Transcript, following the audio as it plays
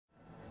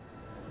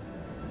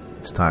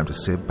it's time to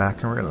sit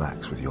back and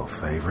relax with your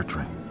favorite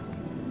drink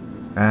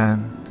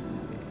and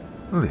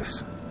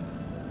listen.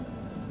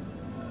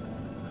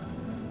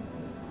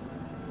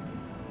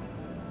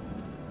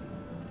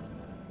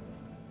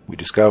 We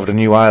discovered a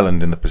new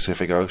island in the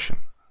Pacific Ocean.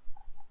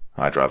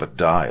 I'd rather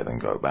die than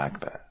go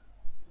back there.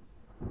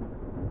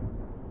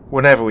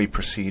 Whenever we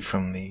proceed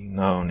from the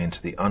known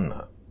into the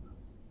unknown,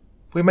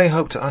 we may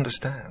hope to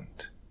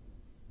understand,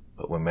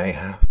 but we may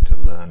have to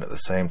learn at the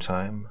same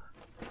time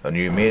a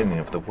new meaning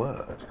of the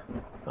word,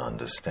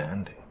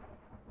 understanding.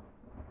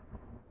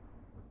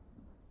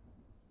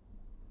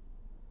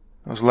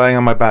 I was laying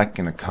on my back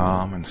in a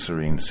calm and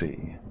serene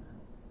sea.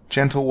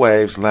 Gentle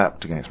waves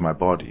lapped against my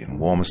body and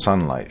warmer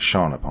sunlight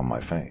shone upon my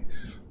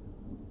face.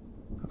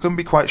 I couldn't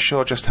be quite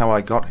sure just how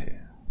I got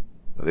here,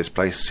 but this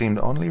place seemed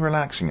oddly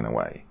relaxing in a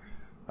way,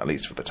 at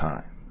least for the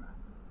time.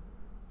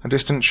 A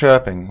distant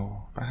chirping,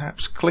 or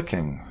perhaps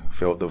clicking,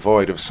 filled the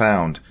void of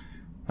sound,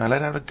 and I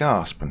let out a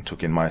gasp and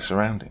took in my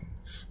surroundings.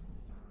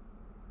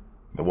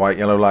 The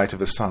white-yellow light of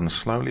the sun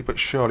slowly but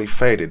surely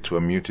faded to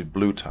a muted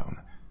blue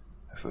tone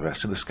as the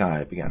rest of the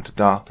sky began to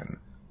darken,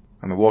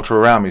 and the water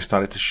around me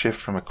started to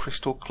shift from a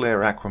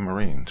crystal-clear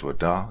aquamarine to a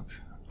dark,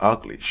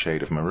 ugly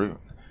shade of maroon,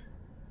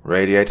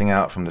 radiating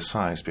out from the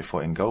sides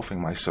before engulfing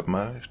my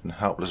submerged and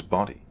helpless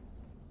body.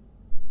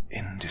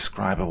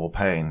 Indescribable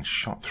pain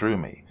shot through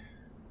me.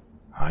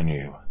 I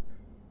knew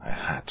I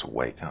had to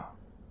wake up.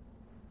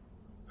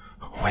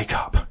 Wake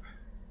up!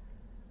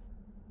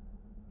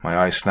 My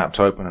eyes snapped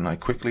open and I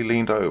quickly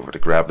leaned over to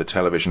grab the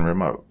television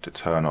remote to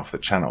turn off the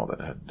channel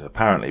that had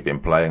apparently been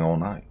playing all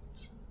night.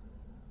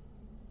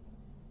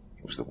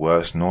 It was the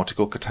worst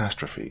nautical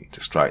catastrophe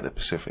to strike the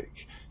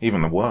Pacific,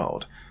 even the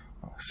world,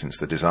 since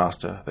the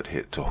disaster that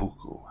hit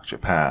Tohoku,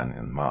 Japan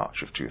in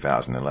March of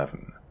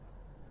 2011.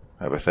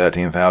 Over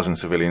 13,000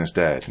 civilians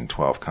dead in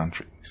 12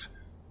 countries,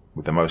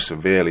 with the most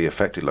severely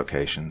affected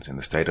locations in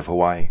the state of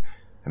Hawaii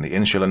and the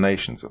insular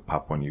nations of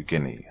Papua New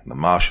Guinea and the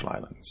Marshall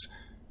Islands,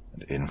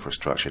 and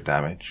infrastructure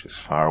damage as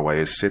far away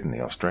as Sydney,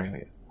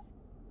 Australia.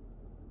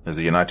 As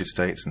the United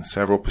States and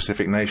several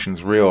Pacific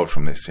nations reeled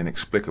from this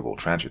inexplicable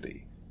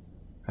tragedy,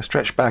 I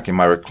stretched back in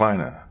my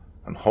recliner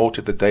and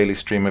halted the daily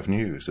stream of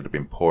news that had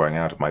been pouring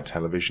out of my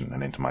television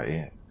and into my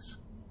ears.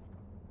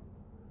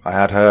 I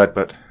had heard,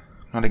 but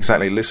not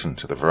exactly listened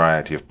to the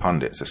variety of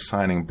pundits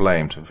assigning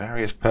blame to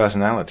various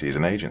personalities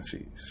and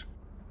agencies.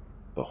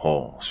 The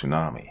Hall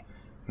tsunami,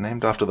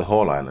 named after the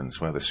Hall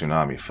Islands where the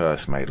tsunami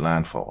first made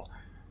landfall,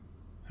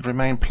 had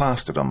remained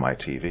plastered on my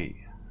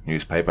TV,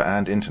 newspaper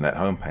and internet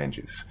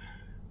homepages,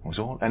 was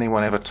all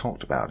anyone ever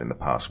talked about in the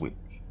past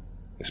week,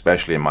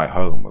 especially in my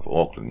home of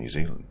Auckland, New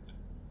Zealand.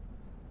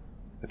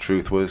 The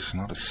truth was,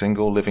 not a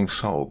single living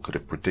soul could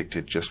have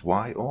predicted just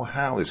why or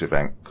how this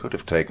event could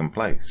have taken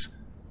place,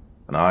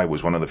 and I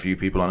was one of the few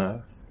people on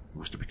Earth who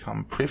was to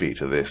become privy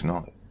to this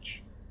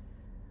knowledge.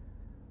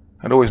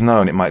 I'd always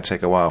known it might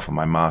take a while for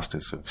my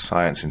masters of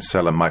science in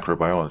cell and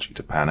microbiology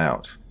to pan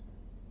out,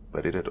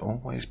 but it had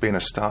always been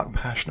a stark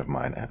passion of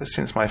mine ever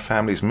since my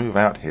family's move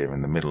out here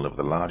in the middle of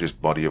the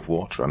largest body of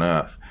water on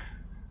Earth,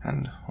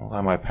 and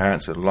although my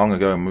parents had long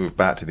ago moved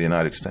back to the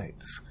United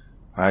States,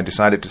 I had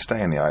decided to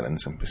stay in the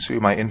islands and pursue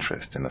my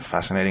interest in the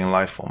fascinating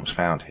life forms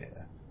found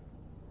here,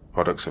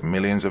 products of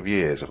millions of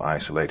years of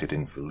isolated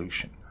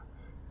evolution.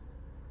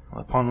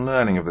 Upon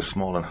learning of the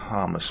small and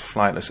harmless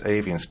flightless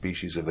avian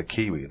species of the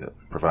kiwi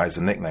that provides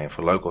the nickname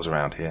for locals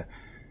around here,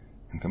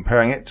 and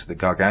comparing it to the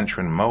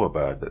gargantuan moa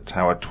bird that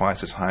towered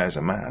twice as high as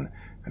a man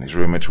and is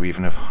rumoured to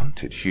even have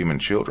hunted human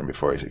children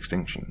before its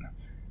extinction,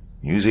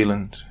 New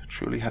Zealand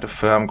truly had a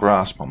firm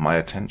grasp on my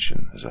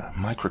attention as a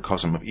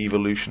microcosm of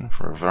evolution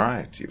for a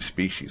variety of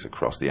species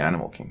across the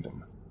animal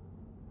kingdom.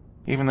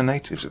 Even the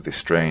natives of this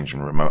strange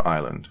and remote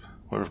island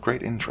were of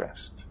great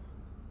interest.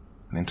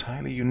 An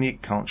entirely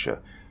unique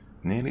culture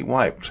nearly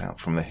wiped out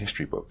from the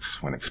history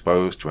books when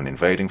exposed to an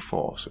invading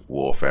force of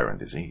warfare and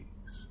disease.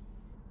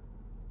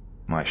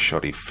 My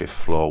shoddy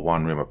fifth-floor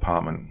one-room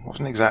apartment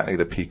wasn't exactly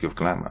the peak of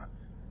glamour,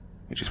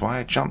 which is why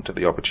I jumped at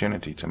the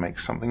opportunity to make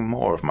something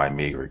more of my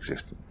meager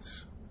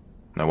existence.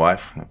 No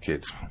wife, no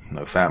kids,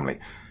 no family,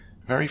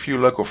 very few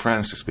local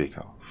friends to speak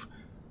of.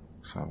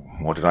 So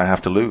what did I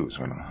have to lose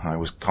when I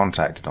was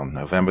contacted on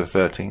November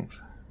 13th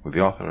with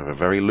the offer of a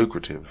very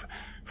lucrative,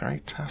 very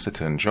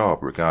taciturn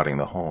job regarding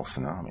the Hall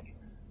tsunami?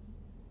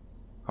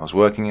 I was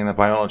working in the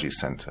biology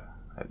center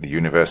at the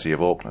University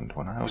of Auckland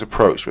when I was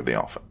approached with the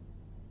offer.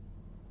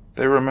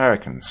 They were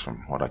Americans,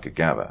 from what I could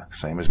gather,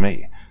 same as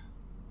me.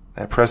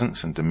 Their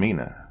presence and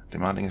demeanor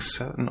demanding a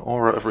certain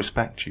aura of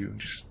respect you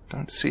just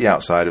don't see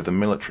outside of the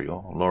military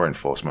or law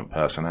enforcement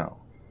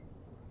personnel.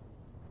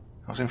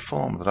 I was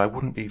informed that I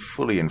wouldn't be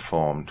fully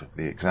informed of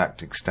the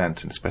exact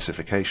extent and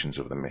specifications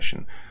of the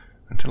mission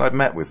until I'd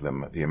met with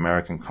them at the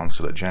American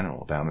Consulate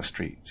General down the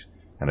street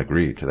and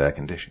agreed to their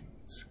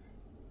conditions.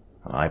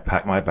 And I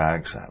packed my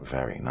bags that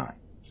very night.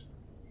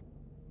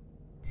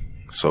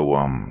 So,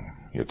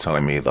 you're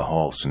telling me the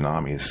Hall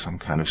tsunami is some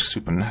kind of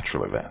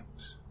supernatural event?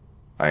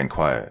 I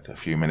inquired a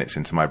few minutes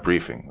into my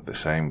briefing with the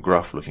same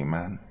gruff-looking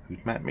man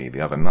who'd met me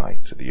the other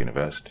night at the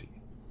university.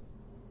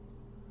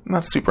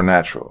 Not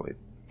supernatural. It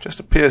just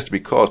appears to be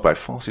caused by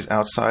forces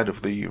outside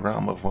of the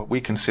realm of what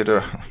we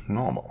consider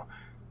normal.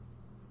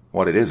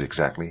 What it is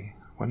exactly,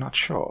 we're not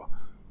sure,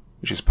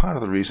 which is part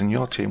of the reason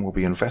your team will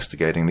be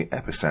investigating the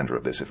epicenter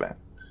of this event.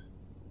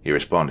 He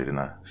responded in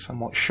a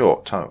somewhat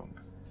short tone.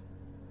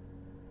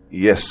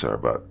 Yes, sir,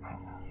 but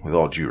with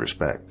all due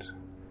respect,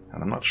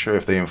 and I'm not sure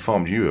if they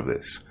informed you of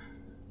this,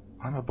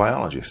 I'm a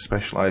biologist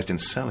specialized in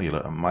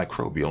cellular and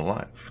microbial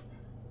life.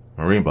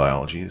 Marine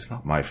biology is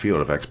not my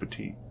field of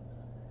expertise.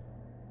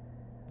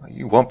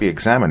 You won't be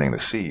examining the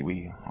sea.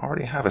 We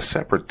already have a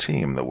separate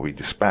team that will be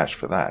dispatched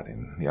for that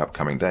in the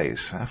upcoming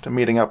days, after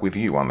meeting up with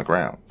you on the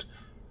ground.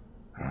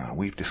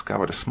 We've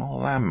discovered a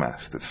small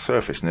landmass that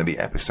surfaced near the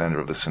epicenter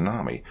of the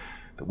tsunami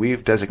that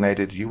we've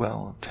designated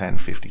UL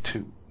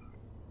 1052.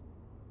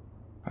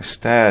 I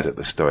stared at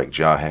the stoic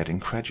jarhead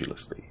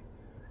incredulously,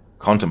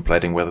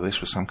 contemplating whether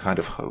this was some kind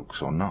of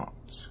hoax or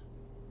not.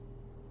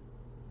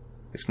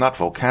 It's not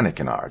volcanic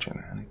in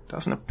origin, and it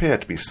doesn't appear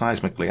to be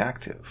seismically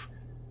active.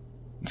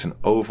 It's an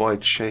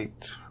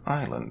ovoid-shaped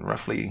island,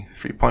 roughly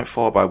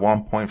 3.4 by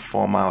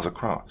 1.4 miles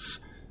across,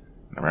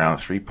 and around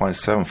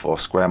 3.74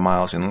 square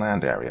miles in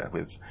land area,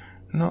 with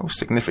no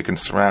significant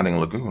surrounding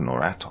lagoon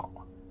or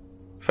atoll.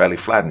 Fairly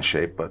flat in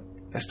shape, but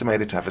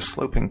estimated to have a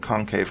sloping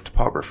concave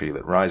topography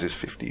that rises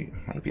 50,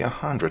 maybe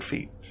 100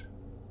 feet.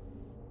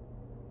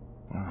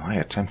 Well, I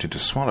attempted to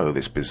swallow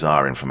this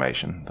bizarre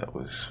information that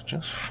was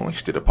just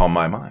foisted upon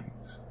my mind.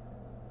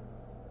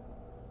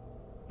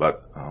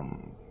 But,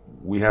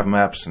 we have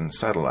maps and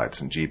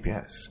satellites and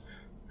GPS.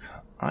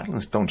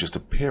 Islands don't just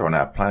appear on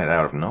our planet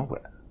out of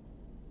nowhere.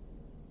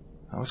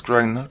 I was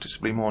growing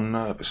noticeably more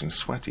nervous and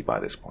sweaty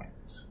by this point.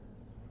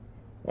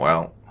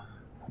 Well,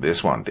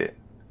 this one did.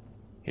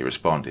 He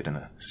responded in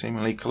a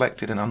seemingly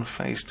collected and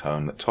unfazed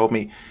tone that told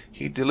me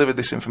he'd delivered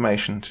this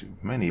information to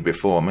many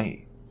before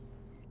me.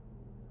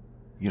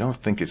 You don't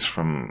think it's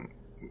from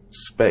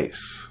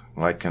space,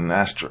 like an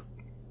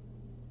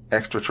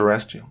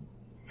extraterrestrial?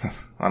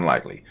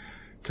 Unlikely,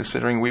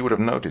 considering we would have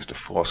noticed a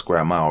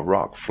 4-square-mile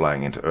rock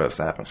flying into Earth's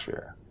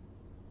atmosphere.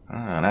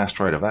 An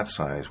asteroid of that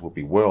size would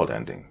be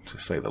world-ending, to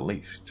say the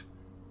least.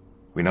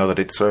 We know that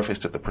it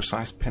surfaced at the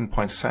precise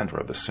pinpoint center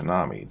of the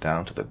tsunami,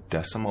 down to the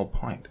decimal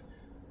point.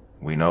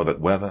 We know that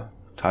weather,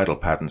 tidal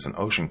patterns, and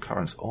ocean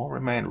currents all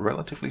remained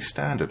relatively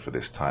standard for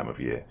this time of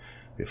year,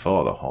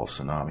 before the whole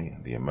tsunami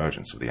and the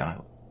emergence of the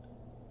island.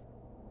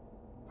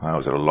 I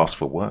was at a loss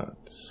for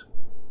words.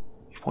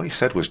 If what he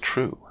said was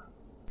true,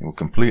 it will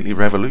completely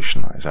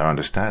revolutionize our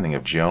understanding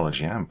of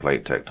geology and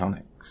plate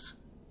tectonics.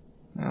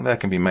 Now, there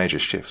can be major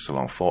shifts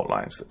along fault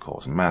lines that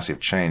cause massive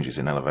changes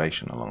in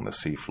elevation along the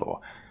seafloor,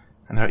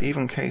 and there are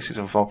even cases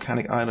of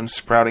volcanic islands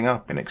sprouting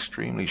up in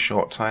extremely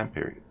short time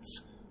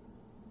periods.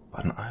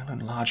 But an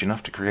island large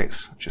enough to create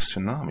such a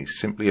tsunami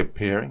simply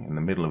appearing in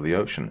the middle of the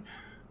ocean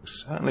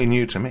was certainly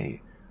new to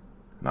me,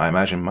 and I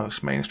imagine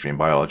most mainstream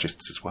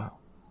biologists as well.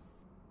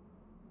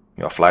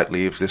 Your flight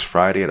leaves this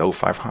Friday at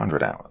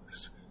 0500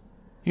 hours.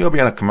 You'll be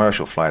on a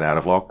commercial flight out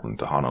of Auckland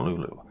to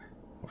Honolulu.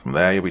 From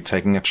there, you'll be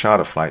taking a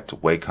charter flight to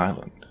Wake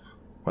Island,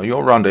 where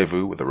you'll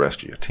rendezvous with the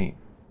rest of your team.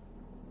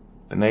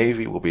 The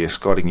Navy will be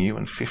escorting you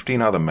and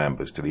 15 other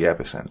members to the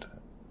epicenter,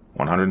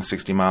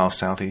 160 miles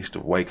southeast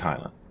of Wake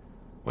Island,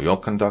 where you'll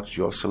conduct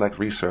your select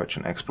research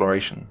and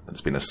exploration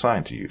that's been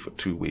assigned to you for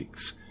 2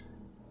 weeks,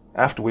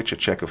 after which a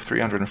check of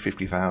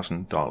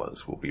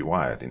 $350,000 will be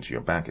wired into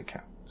your bank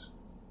account.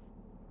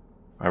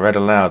 I read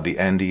aloud the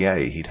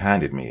NDA he'd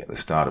handed me at the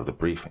start of the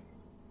briefing.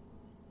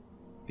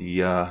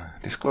 The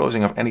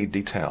disclosing of any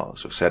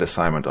details of said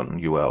assignment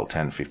on UL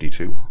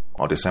 1052,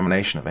 or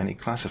dissemination of any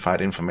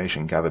classified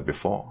information gathered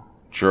before,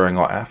 during,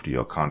 or after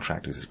your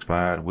contract is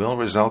expired will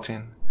result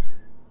in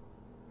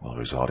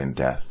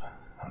death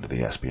under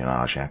the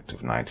Espionage Act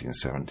of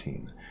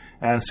 1917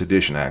 and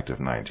Sedition Act of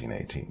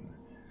 1918.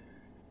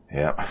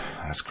 Yep,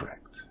 that's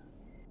correct.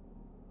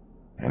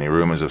 Any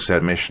rumors of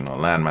said mission or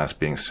landmass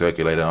being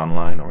circulated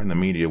online or in the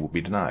media will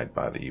be denied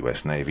by the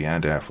U.S. Navy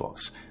and Air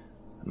Force,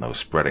 and those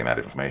spreading that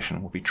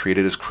information will be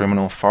treated as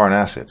criminal foreign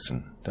assets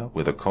and dealt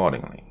with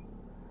accordingly.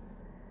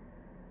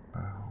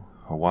 Well,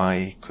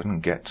 Hawaii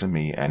couldn't get to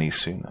me any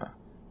sooner.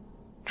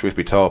 Truth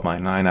be told, my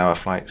 9-hour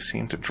flight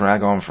seemed to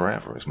drag on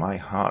forever as my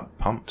heart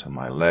pumped and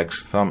my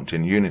legs thumped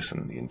in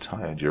unison the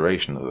entire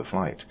duration of the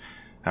flight,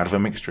 out of a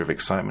mixture of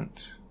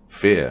excitement,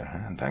 fear,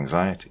 and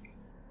anxiety.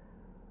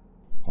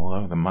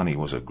 Although the money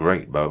was a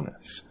great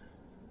bonus,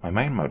 my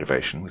main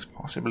motivation was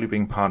possibly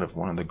being part of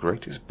one of the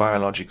greatest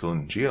biological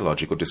and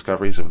geological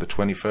discoveries of the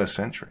 21st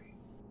century.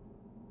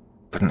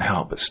 Couldn't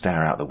help but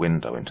stare out the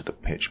window into the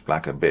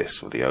pitch-black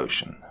abyss of the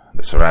ocean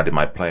that surrounded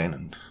my plane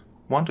and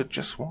wondered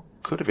just what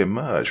could have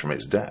emerged from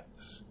its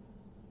depths.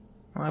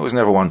 I was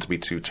never one to be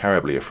too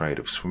terribly afraid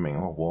of swimming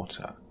or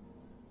water,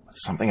 but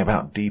something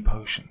about deep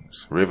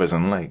oceans, rivers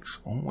and lakes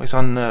always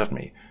unnerved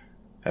me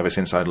ever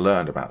since I'd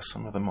learned about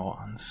some of the more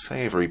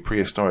unsavory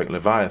prehistoric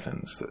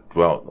leviathans that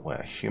dwelt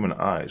where human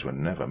eyes were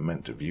never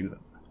meant to view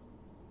them.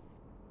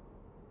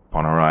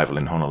 Upon arrival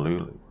in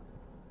Honolulu,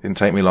 it didn't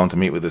take me long to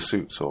meet with the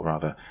suits, or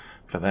rather,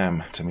 for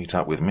them to meet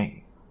up with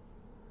me.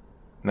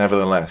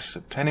 Nevertheless,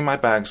 obtaining my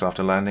bags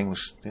after landing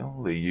was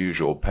still the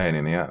usual pain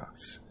in the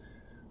ass.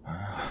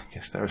 I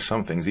guess there are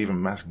some things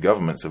even mass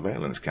government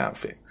surveillance can't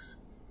fix.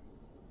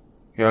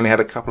 We only had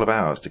a couple of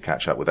hours to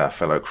catch up with our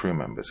fellow crew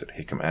members at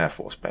Hickam Air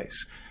Force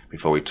Base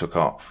before we took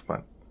off,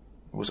 but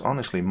it was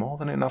honestly more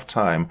than enough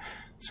time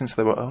since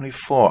there were only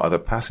 4 other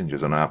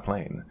passengers on our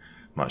plane,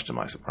 much to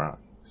my surprise.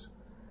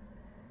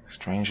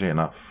 Strangely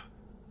enough,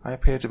 I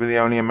appeared to be the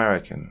only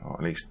American, or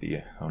at least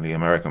the only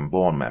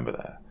American-born member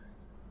there,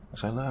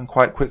 as I learned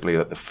quite quickly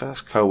that the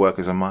first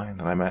co-workers of mine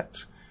that I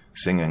met,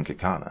 Singh and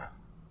Kekana,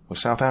 were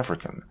South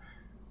African,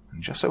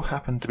 and just so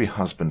happened to be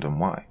husband and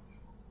wife.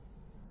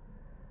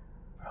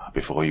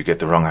 Before you get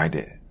the wrong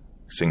idea,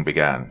 Singh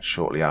began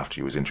shortly after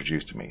he was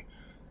introduced to me.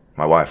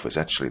 My wife was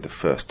actually the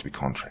first to be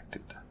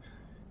contracted.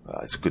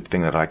 It's a good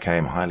thing that I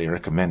came highly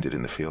recommended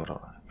in the field,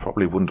 or I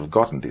probably wouldn't have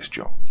gotten this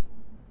job.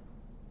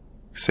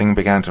 Singh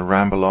began to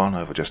ramble on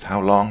over just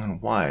how long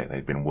and why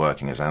they'd been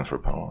working as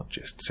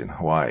anthropologists in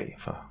Hawaii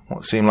for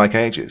what seemed like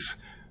ages,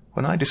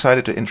 when I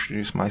decided to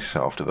introduce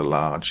myself to the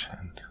large,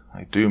 and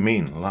I do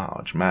mean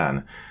large,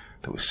 man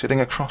that was sitting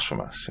across from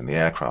us in the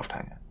aircraft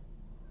hangar.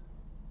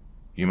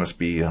 "You must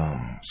be,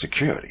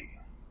 security?"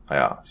 I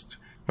asked,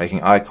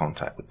 making eye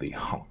contact with the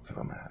hulk of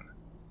a man.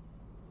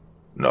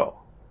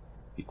 "No,"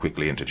 he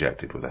quickly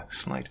interjected with a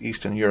slight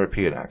Eastern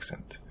European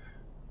accent.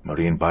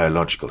 "Marine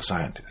biological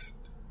scientist."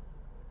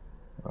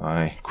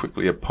 I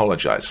quickly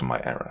apologized for my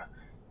error,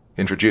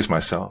 introduced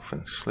myself,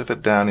 and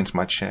slithered down into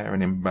my chair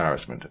in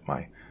embarrassment at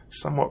my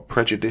somewhat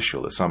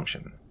prejudicial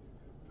assumption.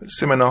 But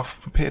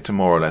Simonov appeared to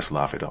more or less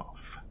laugh it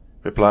off,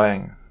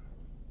 replying,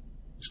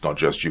 "It's not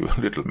just you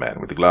little men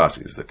with the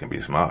glasses that can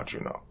be smart,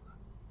 you know."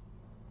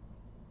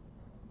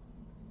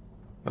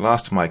 The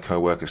last of my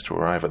co-workers to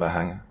arrive at the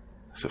hangar,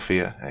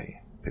 Sophia,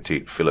 a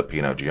petite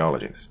Filipino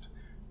geologist,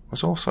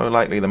 was also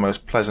likely the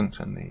most pleasant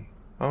and the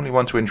only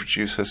one to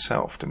introduce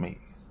herself to me.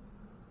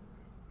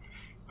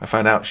 I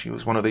found out she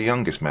was one of the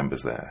youngest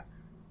members there,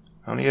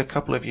 only a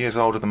couple of years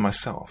older than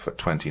myself at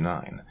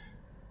 29,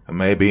 and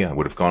maybe I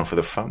would have gone for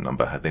the phone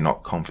number had they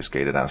not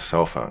confiscated our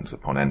cell phones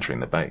upon entering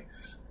the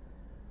base.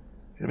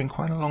 It had been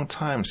quite a long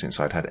time since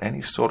I'd had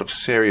any sort of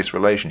serious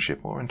relationship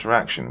or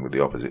interaction with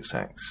the opposite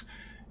sex,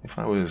 if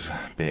I was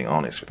being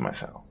honest with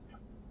myself.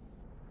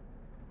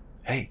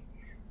 "Hey,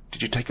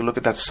 did you take a look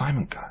at that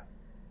Simon guy?"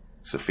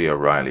 Sophia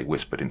Riley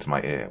whispered into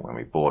my ear when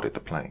we boarded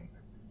the plane.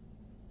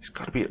 "He's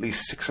got to be at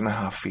least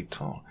 6.5 feet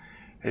tall,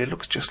 and he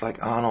looks just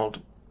like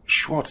Arnold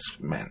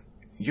Schwartzman,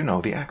 you know,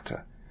 the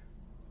actor.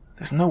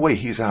 There's no way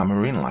he's our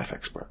marine life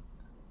expert."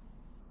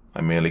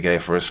 I merely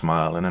gave her a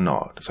smile and a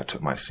nod as I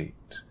took my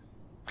seat,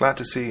 glad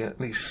to see at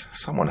least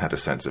someone had a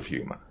sense of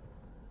humor.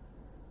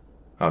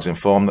 I was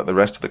informed that the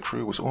rest of the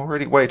crew was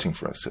already waiting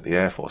for us at the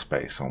Air Force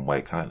Base on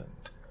Wake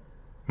Island,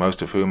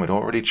 most of whom had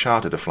already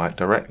chartered a flight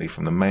directly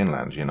from the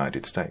mainland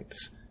United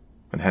States,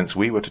 and hence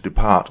we were to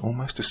depart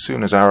almost as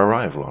soon as our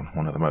arrival on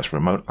one of the most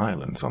remote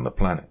islands on the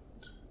planet.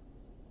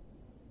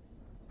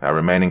 Our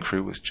remaining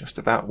crew was just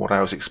about what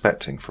I was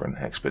expecting for an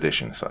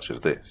expedition such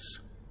as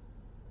this.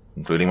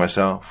 Including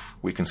myself,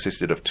 we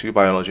consisted of 2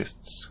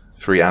 biologists,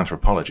 3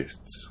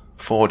 anthropologists,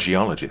 4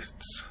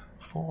 geologists,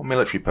 4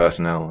 military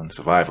personnel and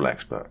survival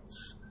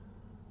experts,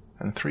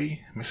 and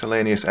 3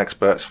 miscellaneous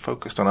experts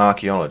focused on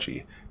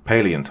archaeology,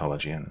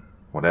 paleontology, and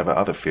whatever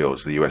other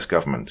fields the US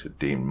government had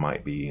deemed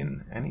might be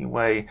in any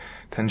way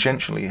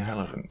tangentially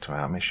relevant to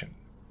our mission.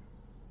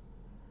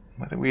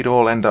 Whether we'd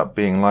all end up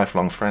being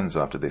lifelong friends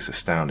after this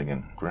astounding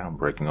and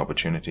groundbreaking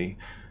opportunity,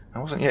 I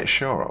wasn't yet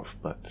sure of,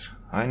 but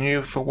I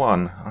knew, for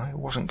one, I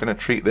wasn't going to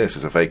treat this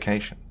as a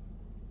vacation.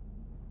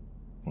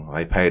 Well,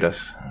 they paid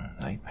us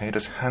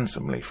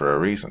handsomely for a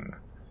reason.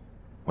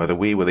 Whether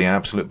we were the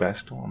absolute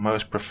best or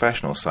most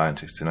professional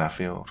scientists in our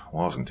field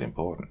wasn't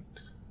important.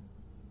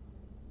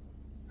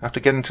 After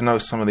getting to know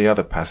some of the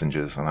other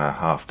passengers on our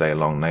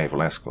half-day-long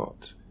naval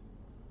escort,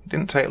 it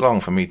didn't take long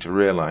for me to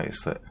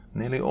realize that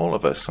nearly all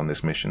of us on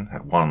this mission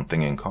had one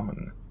thing in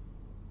common.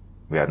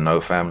 We had no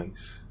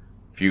families,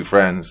 few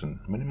friends, and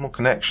minimal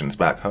connections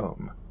back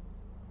home.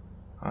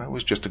 I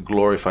was just a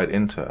glorified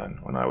intern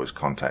when I was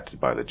contacted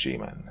by the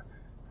G-Men.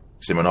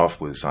 Simonov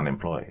was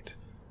unemployed.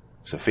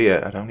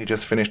 Sophia had only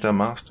just finished her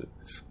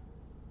master's.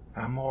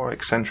 Our more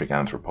eccentric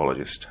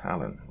anthropologist,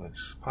 Alan,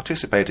 was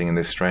participating in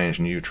this strange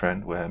new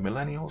trend where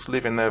millennials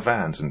live in their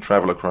vans and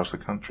travel across the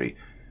country.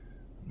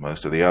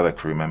 Most of the other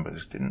crew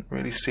members didn't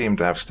really seem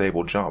to have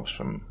stable jobs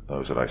from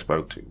those that I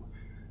spoke to,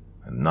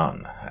 and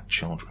none had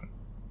children.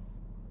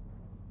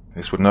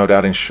 This would no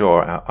doubt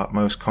ensure our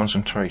utmost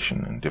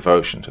concentration and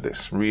devotion to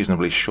this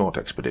reasonably short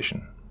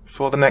expedition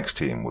before the next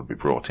team would be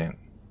brought in.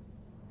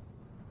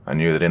 I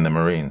knew that in the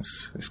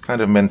Marines, this kind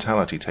of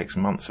mentality takes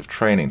months of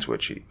training to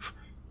achieve,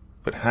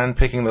 but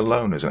handpicking the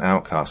loners and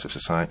outcasts of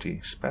society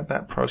sped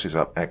that process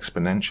up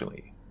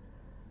exponentially.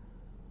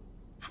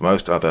 For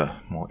most other,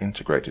 more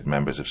integrated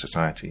members of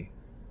society,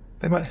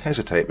 they might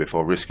hesitate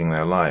before risking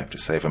their life to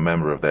save a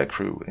member of their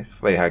crew if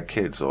they had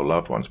kids or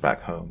loved ones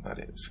back home, that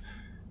is.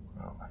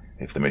 Well,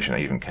 if the mission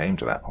even came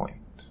to that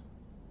point.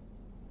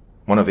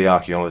 One of the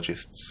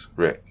archaeologists,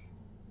 Rick,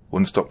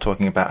 wouldn't stop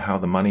talking about how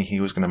the money he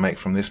was going to make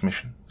from this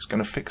mission was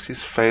going to fix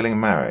his failing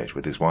marriage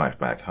with his wife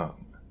back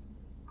home.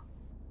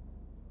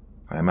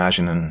 I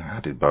imagine an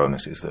added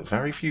bonus is that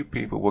very few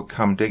people would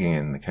come digging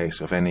in the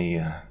case of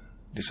any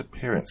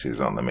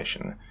disappearances on the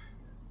mission,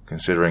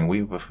 considering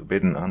we were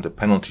forbidden under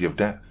penalty of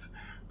death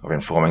of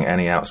informing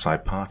any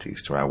outside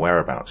parties to our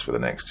whereabouts for the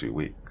next 2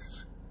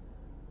 weeks.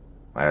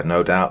 I had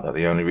no doubt that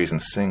the only reason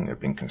Singh had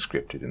been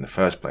conscripted in the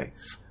first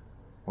place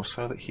was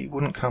so that he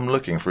wouldn't come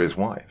looking for his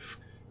wife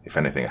if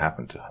anything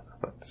happened to her,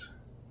 but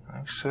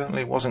I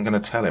certainly wasn't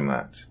going to tell him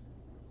that.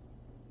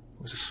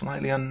 It was a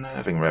slightly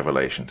unnerving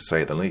revelation, to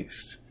say the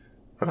least,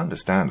 but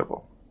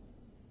understandable.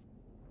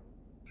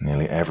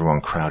 Nearly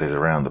everyone crowded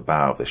around the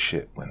bow of the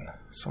ship when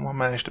someone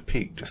managed to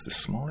peek just the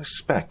smallest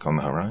speck on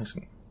the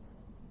horizon.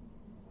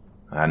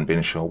 I hadn't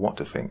been sure what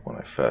to think when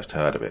I first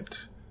heard of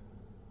it,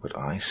 but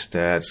I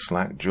stared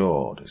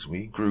slack-jawed as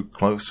we grew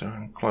closer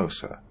and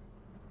closer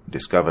and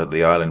discovered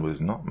the island was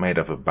not made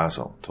up of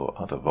basalt or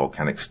other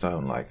volcanic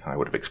stone like I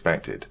would have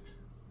expected,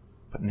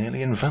 but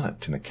nearly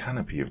enveloped in a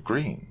canopy of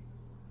green.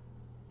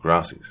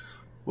 Grasses,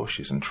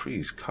 bushes and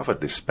trees covered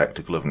this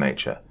spectacle of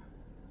nature,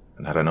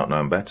 and had I not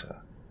known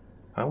better,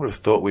 I would have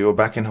thought we were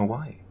back in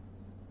Hawaii.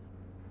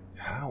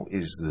 "How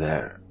is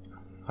there?"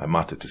 I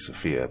muttered to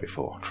Sophia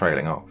before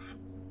trailing off.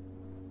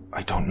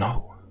 "I don't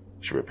know,"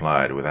 she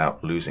replied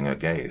without losing her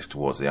gaze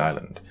towards the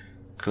island,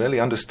 clearly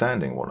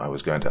understanding what I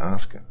was going to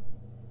ask her.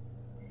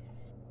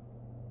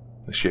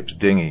 The ship's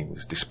dinghy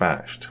was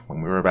dispatched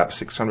when we were about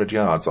 600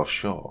 yards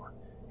offshore,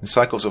 in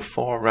cycles of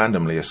 4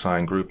 randomly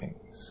assigned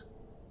groupings.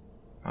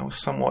 I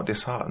was somewhat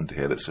disheartened to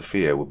hear that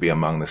Sophia would be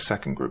among the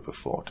second group of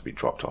 4 to be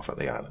dropped off at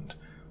the island,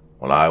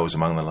 while I was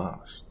among the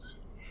last.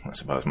 I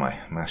suppose my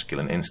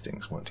masculine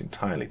instincts weren't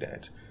entirely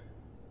dead.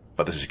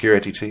 But the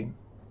security team,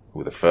 who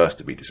were the first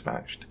to be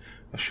dispatched,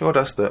 assured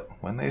us that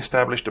when they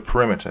established a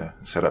perimeter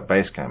and set up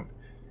base camp,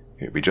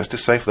 it would be just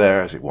as safe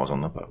there as it was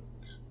on the boat.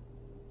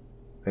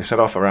 They set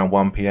off around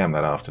 1 p.m.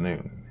 that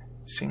afternoon.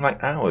 It seemed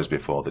like hours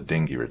before the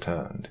dinghy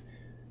returned,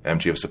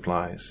 empty of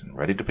supplies and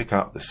ready to pick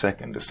up the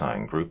second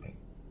assigned grouping.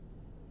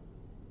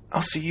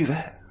 "I'll see you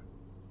there,"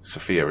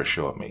 Sophia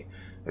assured me,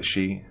 as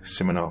she,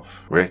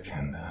 Simonov, Rick,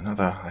 and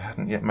another I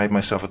hadn't yet made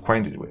myself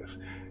acquainted with,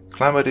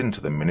 clambered into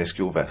the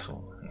minuscule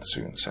vessel and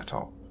soon set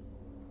off.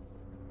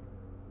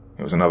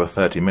 It was another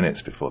 30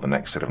 minutes before the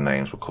next set of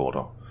names were called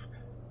off,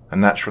 and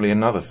naturally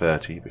another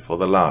 30 before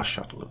the last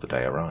shuttle of the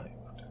day arrived.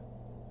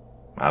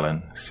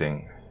 Alan,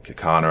 Singh,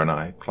 Kekana and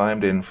I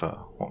climbed in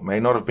for what may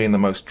not have been the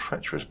most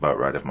treacherous boat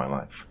ride of my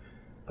life,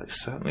 but it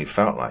certainly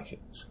felt like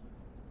it,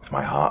 with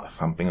my heart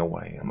thumping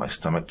away and my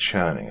stomach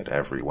churning at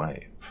every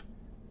wave.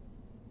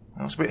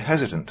 I was a bit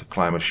hesitant to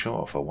climb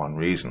ashore for one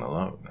reason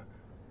alone.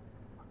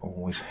 I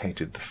always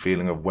hated the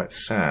feeling of wet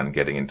sand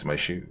getting into my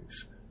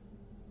shoes.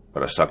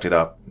 But I sucked it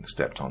up and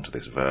stepped onto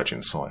this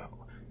virgin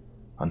soil,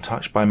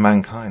 untouched by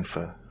mankind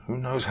for who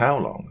knows how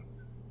long,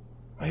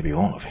 maybe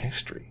all of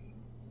history.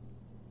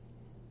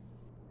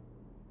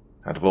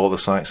 Out of all the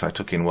sights I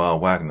took in while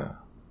Wagner,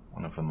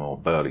 one of the more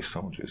burly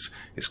soldiers,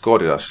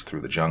 escorted us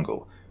through the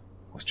jungle,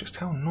 was just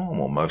how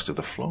normal most of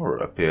the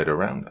flora appeared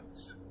around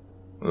us.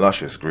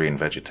 Luscious green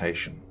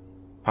vegetation,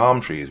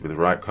 palm trees with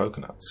ripe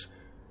coconuts,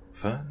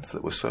 ferns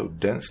that were so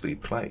densely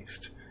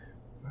placed,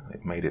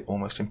 it made it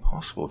almost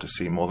impossible to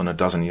see more than a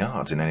dozen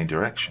yards in any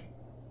direction.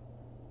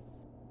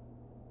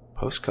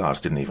 Postcards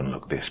didn't even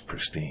look this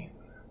pristine.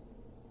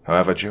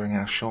 However, during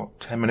our short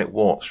 10-minute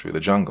walks through the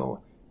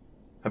jungle,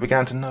 I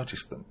began to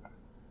notice them.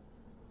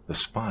 The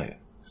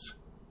spires,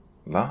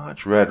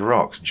 large red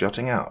rocks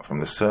jutting out from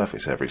the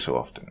surface every so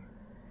often.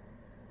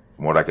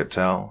 From what I could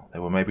tell, they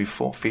were maybe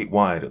 4 feet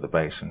wide at the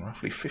base and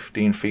roughly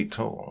 15 feet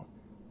tall,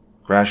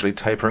 gradually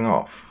tapering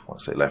off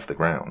once they left the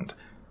ground,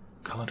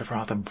 coloured a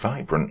rather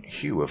vibrant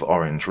hue of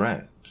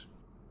orange-red.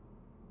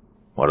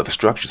 "What are the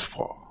structures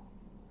for?"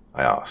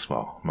 I asked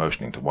while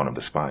motioning to one of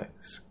the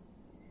spires.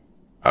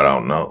 "I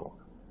don't know,"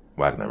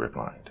 Wagner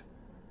replied.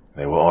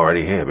 "They were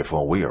already here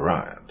before we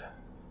arrived.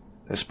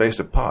 They're spaced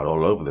apart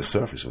all over the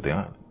surface of the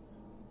island."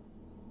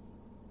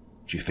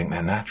 "Do you think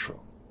they're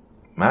natural?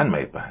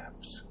 Man-made,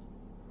 perhaps?"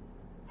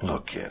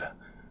 "Look, kid,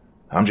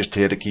 I'm just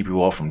here to keep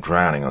you all from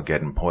drowning or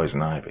getting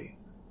poison ivy.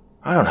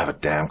 I don't have a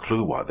damn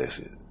clue what this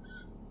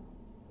is."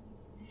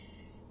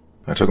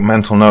 I took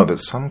mental note that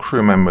some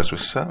crew members were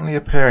certainly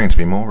appearing to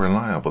be more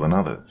reliable than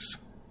others,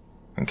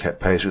 and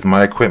kept pace with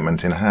my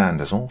equipment in hand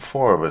as all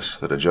 4 of us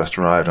that had just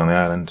arrived on the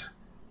island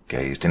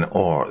gazed in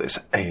awe at this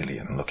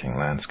alien-looking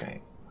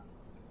landscape.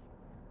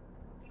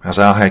 As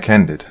our hike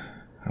ended,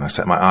 and I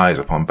set my eyes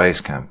upon base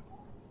camp,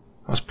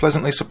 I was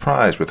pleasantly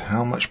surprised with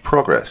how much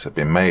progress had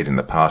been made in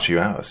the past few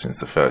hours since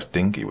the first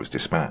dinghy was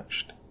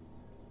dispatched.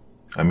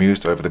 I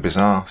mused over the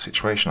bizarre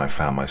situation I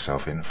found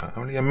myself in for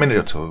only a minute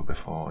or 2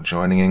 before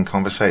joining in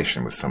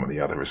conversation with some of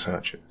the other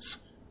researchers.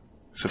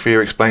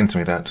 Sophia explained to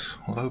me that,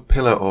 although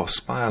pillar or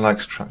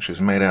spire-like structures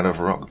made out of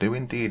rock do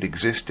indeed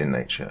exist in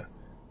nature,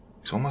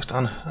 it's almost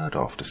unheard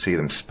of to see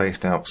them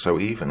spaced out so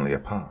evenly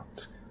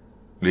apart,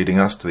 leading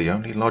us to the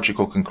only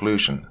logical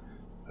conclusion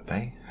that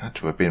they had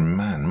to have been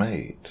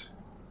man-made.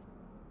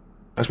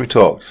 As we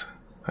talked,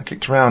 I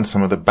kicked around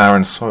some of the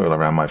barren soil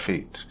around my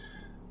feet,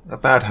 a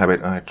bad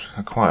habit I'd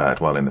acquired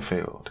while in the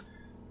field,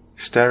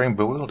 staring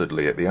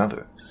bewilderedly at the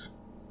others.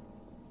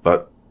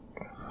 But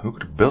who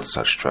could have built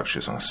such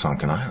structures on a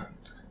sunken island?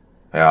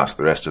 I asked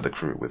the rest of the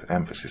crew with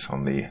emphasis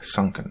on the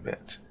sunken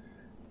bit.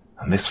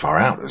 And this far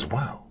out as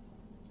well.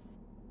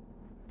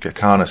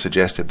 Kakana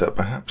suggested that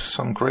perhaps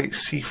some great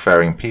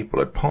seafaring people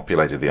had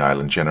populated the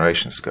island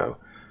generations ago,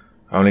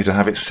 only to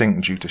have it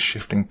sink due to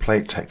shifting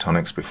plate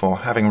tectonics before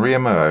having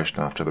re-emerged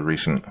after the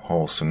recent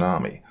Hall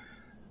tsunami.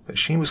 But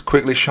she was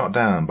quickly shot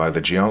down by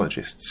the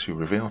geologists who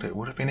revealed it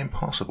would have been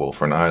impossible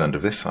for an island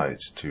of this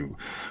size to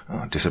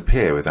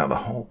disappear without the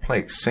whole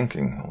plate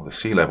sinking or the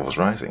sea levels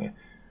rising,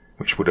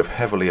 which would have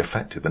heavily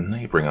affected the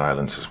neighbouring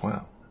islands as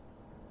well.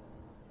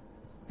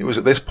 It was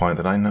at this point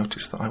that I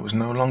noticed that I was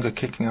no longer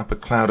kicking up a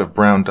cloud of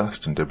brown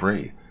dust and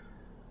debris,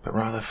 but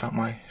rather felt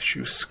my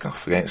shoes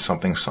scuff against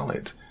something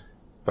solid,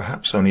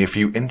 perhaps only a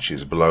few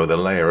inches below the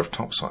layer of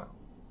topsoil.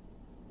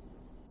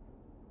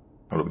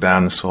 I looked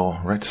down and saw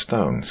red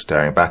stone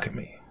staring back at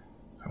me,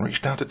 and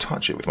reached out to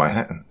touch it with my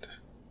hand.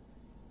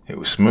 It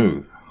was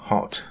smooth,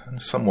 hot,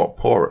 and somewhat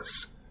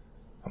porous,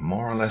 and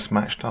more or less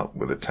matched up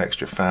with the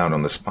texture found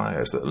on the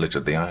spires that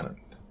littered the island.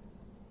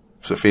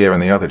 Sophia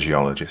and the other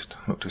geologist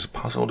looked as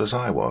puzzled as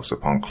I was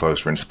upon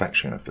closer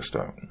inspection of the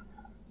stone,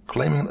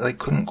 claiming that they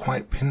couldn't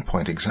quite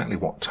pinpoint exactly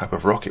what type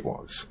of rock it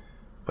was,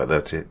 but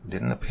that it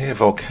didn't appear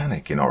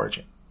volcanic in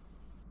origin.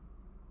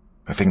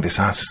 I think this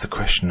answers the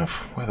question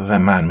of whether they're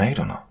man-made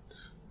or not,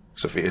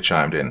 Sophia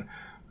chimed in,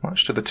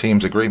 much to the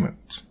team's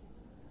agreement.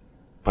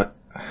 But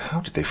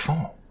how did they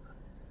fall?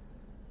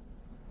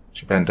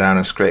 She bent down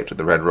and scraped at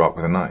the red rock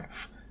with a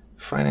knife,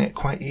 finding it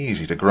quite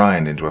easy to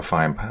grind into a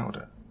fine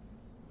powder.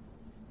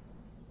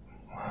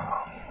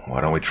 Why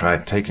don't we try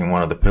taking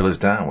one of the pillars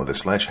down with a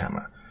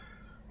sledgehammer?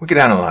 We could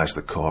analyze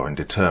the core and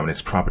determine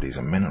its properties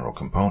and mineral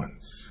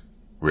components,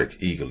 Rick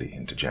eagerly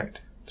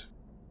interjected.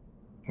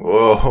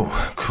 Whoa,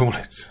 cool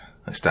it,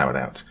 I stammered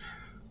out.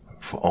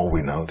 For all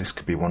we know, this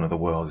could be one of the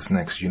world's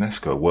next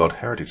UNESCO World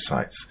Heritage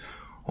Sites,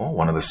 or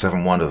one of the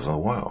 7 wonders of the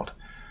world.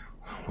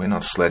 We're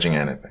not sledging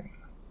anything.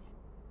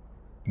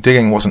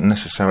 Digging wasn't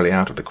necessarily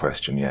out of the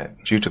question yet,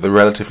 due to the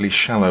relatively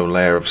shallow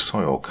layer of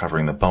soil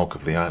covering the bulk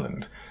of the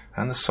island,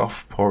 and the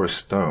soft, porous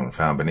stone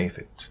found beneath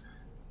it.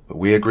 But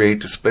we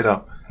agreed to split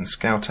up and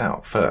scout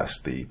out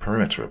first the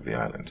perimeter of the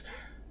island,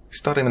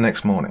 starting the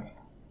next morning,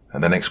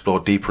 and then explore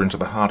deeper into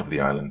the heart of the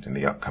island in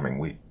the upcoming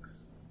weeks.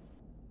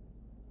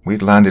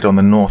 We'd landed on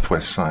the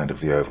northwest side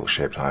of the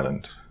oval-shaped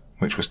island,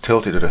 which was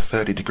tilted at a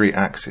 30-degree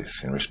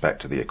axis in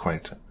respect to the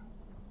equator.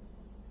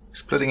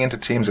 Splitting into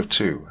teams of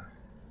 2,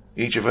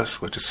 each of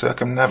us were to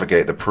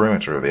circumnavigate the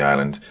perimeter of the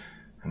island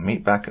and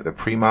meet back at the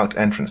pre-marked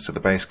entrance to the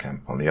base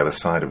camp on the other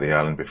side of the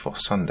island before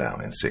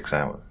sundown in 6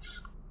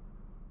 hours.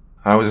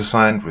 I was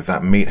assigned with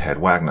that meathead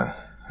Wagner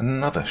and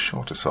another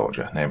shorter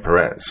soldier named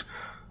Perez,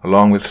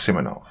 along with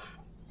Simonov,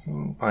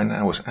 who by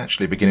now was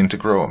actually beginning to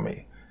grow on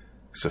me,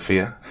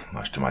 Sophia,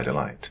 much to my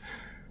delight,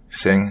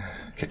 Singh,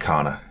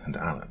 Kakana, and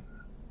Alan.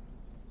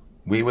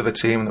 We were the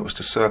team that was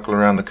to circle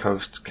around the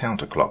coast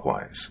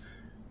counterclockwise,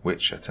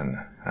 which, at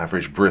an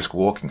average brisk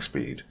walking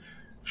speed,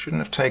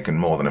 shouldn't have taken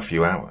more than a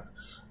few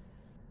hours.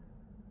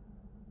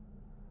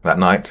 That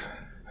night,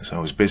 as I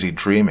was busy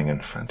dreaming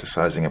and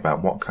fantasizing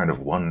about what kind of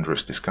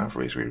wondrous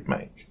discoveries we would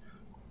make,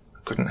 I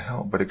couldn't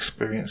help but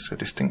experience a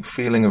distinct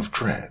feeling of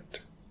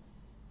dread.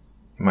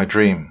 In my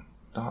dream,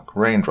 dark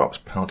raindrops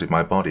pelted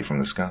my body from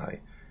the sky,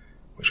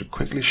 which had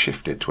quickly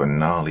shifted to a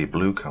gnarly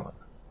blue color.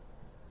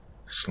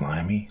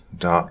 Slimy,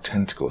 dark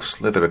tentacles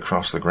slithered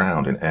across the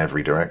ground in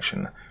every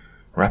direction,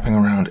 wrapping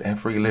around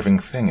every living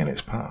thing in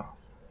its path.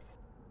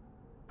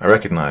 I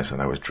recognized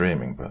that I was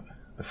dreaming, but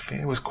the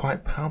fear was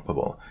quite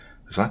palpable,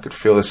 as I could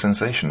feel the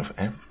sensation of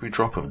every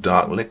drop of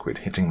dark liquid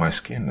hitting my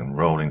skin and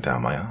rolling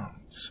down my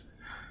arms.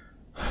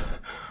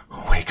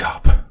 Wake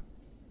up!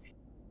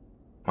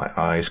 My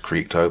eyes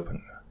creaked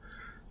open,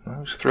 and I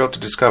was thrilled to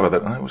discover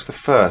that I was the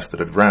first that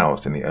had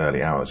roused in the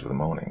early hours of the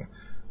morning,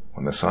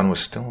 when the sun was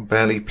still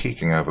barely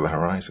peeking over the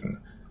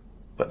horizon,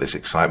 but this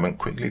excitement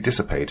quickly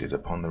dissipated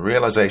upon the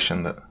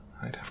realization that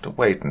I'd have to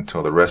wait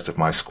until the rest of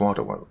my squad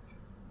awoke.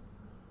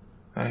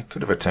 I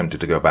could have attempted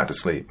to go back to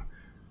sleep,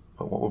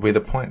 but what would be the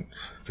point,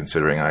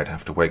 considering I'd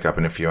have to wake up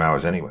in a few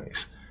hours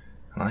anyways,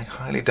 and I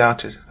highly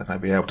doubted that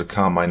I'd be able to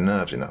calm my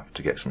nerves enough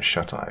to get some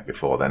shut-eye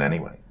before then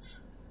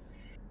anyways.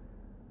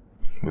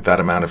 With that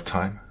amount of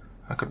time,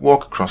 I could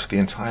walk across the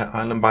entire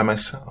island by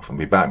myself and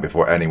be back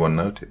before anyone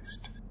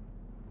noticed.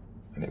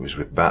 And it was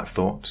with that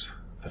thought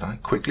that I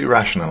quickly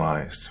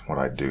rationalized what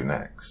I'd do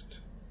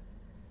next.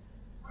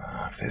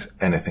 If there's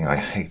anything I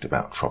hate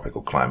about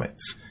tropical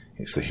climates,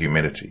 it's the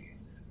humidity.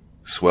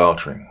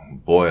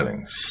 Sweltering,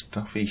 boiling,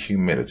 stuffy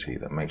humidity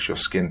that makes your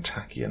skin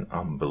tacky and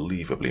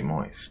unbelievably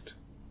moist.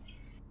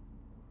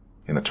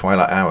 In the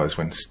twilight hours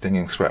when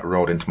stinging sweat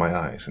rolled into my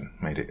eyes and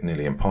made it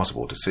nearly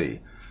impossible to see,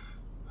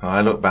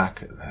 I looked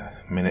back at the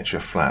miniature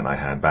flat I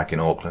had back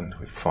in Auckland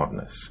with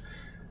fondness,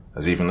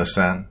 as even the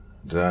sand,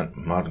 dirt,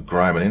 mud,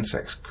 grime and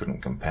insects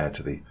couldn't compare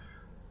to the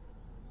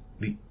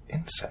The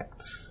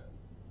insects,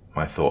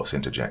 my thoughts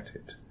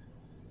interjected.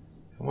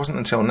 It wasn't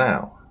until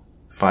now,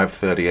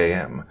 5:30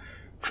 a.m.,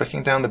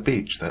 trekking down the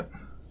beach, that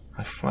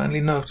I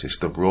finally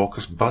noticed the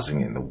raucous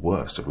buzzing in the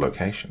worst of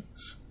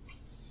locations.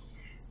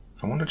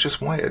 I wondered just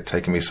why it had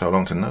taken me so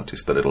long to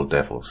notice the little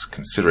devils,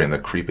 considering the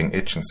creeping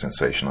itching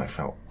sensation I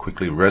felt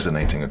quickly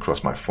resonating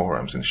across my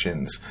forearms and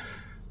shins,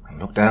 and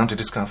looked down to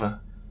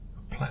discover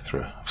a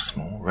plethora of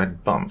small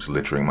red bumps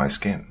littering my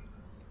skin.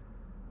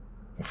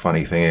 The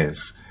funny thing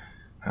is,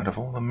 out of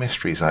all the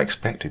mysteries I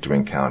expected to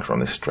encounter on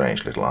this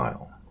strange little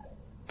isle,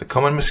 the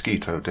common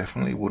mosquito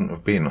definitely wouldn't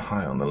have been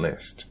high on the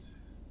list.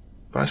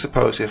 But I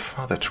suppose if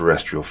other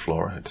terrestrial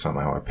flora had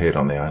somehow appeared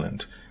on the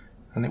island,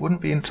 then it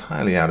wouldn't be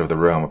entirely out of the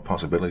realm of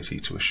possibility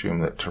to assume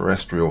that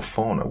terrestrial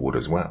fauna would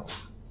as well.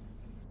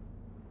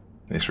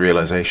 This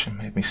realization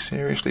made me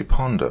seriously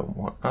ponder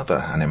what other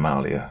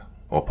animalia,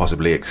 or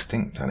possibly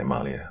extinct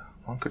animalia,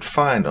 one could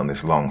find on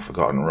this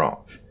long-forgotten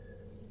rock.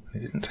 It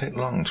didn't take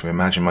long to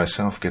imagine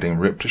myself getting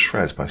ripped to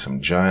shreds by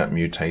some giant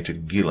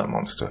mutated Gila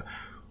monster,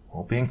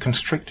 or being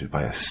constricted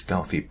by a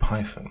stealthy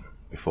python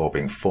before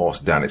being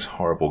forced down its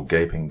horrible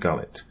gaping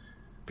gullet,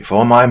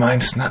 before my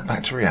mind snapped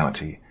back to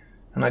reality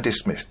and I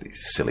dismissed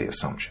these silly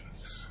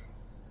assumptions.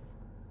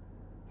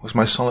 Was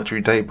my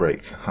solitary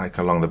daybreak hike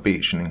along the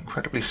beach an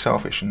incredibly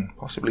selfish and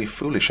possibly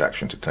foolish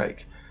action to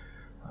take?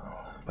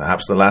 Well,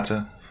 perhaps the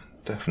latter,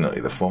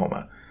 definitely the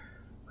former.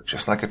 But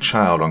just like a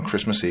child on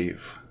Christmas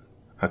Eve,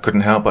 I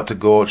couldn't help but to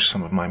gorge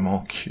some of my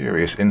more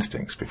curious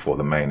instincts before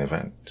the main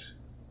event.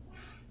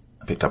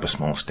 I picked up a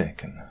small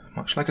stick and,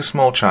 much like a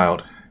small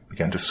child,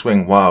 began to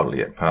swing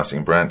wildly at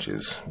passing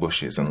branches,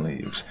 bushes, and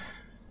leaves,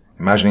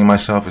 imagining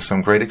myself as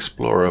some great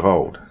explorer of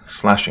old,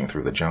 slashing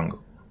through the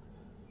jungle.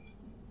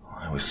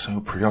 I was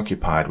so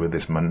preoccupied with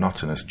this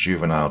monotonous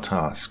juvenile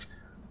task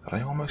that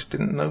I almost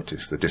didn't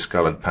notice the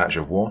discolored patch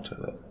of water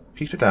that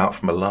petered out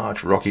from a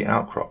large rocky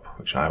outcrop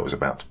which I was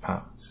about to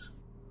pass.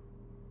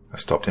 I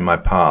stopped in my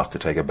path to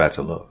take a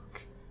better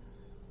look.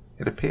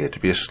 It appeared to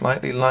be a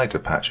slightly lighter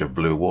patch of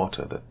blue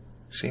water that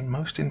seemed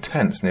most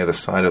intense near the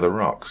side of the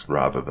rocks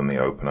rather than the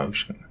open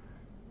ocean.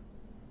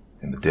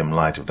 In the dim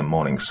light of the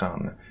morning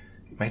sun,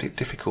 it made it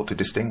difficult to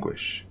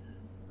distinguish,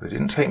 but it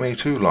didn't take me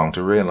too long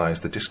to realize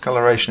the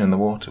discoloration in the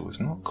water was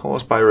not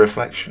caused by a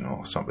reflection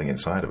or something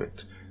inside of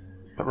it,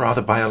 but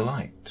rather by a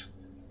light,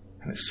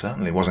 and it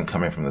certainly wasn't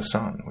coming from the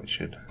sun, which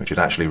had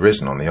actually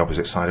risen on the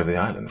opposite side of the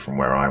island from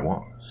where I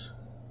was.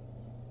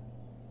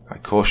 I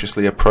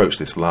cautiously approached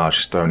this large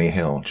stony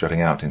hill jutting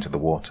out into the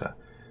water,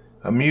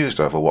 amused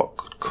over what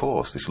could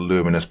cause this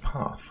luminous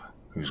path,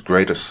 whose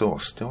greater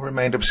source still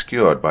remained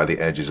obscured by the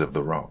edges of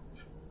the rock.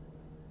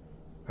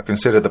 I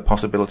considered the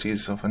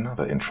possibilities of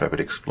another intrepid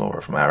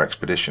explorer from our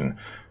expedition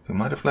who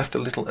might have left a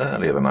little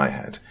earlier than I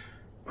had,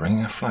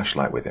 bringing a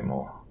flashlight with him,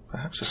 or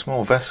perhaps a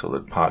small vessel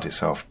that parked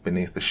itself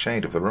beneath the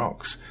shade of the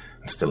rocks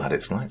and still had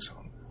its lights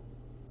on.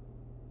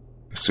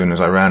 As soon as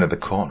I rounded the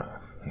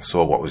corner and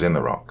saw what was in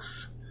the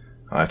rocks,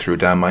 I threw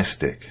down my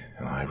stick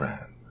and I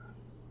ran.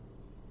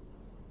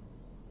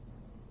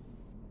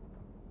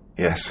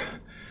 Yes,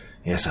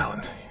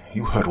 Alan,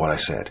 you heard what I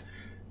said.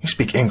 You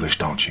speak English,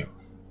 don't you?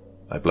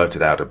 I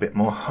blurted out a bit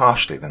more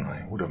harshly than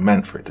I would have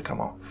meant for it to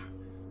come off.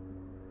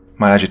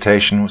 My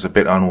agitation was a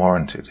bit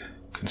unwarranted,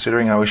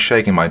 considering I was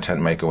shaking my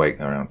tent make awake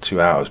around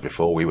 2 hours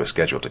before we were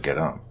scheduled to get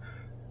up.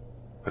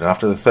 But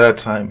after the third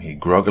time, he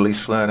groggily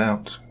slurred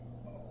out,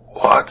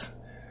 "What?"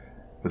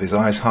 with his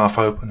eyes half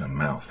open and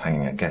mouth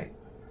hanging agape.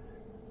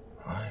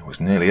 I was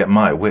nearly at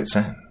my wit's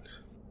end.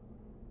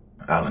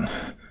 Alan,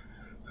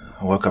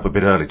 I woke up a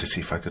bit early to see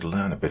if I could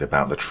learn a bit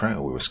about the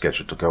trail we were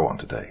scheduled to go on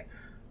today,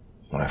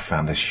 when I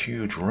found this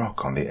huge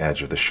rock on the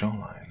edge of the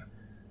shoreline,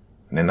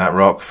 and in that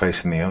rock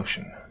facing the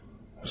ocean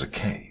was a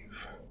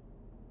cave.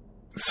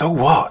 So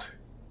what?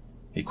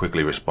 He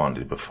quickly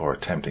responded before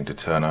attempting to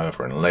turn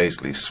over and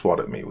lazily swat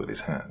at me with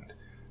his hand.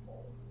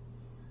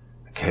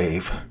 A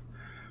cave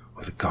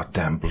with a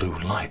goddamn blue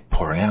light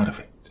pouring out of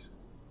it.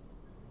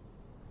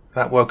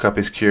 That woke up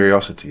his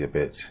curiosity a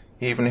bit,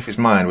 even if his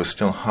mind was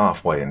still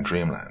halfway in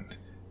dreamland.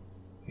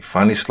 He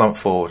finally slumped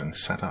forward and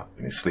sat up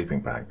in his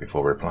sleeping bag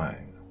before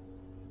replying.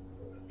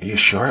 Are you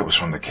sure it was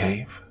from the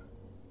cave?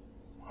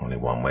 Only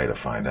one way to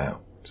find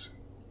out.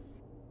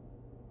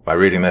 By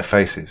reading their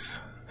faces,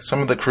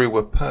 some of the crew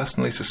were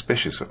personally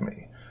suspicious of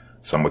me.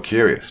 Some were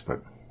curious,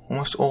 but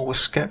almost all were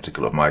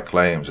skeptical of my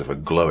claims of a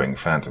glowing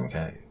phantom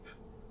cave.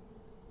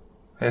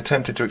 I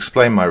attempted to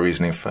explain my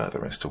reasoning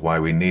further as to why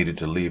we needed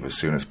to leave as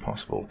soon as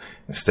possible,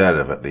 instead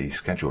of at the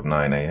scheduled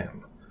 9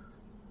 a.m.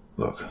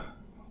 Look,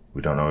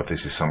 we don't know if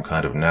this is some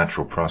kind of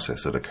natural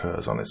process that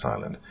occurs on this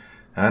island,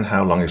 and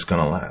how long it's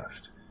going to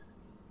last.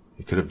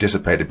 It could have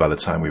dissipated by the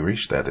time we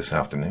reached there this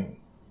afternoon.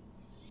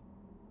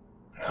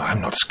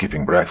 I'm not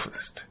skipping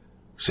breakfast,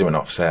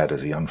 Simonov said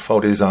as he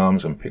unfolded his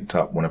arms and picked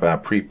up one of our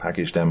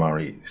pre-packaged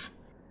MREs.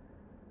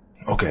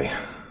 Okay,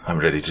 I'm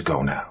ready to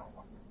go now,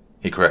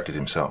 he corrected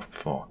himself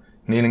before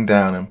kneeling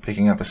down and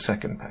picking up a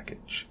second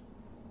package.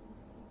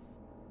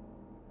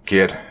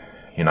 Kid,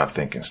 you're not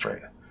thinking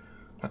straight.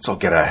 Let's all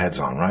get our heads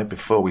on right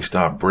before we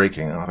start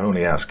breaking not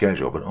only our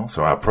schedule, but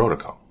also our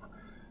protocol.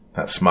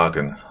 That smug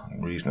and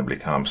reasonably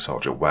calm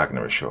soldier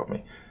Wagner assured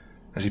me,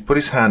 as he put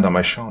his hand on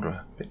my shoulder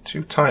a bit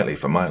too tightly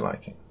for my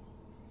liking.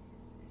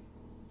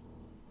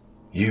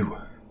 You,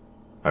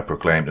 I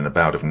proclaimed in a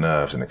bout of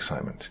nerves and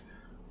excitement.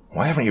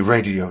 Why haven't you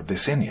radioed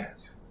this in yet?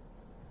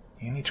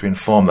 You need to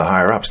inform the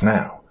higher-ups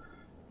now.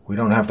 We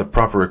don't have the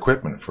proper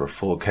equipment for a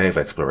full cave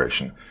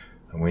exploration,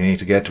 and we need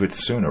to get to it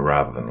sooner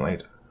rather than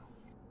later.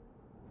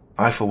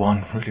 I, for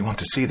one, really want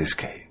to see this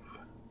cave,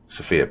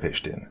 Sophia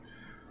pitched in.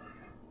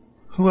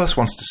 Who else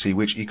wants to see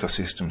which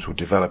ecosystems would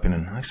develop in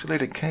an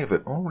isolated cave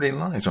that already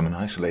lies on an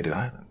isolated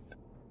island?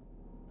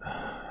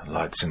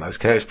 Lights in those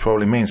caves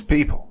probably means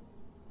people,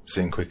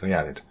 Singh quickly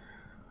added.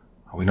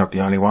 Are we not the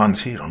only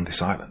ones here on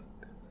this island?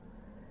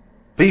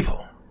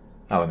 People?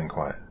 Alan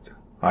inquired,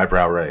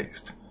 eyebrow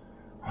raised.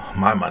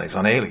 My money's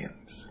on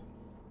aliens.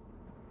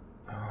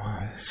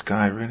 This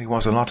guy really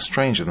was a lot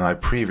stranger than I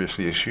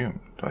previously assumed,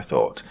 I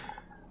thought,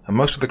 and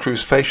most of the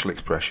crew's facial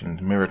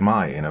expressions mirrored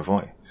my inner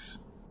voice.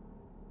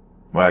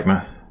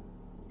 Wagner,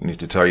 you need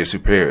to tell your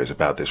superiors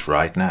about this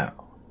right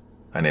now,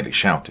 I nearly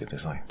shouted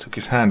as I took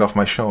his hand off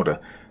my shoulder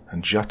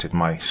and jutted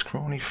my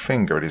scrawny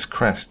finger at his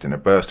crest in a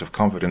burst of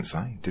confidence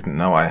I didn't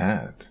know I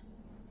had.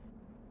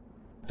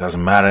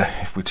 Doesn't matter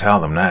if we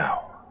tell them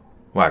now,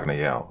 Wagner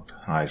yelled,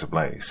 eyes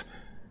ablaze.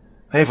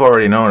 They've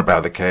already known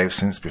about the cave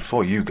since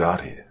before you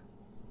got here.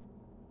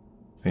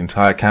 The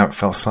entire camp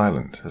fell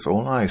silent as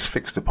all eyes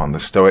fixed upon the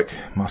stoic,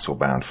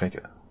 muscle-bound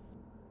figure.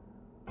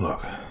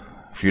 Look,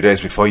 a few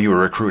days before you were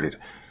recruited,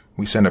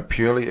 we sent a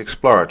purely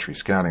exploratory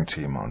scouting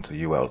team on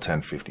to UL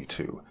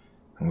 1052,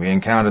 and we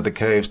encountered the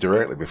caves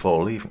directly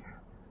before leaving.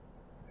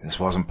 This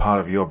wasn't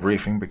part of your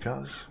briefing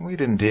because we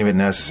didn't deem it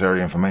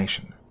necessary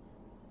information.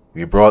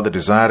 We brought the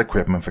desired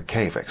equipment for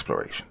cave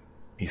exploration,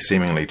 he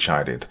seemingly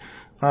chided,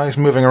 eyes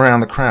moving around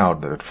the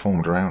crowd that had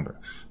formed around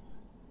us.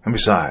 And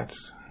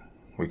besides,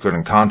 we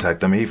couldn't contact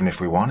them even if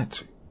we wanted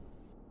to.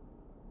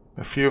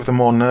 A few of the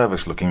more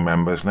nervous-looking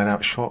members let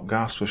out short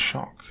gasps of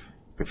shock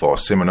before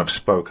Simonov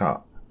spoke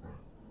up.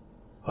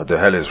 What the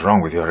hell is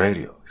wrong with your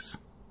radios?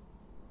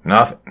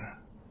 Nothing.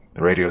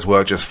 The radios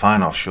work just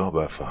fine offshore,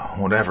 but for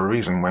whatever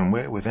reason, when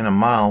we're within a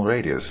mile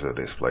radius of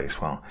this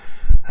place, well,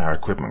 our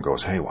equipment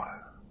goes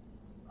haywire.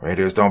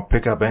 Radios don't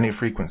pick up any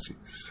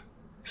frequencies.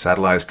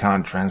 Satellites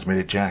can't transmit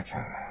a jack,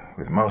 and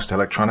with most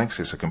electronics,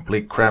 it's a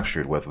complete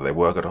crapshoot whether they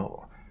work at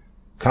all.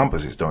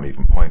 Compasses don't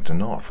even point to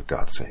north, for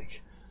God's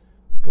sake.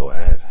 Go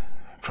ahead,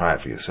 try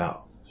it for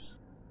yourselves.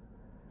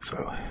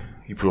 So,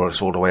 you brought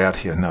us all the way out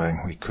here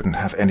knowing we couldn't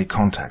have any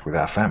contact with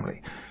our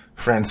family,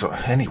 friends, or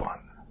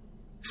anyone,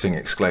 Singh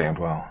exclaimed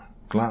while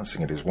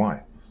glancing at his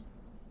wife.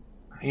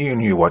 You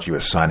knew what you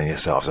were signing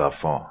yourselves up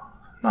for.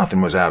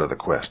 Nothing was out of the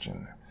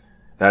question.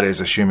 That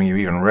is, assuming you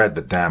even read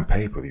the damn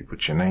paper you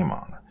put your name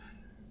on.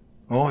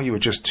 Or you were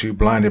just too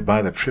blinded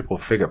by the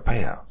triple-figure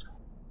payout,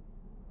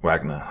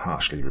 Wagner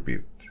harshly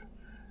rebuked.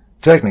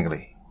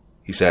 Technically,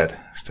 he said,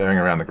 staring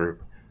around the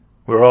group,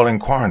 we're all in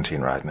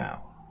quarantine right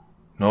now.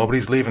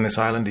 Nobody's leaving this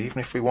island even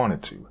if we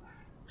wanted to,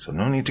 so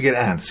no need to get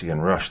antsy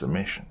and rush the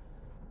mission.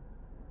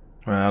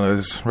 Well,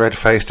 as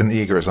red-faced and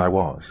eager as I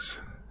was,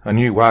 I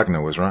knew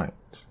Wagner was right.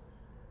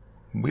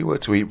 We were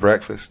to eat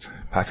breakfast,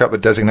 pack up the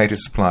designated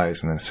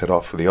supplies, and then set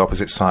off for the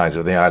opposite sides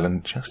of the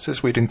island just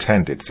as we'd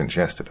intended since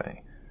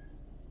yesterday.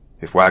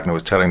 If Wagner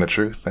was telling the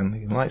truth, then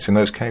the lights in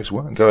those caves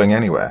weren't going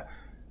anywhere,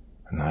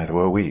 and neither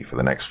were we for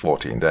the next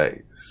 14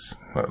 days,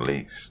 at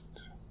least.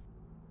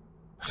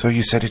 So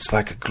you said it's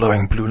like a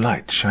glowing blue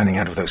light shining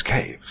out of those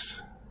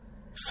caves?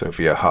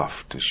 Sophia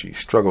huffed as she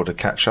struggled to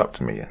catch up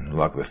to me and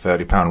lug the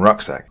 30-pound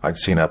rucksack I'd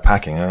seen her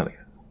packing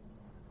earlier.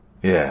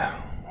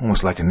 Yeah,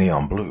 almost like a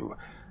neon blue,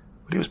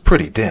 but it was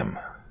pretty dim,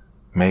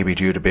 maybe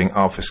due to being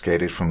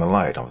obfuscated from the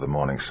light of the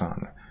morning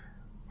sun.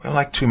 We're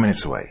like 2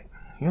 minutes away.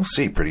 You'll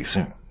see pretty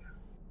soon.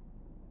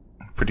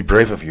 Pretty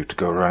brave of you to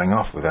go running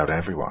off without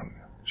everyone,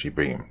 she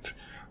beamed.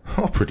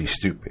 Or pretty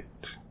stupid,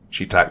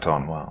 she tacked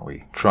on while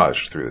we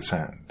trudged through the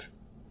sand.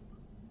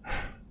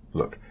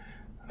 Look,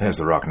 there's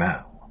the rock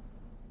now,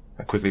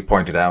 I quickly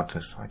pointed out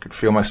as I could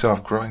feel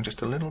myself growing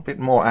just a little bit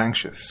more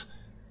anxious,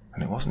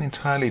 and it wasn't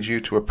entirely due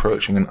to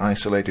approaching an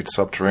isolated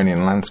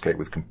subterranean landscape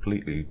with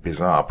completely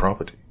bizarre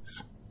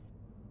properties.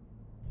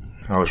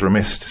 I was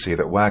remiss to see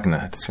that Wagner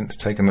had since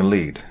taken the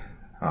lead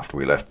after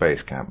we left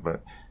base camp,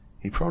 but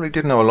he probably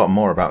did know a lot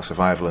more about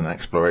survival and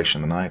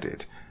exploration than I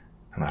did,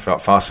 and I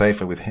felt far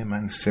safer with him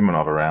and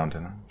Simonov around,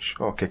 and I'm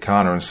sure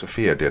Kekana and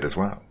Sophia did as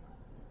well.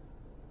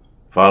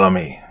 Follow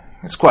me.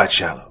 It's quite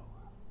shallow,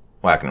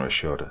 Wagner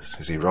assured us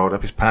as he rolled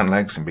up his pant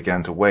legs and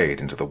began to wade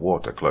into the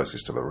water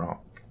closest to the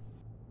rock.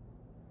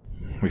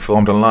 We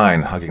formed a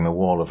line hugging the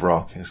wall of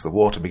rock as the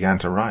water began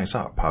to rise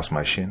up past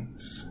my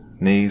shins,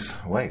 knees,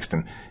 waist,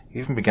 and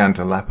even began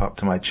to lap up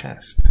to my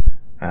chest.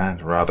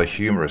 And, rather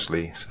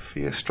humorously,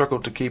 Sophia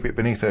struggled to keep it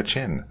beneath her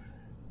chin,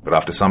 but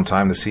after some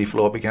time the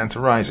seafloor began to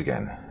rise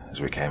again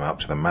as we came up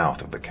to the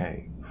mouth of the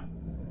cave.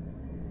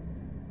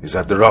 Is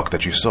that the rock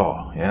that you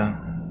saw,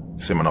 yeah?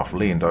 Simonov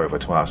leaned over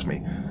to ask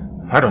me.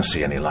 I don't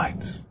see any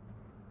lights.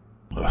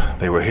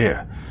 They were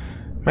here.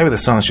 Maybe the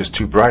sun's just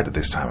too bright at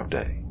this time of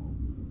day.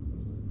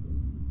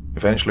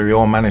 Eventually we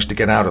all managed to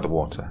get out of the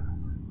water,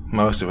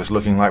 most of us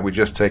looking like we'd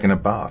just taken a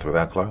bath with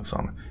our clothes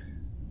on.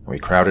 We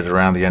crowded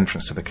around the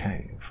entrance to the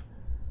cave,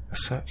 a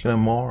circular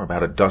moor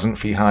about a dozen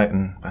feet high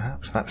and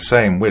perhaps that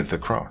same width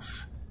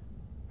across.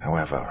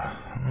 However,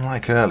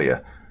 unlike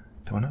earlier,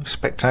 there were no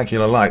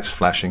spectacular lights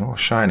flashing or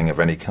shining of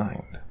any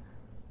kind.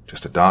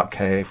 Just a dark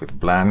cave with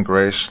bland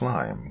greyish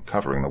slime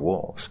covering the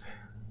walls,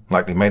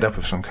 likely made up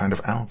of some kind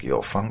of algae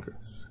or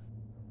fungus.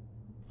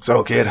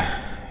 "So, kid,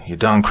 you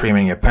done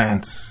creaming your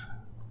pants?"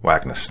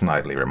 Wagner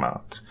snidely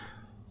remarked.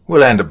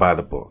 "We'll end it by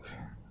the book,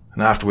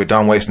 and after we're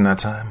done wasting our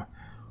time,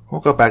 we'll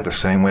go back the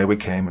same way we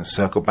came and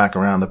circle back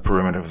around the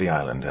perimeter of the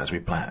island as we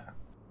planned."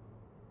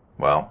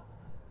 "Well,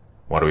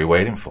 what are we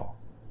waiting for?"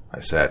 I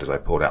said as I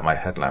pulled out my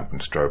headlamp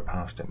and strode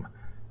past him.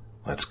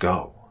 "Let's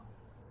go."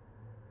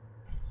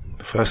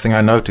 The first thing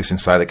I noticed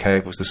inside the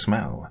cave was the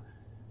smell.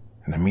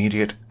 An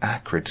immediate,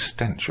 acrid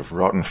stench of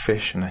rotten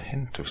fish and a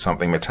hint of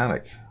something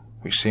metallic,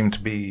 which seemed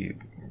to be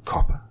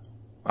copper,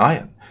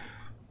 iron,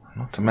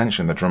 not to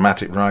mention the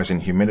dramatic rise in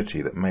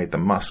humidity that made the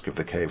musk of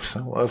the cave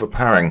so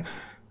overpowering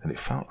that it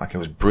felt like I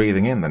was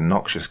breathing in the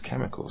noxious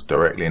chemicals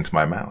directly into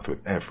my mouth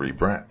with every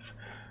breath,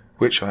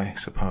 which I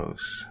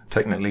suppose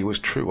technically was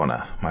true on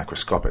a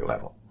microscopic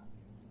level.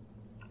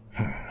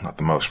 Not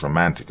the most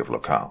romantic of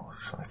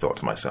locales, I thought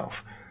to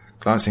myself,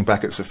 glancing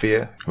back at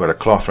Sophia, who had a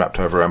cloth wrapped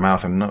over her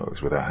mouth and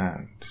nose with her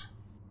hands.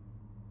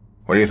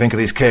 "What do you think of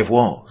these cave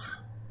walls?"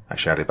 I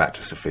shouted back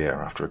to Sophia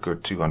after a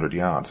good 200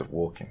 yards of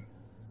walking.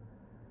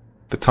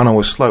 The tunnel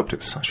was sloped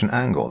at such an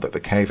angle that the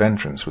cave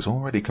entrance was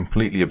already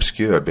completely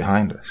obscured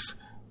behind us,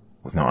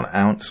 with not an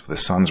ounce of the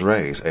sun's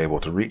rays able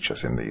to reach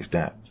us in these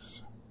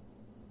depths.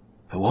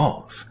 "The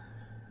walls?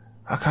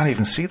 I can't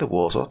even see the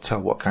walls or tell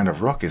what kind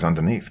of rock is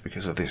underneath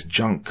because of this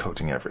junk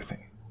coating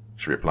everything,"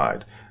 she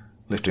replied,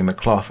 lifting the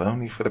cloth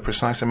only for the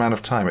precise amount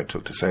of time it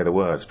took to say the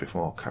words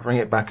before covering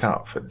it back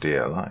up for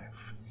dear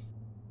life.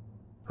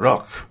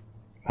 "Rock?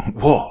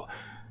 Wall?"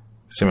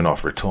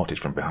 Simonov retorted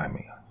from behind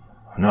me.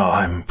 "No,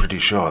 I'm pretty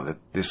sure that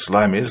this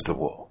slime is the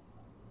wall."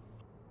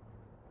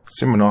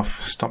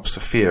 Simonov stopped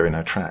Sophia in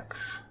her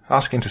tracks,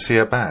 asking to see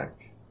her bag.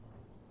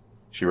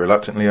 She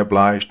reluctantly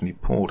obliged, and he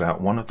pulled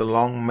out one of the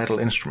long metal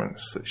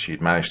instruments that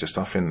she'd managed to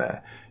stuff in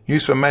there,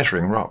 used for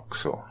measuring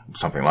rocks or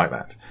something like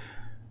that.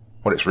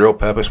 What its real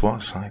purpose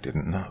was, I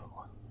didn't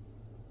know.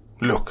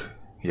 "Look,"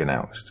 he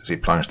announced as he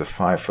plunged the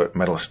 5-foot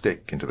metal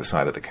stick into the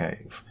side of the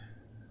cave.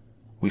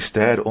 We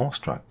stared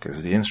awestruck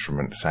as the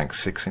instrument sank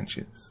 6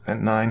 inches,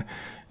 then 9,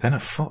 then a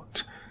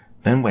foot,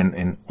 then went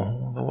in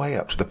all the way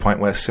up to the point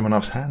where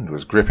Simonov's hand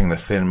was gripping the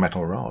thin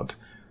metal rod,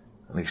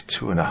 at least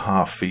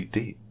 2.5 feet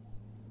deep.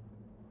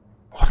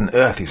 "What on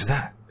earth is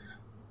that?"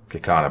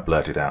 Kekana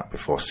blurted out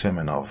before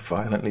Simonov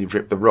violently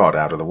ripped the rod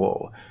out of the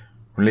wall,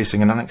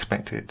 releasing an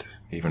unexpected,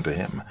 even to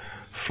him,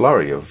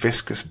 flurry of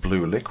viscous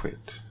blue liquid.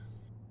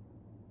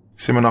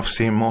 Simonov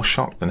seemed more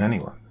shocked than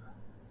anyone,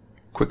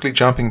 quickly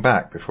jumping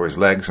back before his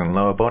legs and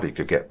lower body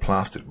could get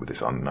plastered with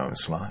this unknown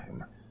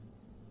slime.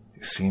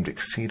 It seemed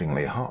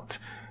exceedingly hot.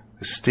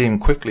 The steam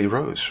quickly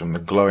rose from the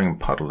glowing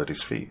puddle at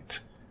his feet,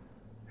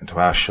 and to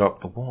our shock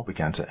the wall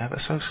began to ever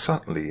so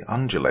subtly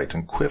undulate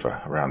and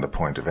quiver around the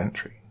point of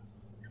entry.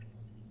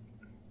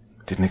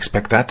 "Didn't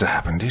expect that to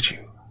happen, did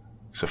you?"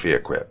 Sophia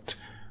quipped,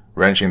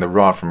 wrenching the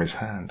rod from his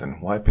hand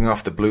and wiping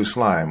off the blue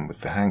slime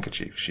with the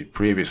handkerchief she'd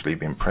previously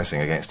been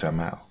pressing against her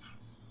mouth.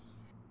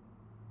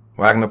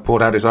 Wagner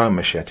pulled out his own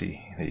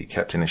machete that he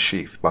kept in a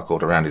sheath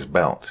buckled around his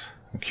belt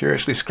and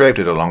curiously scraped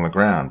it along the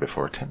ground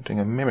before attempting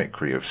a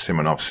mimicry of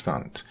Simonov's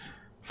stunt,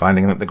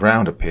 finding that the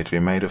ground appeared to be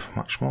made of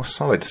much more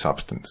solid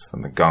substance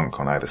than the gunk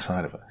on either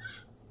side of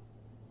us.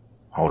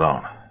 "Hold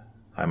on,"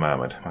 I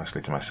murmured,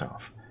 mostly to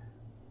myself.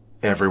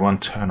 "Everyone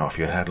turn off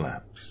your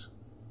headlamps."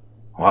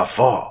 "What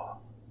for?"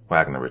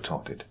 Wagner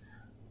retorted.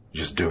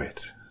 "Just do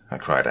it," I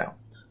cried out.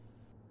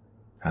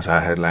 As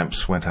our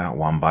headlamps went out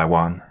one by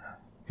one,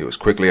 it was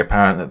quickly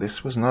apparent that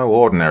this was no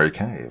ordinary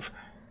cave,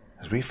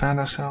 as we found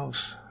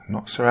ourselves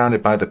not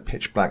surrounded by the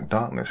pitch-black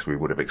darkness we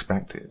would have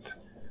expected.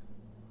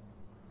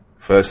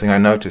 First thing I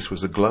noticed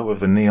was the glow of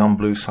the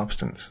neon-blue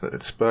substance that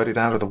had spurted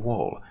out of the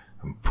wall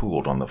and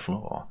pooled on the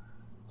floor,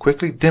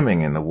 quickly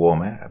dimming in the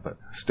warm air, but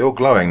still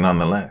glowing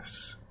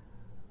nonetheless.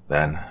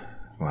 Then,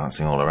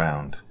 glancing all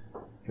around,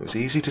 it was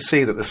easy to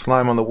see that the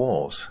slime on the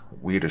walls,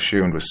 that we'd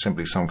assumed was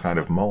simply some kind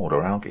of mold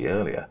or algae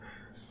earlier,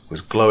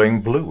 was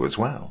glowing blue as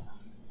well.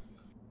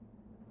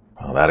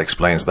 "Well, that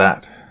explains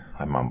that,"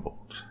 I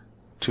mumbled,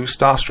 too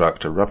starstruck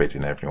to rub it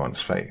in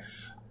everyone's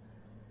face.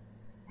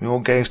 We all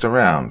gazed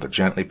around the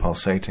gently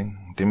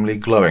pulsating, dimly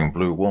glowing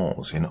blue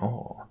walls in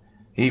awe,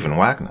 even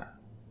Wagner.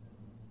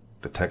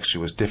 The texture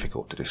was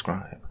difficult to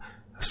describe,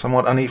 a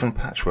somewhat uneven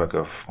patchwork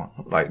of what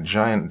looked like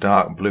giant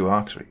dark blue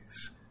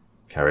arteries,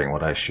 carrying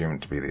what I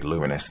assumed to be the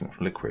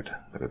luminescent liquid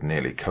that had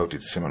nearly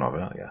coated Simonov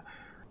earlier,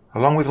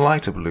 along with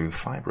lighter blue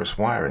fibrous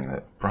wiring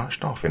that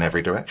branched off in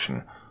every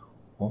direction,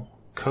 all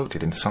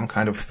coated in some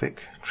kind of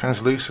thick,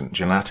 translucent,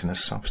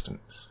 gelatinous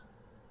substance.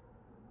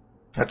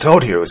 I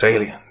told you it was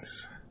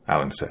aliens,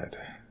 Alan said,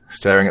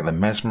 staring at the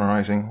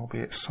mesmerizing,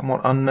 albeit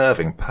somewhat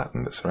unnerving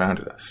pattern that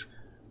surrounded us.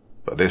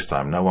 But this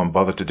time no one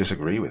bothered to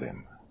disagree with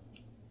him.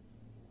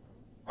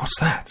 What's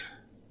that?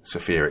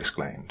 Sophia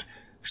exclaimed,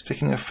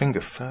 sticking her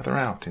finger further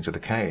out into the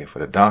cave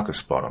at a darker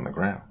spot on the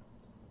ground.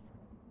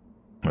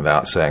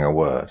 Without saying a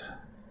word,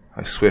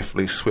 I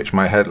swiftly switched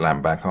my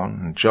headlamp back on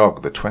and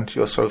jogged the 20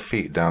 or so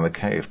feet down the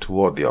cave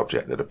toward the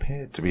object that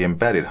appeared to be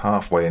embedded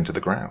halfway into the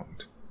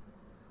ground.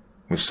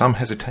 With some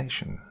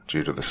hesitation,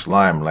 due to the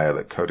slime layer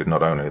that coated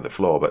not only the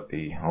floor but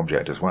the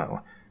object as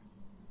well,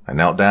 I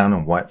knelt down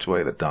and wiped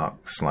away the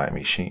dark,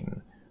 slimy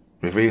sheen,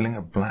 revealing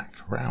a black,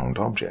 round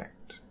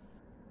object.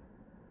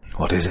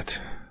 "What is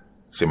it?"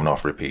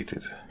 Simonov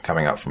repeated,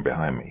 coming up from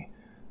behind me,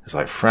 as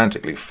I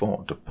frantically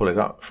fought to pull it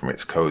up from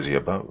its cozy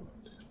abode.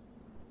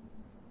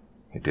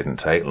 It didn't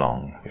take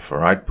long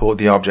before I'd pulled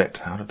the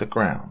object out of the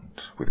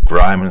ground with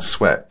grime and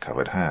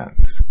sweat-covered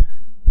hands,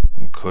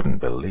 and couldn't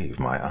believe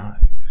my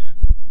eyes.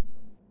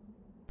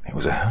 It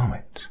was a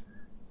helmet,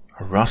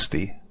 a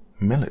rusty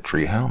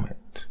military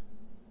helmet,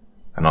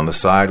 and on the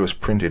side was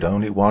printed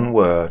only one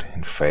word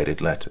in faded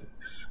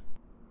letters: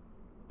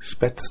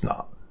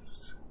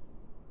 Spetsnaz.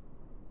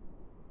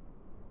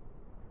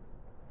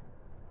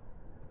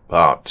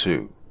 Part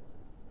 2.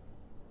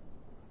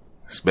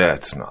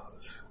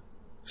 Spetsnaz,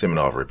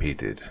 Simonov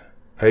repeated,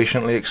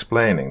 patiently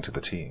explaining to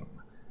the team.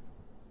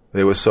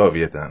 They were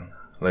Soviet and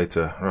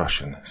later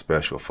Russian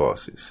special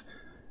forces.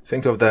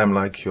 Think of them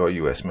like your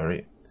U.S.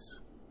 Marines.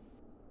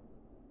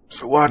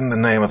 So what in the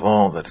name of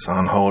all that's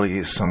unholy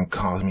is some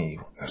commie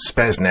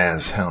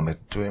Spetsnaz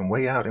helmet doing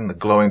way out in the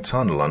glowing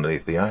tunnel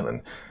underneath the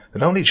island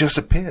that only just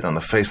appeared on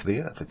the face of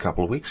the earth a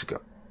couple of weeks ago?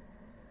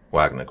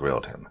 Wagner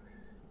grilled him,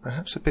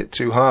 perhaps a bit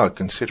too hard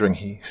considering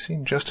he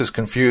seemed just as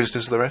confused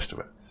as the rest of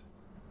us.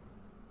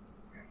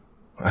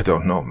 I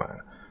don't know,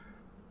 man.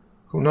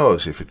 Who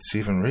knows if it's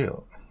even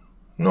real?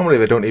 Normally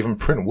they don't even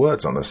print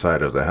words on the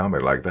side of the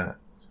helmet like that.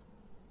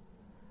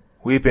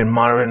 We've been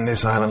monitoring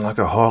this island like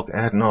a hawk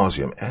ad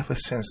nauseum ever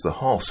since the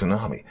whole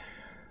tsunami,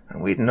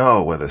 and we'd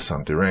know whether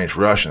some deranged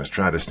Russians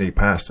tried to sneak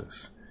past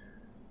us,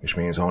 which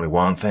means only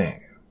one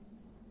thing.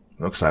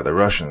 Looks like the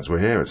Russians were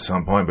here at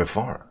some point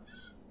before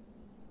us.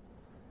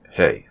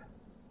 Hey,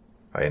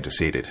 I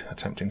interceded,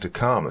 attempting to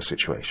calm the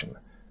situation.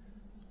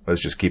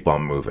 Let's just keep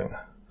on moving.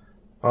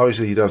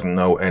 Obviously he doesn't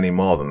know any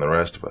more than the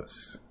rest of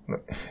us.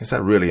 Is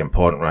that really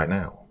important right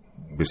now?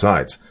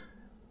 Besides,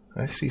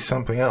 I see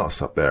something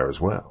else up there as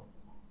well,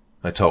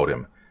 I told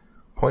him,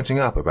 pointing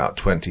up about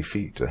 20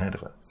 feet ahead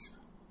of us.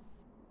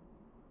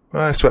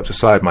 I swept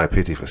aside my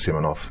pity for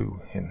Simonov,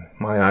 who, in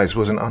my eyes,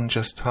 was an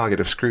unjust target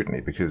of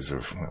scrutiny because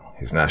of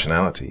his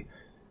nationality,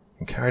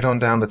 and carried on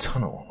down the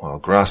tunnel while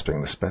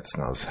grasping the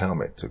Spetsnaz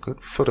helmet a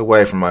good foot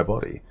away from my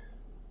body,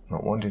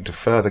 not wanting to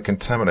further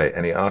contaminate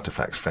any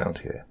artifacts found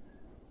here.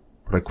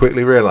 But I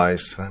quickly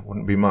realized that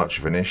wouldn't be much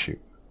of an issue.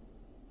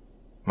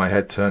 My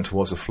head turned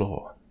towards the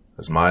floor,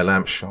 as my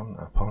lamp shone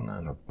upon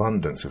an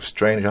abundance of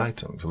strange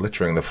items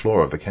littering the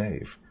floor of the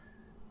cave,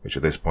 which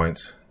at this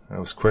point I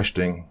was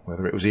questioning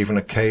whether it was even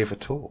a cave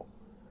at all.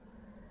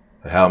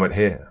 A helmet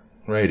here,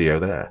 radio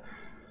there,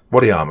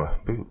 body armor,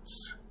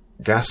 boots,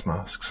 gas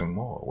masks and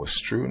more were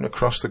strewn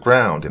across the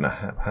ground in a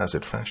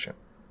haphazard fashion.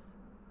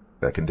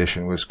 Their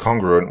condition was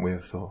congruent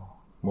with, or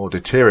more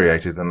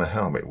deteriorated than the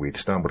helmet we'd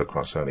stumbled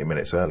across only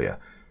minutes earlier,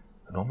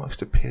 and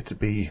almost appeared to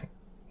be,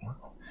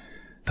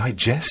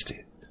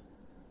 digested.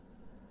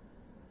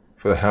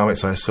 For the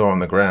helmets I saw on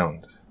the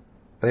ground,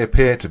 they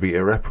appeared to be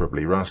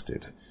irreparably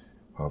rusted,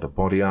 while the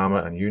body armor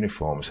and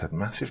uniforms had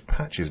massive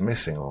patches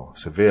missing or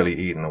severely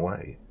eaten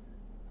away,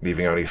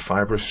 leaving only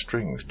fibrous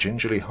strings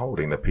gingerly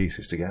holding the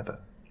pieces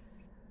together.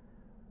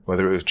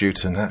 Whether it was due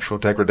to natural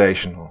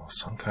degradation or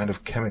some kind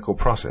of chemical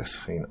process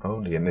seen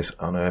only in this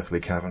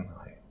unearthly cavern,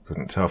 I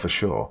couldn't tell for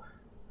sure,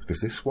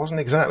 because this wasn't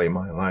exactly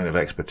my line of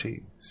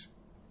expertise.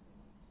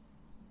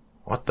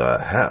 What the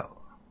hell?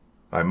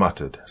 I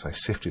muttered as I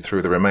sifted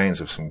through the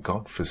remains of some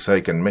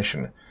god-forsaken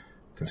mission,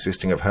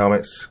 consisting of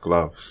helmets,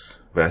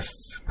 gloves,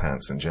 vests,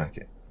 pants, and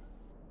jacket.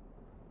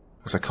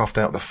 As I coughed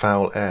out the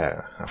foul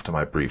air after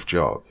my brief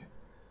jog,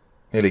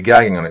 nearly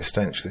gagging on its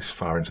stench this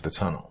far into the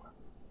tunnel,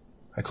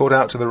 I called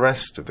out to the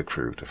rest of the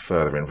crew to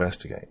further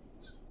investigate.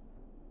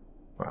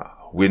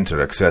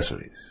 Winter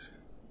accessories,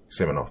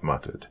 Simonov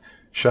muttered,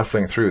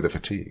 shuffling through the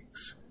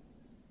fatigues.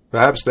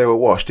 Perhaps they were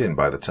washed in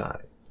by the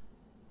tide.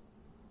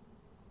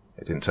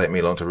 It didn't take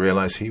me long to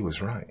realize he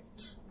was right.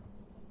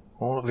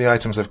 All of the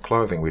items of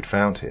clothing we'd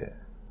found here,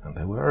 and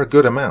there were a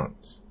good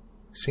amount,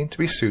 seemed to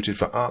be suited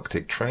for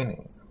Arctic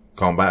training,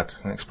 combat,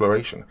 and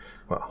exploration.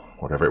 Well,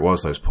 whatever it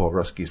was those poor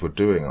Ruskies were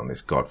doing on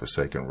this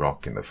god-forsaken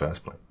rock in the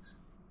first place.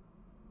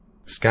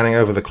 Scanning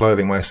over the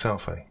clothing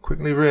myself, I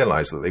quickly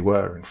realized that they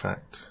were, in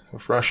fact,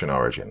 of Russian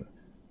origin.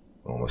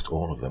 Almost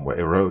all of them were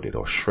eroded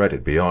or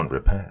shredded beyond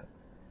repair.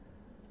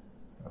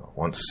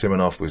 Once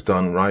Simonov was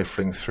done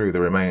rifling through the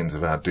remains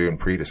of our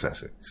doomed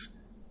predecessors,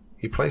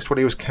 he placed what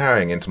he was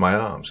carrying into my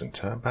arms and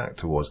turned back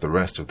towards the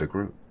rest of the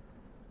group.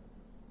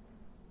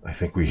 I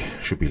think we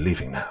should be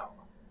leaving now,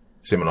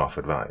 Simonov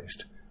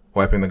advised,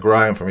 wiping the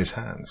grime from his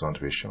hands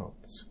onto his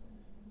shorts.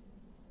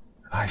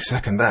 "I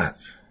second that,"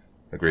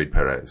 agreed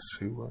Perez,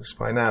 who was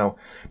by now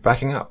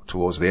backing up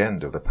towards the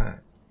end of the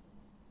pack.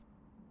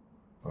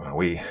 Well,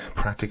 we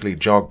practically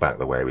jogged back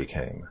the way we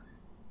came,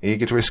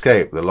 eager to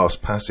escape the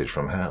lost passage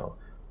from hell,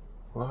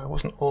 although I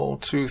wasn't all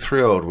too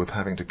thrilled with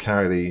having to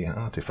carry the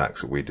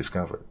artifacts that we'd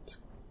discovered.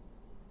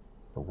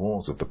 The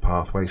walls of the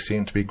pathway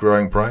seemed to be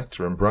growing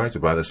brighter and brighter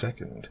by the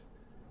second,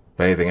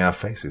 bathing our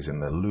faces in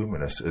the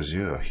luminous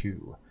azure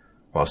hue,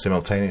 while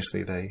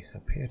simultaneously they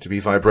appeared to be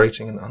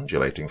vibrating and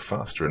undulating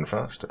faster and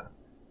faster.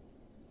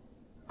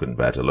 I couldn't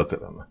bear to look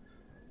at them,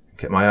 and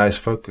kept my eyes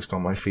focused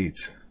on my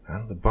feet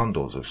and the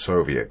bundles of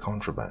Soviet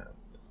contraband.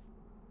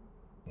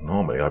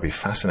 Normally I'd be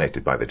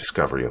fascinated by the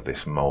discovery of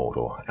this mold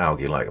or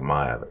algae-like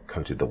mire that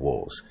coated the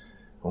walls,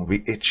 and would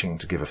be itching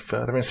to give a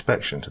further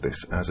inspection to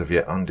this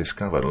as-of-yet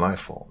undiscovered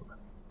life form,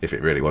 if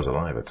it really was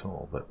alive at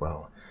all. But,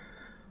 well,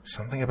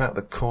 something about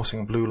the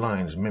coursing blue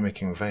lines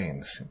mimicking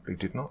veins simply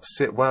did not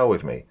sit well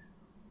with me,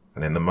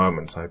 and in the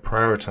moment I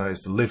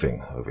prioritized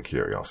living over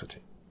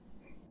curiosity.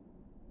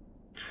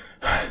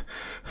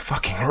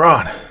 "Fucking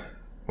run!"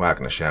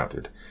 Wagner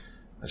shouted,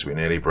 as we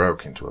nearly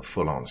broke into a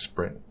full-on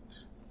sprint.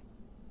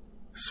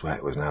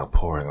 Sweat was now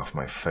pouring off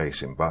my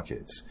face in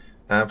buckets,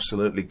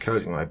 absolutely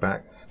coating my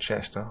back,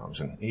 chest, arms,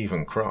 and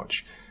even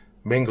crotch,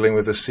 mingling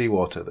with the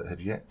seawater that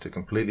had yet to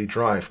completely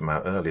dry from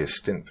our earliest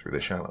stint through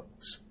the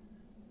shallows.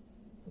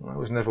 I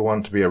was never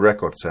one to be a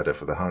record setter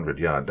for the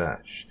 100-yard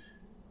dash,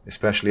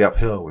 especially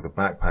uphill with a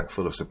backpack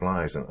full of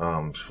supplies and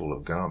arms full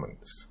of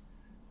garments.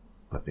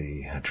 But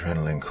the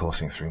adrenaline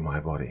coursing through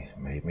my body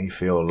made me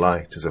feel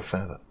light as a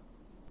feather.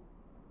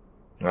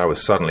 I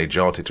was suddenly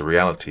jolted to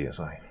reality as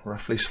I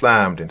roughly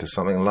slammed into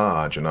something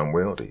large and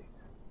unwieldy.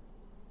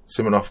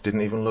 Simonov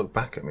didn't even look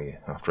back at me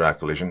after our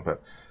collision,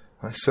 but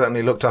I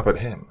certainly looked up at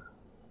him.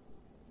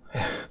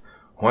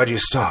 "Why'd you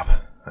stop?"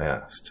 I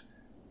asked,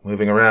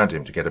 moving around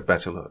him to get a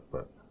better look,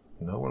 but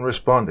no one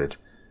responded.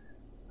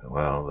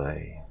 Well,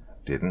 they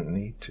didn't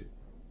need to.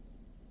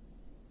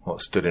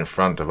 What stood in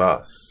front of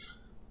us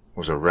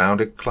was a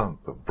rounded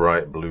clump of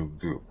bright blue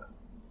goop,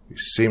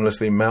 which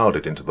seamlessly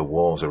melded into the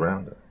walls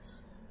around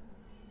us.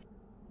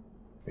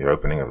 The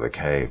opening of the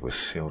cave was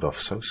sealed off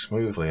so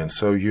smoothly and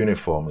so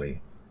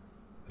uniformly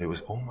that it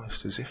was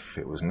almost as if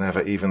it was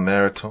never even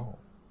there at all.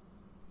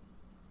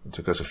 It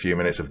took us a few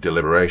minutes of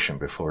deliberation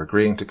before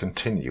agreeing to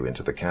continue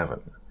into the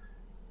cavern,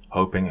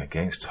 hoping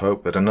against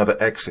hope that another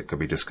exit could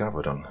be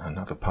discovered on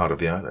another part of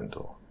the island,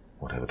 or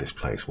whatever this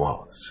place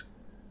was.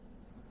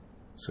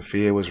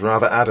 Sophia was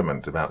rather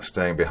adamant about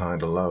staying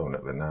behind alone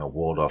at the now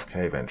walled-off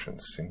cave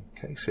entrance in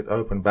case it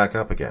opened back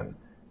up again,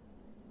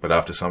 but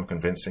after some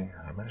convincing,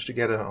 I managed to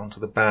get her onto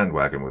the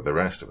bandwagon with the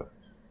rest of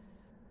us.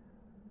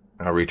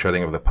 Our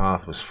retreading of the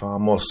path was far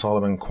more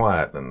solemn and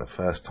quiet than the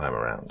first time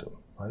around, and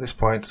by this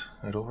point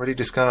I'd already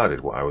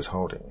discarded what I was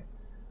holding,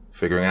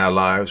 figuring our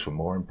lives were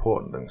more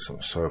important than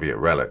some Soviet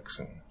relics,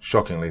 and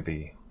shockingly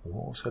the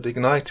walls had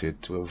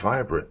ignited to a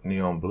vibrant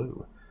neon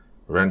blue,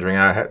 rendering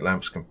our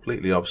headlamps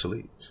completely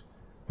obsolete,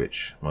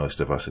 which most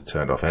of us had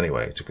turned off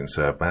anyway to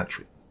conserve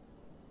battery.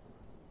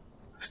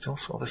 I still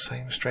saw the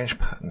same strange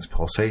patterns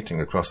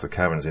pulsating across the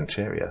cavern's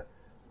interior,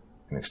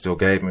 and it still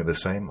gave me the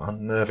same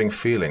unnerving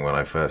feeling when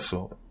I first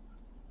saw them.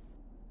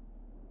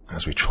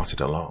 As we trotted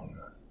along,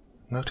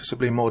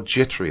 noticeably more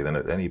jittery than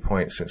at any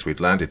point since we'd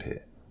landed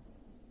here,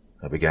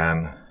 I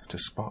began to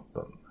spot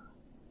them.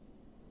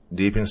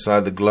 Deep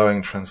inside the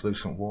glowing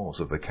translucent walls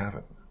of the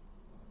cavern,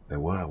 there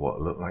were what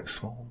looked like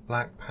small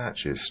black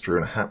patches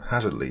strewn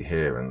haphazardly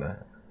here and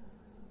there.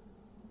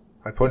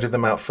 I pointed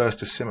them out first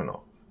to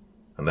Simonov,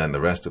 and then the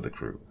rest of the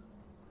crew,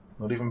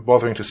 not even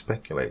bothering to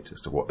speculate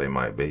as to what they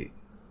might be.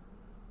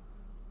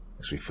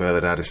 As we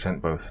furthered our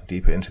descent both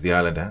deeper into the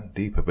island and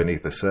deeper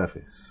beneath the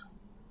surface,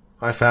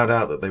 I found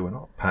out that they were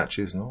not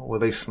patches, nor were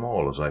they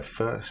small as I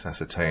first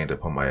ascertained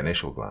upon my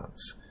initial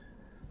glance,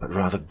 but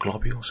rather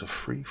globules of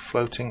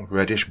free-floating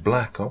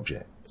reddish-black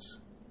objects.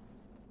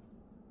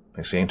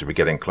 They seemed to be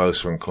getting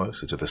closer and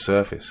closer to the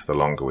surface the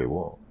longer we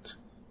walked,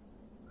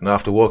 and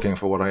after walking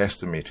for what I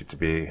estimated to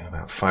be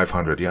about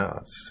 500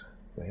 yards,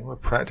 they were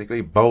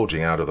practically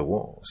bulging out of the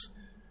walls,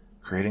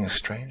 creating a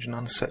strange and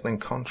unsettling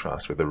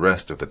contrast with the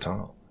rest of the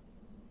tunnel.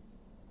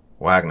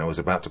 Wagner was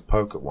about to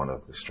poke at one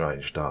of the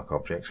strange dark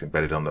objects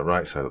embedded on the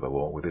right side of the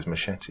wall with his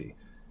machete,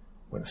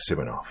 when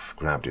Simonov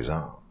grabbed his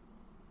arm.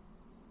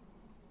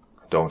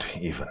 "Don't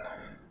even,"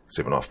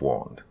 Simonov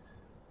warned,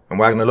 and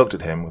Wagner looked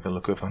at him with a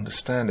look of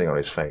understanding on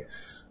his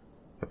face,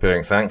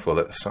 appearing thankful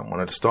that someone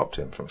had stopped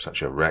him from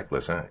such a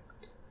reckless act.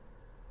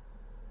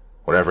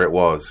 Whatever it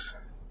was,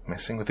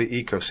 messing with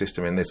the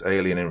ecosystem in this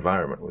alien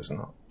environment was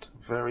not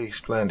a very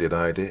splendid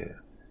idea,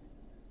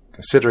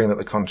 considering that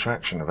the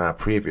contraction of our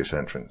previous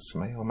entrance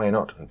may or may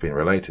not have been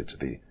related to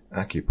the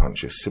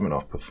acupuncture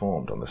Simonov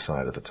performed on the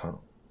side of the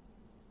tunnel.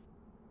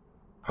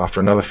 After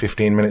another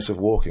 15 minutes of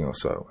walking or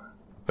so,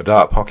 the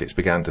dark pockets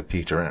began to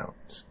peter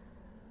out,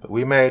 but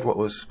we made what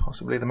was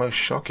possibly the most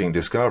shocking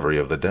discovery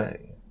of the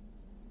day.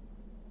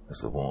 As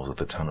the walls of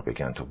the tunnel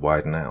began to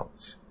widen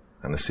out,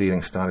 and the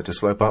ceiling started to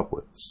slope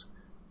upwards,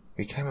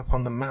 we came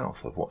upon the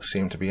mouth of what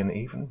seemed to be an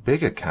even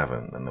bigger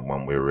cavern than the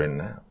one we were in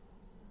now.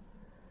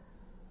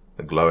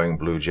 The glowing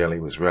blue jelly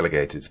was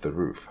relegated to the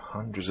roof,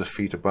 hundreds of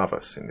feet above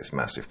us in this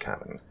massive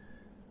cavern,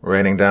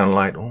 raining down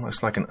light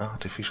almost like an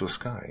artificial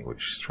sky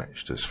which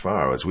stretched as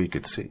far as we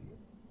could see.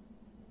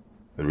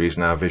 The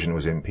reason our vision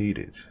was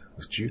impeded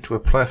was due to a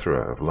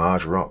plethora of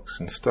large rocks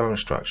and stone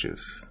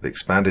structures that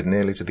expanded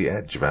nearly to the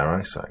edge of our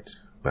eyesight,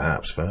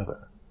 perhaps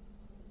further.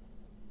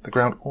 The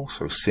ground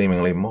also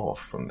seemingly morphed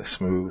from the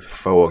smooth,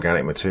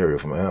 faux-organic material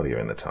from earlier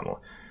in the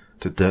tunnel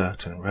to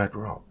dirt and red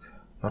rock,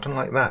 not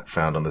unlike that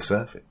found on the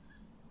surface.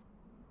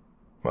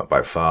 But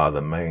by far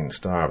the main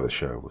star of the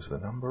show was the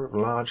number of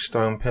large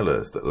stone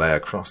pillars that lay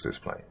across this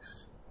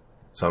place,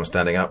 some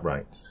standing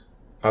upright,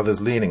 others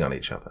leaning on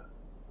each other,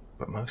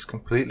 but most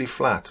completely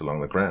flat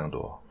along the ground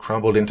or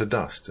crumbled into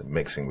dust and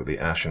mixing with the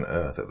ashen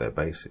earth at their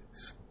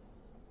bases.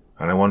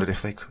 And I wondered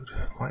if they could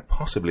quite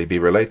possibly be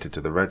related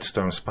to the red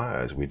stone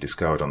spires we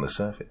discovered on the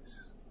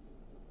surface.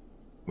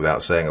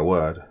 Without saying a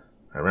word,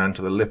 I ran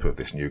to the lip of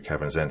this new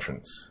cavern's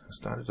entrance and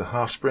started to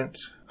half-sprint,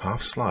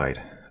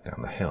 half-slide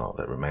down the hill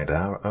that remained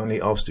our only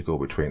obstacle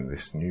between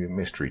this new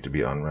mystery to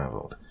be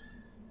unraveled.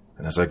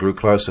 And as I grew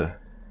closer,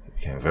 it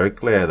became very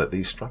clear that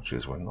these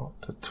structures were not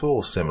at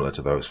all similar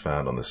to those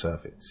found on the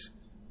surface,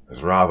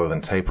 as rather than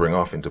tapering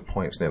off into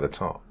points near the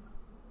top,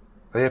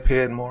 they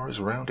appeared more as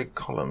rounded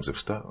columns of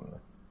stone,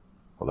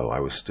 although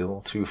I was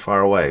still too far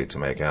away to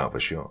make out for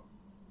sure.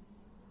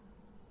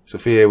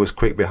 Sophia was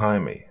quick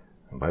behind me,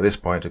 and by this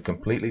point had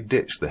completely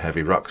ditched the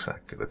heavy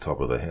rucksack at the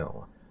top of the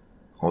hill,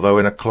 although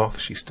in a cloth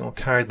she still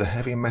carried the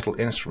heavy metal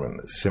instrument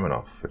that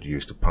Simonov had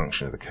used to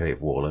puncture the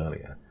cave wall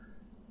earlier,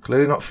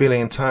 clearly not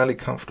feeling entirely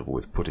comfortable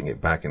with putting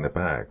it back in the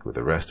bag with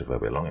the rest of her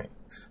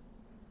belongings.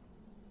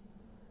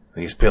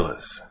 "These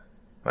pillars,"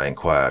 I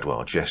inquired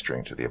while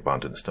gesturing to the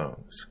abundant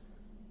stones,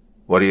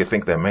 "what do you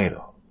think they're made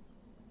of?"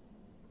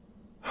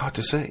 "Hard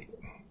to say.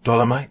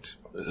 Dolomite,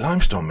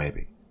 limestone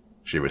maybe,"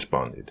 she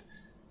responded,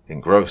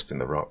 engrossed in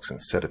the rocks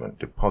and sediment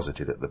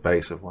deposited at the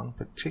base of one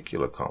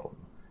particular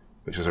column,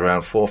 which was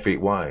around 4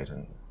 feet wide,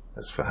 and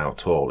as for how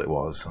tall it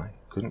was, I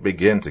couldn't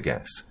begin to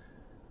guess,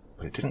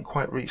 but it didn't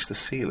quite reach the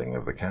ceiling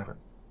of the cavern.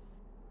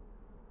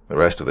 The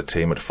rest of the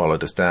team had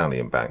followed us down the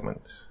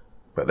embankment,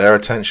 but their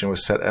attention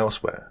was set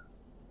elsewhere,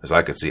 as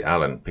I could see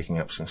Alan picking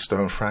up some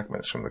stone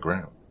fragments from the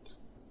ground.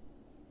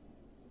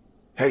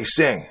 "Hey,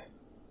 Singh!"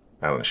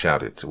 Alan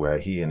shouted to where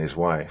he and his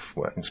wife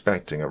were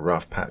inspecting a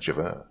rough patch of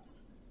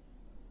earth.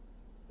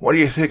 "What do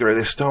you figure of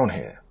this stone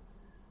here?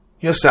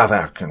 You're South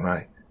African,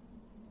 right?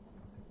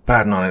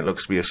 Pattern on it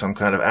looks to be of some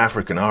kind of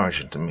African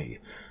origin to me.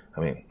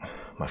 I mean,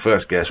 my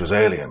first guess was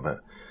alien,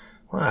 but,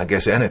 well, I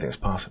guess anything's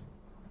possible."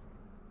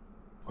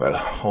 "Well,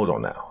 hold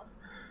on now.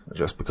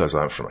 Just because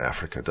I'm from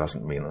Africa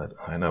doesn't mean that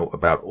I know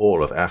about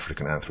all of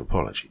African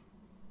anthropology,"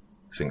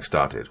 Singh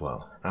started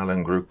while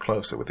Alan grew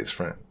closer with his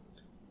friend.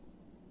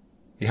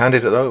 He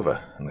handed it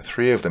over, and the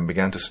three of them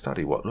began to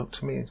study what looked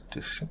to me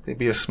to simply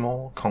be a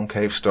small,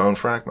 concave stone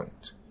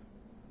fragment.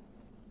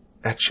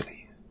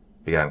 "Actually,"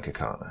 began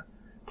Kekana,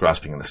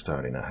 grasping the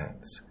stone in her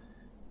hands,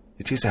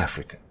 "it is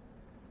African.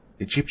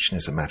 Egyptian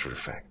as a matter of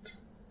fact.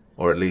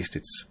 Or at least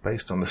it's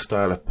based on the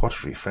style of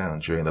pottery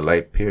found during the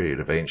late period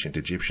of ancient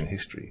Egyptian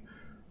history,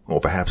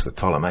 or perhaps the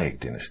Ptolemaic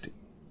dynasty."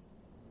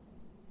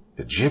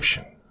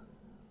 "Egyptian,"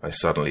 I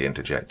suddenly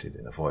interjected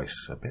in a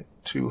voice a bit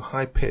too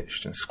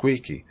high-pitched and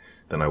squeaky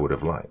than I would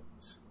have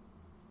liked.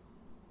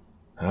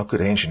 How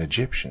could ancient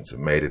Egyptians have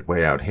made it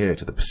way out here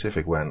to the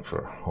Pacific when,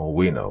 for all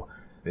we know,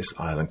 this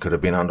island could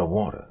have been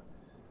underwater?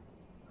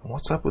 And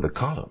what's up with the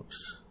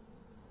columns?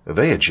 Are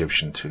they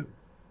Egyptian too?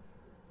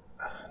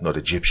 "Not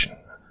Egyptian,"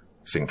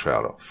 Singh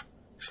trailed off,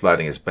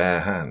 sliding his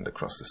bare hand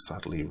across the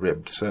subtly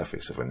ribbed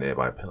surface of a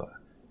nearby pillar.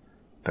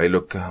 "They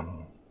look,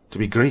 to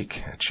be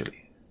Greek,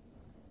 actually."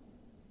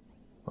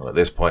 Well, at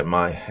this point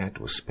my head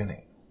was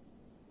spinning.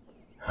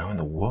 How in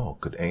the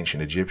world could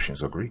ancient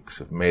Egyptians or Greeks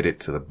have made it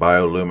to the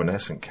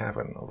bioluminescent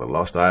cavern of a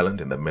lost island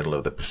in the middle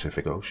of the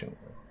Pacific Ocean?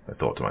 I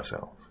thought to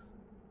myself.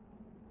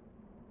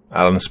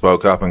 Alan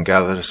spoke up and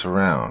gathered us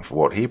around for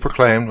what he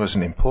proclaimed was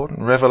an important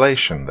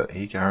revelation that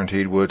he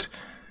guaranteed would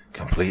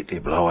completely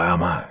blow our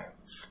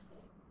minds.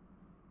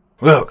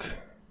 "Look,"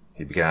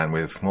 he began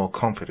with more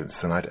confidence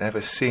than I'd ever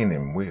seen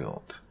him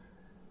wield,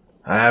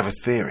 "I have a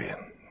theory,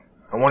 and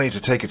I want you to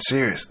take it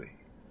seriously."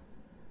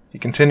 He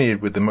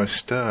continued with the most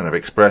stern of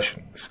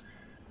expressions,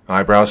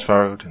 eyebrows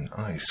furrowed and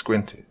eyes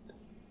squinted.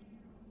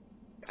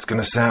 "It's going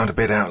to sound a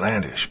bit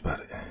outlandish, but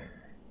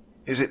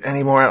is it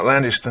any more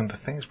outlandish than the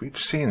things we've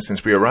seen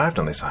since we arrived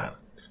on this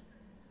island?"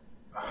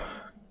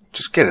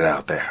 "Just get it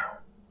out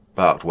there,"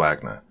 barked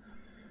Wagner.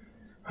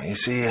 "You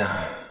see,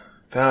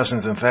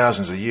 thousands and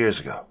thousands of years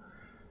ago,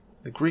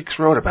 the Greeks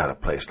wrote about a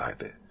place like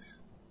this,"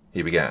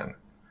 he began.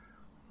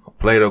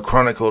 "Plato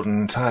chronicled an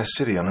entire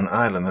city on an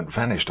island that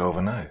vanished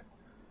overnight.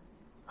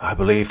 I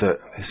believe that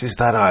this is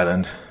that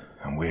island,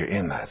 and we're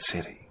in that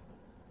city."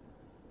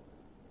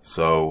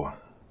 "So,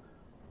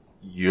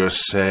 you're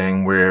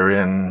saying we're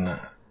in..."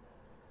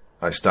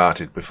 I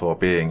started before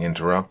being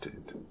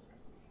interrupted.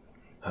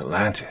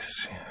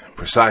 Atlantis,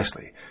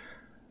 precisely.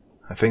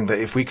 I think that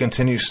if we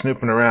continue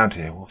snooping around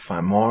here, we'll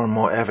find more and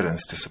more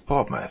evidence to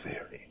support my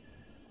theory.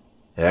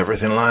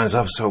 Everything lines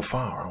up so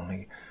far,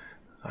 only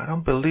I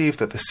don't believe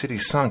that the city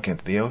sunk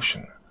into the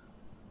ocean.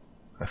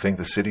 I think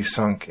the city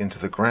sunk into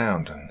the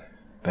ground, and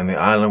then the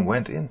island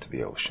went into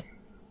the ocean.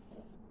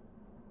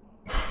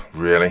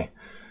 Really?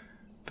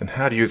 Then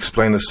how do you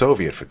explain the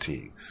Soviet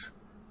fatigues?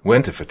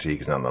 Winter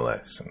fatigues,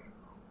 nonetheless. And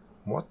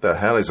what the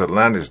hell is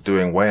Atlantis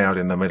doing way out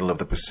in the middle of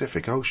the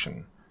Pacific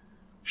Ocean?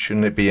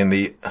 Shouldn't it be in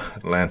the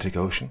Atlantic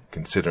Ocean,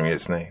 considering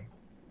its name?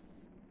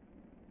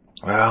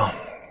 Well,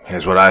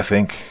 here's what I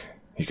think.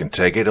 You can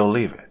take it or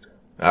leave it,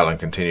 Alan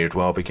continued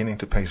while beginning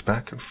to pace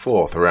back and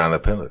forth around the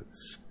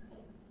pillars.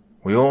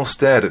 We all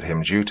stared at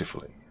him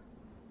dutifully.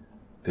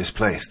 This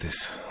place,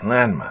 this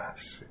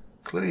landmass,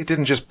 clearly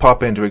didn't just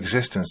pop into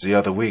existence the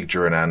other week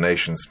during our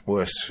nation's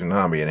worst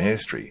tsunami in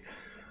history.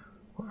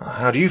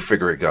 How do you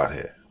figure it got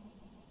here?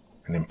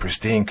 And in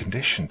pristine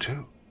condition,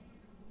 too.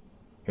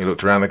 He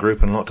looked around the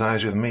group and locked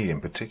eyes with me in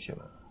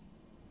particular.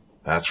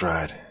 That's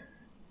right.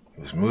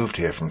 It was moved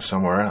here from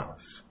somewhere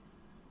else.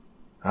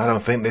 I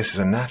don't think this is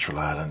a natural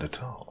island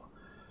at all.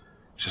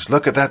 Just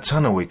look at that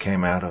tunnel we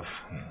came out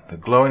of, the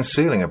glowing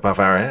ceiling above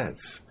our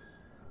heads.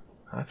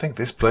 I think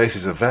this place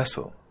is a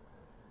vessel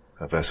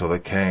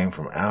that came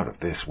from out of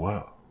this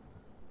world.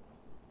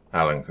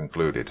 Alan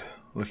concluded,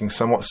 looking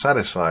somewhat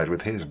satisfied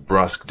with his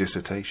brusque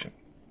dissertation.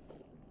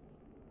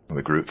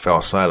 The group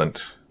fell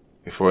silent,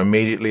 before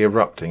immediately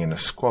erupting in a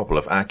squabble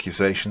of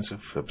accusations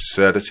of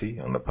absurdity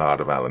on the part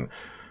of Alan,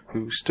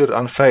 who stood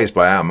unfazed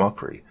by our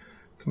mockery,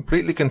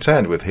 completely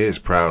content with his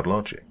proud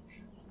logic.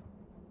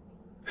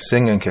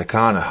 Singh and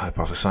Kirkana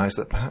hypothesized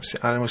that perhaps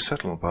the island was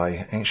settled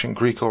by ancient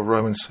Greek or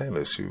Roman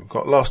sailors who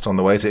got lost on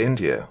the way to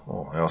India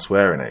or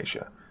elsewhere in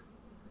Asia.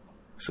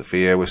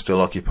 Sophia was still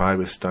occupied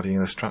with studying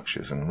the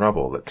structures and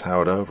rubble that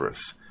towered over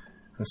us,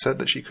 and said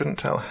that she couldn't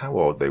tell how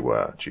old they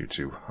were due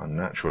to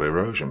unnatural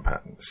erosion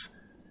patterns,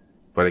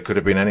 but it could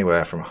have been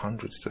anywhere from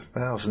hundreds to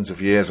thousands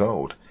of years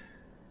old,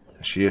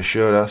 and she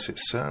assured us it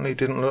certainly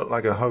didn't look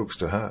like a hoax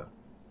to her.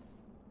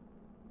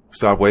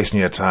 Stop wasting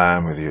your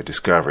time with your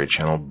Discovery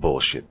Channel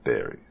bullshit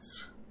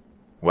theories.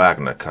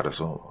 Wagner cut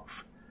us all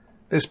off.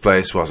 This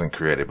place wasn't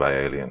created by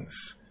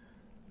aliens,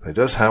 but it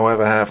does,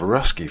 however, have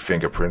Rusky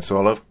fingerprints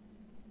all over.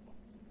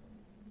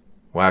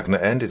 Wagner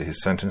ended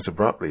his sentence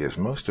abruptly as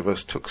most of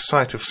us took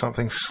sight of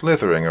something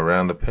slithering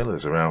around the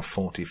pillars around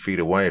 40 feet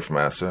away from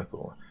our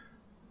circle.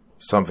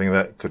 Something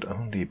that could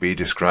only be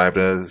described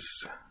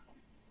as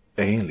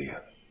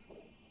alien.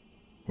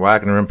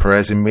 Wagner and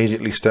Perez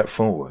immediately stepped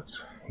forward,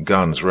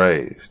 guns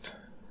raised,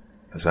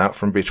 as out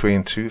from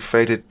between two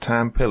faded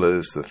tan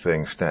pillars the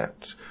thing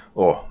stepped,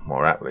 or,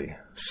 more aptly,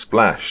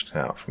 splashed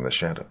out from the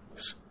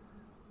shadows.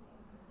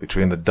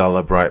 Between the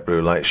duller bright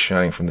blue light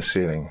shining from the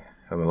ceiling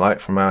and the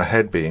light from our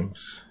head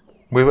beams,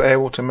 we were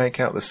able to make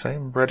out the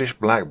same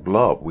reddish-black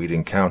blob we'd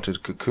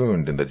encountered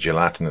cocooned in the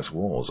gelatinous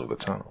walls of the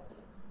tunnel.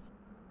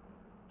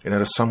 It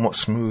had a somewhat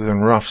smooth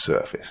and rough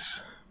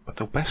surface, but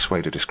the best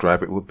way to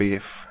describe it would be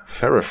if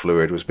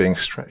ferrofluid was being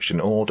stretched in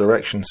all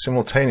directions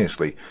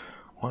simultaneously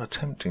while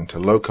attempting to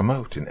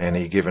locomote in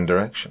any given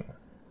direction.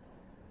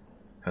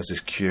 As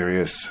this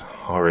curious,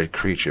 horrid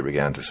creature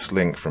began to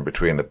slink from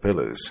between the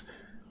pillars,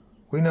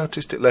 we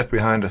noticed it left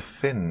behind a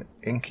thin,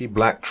 inky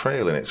black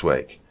trail in its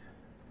wake,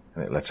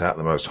 and it let out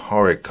the most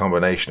horrid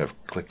combination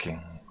of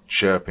clicking,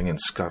 chirping,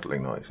 and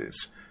scuttling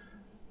noises,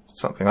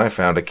 something I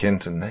found akin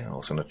to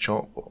nails on a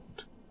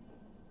chalkboard,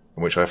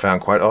 and which I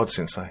found quite odd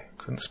since I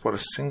couldn't spot a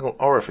single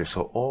orifice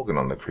or organ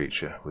on the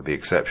creature, with the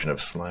exception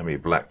of slimy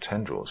black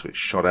tendrils which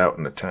shot out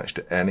and attached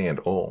to any and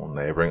all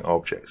neighbouring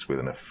objects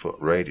within a foot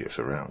radius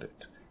around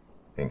it,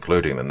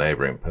 including the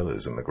neighbouring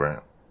pillars and the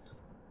ground.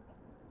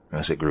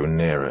 As it grew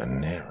nearer and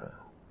nearer,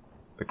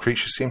 the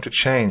creature seemed to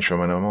change from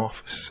an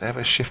amorphous,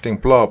 ever-shifting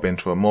blob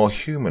into a more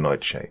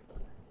humanoid shape,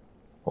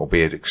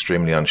 albeit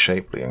extremely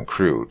unshapely and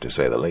crude, to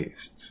say the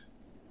least.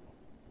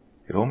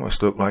 It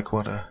almost looked like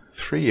what a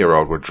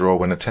 3-year-old would draw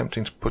when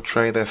attempting to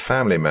portray their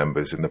family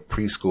members in the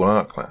preschool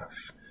art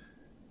class,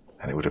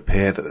 and it would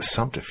appear that the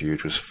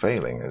subterfuge was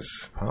failing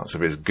as parts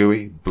of his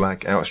gooey,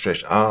 black,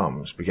 outstretched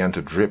arms began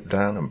to drip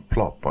down and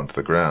plop onto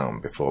the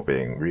ground before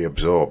being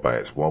reabsorbed by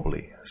its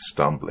wobbly,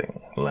 stumbling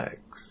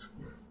legs.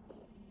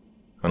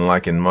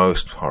 Unlike in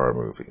most horror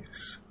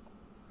movies,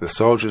 the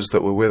soldiers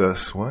that were with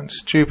us weren't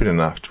stupid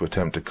enough to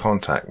attempt to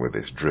contact with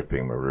this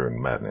dripping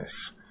maroon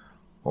madness,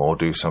 or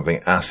do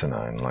something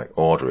asinine like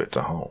order it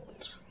to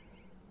halt.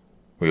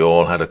 We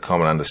all had a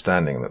common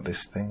understanding that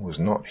this thing was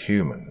not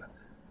human,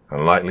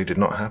 and likely did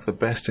not have the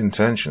best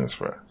intentions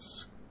for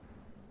us.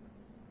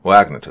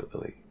 Wagner took the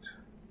lead,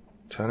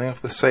 turning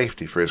off the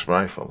safety for his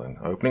rifle and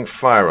opening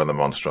fire on the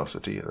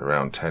monstrosity at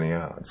around 10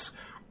 yards,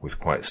 with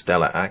quite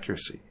stellar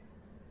accuracy,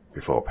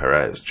 before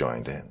Perez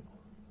joined in.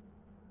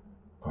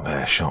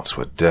 Their shots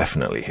were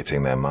definitely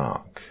hitting their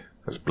mark,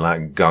 as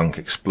black gunk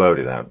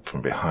exploded out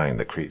from behind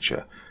the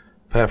creature,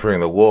 peppering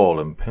the wall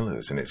and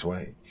pillars in its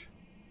wake.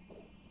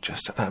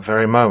 Just at that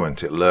very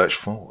moment it lurched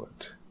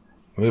forward,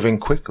 moving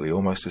quickly,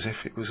 almost as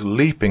if it was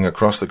leaping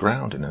across the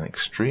ground in an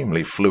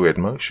extremely fluid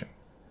motion.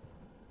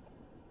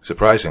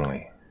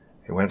 Surprisingly,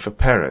 it went for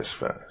Perez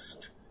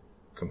first,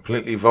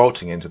 completely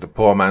vaulting into the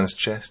poor man's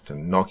chest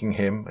and knocking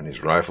him and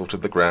his rifle to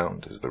the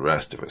ground as the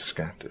rest of us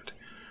scattered,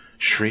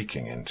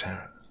 shrieking in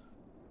terror.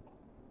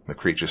 The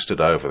creature stood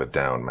over the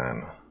downed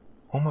man,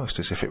 almost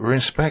as if it were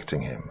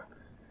inspecting him,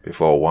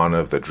 before one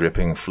of the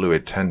dripping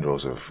fluid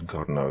tendrils of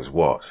God knows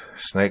what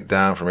snaked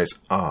down from its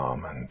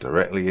arm and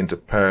directly into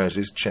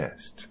Perez's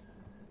chest,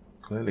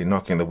 clearly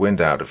knocking the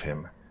wind out of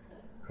him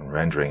and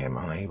rendering him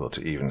unable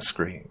to even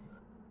scream.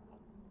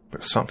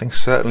 But something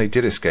certainly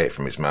did escape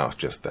from his mouth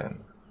just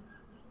then,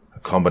 a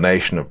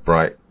combination of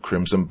bright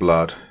crimson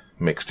blood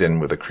mixed in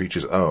with the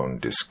creature's own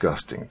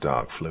disgusting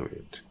dark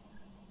fluid.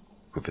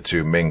 With the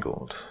two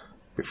mingled,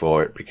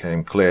 before it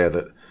became clear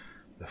that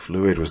the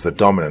fluid was the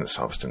dominant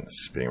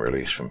substance being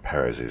released from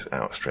Perez's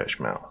outstretched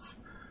mouth.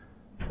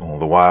 All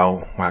the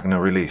while,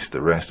 Wagner released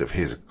the rest of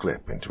his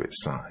clip into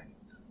its side.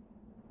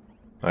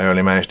 I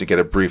only managed to get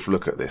a brief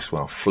look at this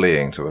while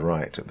fleeing to the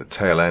right at the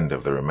tail end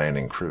of the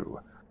remaining crew.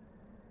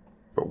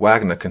 But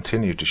Wagner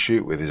continued to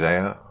shoot with his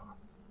AR,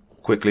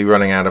 quickly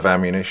running out of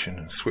ammunition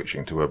and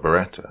switching to a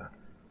Beretta,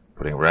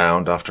 putting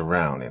round after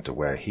round into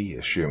where he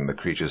assumed the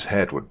creature's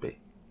head would be.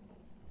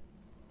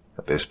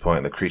 At this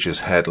point, the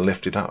creature's head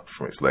lifted up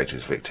from its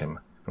latest victim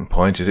and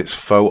pointed its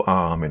faux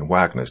arm in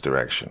Wagner's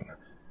direction,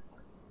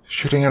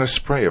 shooting out a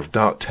spray of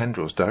dark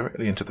tendrils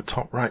directly into the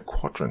top right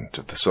quadrant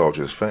of the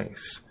soldier's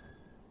face,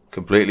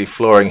 completely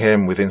flooring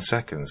him within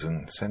seconds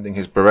and sending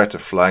his Beretta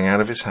flying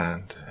out of his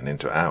hand and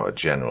into our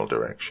general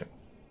direction.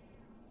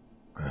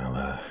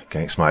 Well,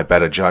 against my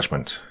better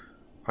judgment,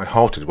 I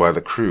halted while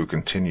the crew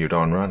continued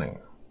on running.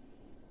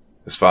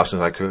 As fast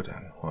as I could,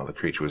 and while the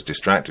creature was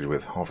distracted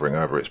with hovering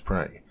over its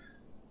prey,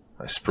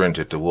 I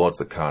sprinted towards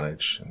the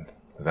carnage and,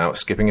 without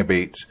skipping a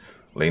beat,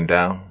 leaned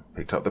down,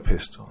 picked up the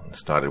pistol, and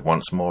started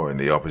once more in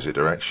the opposite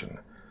direction,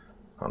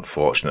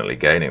 unfortunately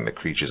gaining the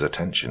creature's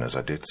attention as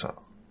I did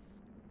so.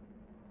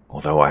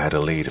 Although I had a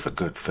lead of a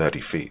good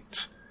 30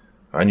 feet,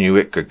 I knew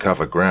it could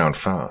cover ground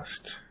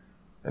fast,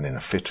 and in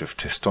a fit of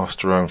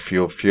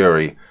testosterone-fueled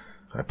fury,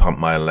 I pumped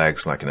my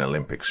legs like an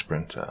Olympic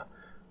sprinter,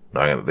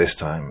 knowing that this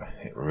time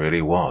it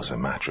really was a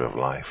matter of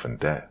life and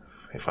death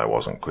if I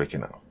wasn't quick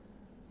enough.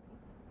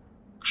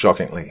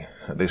 Shockingly,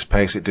 at this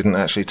pace it didn't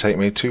actually take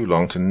me too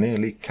long to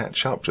nearly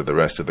catch up to the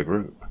rest of the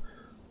group,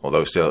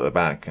 although still at the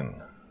back,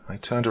 and I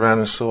turned around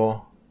and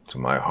saw, to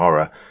my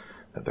horror,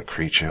 that the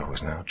creature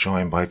was now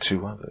joined by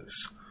two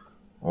others,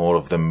 all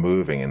of them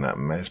moving in that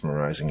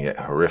mesmerizing yet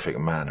horrific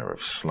manner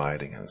of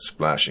sliding and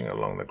splashing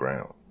along the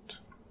ground.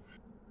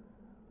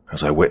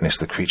 As I witnessed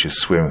the creatures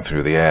swim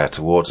through the air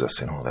towards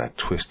us in all their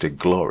twisted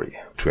glory,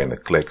 between the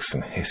clicks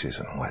and hisses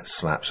and wet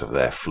slaps of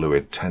their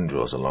fluid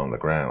tendrils along the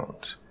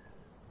ground,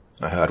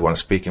 I heard one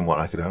speak in what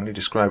I could only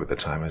describe at the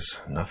time as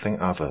nothing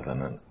other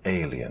than an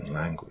alien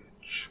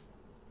language.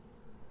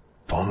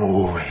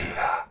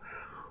 "Pomuvia,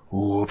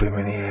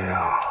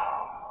 ubiminia,"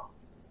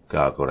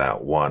 gargled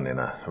out one in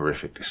a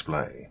horrific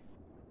display.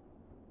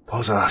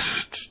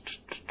 "Posas,"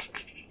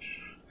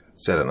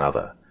 said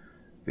another,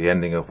 the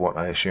ending of what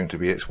I assumed to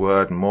be its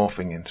word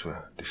morphing into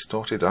a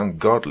distorted,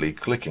 ungodly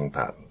clicking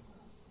pattern.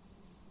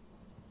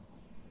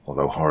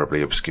 Although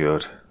horribly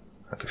obscured,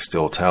 I could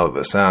still tell that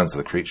the sounds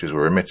the creatures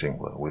were emitting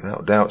were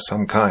without doubt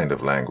some kind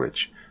of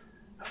language,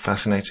 a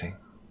fascinating,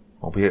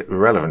 albeit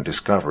irrelevant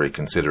discovery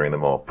considering the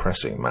more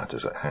pressing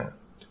matters at hand.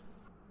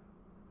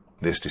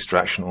 This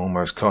distraction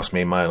almost cost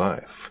me my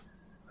life,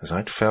 as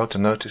I'd failed to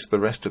notice the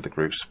rest of the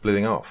group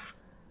splitting off.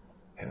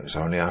 It was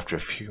only after a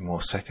few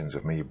more seconds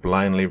of me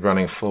blindly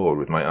running forward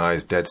with my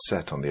eyes dead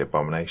set on the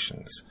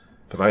abominations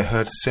that I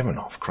heard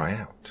Simonov cry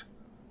out,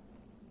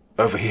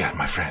 "Over here,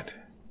 my friend."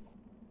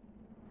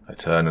 I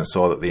turned and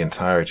saw that the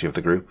entirety of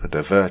the group had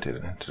diverted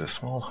and entered a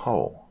small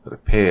hole that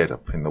appeared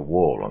up in the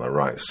wall on the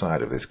right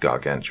side of this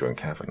gargantuan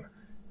cavern.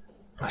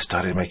 I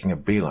started making a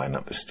beeline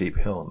up the steep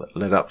hill that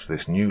led up to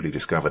this newly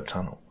discovered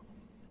tunnel.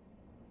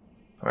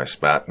 I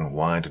spat and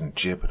whined and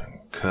gibbered and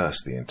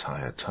cursed the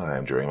entire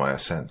time during my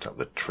ascent up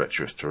the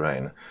treacherous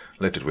terrain,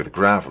 littered with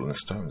gravel and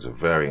stones of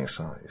varying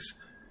size,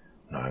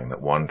 knowing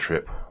that one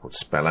trip would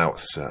spell out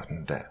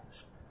certain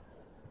death.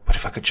 But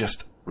if I could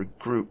just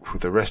regroup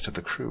with the rest of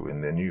the crew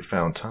in their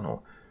newfound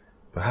tunnel,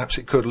 perhaps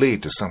it could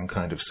lead to some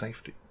kind of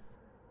safety.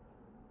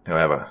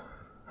 However,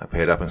 I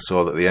peered up and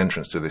saw that the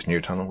entrance to this new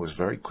tunnel was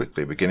very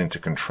quickly beginning to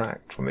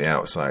contract from the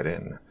outside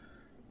in,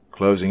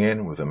 closing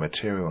in with a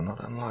material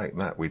not unlike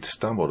that we'd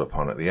stumbled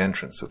upon at the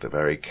entrance of the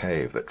very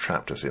cave that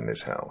trapped us in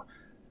this hell,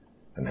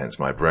 and hence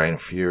my brain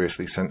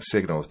furiously sent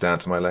signals down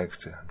to my legs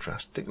to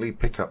drastically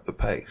pick up the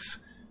pace,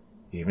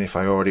 even if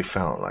I already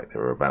felt like they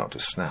were about to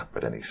snap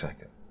at any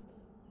second.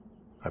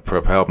 I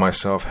propelled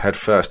myself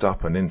headfirst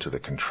up and into the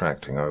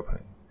contracting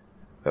opening,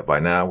 that by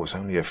now was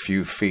only a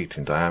few feet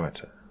in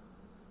diameter.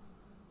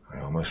 I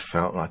almost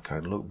felt like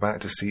I'd look back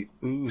to see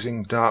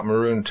oozing dark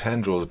maroon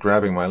tendrils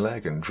grabbing my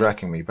leg and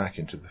dragging me back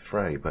into the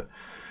fray, but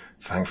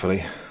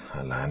thankfully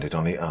I landed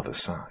on the other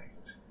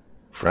side.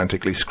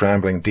 frantically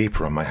scrambling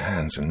deeper on my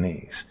hands and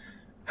knees,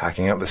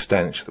 hacking out the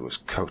stench that was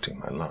coating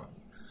my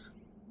lungs.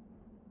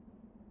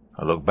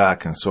 I looked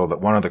back and saw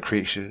that one of the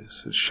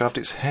creatures had shoved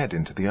its head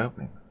into the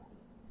opening,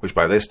 which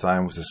by this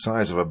time was the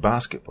size of a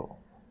basketball.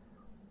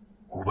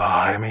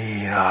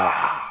 "Ubaimina!"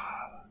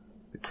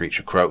 the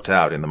creature croaked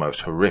out in the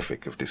most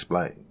horrific of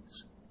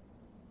displays.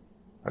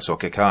 I saw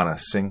Kekana,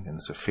 Singh,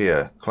 and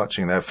Sophia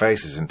clutching their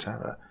faces in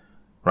terror,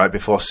 right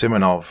before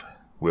Simonov,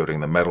 wielding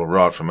the metal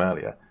rod from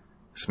earlier,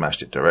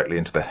 smashed it directly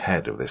into the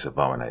head of this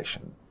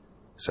abomination,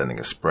 sending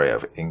a spray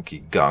of inky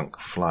gunk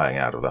flying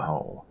out of the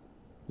hole,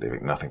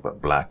 leaving nothing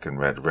but black and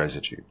red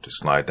residue to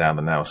slide down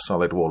the now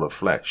solid wall of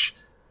flesh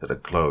that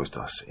had closed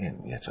us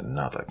in yet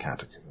another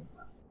catacomb.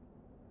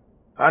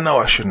 "I know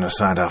I shouldn't have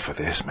signed up for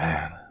this,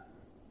 man,"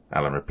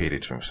 Alan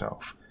repeated to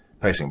himself,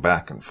 pacing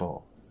back and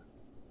forth.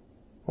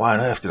 "Why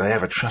on earth did I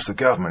ever trust the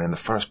government in the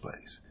first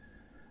place?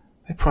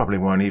 They probably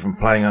weren't even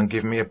planning on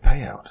giving me a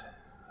payout.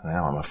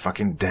 Now I'm a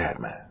fucking dead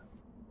man."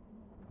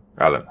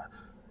 "Alan,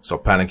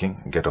 stop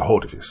panicking and get a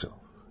hold of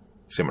yourself,"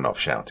 Simonov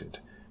shouted,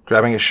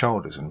 grabbing his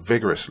shoulders and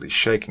vigorously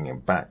shaking him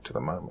back to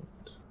the moment.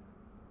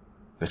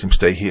 "Let him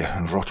stay here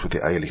and rot with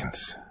the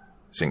aliens,"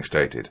 Singh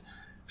stated,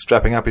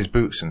 strapping up his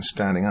boots and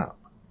standing up.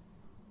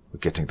 "We're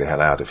getting the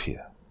hell out of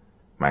here.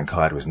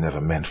 Mankind was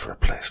never meant for a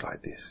place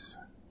like this."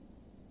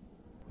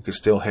 We could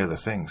still hear the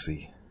things,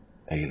 the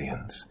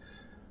aliens,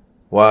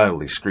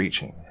 wildly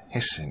screeching,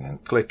 hissing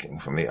and clicking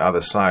from the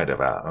other side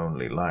of our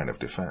only line of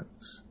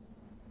defense.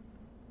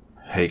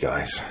 "Hey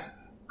guys,"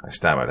 I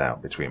stammered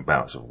out between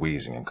bouts of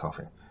wheezing and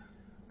coughing.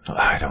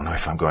 "I don't know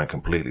if I'm going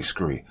completely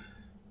screwy,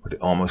 but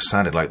it almost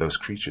sounded like those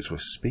creatures were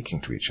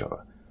speaking to each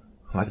other,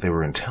 like they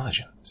were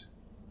intelligent,"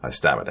 I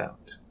stammered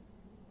out.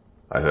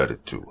 "I heard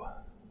it too,"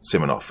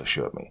 Simonov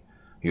assured me.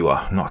 "You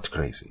are not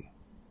crazy."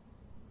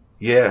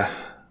 "Yeah,"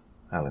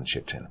 Alan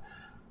chipped in.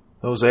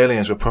 "Those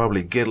aliens were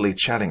probably giddily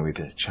chatting with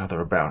each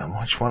other about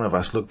which one of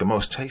us looked the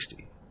most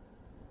tasty."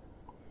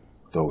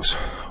 "Those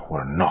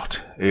were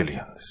not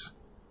aliens,"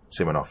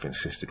 Simonov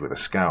insisted with a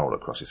scowl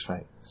across his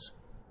face.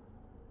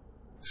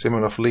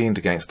 Simonov leaned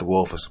against the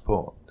wall for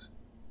support,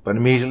 but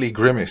immediately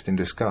grimaced in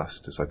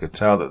disgust as I could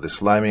tell that the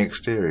slimy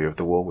exterior of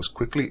the wall was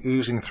quickly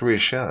oozing through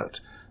his shirt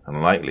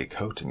and lightly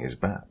coating his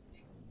back.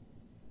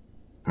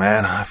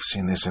 "Man, I've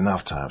seen this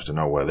enough times to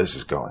know where this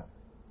is going,"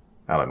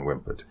 Alan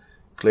whimpered,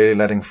 clearly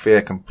letting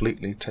fear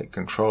completely take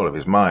control of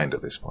his mind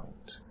at this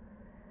point.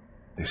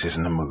 "This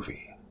isn't a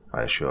movie,"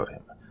 I assured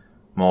him,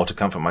 more to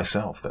comfort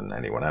myself than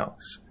anyone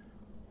else.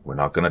 "We're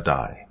not going to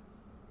die.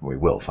 We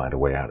will find a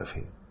way out of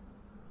here."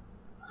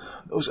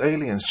 "Those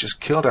aliens just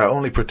killed our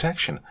only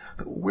protection.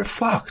 We're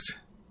fucked,"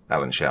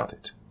 Alan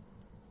shouted.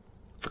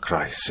 "For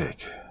Christ's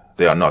sake,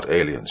 they are not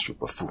aliens, you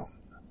buffoon,"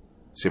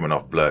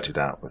 Simonov blurted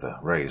out with a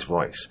raised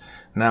voice,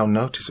 now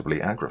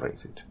noticeably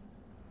aggravated.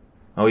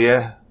 "Oh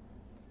yeah?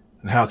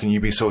 And how can you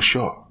be so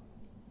sure?"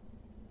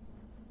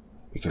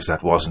 "Because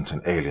that wasn't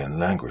an alien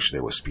language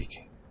they were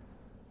speaking,"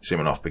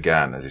 Simonov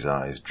began as his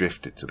eyes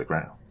drifted to the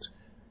ground.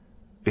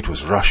 "It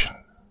was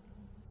Russian."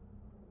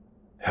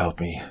 "Help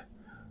me.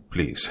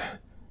 Please,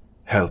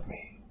 help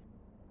me."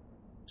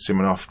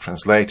 Simonov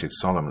translated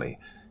solemnly,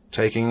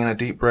 taking in a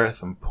deep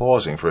breath and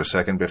pausing for a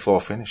second before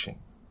finishing.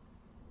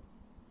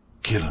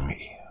 "Kill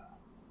me."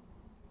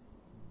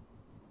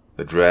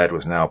 The dread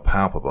was now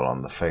palpable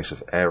on the face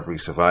of every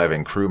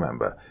surviving crew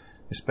member,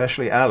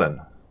 especially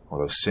Alan,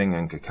 although Singh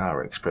and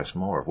Kakara expressed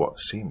more of what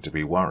seemed to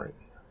be worry.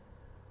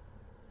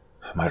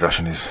 "My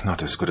Russian is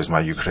not as good as my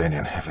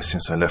Ukrainian ever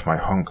since I left my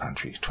home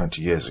country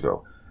 20 years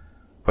ago,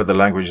 but the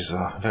languages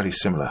are very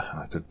similar, and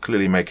I could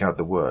clearly make out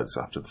the words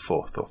after the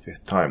 4th or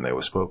 5th time they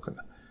were spoken,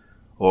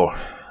 or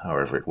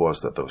however it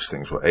was that those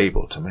things were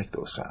able to make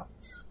those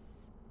sounds."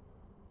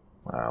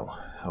 Well,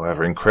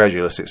 however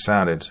incredulous it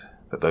sounded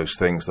that those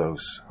things,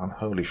 those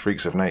unholy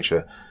freaks of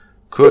nature,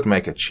 could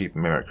make a cheap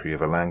mimicry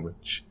of a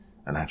language,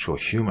 an actual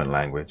human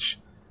language,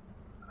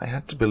 I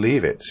had to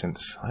believe it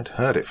since I'd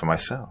heard it for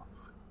myself.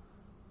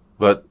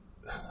 "But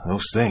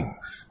those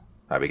things,"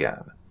 I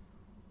began,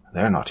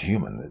 "they're not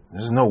human.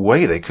 There's no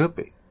way they could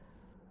be."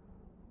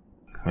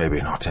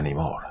 "Maybe not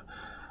anymore,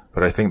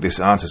 but I think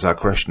this answers our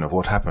question of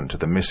what happened to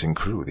the missing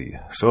crew, the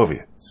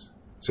Soviets,"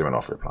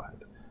 Simonov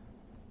replied.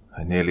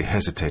 "I nearly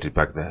hesitated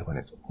back there when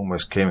it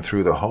almost came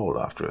through the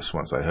hole after us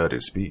once I heard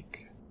it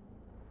speak."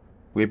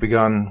 We had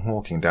begun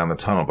walking down the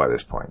tunnel by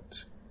this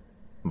point.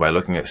 By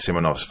looking at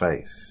Simonov's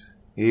face,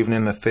 even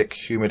in the thick,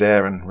 humid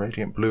air and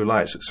radiant blue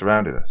lights that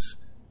surrounded us,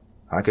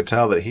 I could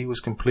tell that he was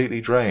completely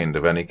drained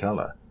of any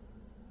color,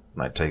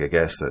 and I'd take a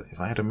guess that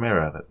if I had a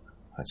mirror, that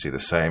I'd see the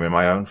same in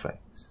my own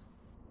face.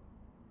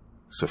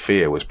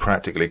 Sophia was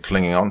practically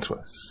clinging on to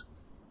us,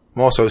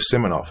 more so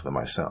Simonov than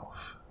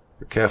myself,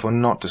 but careful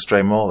not to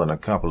stray more than a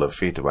couple of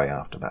feet away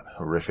after that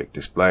horrific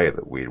display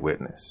that we'd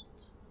witnessed.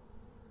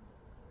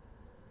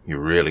 "You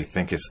really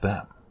think it's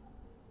them?"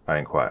 I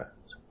inquired.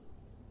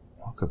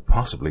 "What could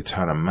possibly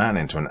turn a man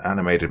into an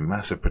animated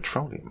mass of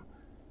petroleum?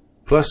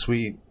 Plus,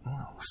 we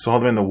saw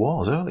them in the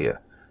walls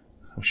earlier.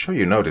 I'm sure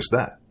you noticed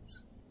that."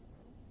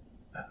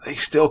 "They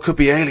still could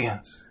be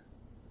aliens,"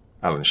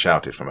 Alan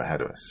shouted from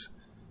ahead of us,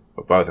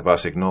 but both of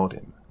us ignored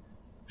him,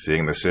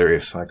 seeing the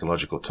serious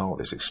psychological toll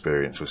this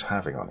experience was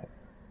having on him.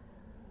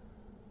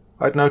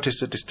 I'd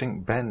noticed a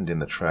distinct bend in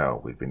the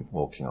trail we'd been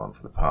walking on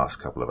for the past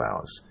couple of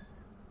hours,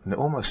 and it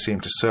almost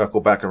seemed to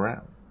circle back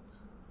around.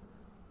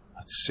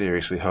 I'd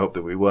seriously hoped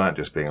that we weren't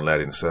just being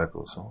led in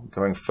circles, or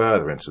going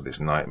further into this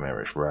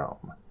nightmarish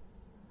realm.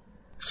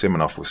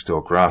 Simonov was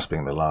still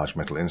grasping the large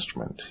metal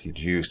instrument he'd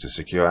used to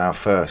secure our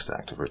first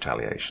act of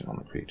retaliation on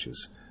the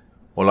creatures,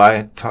 while I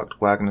had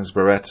tucked Wagner's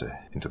Beretta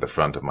into the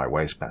front of my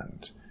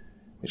waistband,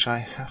 which I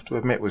have to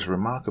admit was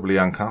remarkably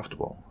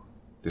uncomfortable,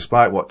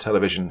 despite what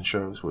television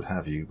shows would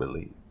have you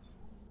believe.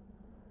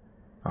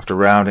 After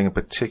rounding a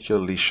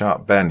particularly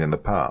sharp bend in the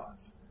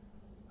path,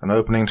 an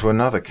opening to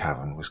another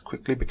cavern was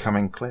quickly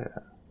becoming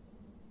clear.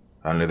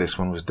 Only this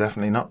one was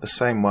definitely not the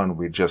same one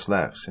we'd just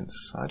left,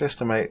 since I'd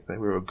estimate they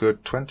were a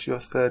good 20 or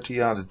 30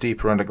 yards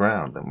deeper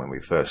underground than when we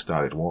first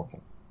started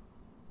walking.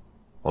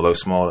 Although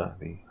smaller,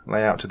 the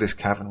layout to this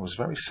cavern was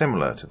very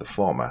similar to the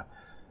former,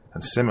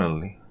 and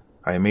similarly,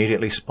 I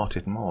immediately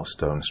spotted more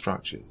stone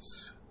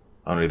structures.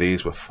 Only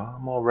these were far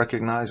more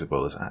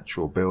recognizable as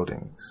actual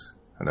buildings,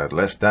 and had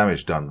less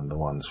damage done than the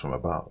ones from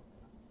above.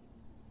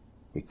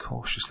 We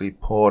cautiously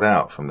poured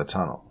out from the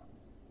tunnel,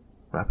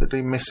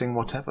 rapidly missing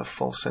whatever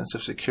false sense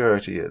of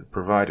security it had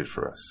provided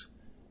for us,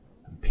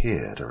 and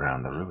peered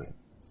around the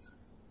ruins.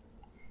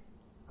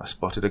 I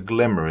spotted a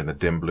glimmer in the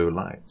dim blue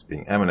light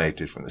being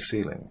emanated from the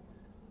ceiling,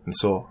 and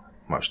saw,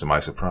 much to my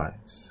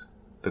surprise,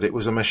 that it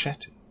was a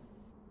machete.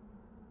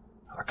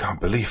 "I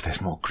can't believe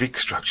there's more Greek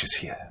structures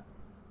here,"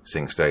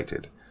 Singh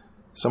stated,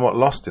 somewhat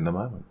lost in the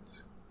moment.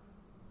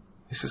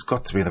 "This has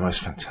got to be the most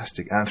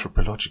fantastic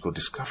anthropological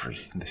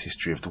discovery in the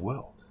history of the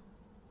world."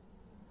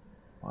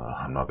 "Well,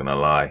 I'm not going to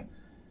lie.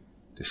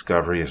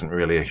 Discovery isn't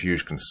really a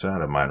huge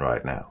concern of mine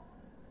right now,"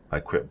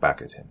 I quipped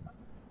back at him,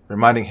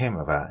 reminding him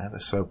of our ever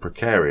so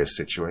precarious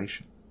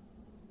situation.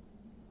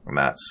 And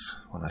that's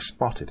when I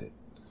spotted it.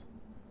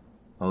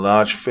 A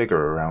large figure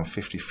around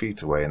 50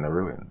 feet away in the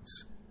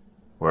ruins,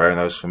 wearing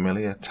those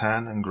familiar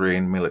tan and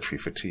green military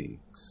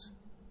fatigues.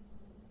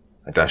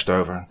 I dashed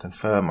over and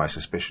confirmed my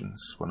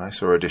suspicions when I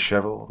saw a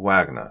disheveled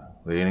Wagner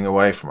leaning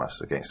away from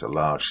us against a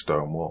large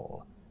stone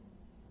wall.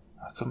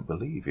 I couldn't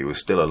believe he was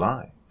still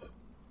alive.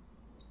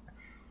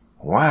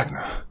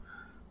 "Wagner!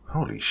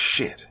 Holy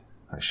shit!"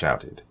 I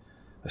shouted,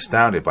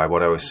 astounded by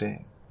what I was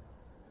seeing.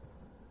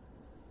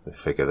 The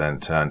figure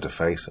then turned to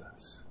face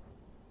us,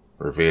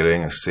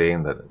 revealing a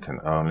scene that can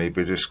only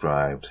be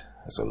described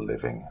as a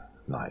living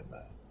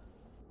nightmare.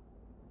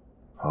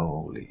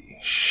 "Holy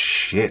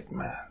shit,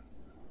 man,"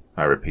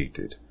 I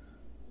repeated,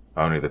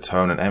 only the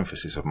tone and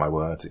emphasis of my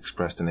words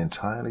expressed an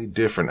entirely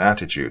different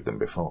attitude than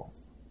before.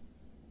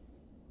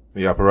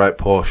 The upper right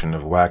portion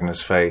of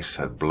Wagner's face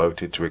had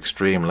bloated to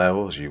extreme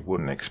levels you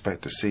wouldn't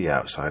expect to see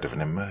outside of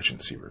an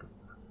emergency room.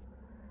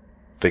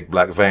 Thick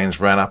black veins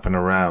ran up and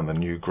around the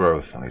new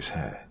growth on his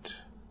head,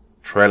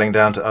 trailing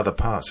down to other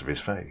parts of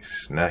his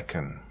face, neck,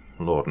 and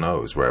Lord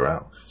knows where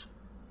else.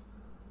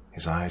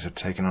 His eyes had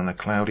taken on a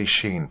cloudy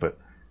sheen, but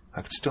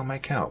I could still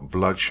make out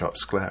bloodshot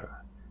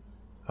sclera,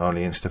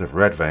 only instead of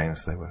red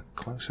veins they were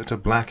closer to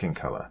black in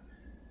color,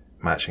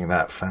 matching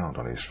that found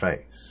on his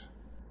face.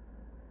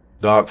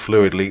 Dark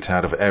fluid leaked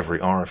out of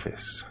every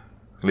orifice,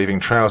 leaving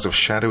trails of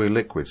shadowy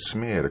liquid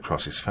smeared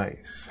across his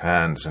face,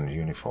 hands, and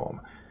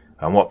uniform,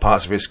 and what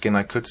parts of his skin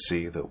I could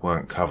see that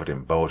weren't covered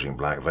in bulging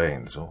black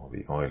veins or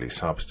the oily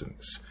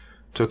substance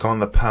took on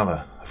the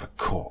pallor of a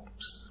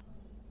corpse.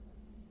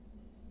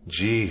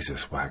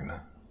 "Jesus,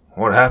 Wagner,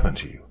 what happened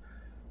to you?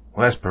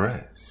 Where's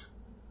Perez?"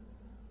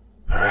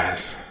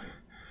 "Perez?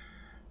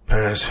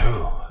 Perez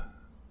who?"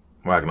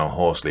 Wagner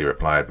hoarsely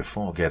replied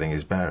before getting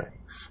his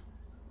bearings.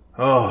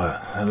 "Oh,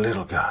 a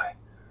little guy.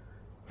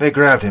 They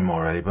grabbed him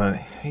already, but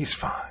he's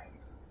fine."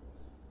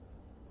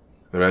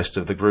 The rest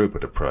of the group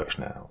had approached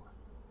now,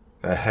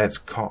 their heads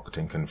cocked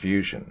in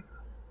confusion,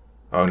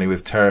 only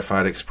with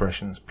terrified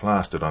expressions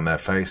plastered on their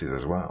faces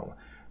as well,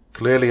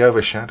 clearly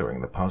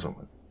overshadowing the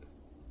puzzlement.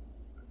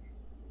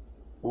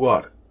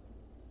 "What?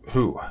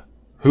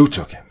 Who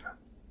took him?"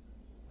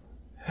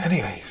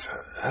 "Anyways,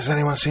 has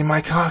anyone seen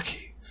my car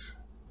keys?"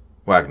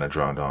 Wagner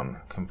droned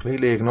on,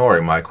 completely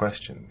ignoring my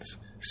questions,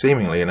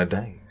 seemingly in a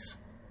daze.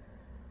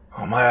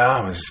 "Oh, my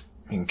arm has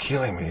been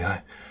killing me.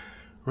 I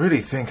really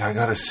think I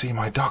gotta see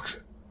my doctor."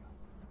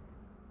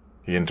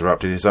 He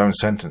interrupted his own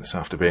sentence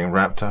after being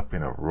wrapped up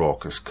in a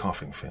raucous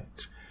coughing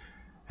fit,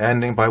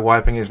 ending by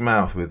wiping his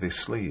mouth with his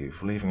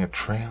sleeve, leaving a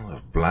trail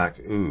of black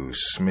ooze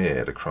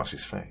smeared across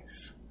his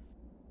face.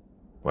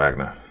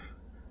 "Wagner,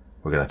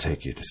 we're going to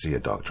take you to see a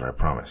doctor, I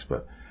promise,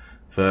 but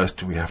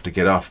first we have to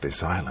get off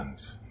this island."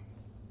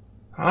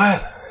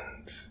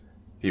 "Island?"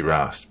 he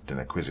rasped in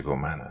a quizzical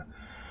manner.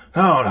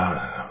 No.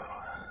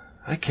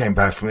 I came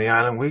back from the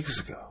island weeks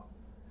ago."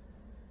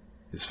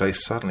 His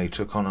face suddenly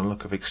took on a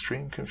look of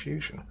extreme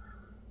confusion.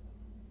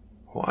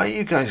 "What are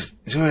you guys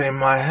doing in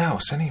my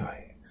house,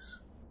 anyways?"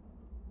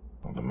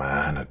 Well, the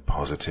man had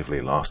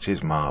positively lost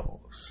his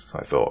marbles,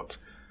 I thought,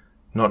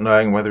 not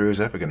knowing whether he was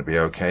ever going to be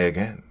okay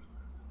again.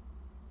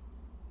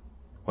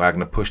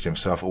 Wagner pushed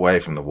himself away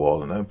from the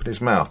wall and opened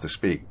his mouth to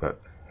speak,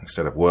 but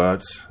instead of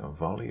words, a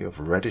volley of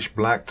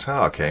reddish-black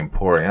tar came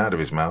pouring out of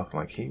his mouth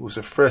like he was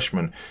a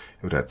freshman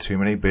who'd had too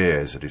many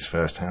beers at his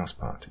first house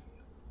party.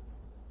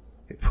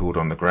 It pooled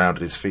on the ground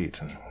at his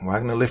feet, and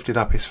Wagner lifted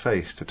up his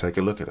face to take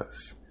a look at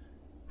us,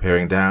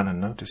 peering down and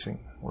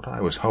noticing what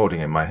I was holding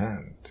in my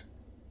hand.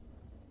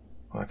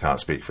 I can't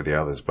speak for the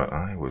others, but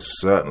I was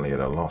certainly at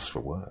a loss for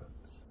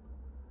words.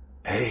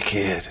 "Hey,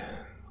 kid,"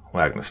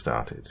 Wagner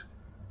started.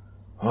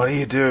 "What are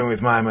you doing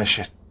with my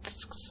machete?"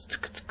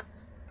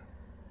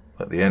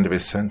 At the end of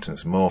his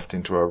sentence morphed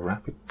into a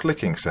rapid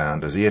clicking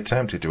sound as he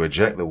attempted to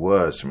eject the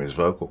words from his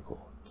vocal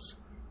cords.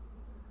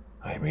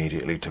 I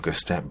immediately took a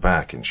step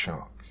back in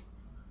shock.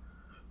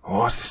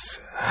 "What's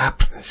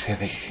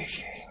happening?"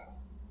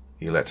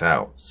 he let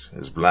out,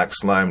 as black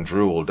slime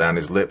drooled down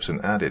his lips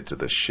and added to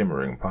the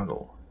shimmering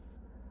puddle.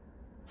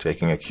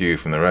 Taking a cue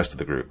from the rest of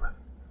the group,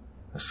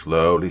 I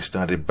slowly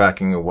started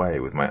backing away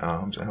with my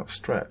arms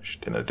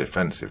outstretched in a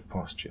defensive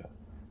posture.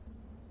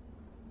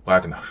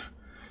 "Wagner,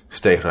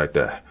 stay right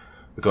there.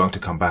 We're going to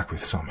come back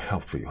with some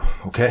help for you,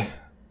 okay?"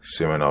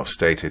 Simonov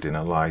stated in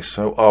a lie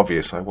so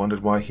obvious I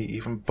wondered why he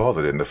even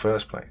bothered in the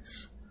first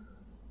place.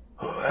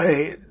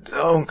 "Wait,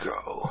 don't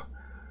go.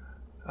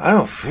 I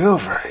don't feel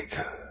very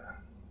good,"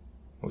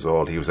 was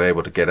all he was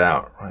able to get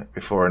out right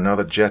before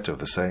another jet of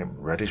the same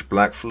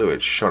reddish-black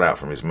fluid shot out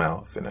from his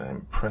mouth in an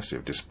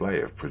impressive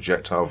display of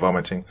projectile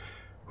vomiting,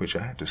 which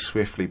I had to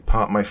swiftly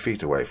part my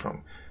feet away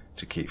from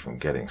to keep from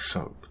getting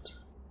soaked.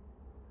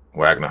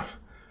 "Wagner,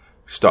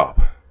 stop,"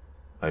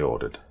 I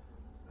ordered,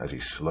 as he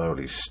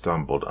slowly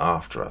stumbled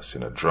after us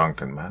in a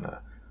drunken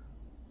manner,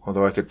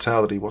 although I could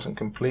tell that he wasn't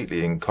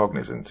completely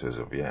incognizant as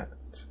of yet.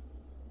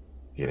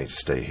 "You need to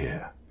stay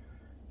here.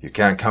 You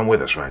can't come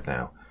with us right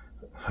now.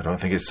 I don't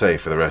think it's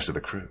safe for the rest of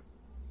the crew."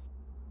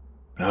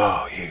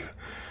 No,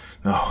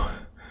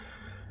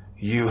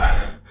 you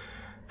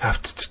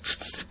have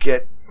to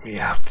get me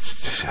out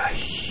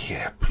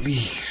here,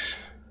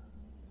 please,"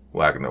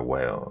 Wagner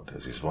wailed,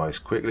 as his voice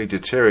quickly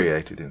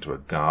deteriorated into a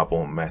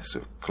garbled mess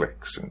of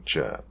clicks and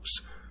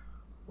chirps,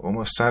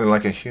 almost sounding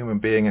like a human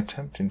being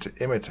attempting to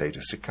imitate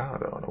a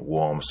cicada on a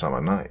warm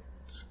summer night.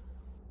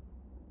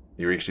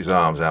 He reached his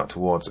arms out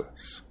towards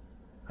us,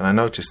 and I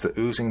noticed the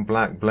oozing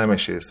black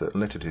blemishes that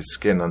littered his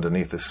skin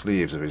underneath the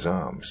sleeves of his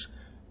arms,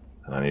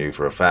 and I knew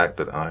for a fact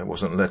that I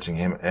wasn't letting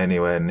him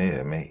anywhere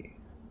near me.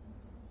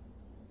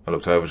 I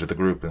looked over to the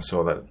group and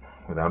saw that,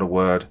 without a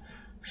word,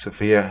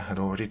 Sophia had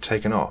already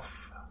taken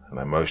off, and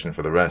I motioned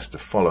for the rest to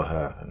follow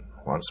her, and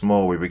once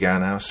more we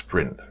began our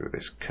sprint through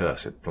this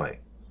cursed place.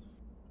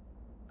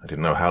 I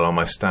didn't know how long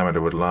my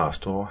stamina would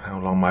last, or how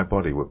long my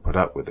body would put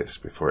up with this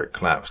before it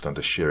collapsed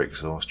under sheer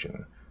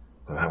exhaustion,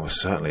 but that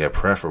was certainly a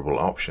preferable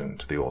option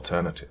to the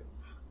alternative.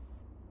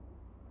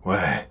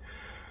 Where?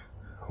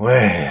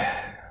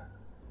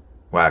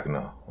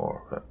 Wagner,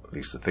 or at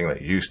least the thing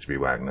that used to be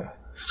Wagner,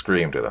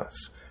 screamed at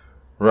us,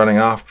 running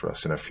after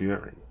us in a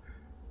fury,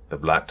 the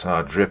black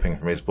tar dripping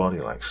from his body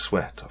like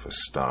sweat of a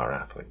star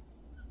athlete.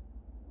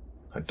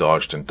 I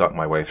dodged and ducked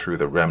my way through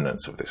the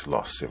remnants of this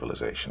lost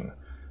civilization,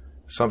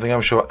 something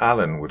I'm sure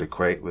Alan would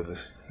equate with the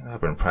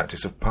urban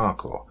practice of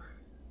parkour,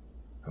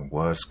 and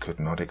words could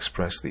not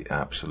express the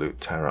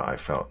absolute terror I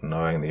felt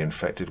knowing the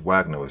infected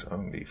Wagner was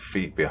only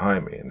feet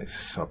behind me in this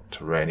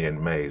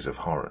subterranean maze of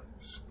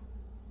horrors.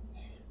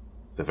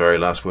 The very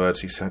last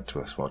words he said to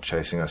us while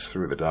chasing us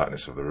through the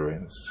darkness of the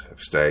ruins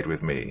have stayed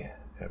with me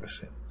ever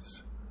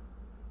since.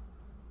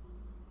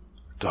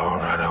 "Don't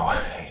run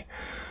away!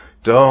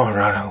 Don't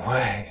run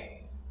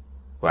away!"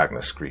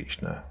 Wagner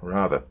screeched in a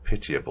rather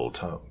pitiable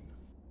tone.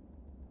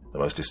 The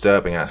most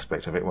disturbing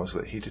aspect of it was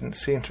that he didn't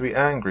seem to be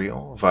angry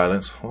or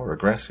violent or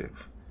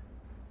aggressive.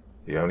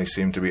 He only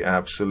seemed to be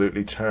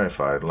absolutely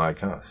terrified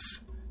like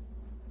us,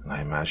 and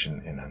I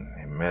imagine in an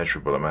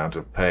immeasurable amount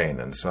of pain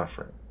and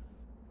suffering.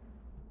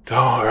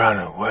 "Don't run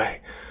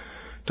away!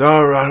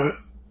 Don't run!"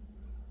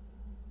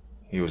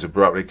 He was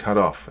abruptly cut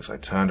off as I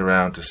turned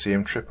around to see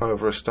him trip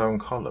over a stone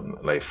column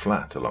that lay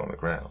flat along the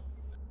ground.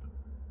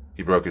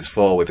 He broke his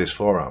fall with his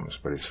forearms,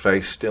 but his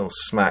face still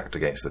smacked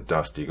against the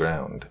dusty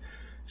ground,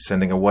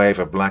 sending a wave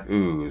of black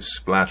ooze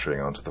splattering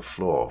onto the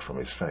floor from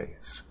his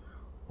face,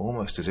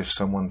 almost as if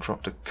someone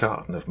dropped a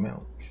carton of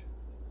milk.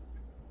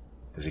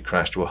 As he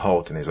crashed to a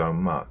halt in his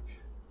own muck,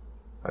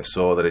 I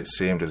saw that it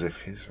seemed as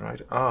if his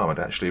right arm had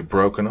actually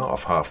broken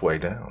off halfway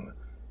down,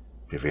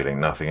 revealing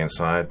nothing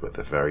inside but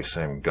the very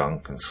same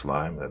gunk and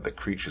slime that the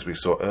creatures we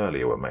saw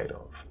earlier were made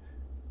of,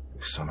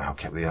 who somehow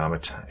kept the arm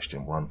attached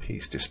in one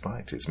piece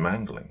despite its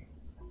mangling.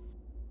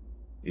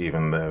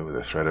 Even though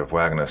the threat of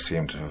Wagner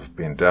seemed to have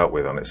been dealt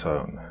with on its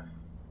own,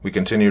 we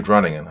continued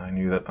running, and I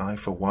knew that I,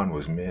 for one,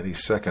 was merely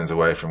seconds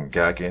away from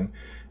gagging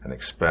and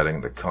expelling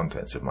the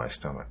contents of my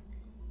stomach.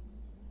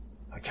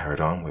 I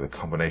carried on with a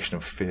combination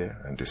of fear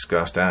and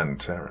disgust and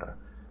terror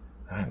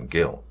and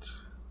guilt,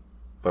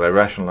 but I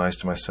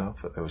rationalized to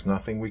myself that there was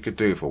nothing we could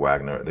do for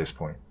Wagner at this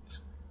point.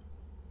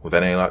 With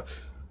any luck,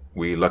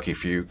 we lucky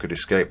few could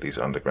escape these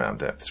underground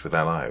depths with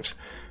our lives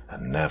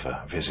and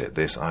never visit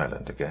this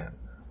island again.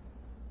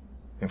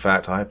 In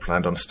fact, I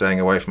planned on staying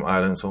away from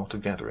islands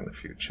altogether in the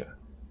future.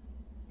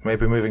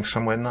 Maybe moving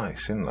somewhere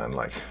nice inland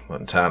like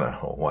Montana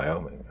or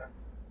Wyoming.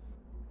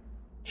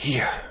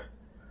 "Here!"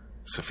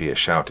 Sophia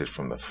shouted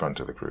from the front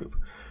of the group,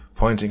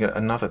 pointing at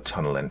another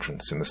tunnel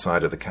entrance in the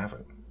side of the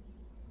cavern.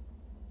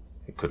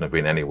 It couldn't have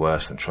been any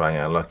worse than trying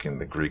our luck in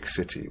the Greek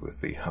city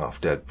with the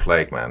half-dead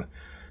plague man,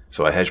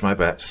 so I hedged my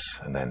bets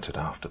and entered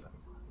after them.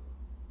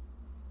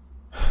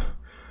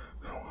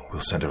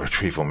 "We'll send a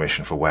retrieval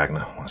mission for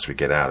Wagner once we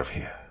get out of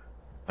here,"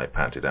 I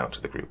panted out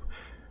to the group,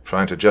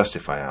 trying to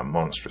justify our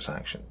monstrous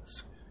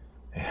actions.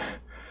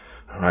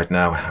 Right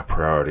now, our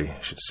priority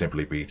should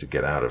simply be to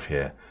get out of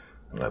here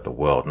and let the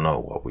world know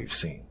what we've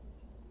seen.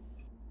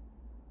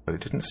 But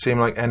it didn't seem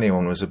like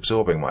anyone was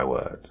absorbing my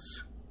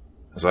words,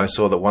 as I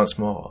saw that once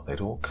more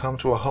they'd all come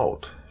to a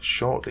halt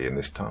shortly in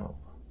this tunnel.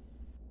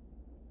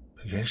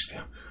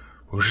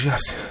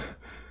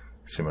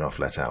 Simonov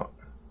let out,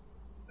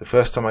 the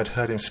first time I'd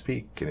heard him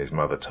speak in his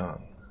mother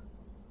tongue.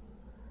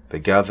 They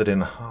gathered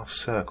in a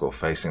half-circle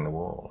facing the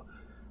wall,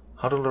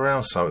 huddled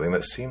around something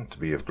that seemed to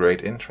be of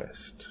great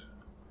interest,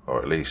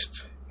 or at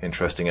least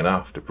interesting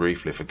enough to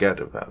briefly forget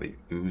about the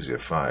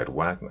oozified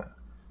Wagner.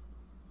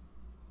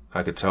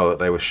 I could tell that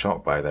they were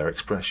shocked by their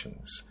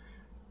expressions,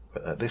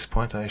 but at this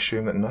point I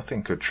assumed that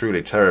nothing could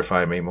truly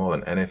terrify me more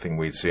than anything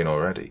we'd seen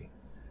already.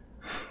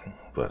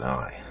 But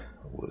I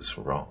was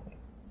wrong.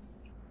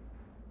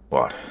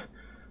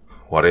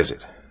 What is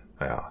it?"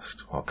 I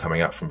asked, while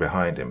coming up from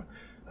behind him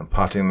and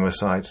parting them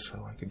aside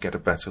so I could get a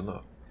better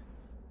look.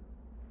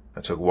 I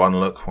took one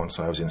look once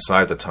I was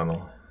inside the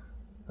tunnel,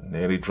 and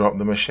nearly dropped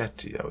the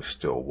machete I was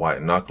still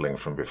white-knuckling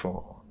from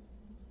before.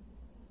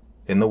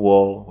 In the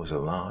wall was a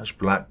large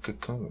black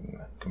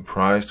cocoon,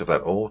 comprised of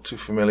that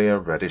all-too-familiar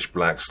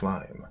reddish-black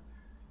slime,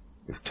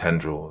 with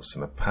tendrils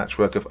and a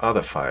patchwork of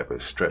other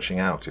fibers stretching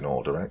out in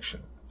all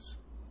directions.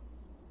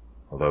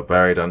 Although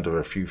buried under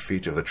a few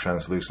feet of the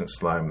translucent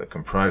slime that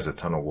comprised the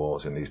tunnel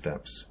walls in these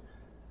depths,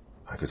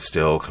 I could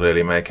still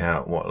clearly make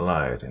out what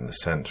lied in the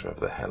center of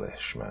the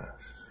hellish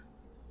mass.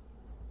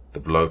 The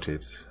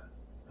bloated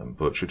and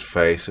butchered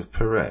face of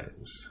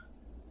Perez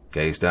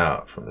gazed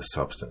out from the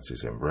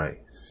substance's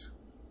embrace,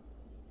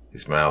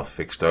 his mouth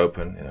fixed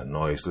open in a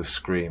noiseless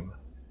scream,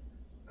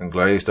 and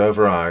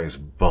glazed-over eyes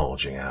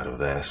bulging out of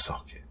their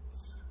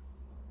sockets.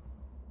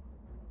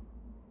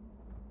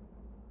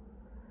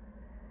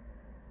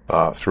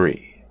 Part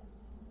 3.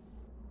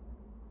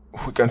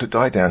 "We're going to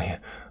die down here,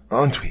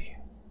 aren't we?"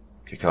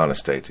 Kikana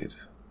stated,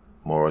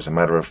 more as a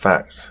matter of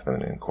fact than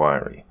an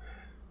inquiry,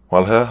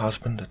 while her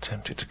husband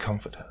attempted to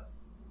comfort her.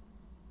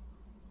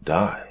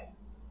 Die,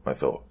 I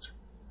thought.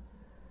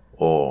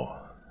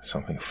 Or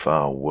something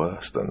far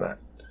worse than that.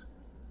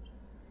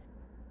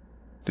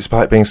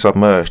 Despite being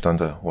submerged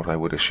under what I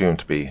would assume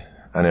to be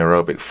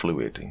anaerobic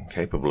fluid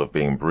incapable of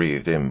being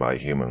breathed in by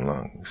human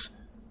lungs,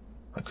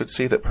 I could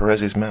see that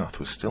Perez's mouth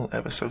was still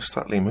ever so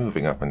subtly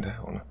moving up and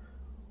down,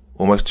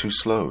 almost too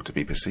slow to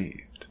be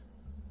perceived.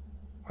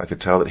 I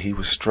could tell that he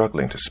was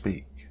struggling to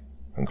speak,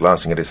 and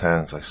glancing at his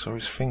hands, I saw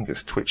his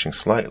fingers twitching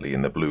slightly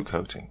in the blue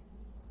coating.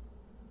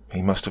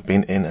 He must have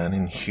been in an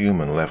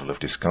inhuman level of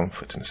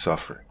discomfort and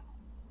suffering.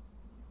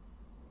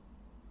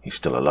 "He's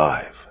still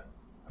alive,"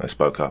 I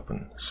spoke up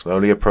and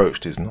slowly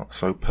approached his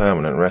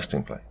not-so-permanent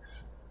resting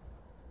place.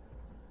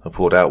 I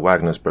pulled out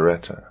Wagner's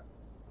Beretta,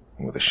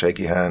 and with a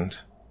shaky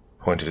hand,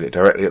 pointed it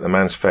directly at the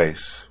man's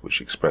face,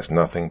 which expressed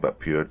nothing but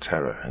pure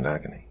terror and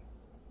agony.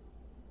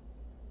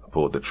 I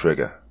pulled the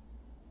trigger,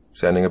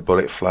 sending a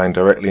bullet flying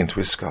directly into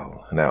his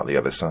skull and out the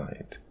other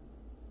side,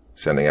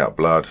 sending out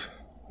blood,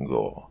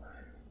 gore,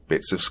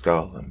 bits of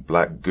skull and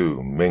black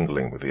goo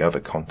mingling with the other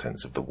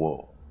contents of the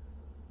wall.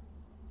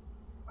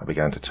 I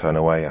began to turn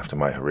away after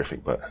my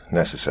horrific but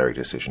necessary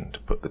decision to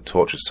put the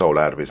tortured soul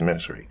out of his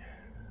misery,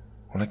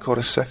 when I caught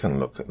a second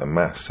look at the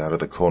mass out of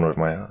the corner of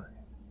my eye.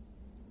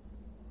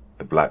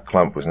 The black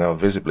clump was now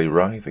visibly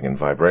writhing and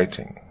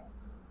vibrating,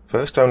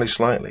 first only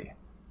slightly,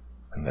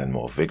 and then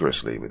more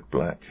vigorously, with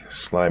black,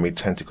 slimy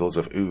tentacles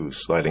of ooze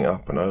sliding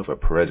up and over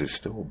Perez's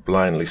still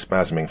blindly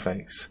spasming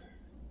face,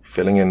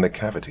 filling in the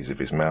cavities of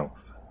his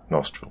mouth,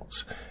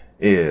 nostrils,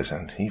 ears,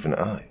 and even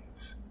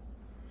eyes.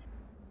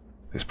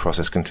 This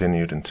process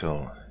continued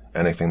until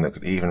anything that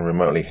could even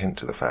remotely hint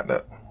to the fact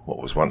that what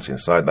was once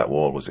inside that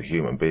wall was a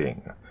human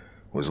being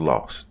was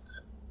lost,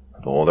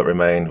 and all that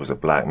remained was a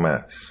black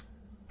mass,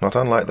 not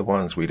unlike the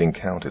ones we'd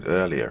encountered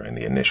earlier in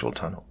the initial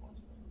tunnel.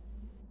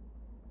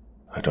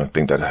 "I don't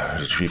think that a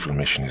retrieval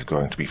mission is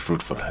going to be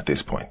fruitful at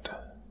this point,"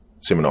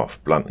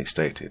 Simonov bluntly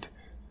stated,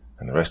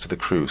 and the rest of the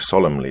crew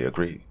solemnly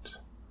agreed.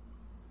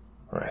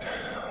 "Right,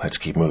 let's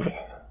keep moving,"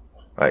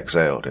 I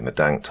exhaled in the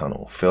dank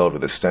tunnel, filled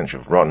with the stench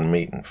of rotten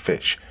meat and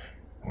fish,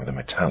 and with a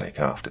metallic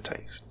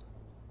aftertaste.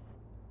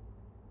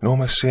 It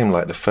almost seemed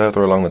like the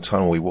further along the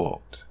tunnel we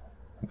walked,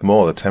 the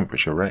more the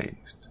temperature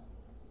raised.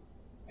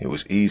 It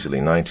was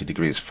easily 90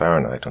 degrees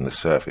Fahrenheit on the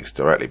surface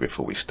directly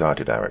before we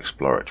started our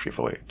exploratory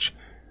voyage,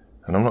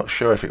 and I'm not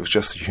sure if it was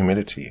just the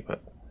humidity,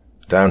 but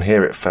down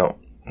here it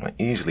felt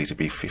easily to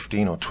be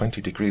 15 or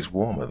 20 degrees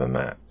warmer than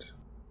that.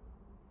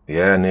 The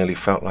air nearly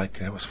felt like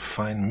there was a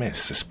fine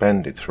mist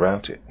suspended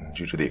throughout it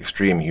due to the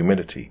extreme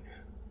humidity,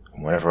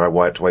 and whenever I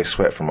wiped away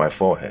sweat from my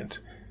forehead,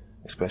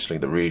 especially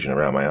the region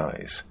around my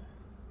eyes,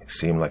 it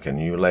seemed like a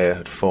new layer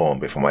had formed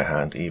before my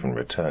hand even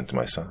returned to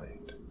my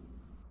side.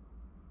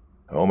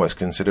 I almost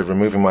considered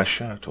removing my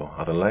shirt or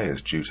other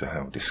layers due to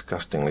how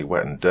disgustingly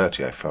wet and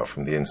dirty I felt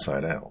from the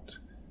inside out,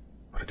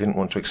 but I didn't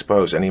want to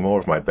expose any more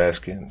of my bare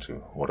skin to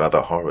what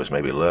other horrors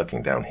may be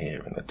lurking down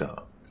here in the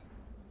dark.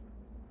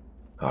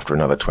 After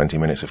another 20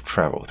 minutes of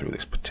travel through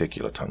this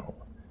particular tunnel,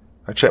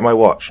 I checked my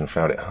watch and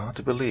found it hard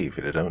to believe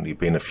it had only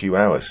been a few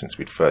hours since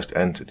we'd first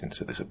entered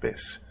into this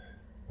abyss.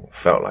 It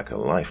felt like a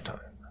lifetime.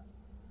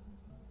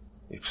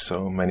 If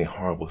so many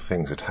horrible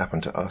things had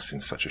happened to us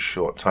in such a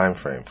short time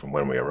frame from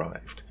when we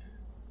arrived,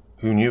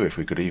 who knew if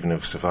we could even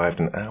have survived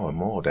an hour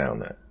more down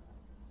there?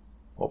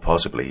 Or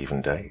possibly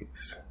even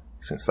days,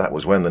 since that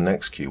was when the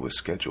next queue was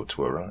scheduled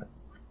to arrive.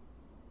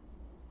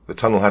 The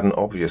tunnel had an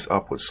obvious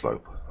upward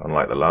slope,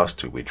 unlike the last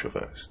two we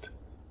traversed,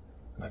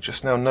 and I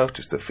just now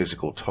noticed the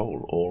physical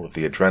toll all of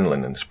the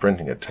adrenaline and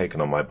sprinting had taken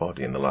on my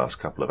body in the last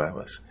couple of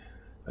hours,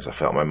 as I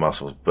felt my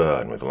muscles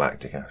burn with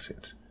lactic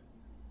acid.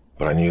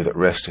 But I knew that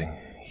resting,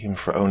 even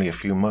for only a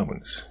few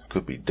moments,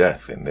 could be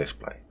death in this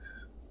place.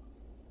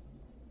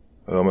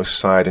 I almost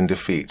sighed in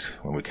defeat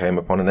when we came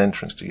upon an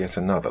entrance to yet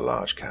another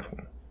large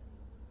cavern,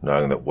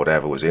 knowing that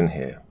whatever was in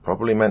here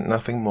probably meant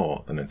nothing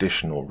more than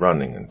additional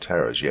running and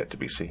terrors yet to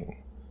be seen.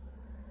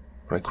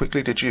 But I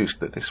quickly deduced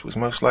that this was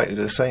most likely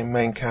the same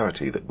main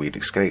cavity that we'd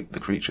escaped the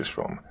creatures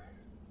from,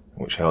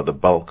 which held the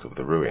bulk of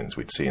the ruins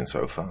we'd seen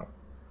so far.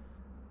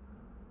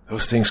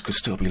 "Those things could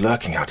still be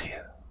lurking out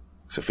here,"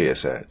 Sophia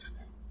said,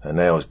 her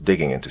nails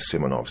digging into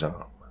Simonov's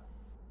arm.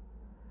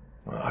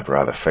 "Well, I'd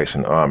rather face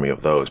an army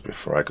of those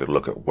before I could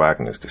look at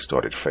Wagner's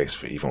distorted face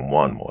for even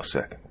one more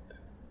second,"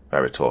 I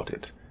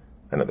retorted,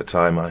 and at the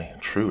time I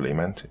truly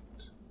meant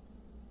it.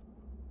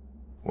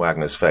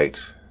 Wagner's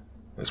fate,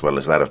 as well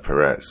as that of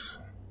Perez,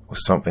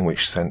 was something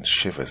which sent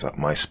shivers up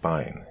my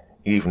spine,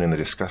 even in the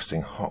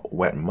disgusting hot,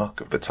 wet muck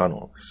of the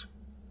tunnels.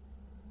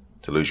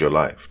 To lose your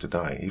life, to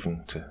die,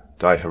 even to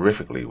die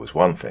horrifically was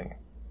one thing,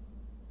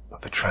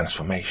 but the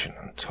transformation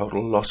and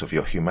total loss of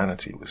your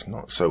humanity was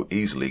not so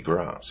easily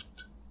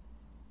grasped.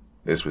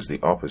 This was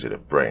the opposite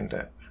of brain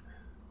death,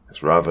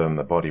 as rather than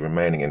the body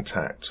remaining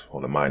intact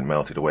or the mind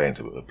melted away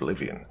into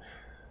oblivion,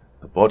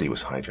 the body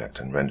was hijacked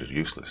and rendered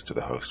useless to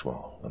the host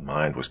while the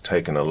mind was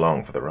taken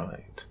along for the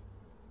ride.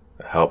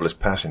 A helpless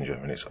passenger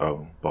in its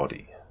own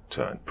body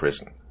turned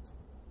prison.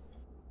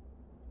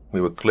 We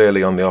were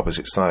clearly on the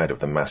opposite side of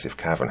the massive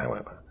cavern,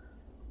 however,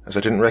 as I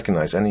didn't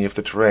recognize any of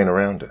the terrain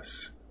around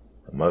us,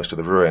 and most of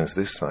the ruins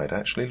this side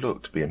actually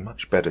looked to be in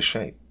much better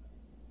shape.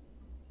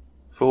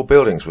 Full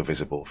buildings were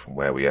visible from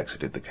where we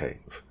exited the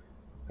cave,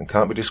 and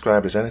can't be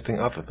described as anything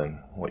other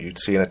than what you'd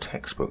see in a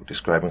textbook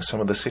describing some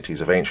of the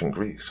cities of ancient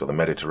Greece or the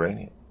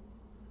Mediterranean.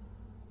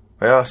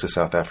 I asked the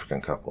South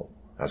African couple,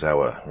 as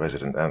our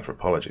resident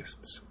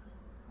anthropologists,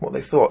 what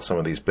they thought some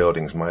of these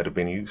buildings might have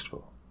been used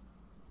for.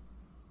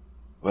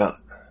 "Well,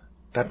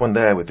 that one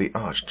there with the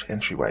arched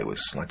entryway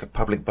was like a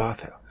public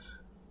bathhouse,"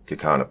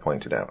 Kikana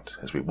pointed out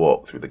as we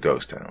walked through the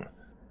ghost town.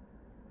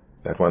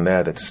 "That one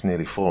there that's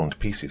nearly fallen to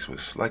pieces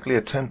was likely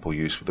a temple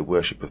used for the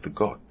worship of the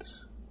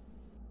gods."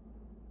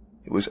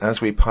 It was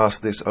as we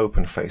passed this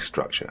open-faced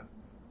structure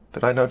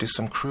that I noticed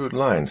some crude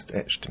lines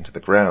etched into the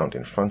ground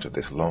in front of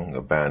this long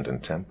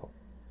abandoned temple.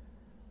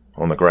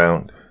 On the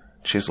ground,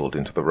 chiseled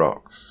into the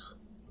rocks,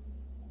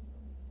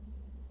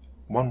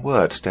 one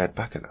word stared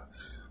back at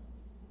us: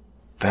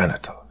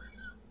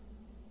 Thanatos.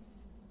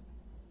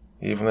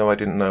 Even though I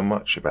didn't know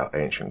much about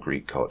ancient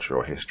Greek culture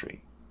or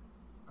history,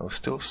 I was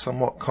still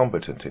somewhat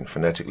competent in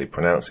phonetically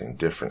pronouncing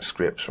different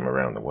scripts from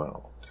around the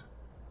world.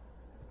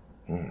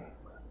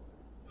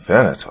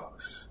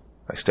 Thanatos,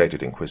 I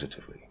stated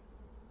inquisitively.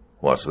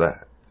 "What's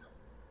that?"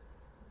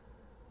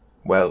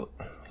 "Well,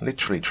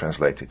 literally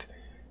translated,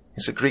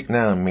 it's a Greek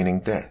noun meaning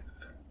death.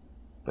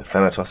 But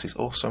Thanatos is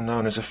also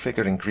known as a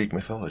figure in Greek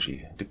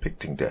mythology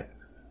depicting death,"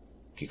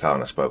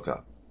 Kikana spoke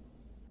up.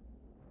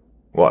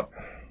 "What,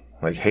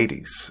 like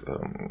Hades,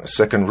 a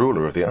second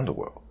ruler of the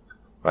underworld?"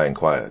 I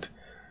inquired,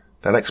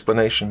 that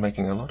explanation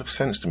making a lot of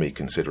sense to me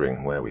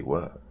considering where we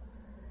were.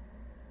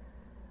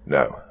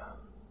 "No,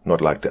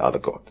 not like the other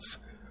gods.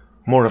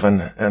 More of an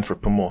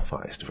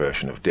anthropomorphized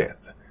version of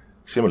death,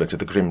 similar to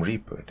the Grim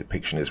Reaper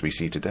depiction as we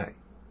see today,"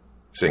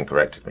 Singh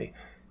corrected me,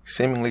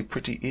 seemingly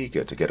pretty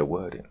eager to get a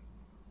word in.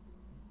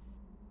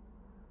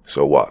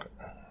 "So what?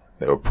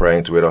 They were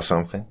praying to it or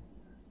something?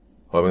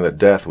 Hoping that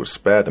death would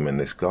spare them in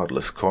this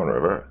godless corner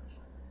of Earth?"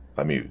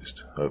 I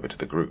mused, over to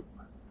the group.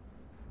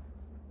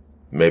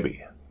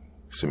 "Maybe,"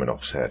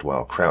 Simonov said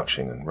while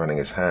crouching and running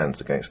his hands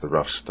against the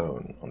rough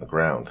stone on the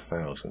ground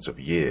thousands of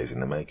years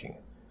in the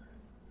making.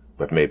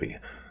 "But maybe.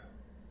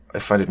 I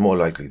find it more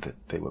likely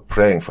that they were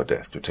praying for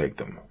death to take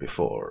them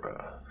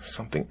before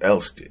something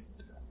else did."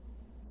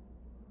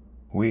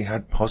 We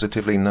had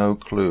positively no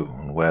clue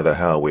on where the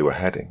hell we were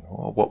heading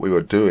or what we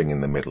were doing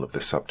in the middle of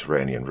the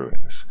subterranean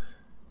ruins,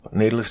 But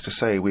needless to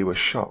say, we were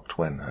shocked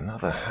when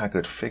another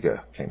haggard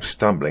figure came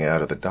stumbling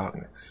out of the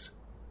darkness.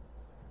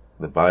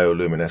 The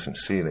bioluminescent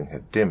ceiling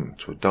had dimmed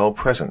to a dull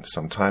presence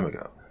some time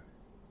ago,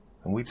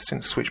 and we'd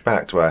since switched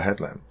back to our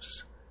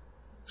headlamps.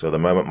 So the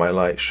moment my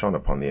light shone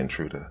upon the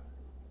intruder,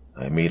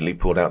 I immediately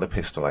pulled out the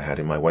pistol I had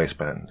in my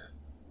waistband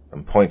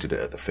and pointed it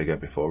at the figure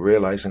before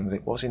realizing that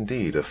it was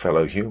indeed a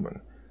fellow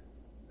human,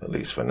 at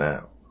least for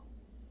now.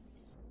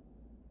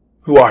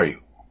 "Who are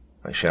you?"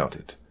 I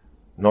shouted,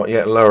 not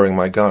yet lowering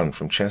my gun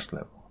from chest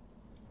level.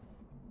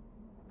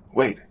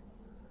 Wait,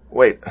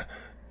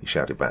 he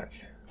shouted back,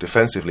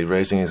 defensively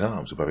raising his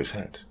arms above his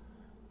head.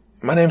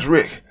 "My name's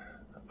Rick.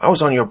 I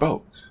was on your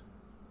boat."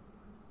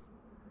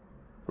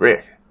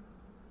 "Rick,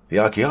 the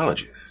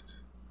archaeologist."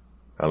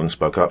 Alan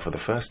spoke up for the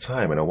first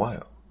time in a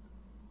while.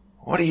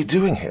 "What are you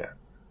doing here?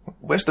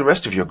 Where's the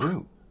rest of your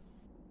group?"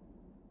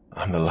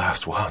 "I'm the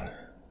last one,"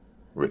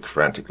 Rick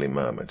frantically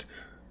murmured,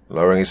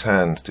 lowering his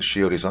hands to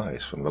shield his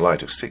eyes from the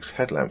light of 6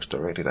 headlamps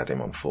directed at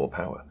him on full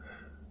power.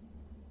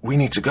 "We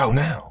need to go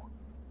now."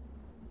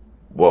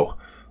 "Whoa,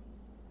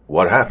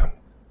 what happened?"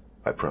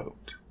 I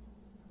probed.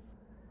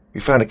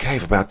 "We found a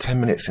cave about 10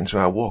 minutes into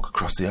our walk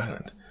across the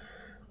island.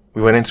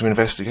 We went in to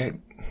investigate,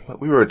 but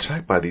we were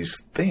attacked by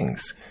these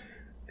things.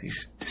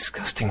 These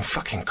disgusting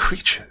fucking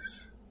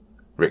creatures,"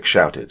 Rick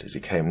shouted as he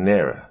came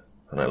nearer,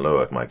 and I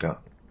lowered my gun.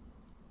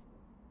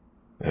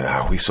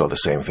 "Yeah, we saw the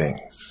same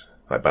things,"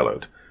 I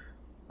bellowed.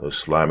 "Those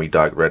slimy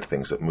dark red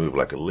things that move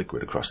like a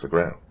liquid across the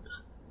ground.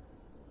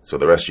 So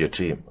the rest of your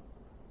team,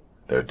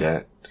 they're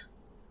dead?"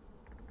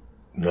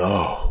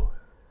 "No,"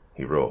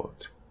 he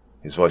roared,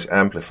 his voice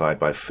amplified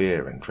by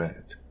fear and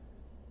dread.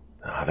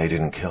 "No, they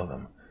didn't kill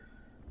them.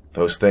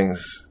 Those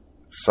things,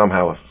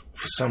 somehow,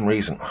 for some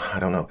reason, I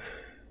don't know,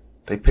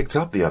 they picked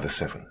up the other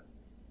 7.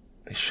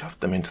 They shoved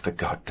them into the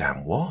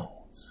goddamn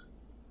walls."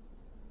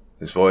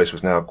 His voice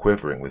was now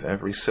quivering with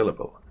every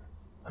syllable,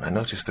 and I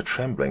noticed the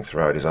trembling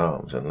throughout his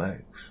arms and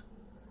legs.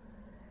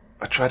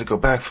 "I tried to go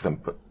back for them,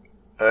 but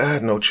I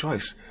had no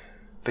choice.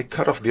 They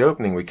cut off the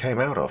opening we came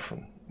out of,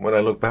 and when I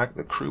looked back,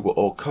 the crew were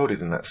all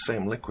coated in that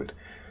same liquid,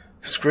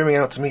 screaming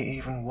out to me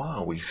even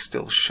while we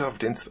still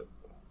shoved into the..."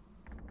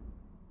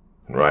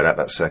 And right at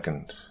that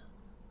second,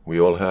 we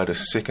all heard a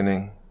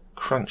sickening,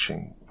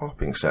 crunching,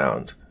 popping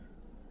sound,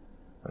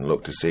 and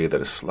looked to see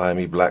that a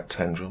slimy black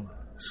tendril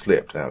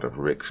slipped out of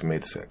Rick's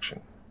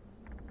midsection.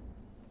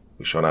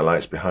 We shone our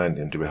lights behind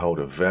him to behold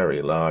a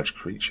very large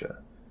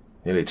creature,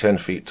 nearly 10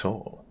 feet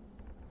tall,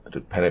 that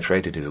had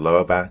penetrated his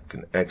lower back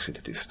and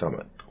exited his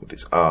stomach with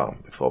its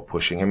arm before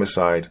pushing him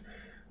aside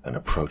and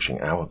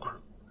approaching our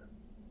group.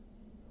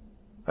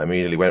 I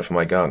immediately went for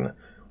my gun,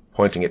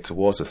 pointing it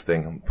towards the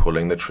thing and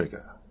pulling the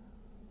trigger.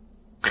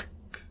 Click.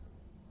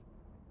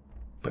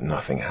 But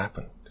nothing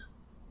happened.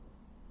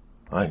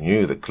 I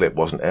knew the clip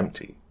wasn't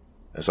empty,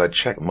 as I'd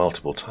checked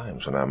multiple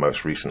times on our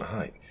most recent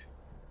hike,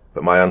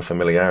 but my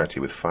unfamiliarity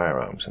with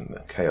firearms and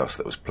the chaos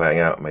that was playing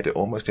out made it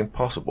almost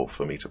impossible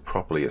for me to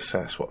properly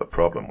assess what the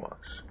problem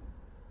was.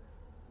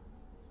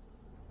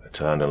 I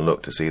turned and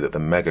looked to see that the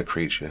mega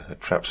creature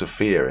had trapped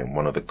Sophia in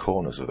one of the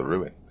corners of the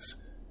ruins,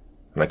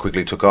 and I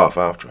quickly took off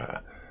after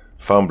her,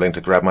 fumbling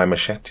to grab my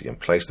machete and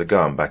place the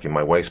gun back in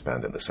my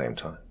waistband at the same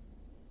time.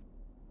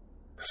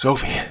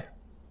 "Sophie!"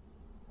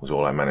 was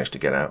all I managed to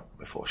get out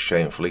before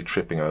shamefully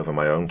tripping over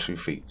my own 2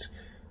 feet,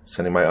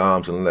 sending my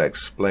arms and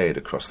legs splayed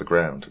across the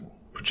ground and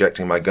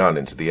projecting my gun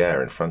into the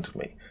air in front of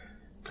me,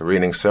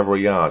 careening several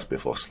yards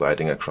before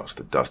sliding across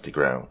the dusty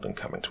ground and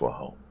coming to a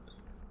halt.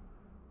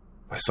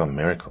 By some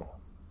miracle,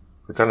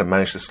 the gun had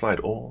managed to slide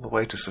all the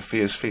way to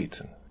Sophia's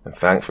feet, and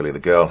thankfully the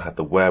girl had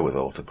the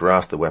wherewithal to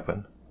grasp the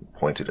weapon and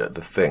pointed at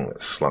the thing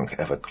that slunk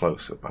ever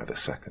closer by the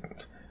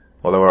second,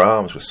 although her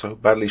arms were so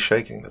badly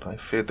shaking that I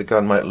feared the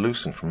gun might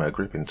loosen from her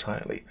grip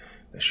entirely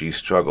as she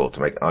struggled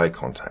to make eye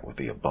contact with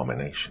the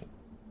abomination.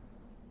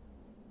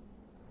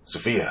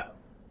 "Sophia,"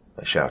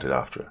 I shouted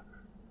after her.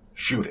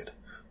 "Shoot it.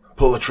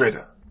 Pull the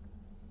trigger."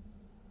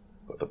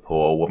 But the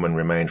poor woman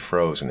remained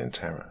frozen in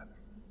terror,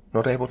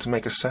 not able to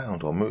make a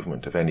sound or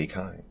movement of any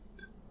kind.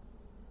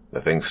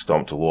 The thing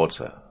stomped towards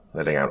her,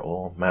 letting out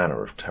all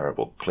manner of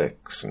terrible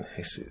clicks and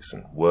hisses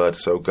and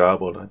words so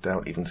garbled I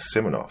doubt even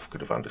Simonov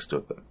could have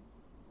understood them.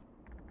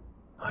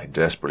 I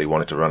desperately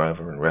wanted to run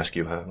over and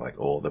rescue her like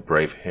all the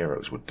brave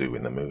heroes would do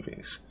in the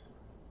movies,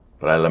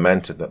 but I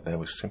lamented that there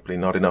was simply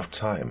not enough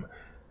time,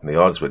 and the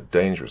odds were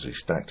dangerously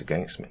stacked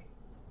against me.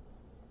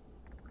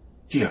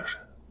 "Here,"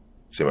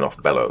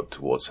 Simonov bellowed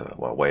towards her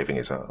while waving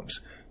his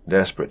arms,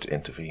 desperate to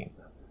intervene.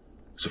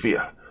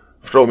 "Sophia,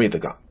 throw me the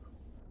gun."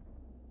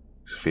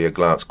 Sophia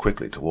glanced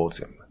quickly towards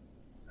him,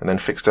 and then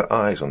fixed her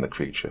eyes on the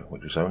creature,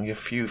 which was only a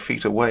few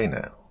feet away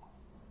now.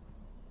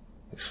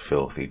 Its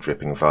filthy,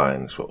 dripping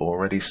vines were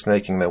already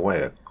snaking their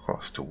way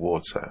across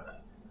towards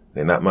her,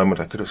 and in that moment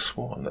I could have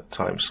sworn that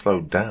time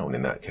slowed down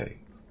in that cave.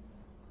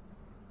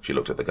 She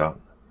looked at the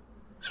gun,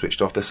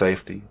 switched off the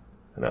safety,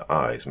 and her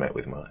eyes met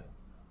with mine.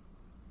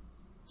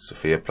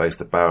 Sophia placed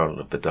the barrel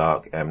of the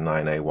dark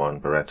M9A1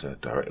 Beretta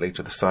directly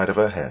to the side of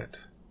her head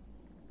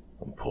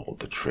and pulled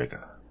the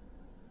trigger.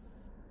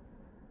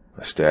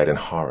 I stared in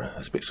horror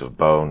as bits of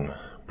bone,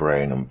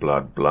 brain, and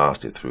blood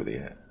blasted through the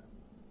air,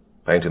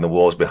 painting the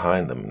walls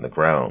behind them and the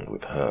ground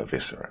with her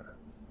viscera.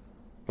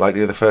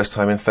 Likely the first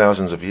time in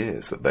thousands of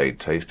years that they'd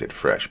tasted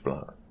fresh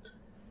blood.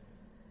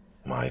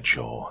 My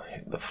jaw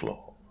hit the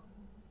floor.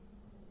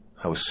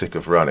 I was sick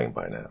of running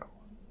by now.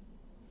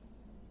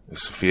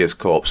 As Sophia's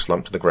corpse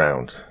slumped to the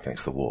ground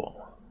against the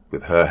wall,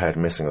 with her head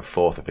missing a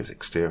fourth of his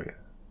exterior,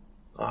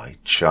 I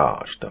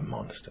charged the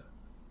monster.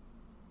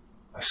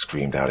 I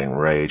screamed out in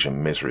rage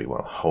and misery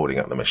while holding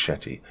up the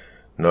machete,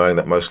 knowing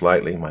that most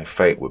likely my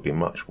fate would be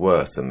much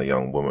worse than the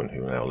young woman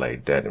who now lay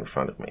dead in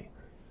front of me.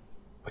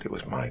 But it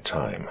was my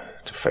time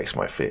to face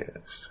my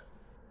fears.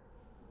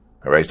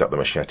 I raised up the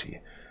machete,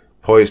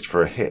 poised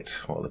for a hit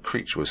while the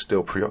creature was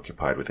still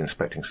preoccupied with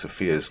inspecting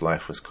Sophia's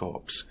lifeless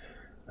corpse,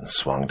 and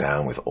swung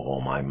down with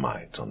all my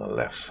might on the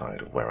left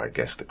side of where I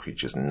guessed the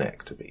creature's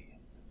neck to be.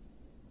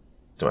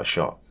 To my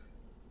shock,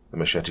 the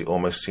machete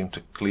almost seemed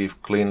to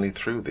cleave cleanly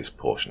through this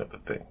portion of the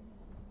thing,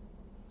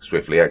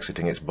 swiftly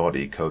exiting its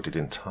body coated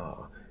in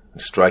tar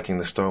and striking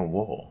the stone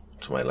wall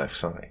to my left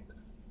side.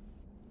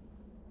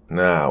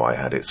 Now I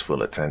had its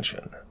full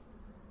attention,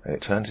 and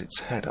it turned its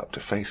head up to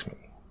face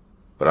me,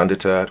 but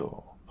undeterred,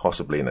 or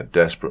possibly in a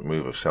desperate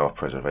move of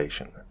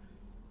self-preservation,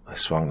 I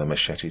swung the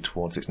machete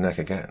towards its neck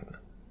again,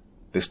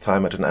 this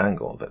time at an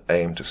angle that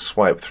aimed to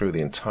swipe through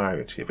the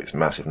entirety of its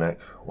massive neck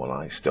while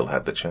I still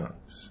had the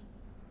chance.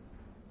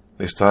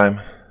 This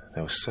time,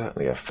 there was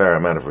certainly a fair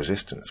amount of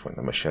resistance when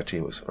the machete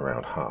was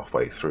around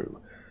halfway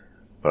through,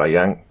 but I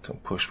yanked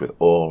and pushed with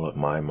all of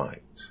my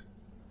might,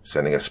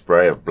 sending a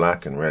spray of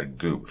black and red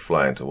goop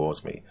flying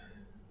towards me,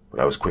 but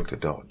I was quick to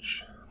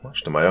dodge,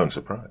 much to my own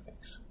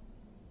surprise.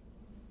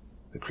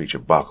 The creature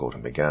buckled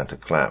and began to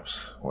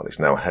collapse, while its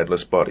now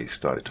headless body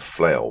started to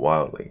flail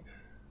wildly,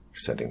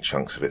 sending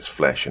chunks of its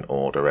flesh in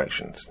all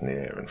directions,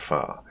 near and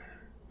far,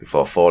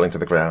 before falling to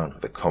the ground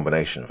with a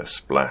combination of a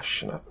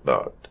splash and a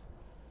thud.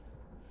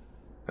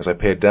 As I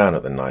peered down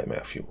at the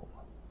nightmare fuel,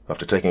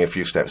 after taking a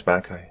few steps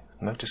back, I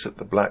noticed that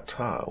the black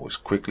tar was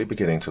quickly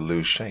beginning to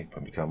lose shape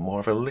and become more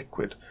of a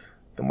liquid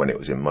than when it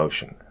was in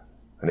motion,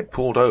 and it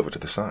pooled over to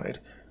the side,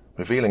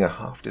 revealing a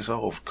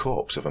half-dissolved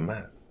corpse of a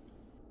man.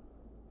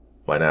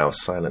 By now,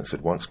 silence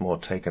had once more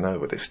taken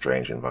over this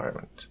strange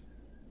environment,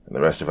 and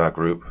the rest of our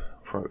group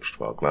approached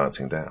while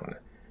glancing down,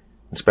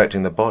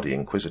 inspecting the body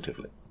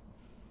inquisitively.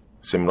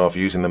 Simonov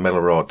using the metal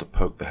rod to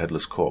poke the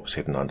headless corpse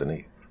hidden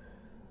underneath,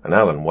 and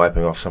Alan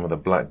wiping off some of the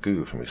black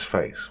goo from his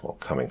face while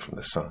coming from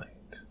the side.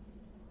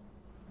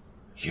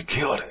 "You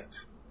killed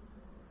it,"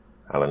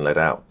 Alan let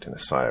out in a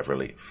sigh of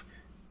relief,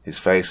 his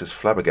face as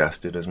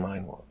flabbergasted as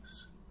mine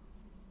was.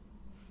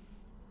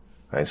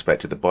 I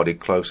inspected the body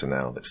closer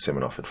now that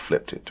Simonov had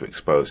flipped it to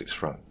expose its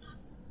front.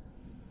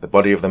 The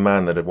body of the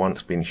man that had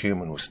once been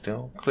human was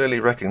still clearly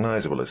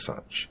recognizable as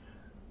such,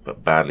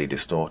 but badly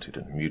distorted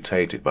and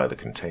mutated by the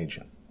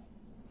contagion.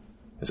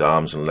 His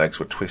arms and legs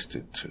were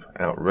twisted to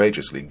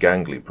outrageously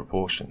gangly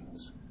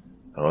proportions,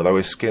 and although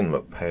his skin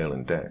looked pale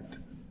and dead,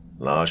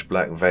 large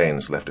black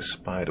veins left a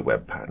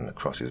spiderweb pattern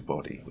across his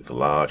body, with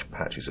large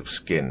patches of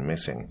skin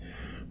missing,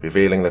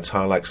 revealing the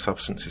tar-like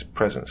substance's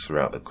presence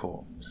throughout the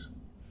corpse.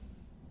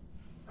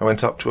 I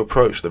went up to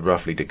approach the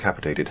roughly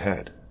decapitated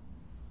head,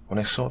 when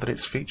I saw that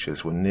its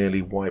features were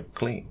nearly wiped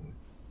clean,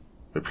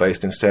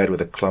 replaced instead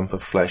with a clump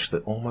of flesh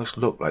that almost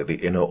looked like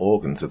the inner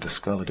organs of the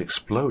skull had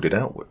exploded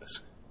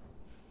outwards,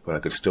 but I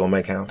could still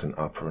make out an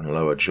upper and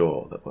lower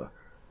jaw that were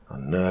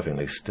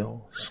unnervingly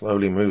still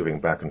slowly moving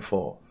back and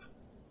forth,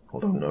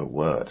 although no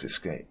words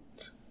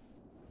escaped.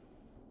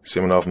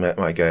 Simonov met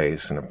my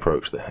gaze and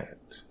approached the head,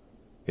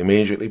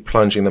 immediately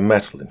plunging the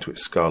metal into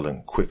its skull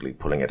and quickly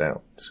pulling it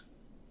out,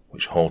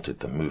 which halted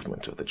the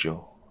movement of the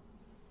jaw.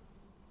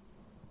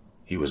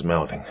 He was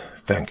mouthing,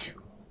 "Thank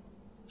you,"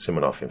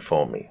 Simonov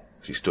informed me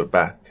as he stood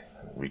back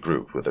and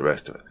regrouped with the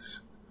rest of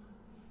us.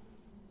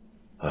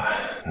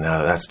 Now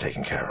that that's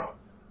taken care of,"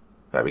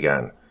 I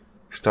began,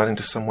 starting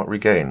to somewhat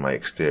regain my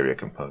exterior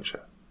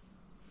composure.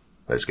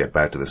 "Let's get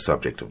back to the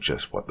subject of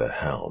just what the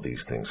hell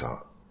these things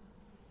are."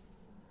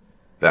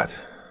 "That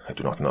I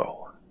do not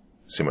know,"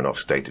 Simonov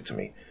stated to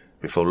me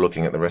before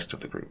looking at the rest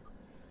of the group.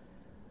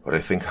 "But I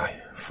think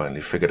I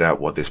finally figured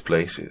out what this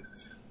place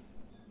is."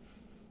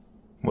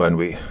 "When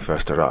we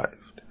first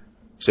arrived,"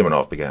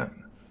 Simonov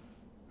began,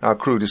 "our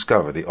crew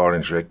discovered the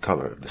orange-red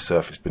color of the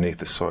surface beneath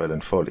the soil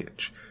and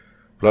foliage,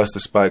 plus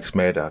the spikes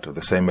made out of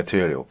the same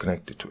material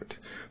connected to it,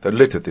 that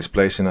littered this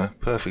place in a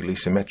perfectly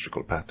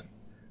symmetrical pattern.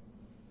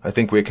 I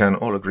think we can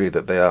all agree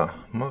that they are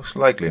most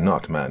likely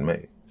not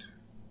man-made."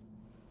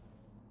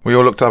 We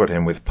all looked up at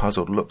him with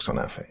puzzled looks on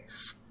our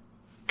face,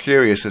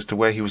 curious as to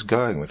where he was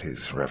going with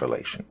his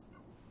revelation.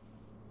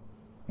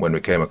 When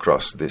we came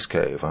across this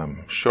cave,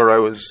 I'm sure I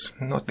was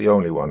not the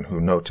only one who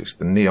noticed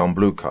the neon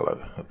blue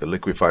color of the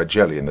liquefied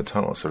jelly in the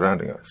tunnel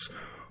surrounding us,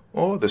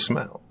 or the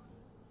smell.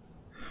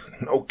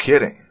 "No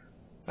kidding,"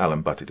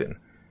 Alan butted in.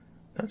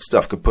 "That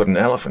stuff could put an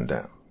elephant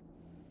down."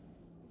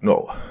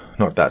 "No,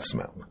 not that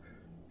smell.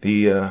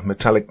 The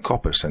metallic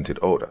copper-scented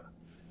odor.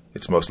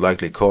 It's most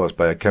likely caused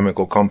by a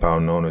chemical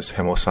compound known as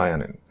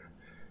hemocyanin,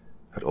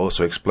 That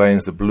also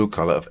explains the blue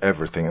color of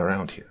everything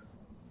around here.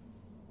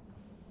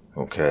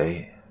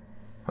 Okay,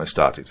 I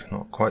started,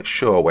 not quite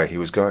sure where he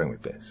was going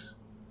with this.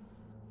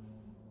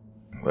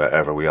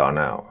 Wherever we are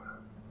now,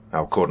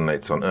 our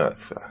coordinates on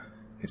Earth,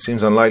 it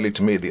seems unlikely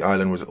to me the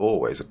island was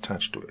always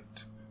attached to it.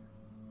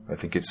 I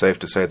think it's safe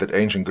to say that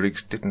ancient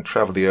Greeks didn't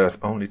travel the Earth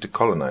only to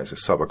colonize a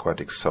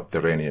subaquatic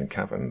subterranean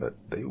cavern that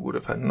they would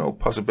have had no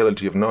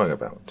possibility of knowing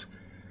about.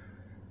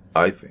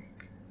 I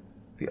think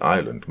the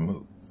island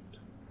moved.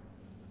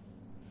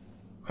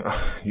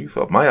 You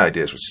thought my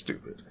ideas were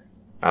stupid,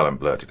 Alan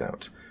blurted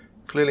out,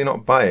 clearly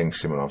not buying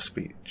Simonov's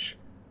speech.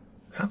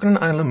 How can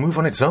an island move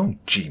on its own,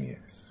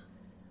 genius?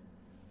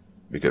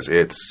 Because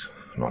it's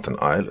not an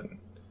island,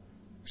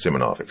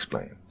 Simonov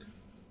explained.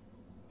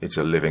 It's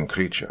a living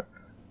creature,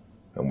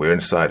 and we're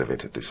inside of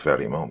it at this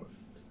very moment.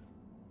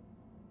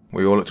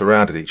 We all looked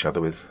around at each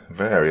other with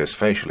various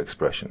facial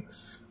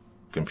expressions.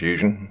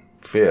 Confusion,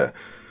 fear,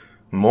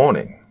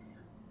 mourning,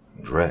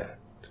 dread.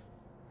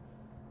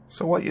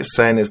 So what you're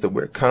saying is that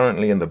we're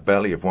currently in the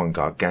belly of one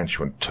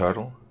gargantuan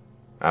turtle?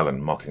 Alan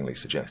mockingly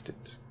suggested.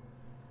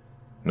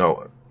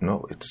 No,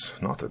 it's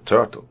not a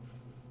turtle,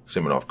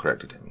 Simonov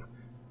corrected him.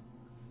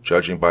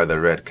 Judging by the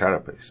red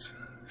carapace,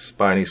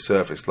 spiny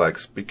surface like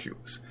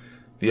spicules,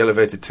 the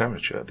elevated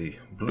temperature, the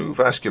blue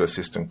vascular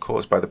system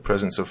caused by the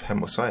presence of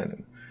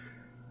hemocyanin,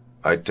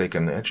 I'd take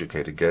an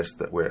educated guess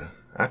that we're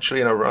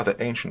actually in a rather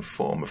ancient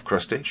form of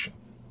crustacean.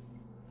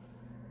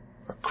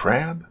 A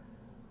crab?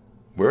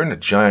 We're in a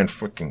giant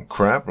freaking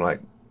crab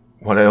like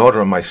what I order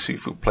on my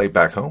seafood plate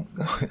back home?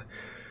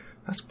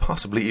 That's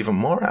possibly even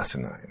more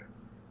asinine.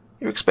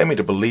 You expect me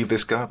to believe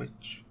this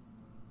garbage?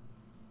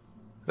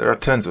 There are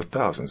tens of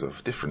thousands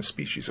of different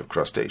species of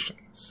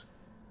crustaceans.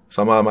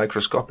 Some are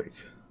microscopic,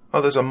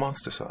 others are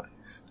monster-sized.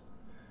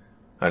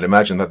 I'd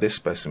imagine that this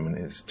specimen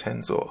is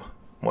tens or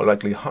more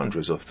likely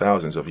hundreds of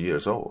thousands of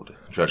years old,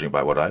 judging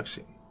by what I've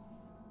seen.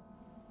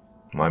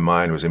 My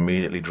mind was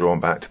immediately drawn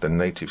back to the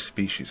native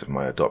species of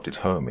my adopted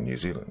home in New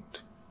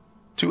Zealand.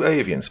 2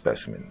 avian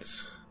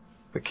specimens,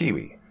 the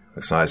kiwi,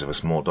 the size of a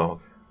small dog,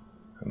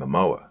 and the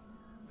moa,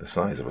 the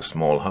size of a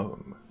small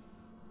home.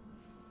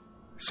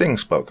 Singh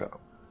spoke up.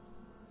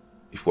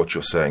 If what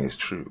you're saying is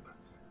true,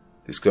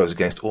 this goes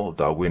against all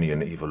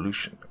Darwinian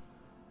evolution.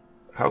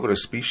 How could a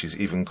species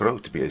even grow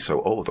to be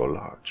so old or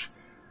large?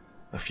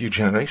 A few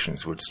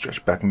generations would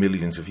stretch back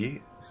millions of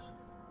years.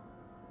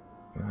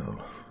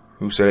 Well,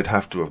 who said it'd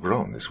have to have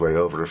grown this way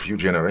over a few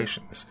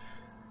generations?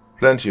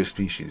 Plenty of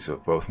species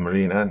of both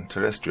marine and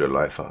terrestrial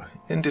life are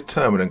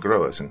indeterminate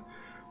growers, and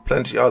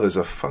plenty others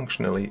are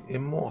functionally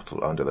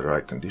immortal under the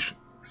right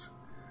conditions.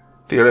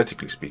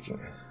 Theoretically speaking,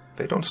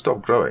 they don't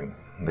stop growing,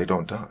 and they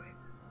don't die.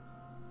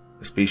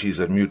 A species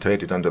that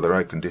mutated under the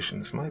right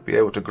conditions might be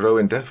able to grow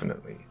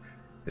indefinitely,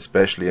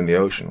 especially in the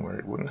ocean where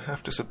it wouldn't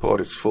have to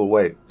support its full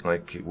weight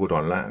like it would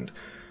on land.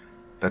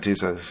 That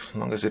is, as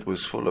long as it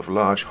was full of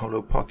large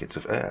hollow pockets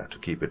of air to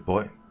keep it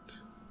buoyant,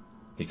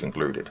 he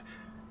concluded,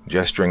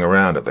 gesturing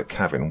around at the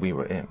cavern we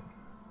were in.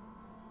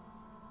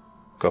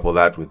 Couple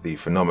that with the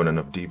phenomenon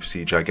of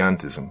deep-sea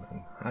gigantism,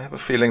 and I have a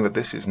feeling that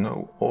this is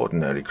no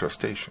ordinary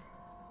crustacean.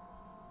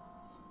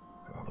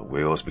 Well, the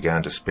wheels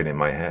began to spin in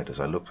my head as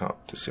I looked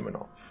up to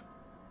Simonov.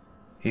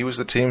 He was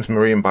the team's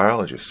marine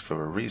biologist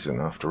for a reason,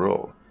 after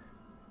all.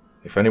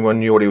 If anyone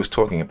knew what he was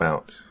talking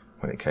about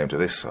when it came to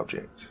this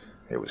subject,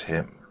 it was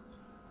him.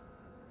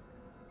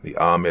 The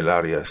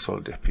Armillaria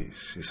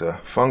soldepes is a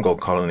fungal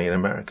colony in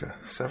America,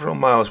 several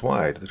miles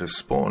wide, that has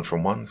spawned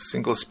from one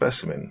single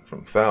specimen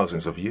from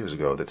thousands of years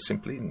ago that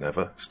simply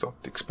never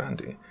stopped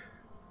expanding.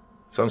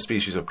 Some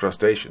species of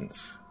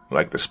crustaceans,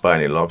 like the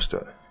spiny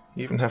lobster,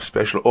 even have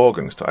special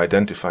organs to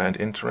identify and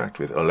interact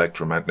with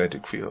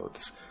electromagnetic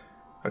fields,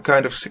 a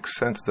kind of sixth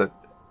sense that...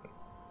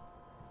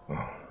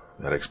 Well,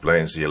 that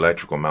explains the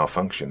electrical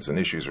malfunctions and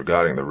issues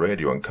regarding the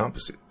radio and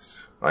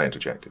compasses, I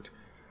interjected.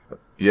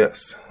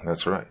 Yes,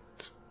 that's right.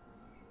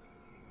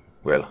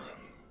 Well,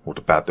 what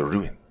about the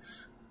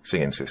ruins?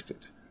 Singh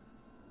insisted.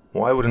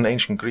 Why would an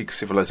ancient Greek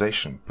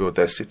civilization build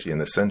their city in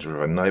the center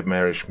of a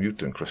nightmarish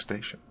mutant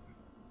crustacean?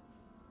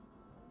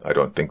 I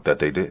don't think that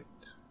they did,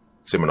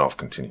 Simonov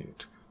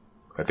continued.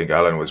 I think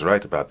Alan was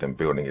right about them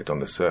building it on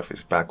the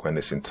surface back when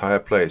this entire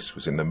place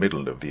was in the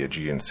middle of the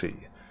Aegean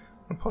Sea,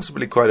 and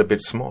possibly quite a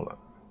bit smaller.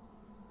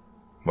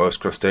 Most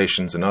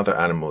crustaceans and other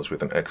animals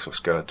with an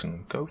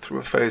exoskeleton go through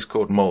a phase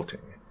called molting.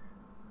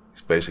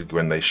 It's basically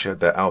when they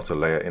shed their outer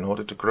layer in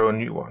order to grow a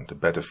new one to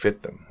better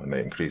fit them when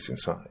they increase in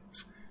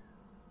size.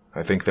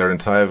 I think their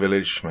entire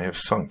village may have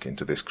sunk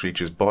into this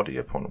creature's body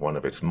upon one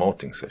of its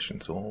molting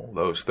sessions all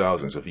those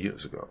thousands of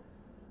years ago.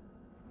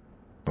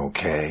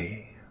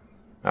 Okay,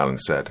 Alan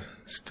said,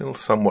 still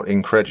somewhat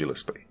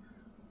incredulously.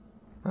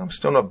 I'm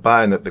still not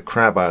buying that the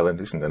Crab Island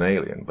isn't an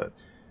alien, but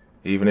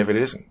even if it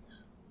isn't,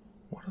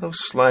 what are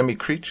those slimy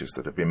creatures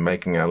that have been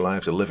making our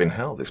lives a living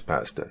hell this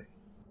past day?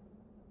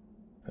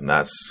 And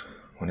that's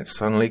when it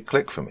suddenly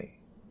clicked for me.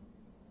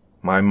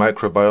 My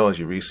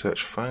microbiology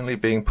research finally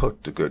being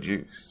put to good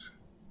use.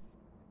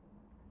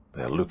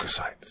 They're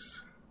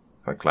leukocytes,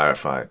 I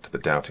clarified to the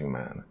doubting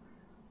man,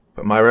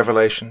 But my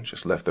revelation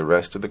just left the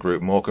rest of the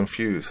group more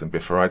confused than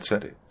before I'd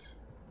said it.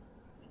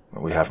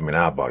 Well, we have them in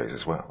our bodies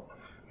as well.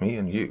 Me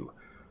and you.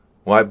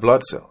 White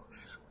blood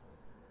cells.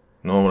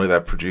 Normally they're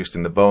produced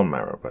in the bone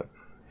marrow, but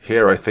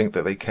here I think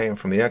that they came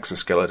from the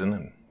exoskeleton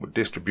and were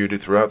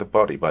distributed throughout the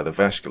body by the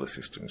vascular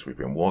systems we've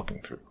been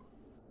walking through.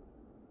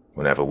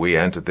 Whenever we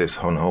entered this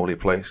unholy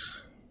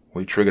place,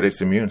 we triggered its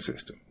immune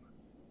system.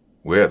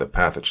 We're the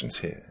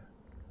pathogens here.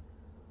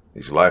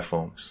 These life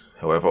forms,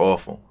 however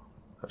awful,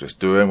 are just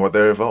doing what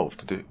they're evolved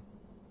to do.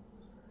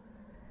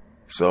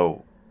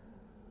 So,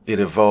 it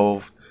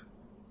evolved,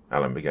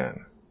 Alan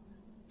began,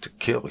 to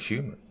kill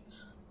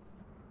humans.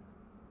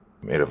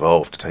 It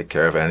evolved to take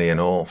care of any and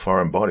all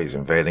foreign bodies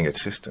invading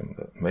its system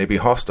that may be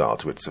hostile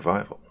to its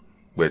survival,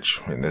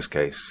 which, in this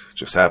case,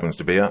 just happens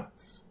to be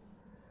us.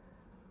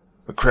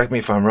 But correct me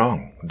if I'm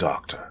wrong,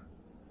 Doctor.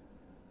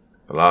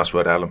 The last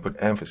word Alan put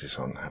emphasis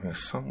on, having a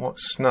somewhat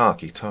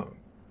snarky tone.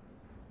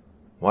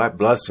 White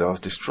blood cells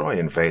destroy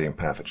invading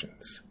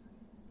pathogens.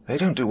 They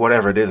don't do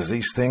whatever it is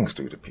these things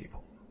do to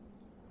people.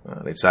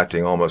 Well, it's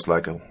acting almost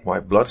like a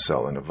white blood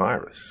cell in a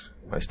virus,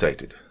 I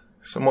stated,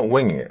 somewhat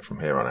winging it from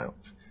here on out.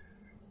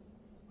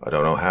 I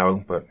don't know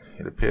how, but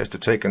it appears to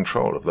take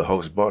control of the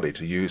host body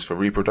to use for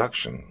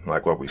reproduction,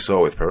 like what we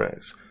saw with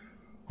Perez,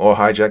 or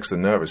hijacks the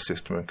nervous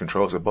system and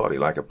controls the body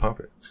like a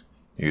puppet,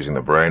 using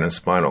the brain and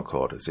spinal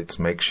cord as its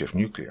makeshift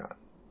nuclei.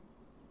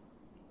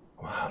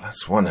 Wow,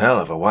 that's one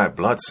hell of a white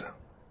blood cell,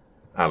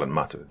 Alan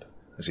muttered,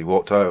 as he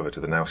walked over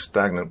to the now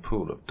stagnant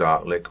pool of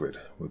dark liquid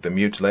with the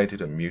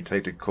mutilated and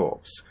mutated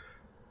corpse,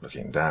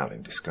 looking down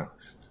in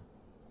disgust.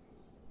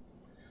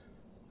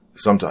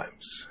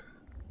 Sometimes,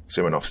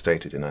 Simonov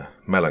stated in a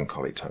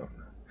melancholy tone,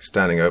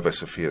 standing over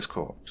Sophia's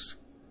corpse,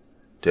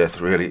 death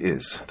really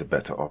is the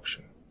better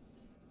option.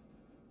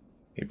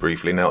 He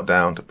briefly knelt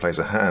down to place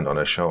a hand on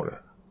her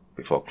shoulder,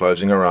 before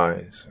closing her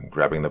eyes and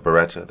grabbing the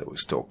Beretta that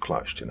was still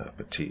clutched in her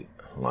petite,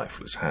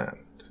 lifeless hand.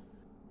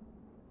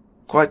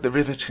 Quite the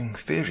riveting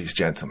theories,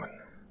 gentlemen,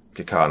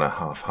 Kikana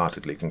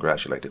half-heartedly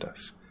congratulated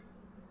us.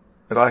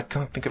 And I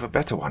can't think of a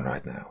better one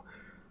right now.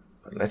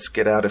 But let's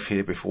get out of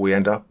here before we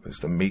end up as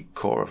the meat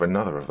core of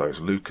another of those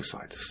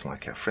leukocytes,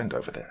 like our friend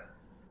over there.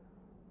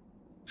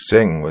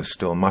 Singh was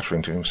still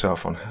muttering to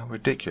himself on how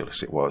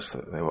ridiculous it was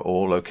that they were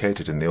all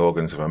located in the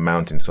organs of a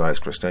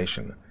mountain-sized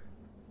crustacean,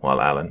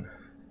 while Alan,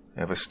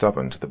 ever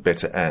stubborn to the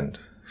bitter end,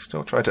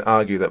 still tried to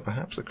argue that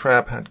perhaps the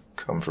crab had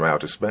come from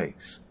outer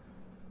space.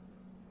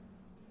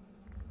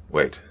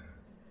 Wait,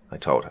 I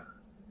told her.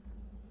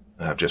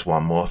 I have just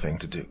one more thing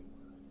to do.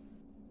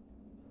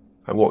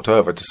 I walked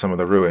over to some of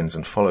the ruins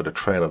and followed a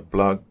trail of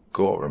blood,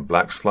 gore, and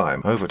black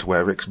slime over to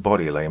where Rick's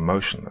body lay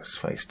motionless,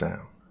 face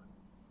down.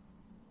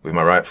 With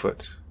my right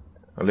foot,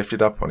 I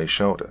lifted up on his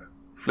shoulder,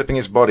 flipping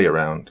his body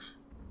around,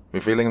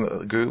 revealing that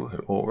the goo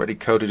had already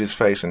coated his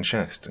face and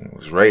chest and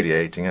was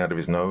radiating out of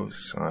his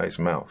nose, eyes,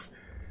 mouth,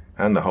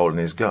 and the hole in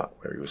his gut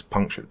where he was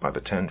punctured by the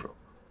tendril.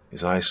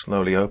 His eyes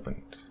slowly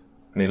opened,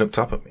 and he looked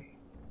up at me,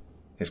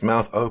 his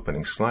mouth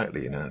opening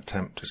slightly in an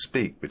attempt to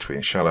speak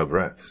between shallow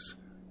breaths.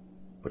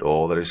 But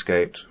all that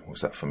escaped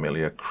was that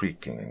familiar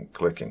creaking and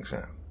clicking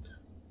sound.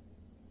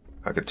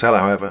 I could tell,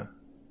 however,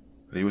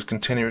 that he was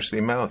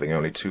continuously mouthing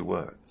only two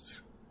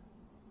words.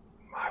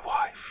 My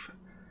wife.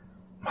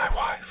 My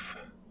wife.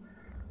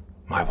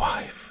 My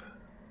wife.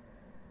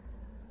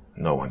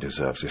 No one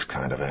deserves this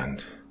kind of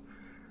end.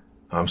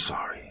 I'm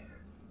sorry,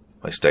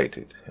 I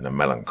stated in a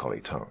melancholy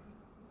tone.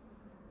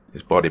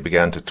 His body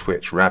began to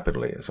twitch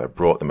rapidly as I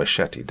brought the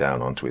machete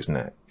down onto his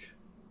neck,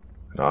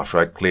 and after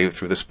I cleaved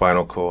through the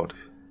spinal cord,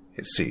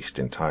 it ceased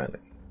entirely.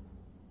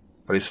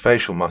 But his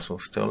facial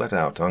muscles still let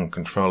out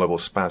uncontrollable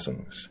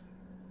spasms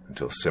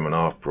until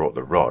Simonov brought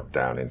the rod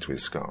down into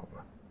his skull,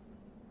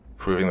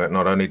 proving that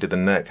not only did the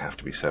neck have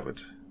to be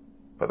severed,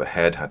 but the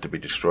head had to be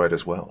destroyed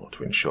as well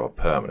to ensure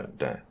permanent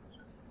death.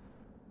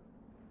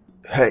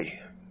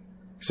 Hey,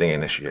 Singh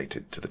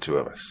initiated to the two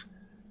of us.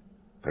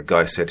 That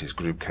guy said his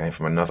group came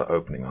from another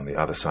opening on the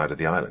other side of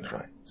the island,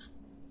 right?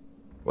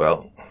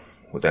 Well,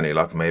 with any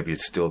luck, maybe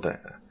it's still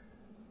there.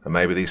 And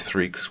maybe these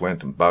freaks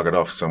went and buggered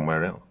off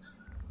somewhere else.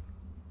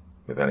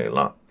 With any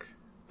luck,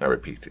 I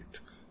repeated,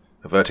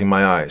 averting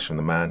my eyes from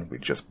the man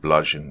we'd just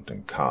bludgeoned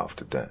and carved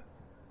to death.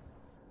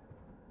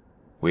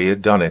 We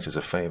had done it as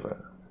a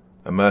favor,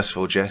 a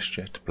merciful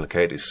gesture to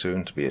placate his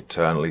soon-to-be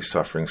eternally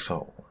suffering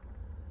soul.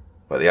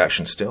 But the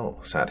action still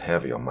sat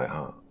heavy on my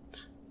heart.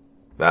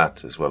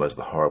 That, as well as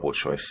the horrible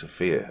choice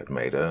Sophia had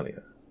made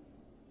earlier.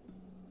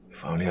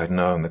 If only I'd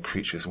known the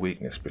creature's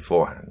weakness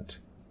beforehand,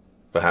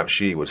 perhaps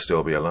she would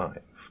still be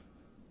alive.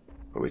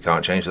 But we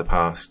can't change the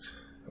past,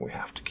 and we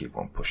have to keep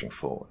on pushing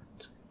forward,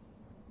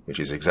 which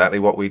is exactly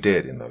what we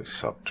did in those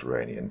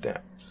subterranean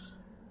depths.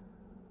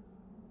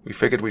 We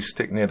figured we'd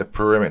stick near the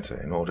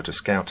perimeter in order to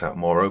scout out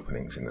more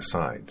openings in the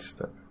sides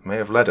that may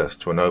have led us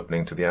to an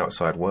opening to the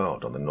outside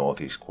world on the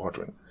northeast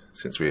quadrant,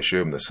 since we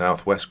assumed the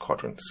southwest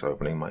quadrant's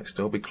opening might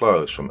still be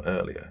closed from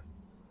earlier.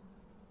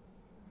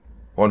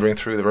 Wandering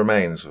through the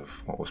remains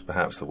of what was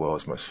perhaps the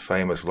world's most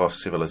famous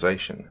lost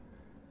civilization,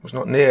 was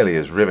not nearly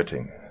as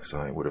riveting as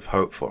I would have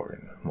hoped for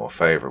in more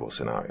favorable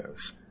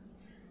scenarios,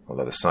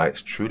 although the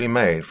sights truly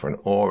made for an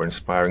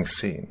awe-inspiring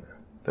scene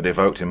that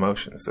evoked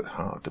emotions that are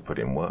hard to put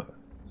in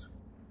words.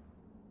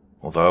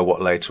 Although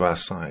what lay to our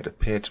side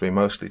appeared to be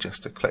mostly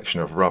just a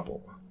collection of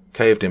rubble,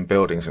 caved-in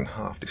buildings and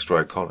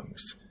half-destroyed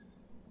columns,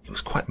 it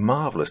was quite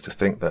marvellous to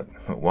think that,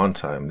 at one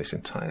time, this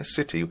entire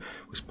city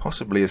was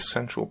possibly a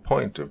central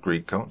point of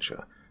Greek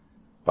culture,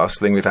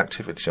 bustling with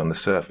activity on the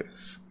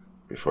surface,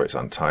 before its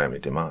untimely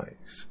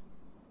demise.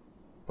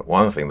 But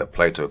one thing that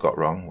Plato got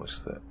wrong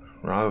was that,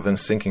 rather than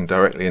sinking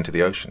directly into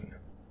the ocean,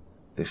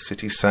 this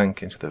city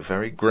sank into the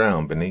very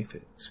ground beneath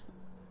it,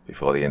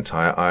 before the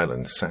entire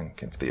island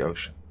sank into the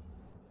ocean.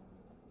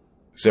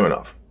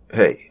 "Simonov,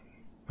 hey,"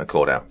 I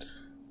called out,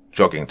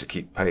 jogging to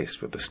keep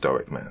pace with the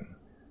stoic man.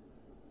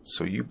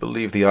 "So you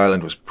believe the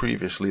island was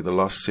previously the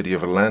lost city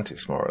of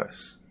Atlantis, more or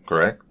less,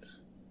 correct?"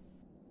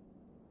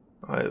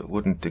 "I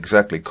wouldn't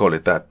exactly call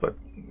it that, but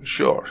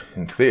sure,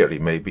 in theory,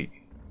 maybe,"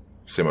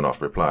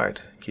 Simonov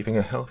replied, keeping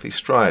a healthy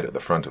stride at the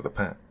front of the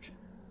pack.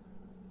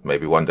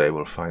 "Maybe one day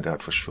we'll find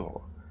out for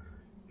sure.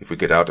 If we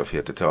get out of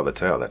here to tell the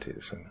tale, that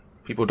is, and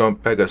people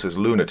don't peg us as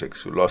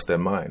lunatics who lost their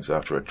minds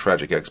after a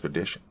tragic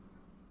expedition."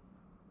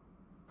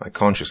 I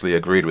consciously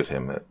agreed with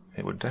him that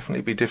it would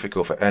definitely be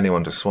difficult for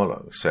anyone to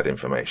swallow said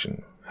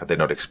information had they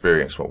not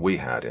experienced what we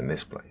had in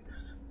this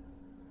place.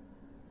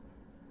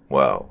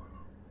 "Well,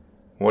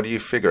 what do you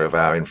figure of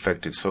our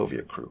infected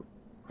Soviet crew?"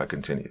 I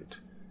continued.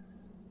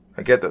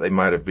 "I get that they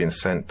might have been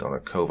sent on a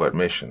covert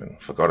mission and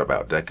forgot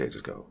about decades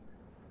ago.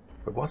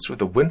 But what's with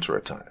the winter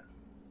attire?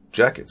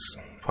 Jackets,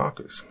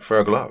 parkas,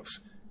 fur gloves.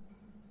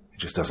 It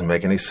just doesn't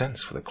make any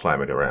sense for the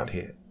climate around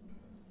here."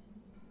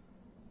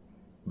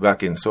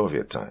 "Back in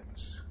Soviet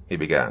times," he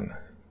began,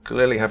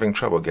 clearly having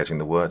trouble getting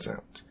the words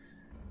out,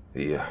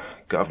 "the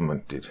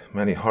government did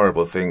many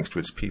horrible things to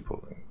its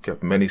people and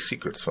kept many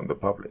secrets from the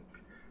public.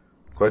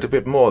 Quite a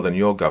bit more than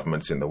your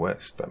governments in the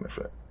West, I'm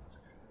afraid.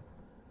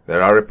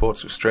 There are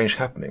reports of strange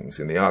happenings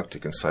in the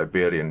Arctic and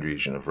Siberian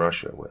region of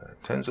Russia where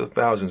tens of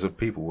thousands of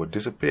people would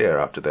disappear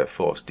after their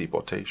forced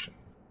deportation."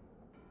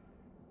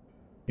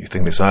 "You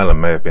think this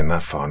island may have been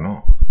that far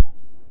north?"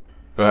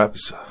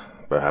 "Perhaps,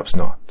 perhaps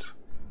not.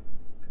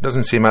 It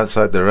doesn't seem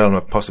outside the realm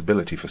of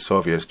possibility for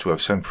Soviets to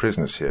have sent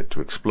prisoners here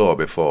to explore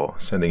before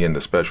sending in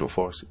the special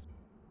forces.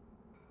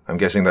 I'm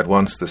guessing that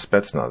once the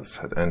Spetsnaz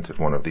had entered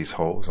one of these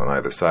holes on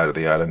either side of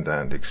the island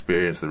and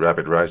experienced the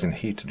rapid rise in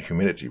heat and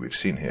humidity we've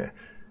seen here,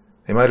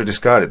 they might have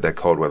discarded their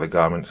cold-weather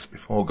garments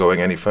before going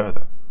any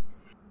further."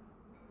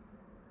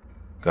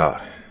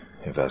 "God,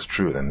 if that's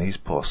true, then these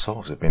poor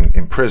souls have been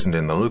imprisoned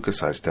in the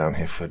leukocytes down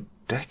here for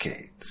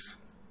decades.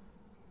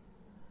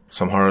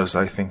 Some horrors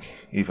I think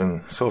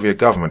even Soviet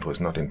government was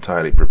not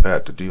entirely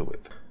prepared to deal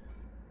with.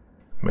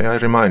 May I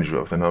remind you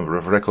of the number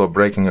of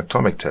record-breaking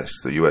atomic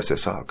tests the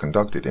USSR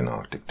conducted in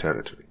Arctic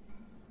territory?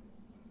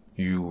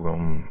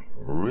 You,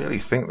 really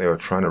think they were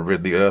trying to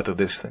rid the Earth of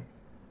this thing?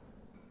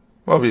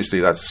 Obviously,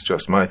 that's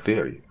just my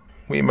theory.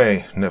 We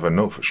may never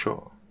know for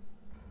sure.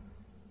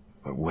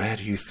 But where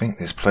do you think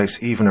this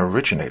place even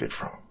originated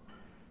from?"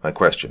 I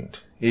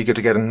questioned, eager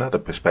to get another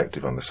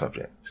perspective on the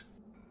subject.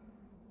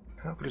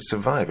 How could it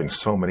survive in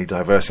so many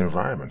diverse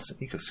environments and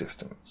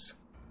ecosystems?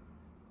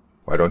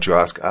 "Why don't you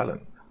ask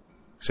Alan?"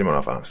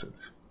 Simonov answered.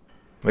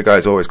 "The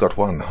guy's always got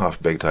one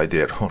half-baked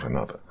idea or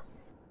another."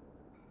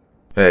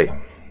 "Hey,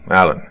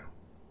 Alan,"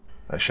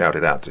 I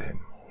shouted out to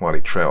him while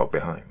he trailed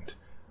behind.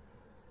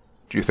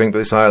 "Do you think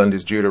this island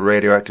is due to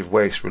radioactive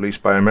waste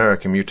released by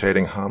America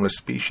mutating harmless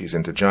species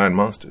into giant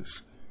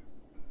monsters?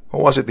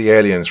 Or was it the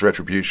aliens'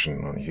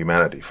 retribution on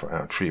humanity for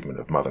our treatment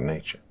of Mother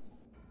Nature?"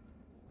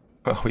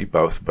 Well, we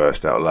both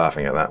burst out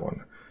laughing at that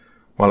one,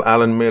 while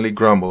Alan merely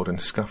grumbled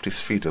and scuffed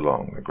his feet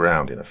along the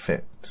ground in a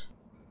fit.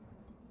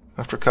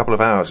 After a couple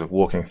of hours of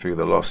walking through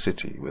the lost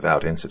city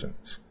without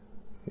incident,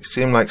 it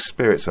seemed like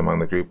spirits among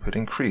the group had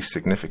increased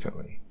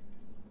significantly,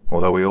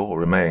 although we all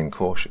remained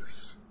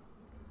cautious.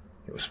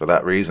 It was for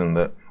that reason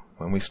that,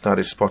 when we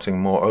started spotting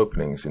more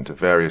openings into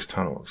various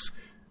tunnels,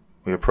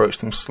 we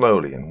approached them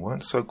slowly and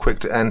weren't so quick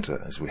to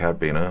enter as we had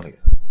been earlier.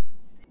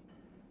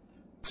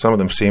 Some of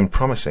them seemed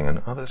promising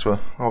and others were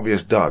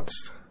obvious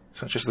duds,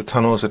 such as the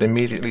tunnels that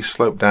immediately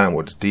sloped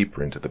downwards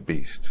deeper into the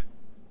beast,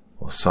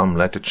 or some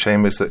led to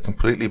chambers that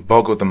completely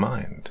boggled the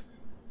mind,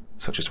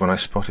 such as when I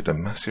spotted a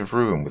massive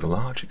room with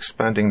large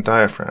expanding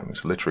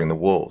diaphragms littering the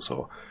walls,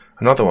 or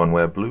another one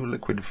where blue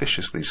liquid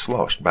viciously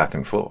sloshed back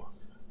and forth.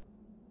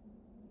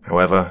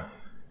 However,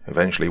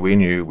 eventually we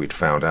knew we'd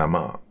found our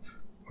mark,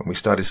 when we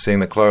started seeing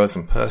the clothes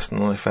and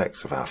personal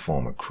effects of our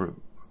former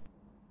crew.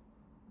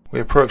 We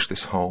approached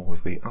this hole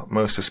with the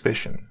utmost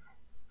suspicion,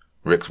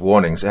 Rick's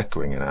warnings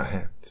echoing in our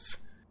heads.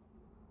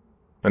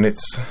 And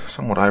it's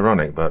somewhat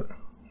ironic, but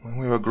when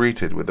we were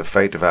greeted with the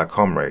fate of our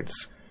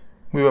comrades,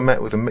 we were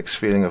met with a mixed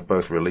feeling of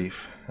both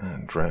relief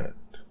and dread.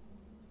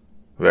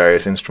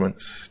 Various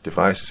instruments,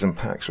 devices and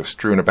packs were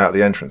strewn about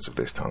the entrance of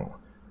this tunnel,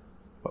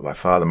 but by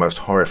far the most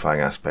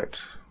horrifying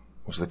aspect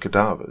was the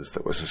cadavers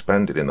that were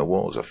suspended in the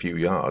walls a few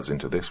yards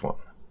into this one.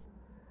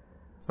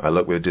 I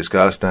looked with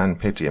disgust and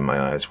pity in my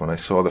eyes when I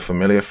saw the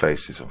familiar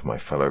faces of my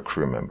fellow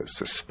crew members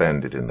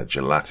suspended in the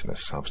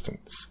gelatinous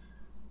substance,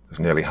 as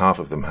nearly half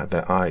of them had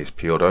their eyes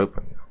peeled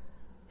open,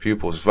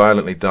 pupils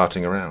violently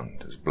darting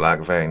around as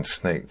black veins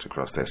snaked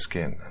across their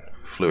skin and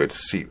fluid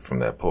seeped from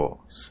their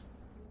pores.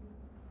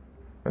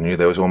 I knew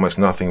there was almost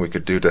nothing we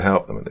could do to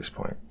help them at this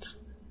point,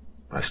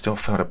 but I still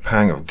felt a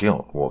pang of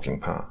guilt walking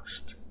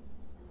past,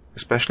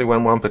 especially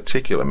when one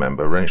particular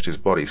member wrenched his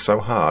body so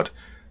hard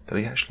that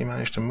he actually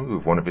managed to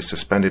move one of his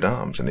suspended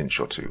arms an inch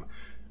or two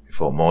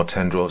before more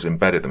tendrils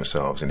embedded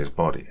themselves in his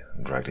body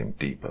and dragged him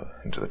deeper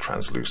into the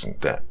translucent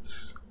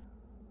depths.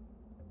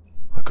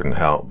 I couldn't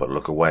help but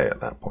look away at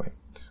that point.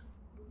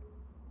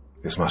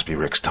 "This must be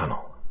Rick's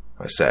tunnel,"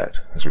 I said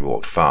as we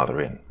walked farther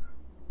in.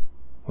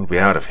 "We'll be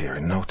out of here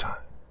in no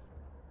time."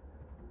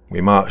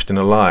 We marched in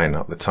a line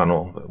up the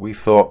tunnel that we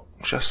thought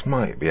just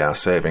might be our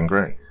saving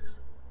grace.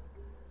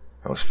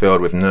 I was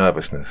filled with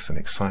nervousness and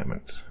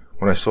excitement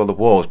when I saw the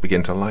walls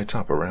begin to light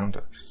up around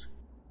us.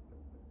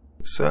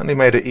 It certainly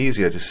made it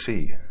easier to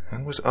see,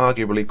 and was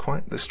arguably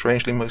quite the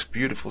strangely most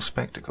beautiful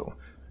spectacle,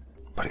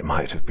 but it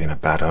might have been a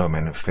bad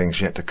omen of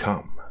things yet to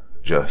come,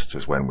 just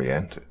as when we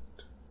entered.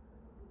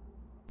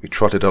 We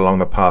trotted along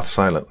the path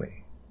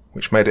silently,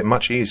 which made it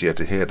much easier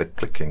to hear the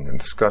clicking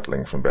and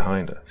scuttling from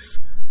behind us.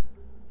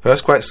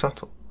 First quite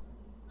subtle,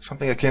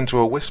 something akin to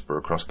a whisper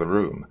across the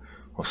room,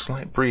 or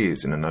slight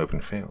breeze in an open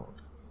field.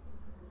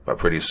 But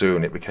pretty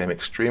soon it became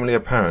extremely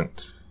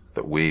apparent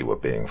that we were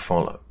being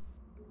followed.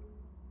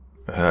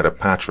 I heard a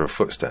patter of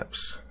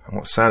footsteps, and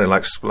what sounded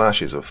like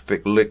splashes of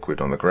thick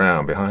liquid on the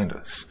ground behind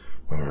us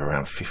when we were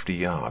around 50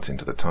 yards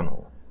into the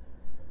tunnel.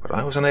 But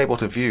I was unable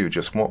to view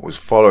just what was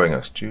following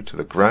us due to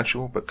the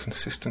gradual but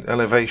consistent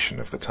elevation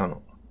of the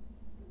tunnel.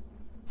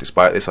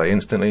 Despite this, I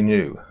instantly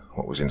knew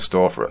what was in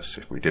store for us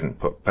if we didn't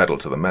put pedal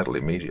to the metal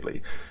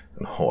immediately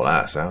and haul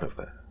ass out of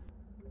there.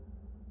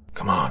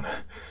 "Come on,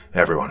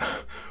 everyone,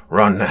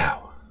 run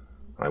now,"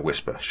 I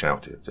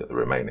shouted at the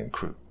remaining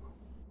crew.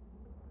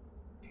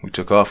 We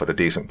took off at a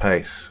decent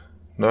pace,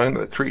 knowing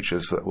that the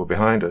creatures that were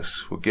behind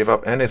us would give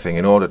up anything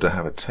in order to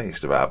have a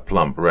taste of our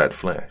plump red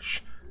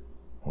flesh,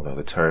 although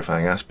the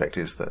terrifying aspect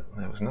is that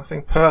there was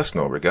nothing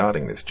personal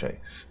regarding this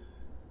chase.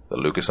 The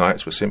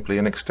leukocytes were simply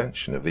an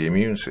extension of the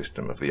immune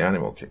system of the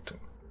animal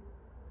kingdom.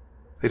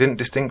 They didn't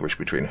distinguish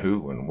between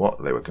who and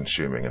what they were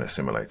consuming and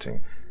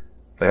assimilating.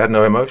 They had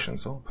no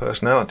emotions or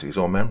personalities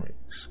or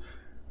memories.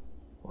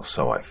 Or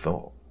so I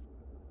thought.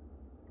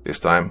 This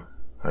time,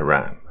 I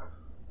ran.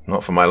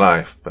 Not for my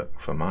life, but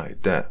for my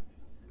death.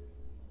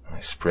 I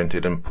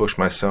sprinted and pushed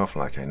myself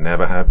like I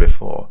never had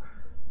before,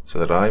 so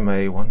that I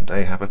may one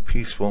day have a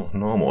peaceful,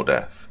 normal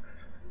death.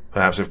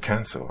 Perhaps of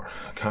cancer or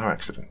a car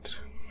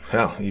accident.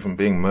 Hell, even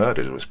being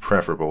murdered was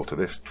preferable to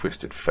this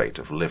twisted fate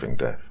of living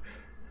death,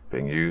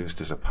 being used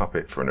as a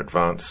puppet for an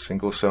advanced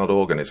single-celled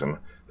organism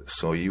that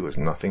saw you as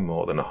nothing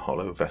more than a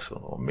hollow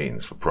vessel or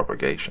means for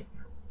propagation.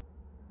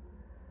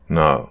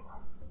 No,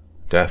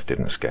 death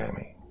didn't scare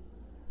me,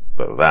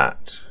 but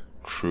that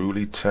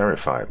truly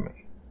terrified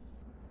me.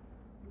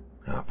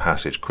 Our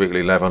passage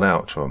quickly leveled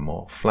out to a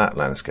more flat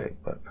landscape,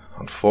 but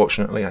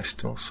unfortunately I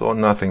still saw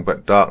nothing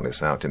but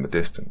darkness out in the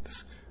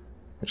distance,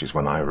 which is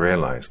when I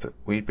realized that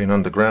we'd been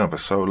underground for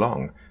so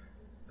long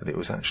that it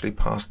was actually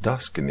past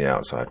dusk in the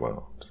outside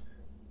world.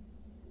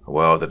 A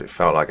world that it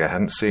felt like I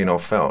hadn't seen or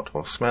felt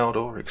or smelled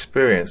or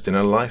experienced in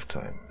a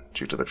lifetime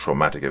due to the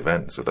traumatic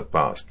events of the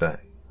past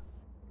day.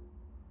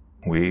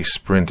 We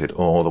sprinted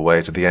all the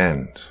way to the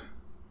end,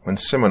 when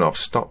Simonov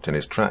stopped in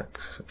his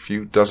tracks a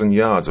few dozen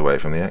yards away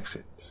from the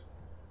exit.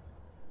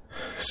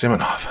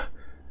 "Simonov,"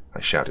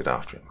 I shouted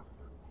after him.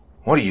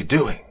 "What are you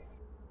doing?"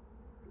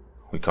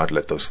 "We can't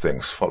let those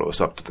things follow us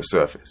up to the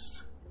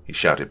surface," he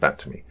shouted back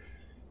to me.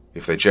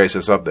 "If they chase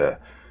us up there,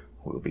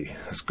 we'll be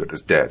as good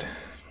as dead.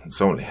 It's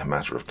only a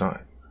matter of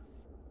time."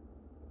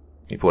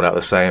 He pulled out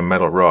the same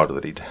metal rod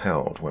that he'd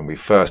held when we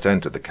first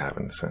entered the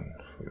caverns, and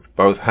with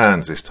both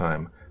hands this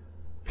time,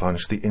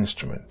 plunged the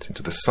instrument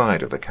into the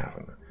side of the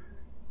cavern,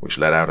 which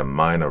let out a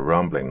minor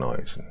rumbling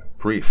noise and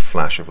brief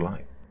flash of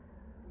light.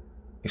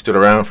 He stood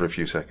around for a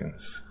few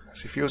seconds,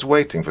 as if he was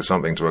waiting for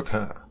something to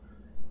occur,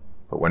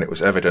 but when it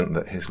was evident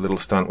that his little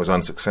stunt was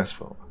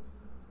unsuccessful,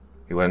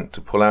 he went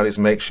to pull out his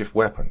makeshift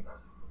weapon,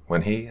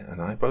 when he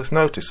and I both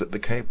noticed that the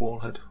cave wall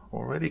had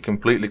already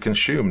completely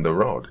consumed the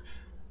rod,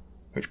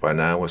 which by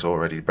now was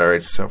already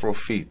buried several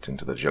feet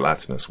into the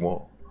gelatinous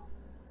wall.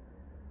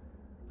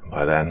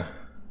 By then,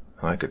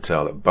 I could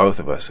tell that both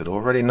of us had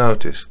already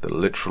noticed the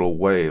literal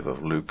wave of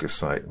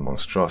leukocyte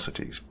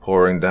monstrosities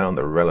pouring down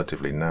the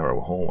relatively narrow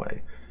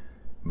hallway,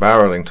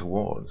 barreling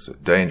towards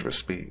at dangerous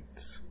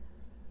speeds.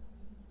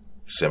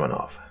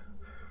 "Simonov,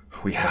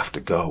 we have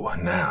to go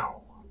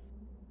now."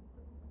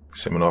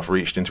 Simonov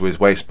reached into his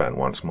waistband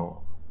once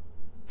more,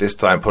 this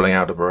time pulling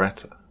out a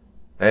Beretta,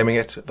 aiming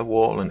it at the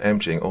wall and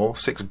emptying all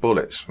 6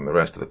 bullets from the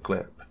rest of the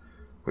clip,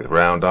 with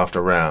round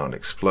after round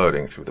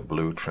exploding through the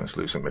blue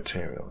translucent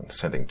material and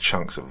sending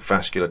chunks of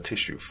vascular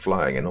tissue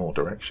flying in all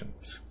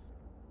directions.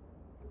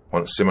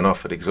 Once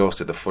Simonov had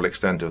exhausted the full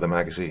extent of the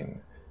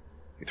magazine,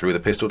 He threw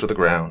the pistol to the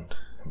ground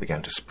and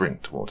began to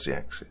sprint towards the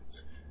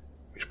exit,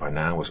 which by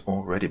now was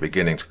already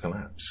beginning to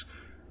collapse,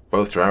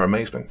 both to our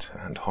amazement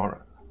and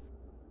horror.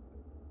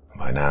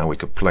 By now we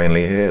could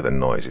plainly hear the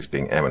noises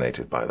being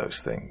emanated by those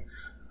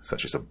things,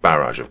 such as a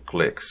barrage of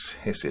clicks,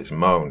 hisses,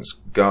 moans,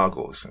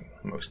 gargles, and,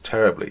 most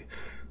terribly,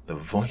 the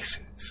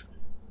voices.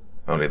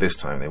 Only this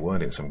time they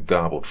weren't in some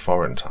garbled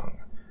foreign tongue,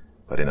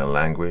 but in a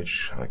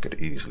language I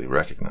could easily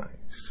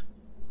recognize.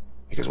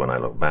 Because when I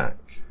look back,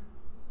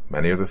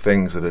 many of the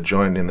things that had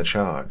joined in the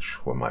charge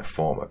were my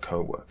former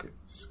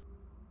co-workers.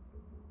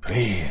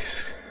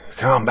 "Please,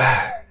 come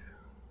back,"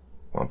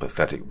 one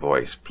pathetic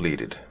voice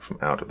pleaded from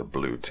out of the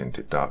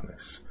blue-tinted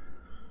darkness.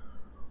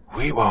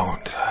 "We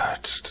won't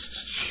hurt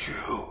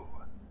you,"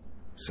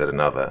 said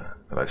another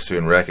that I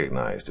soon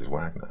recognized as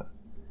Wagner.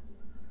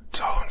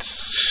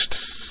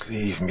 "Don't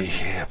leave me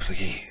here,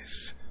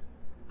 please,"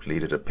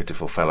 pleaded a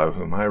pitiful fellow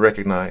whom I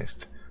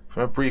recognized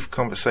from a brief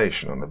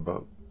conversation on the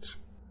boat.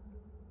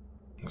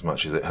 As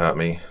much as it hurt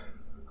me,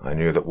 I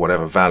knew that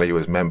whatever value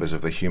as members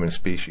of the human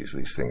species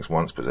these things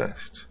once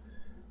possessed,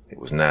 it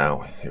was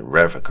now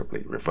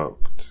irrevocably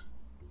revoked.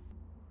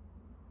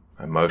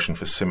 I motioned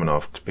for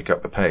Simonov to pick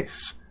up the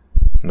pace,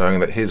 knowing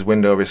that his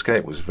window of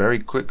escape was very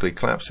quickly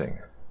collapsing,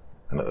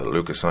 and that the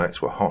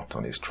leukocytes were hot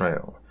on his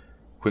trail,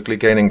 quickly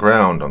gaining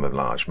ground on the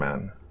large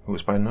man, who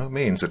was by no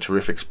means a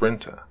terrific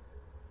sprinter.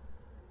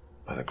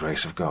 By the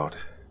grace of God,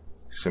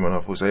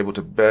 Simonov was able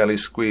to barely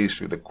squeeze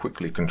through the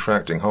quickly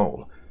contracting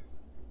hole,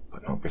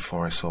 but not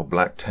before I saw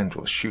black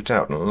tendrils shoot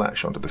out and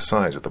lash onto the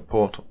sides of the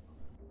portal.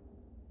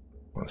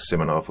 Once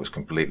Simonov was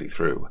completely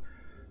through,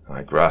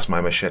 I grasped my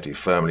machete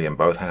firmly in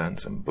both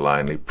hands and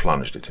blindly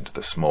plunged it into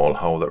the small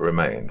hole that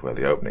remained where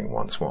the opening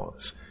once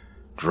was,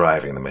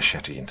 driving the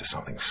machete into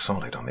something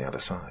solid on the other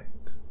side.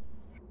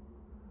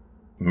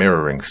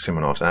 Mirroring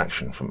Simonov's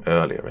action from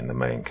earlier in the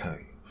main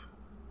cave.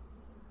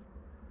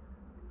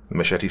 The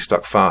machete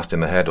stuck fast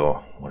in the head,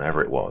 or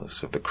whatever it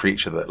was, of the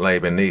creature that lay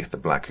beneath the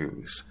black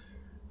ooze,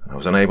 and I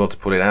was unable to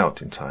pull it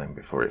out in time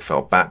before it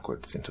fell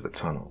backwards into the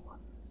tunnel,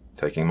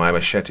 taking my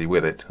machete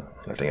with it,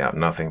 letting out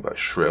nothing but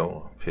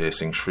shrill,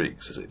 piercing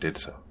shrieks as it did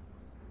so.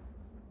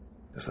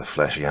 As the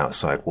fleshy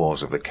outside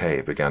walls of the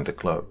cave began to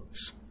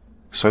close,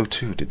 so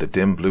too did the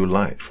dim blue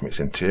light from its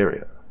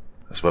interior,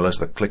 as well as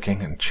the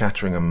clicking and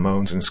chattering and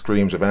moans and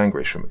screams of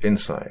anguish from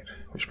inside,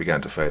 which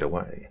began to fade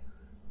away.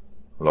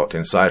 Locked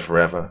inside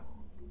forever,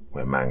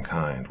 where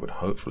mankind would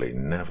hopefully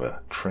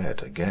never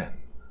tread again.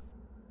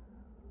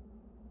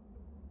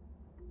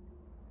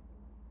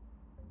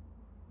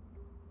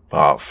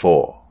 Part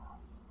 4.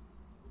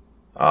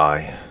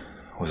 I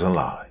was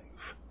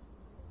alive.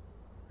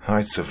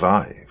 I'd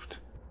survived.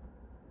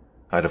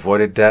 I'd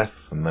avoided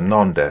death and the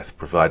non-death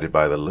provided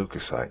by the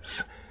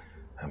leukocytes,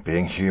 and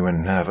being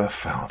human never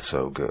felt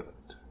so good.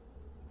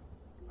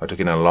 I took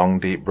in a long,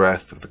 deep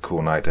breath of the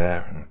cool night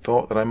air and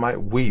thought that I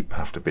might weep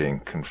after being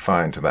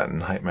confined to that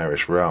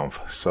nightmarish realm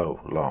for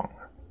so long.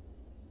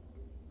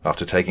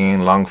 After taking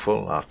in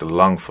lungful after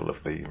lungful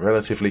of the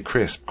relatively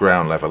crisp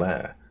ground-level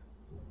air,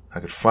 I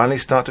could finally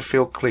start to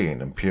feel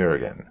clean and pure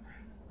again,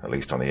 at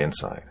least on the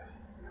inside,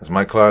 as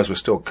my clothes were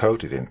still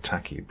coated in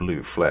tacky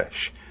blue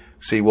flesh,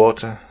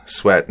 seawater,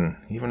 sweat, and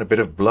even a bit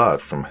of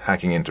blood from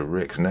hacking into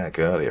Rick's neck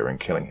earlier and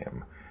killing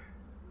him.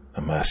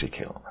 A mercy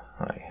kill,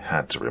 I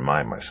had to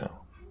remind myself.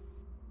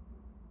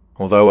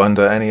 Although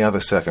under any other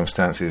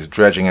circumstances,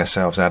 dredging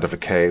ourselves out of a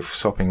cave,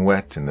 sopping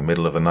wet in the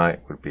middle of the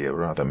night would be a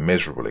rather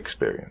miserable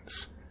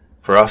experience.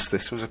 For us,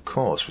 this was a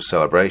cause for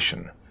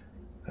celebration,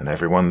 and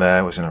everyone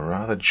there was in a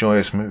rather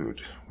joyous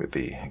mood, with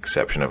the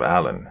exception of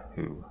Alan,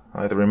 who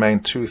either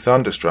remained too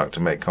thunderstruck to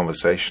make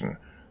conversation,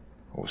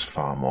 or was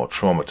far more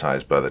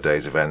traumatized by the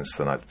day's events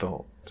than I'd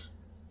thought.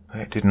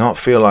 It did not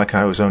feel like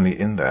I was only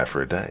in there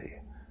for a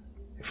day.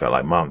 It felt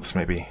like months,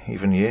 maybe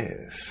even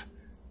years.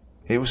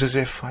 It was as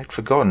if I'd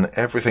forgotten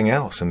everything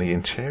else, and the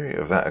interior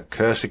of that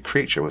accursed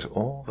creature was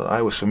all that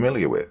I was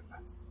familiar with.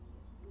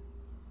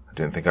 I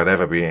didn't think I'd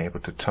ever be able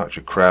to touch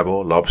a crab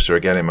or lobster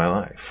again in my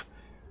life,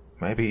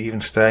 maybe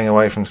even staying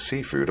away from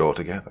seafood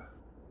altogether.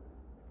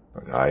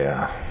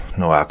 I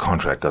know our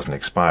contract doesn't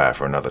expire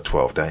for another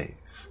 12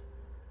 days.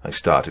 I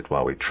started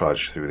while we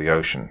trudged through the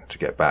ocean to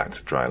get back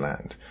to dry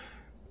land,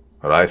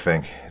 but I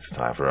think it's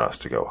time for us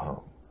to go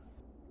home.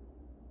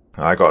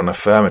 I got an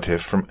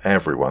affirmative from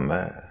everyone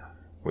there,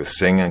 with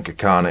Singh and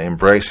Kakana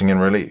embracing in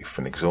relief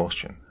and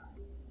exhaustion.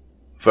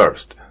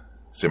 "First,"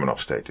 Simonov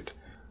stated,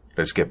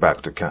 "let's get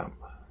back to camp.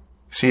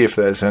 See if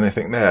there's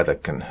anything there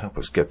that can help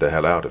us get the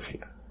hell out of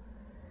here."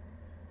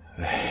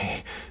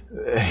 They,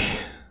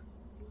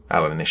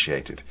 Alan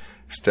initiated,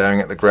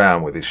 staring at the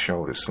ground with his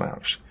shoulders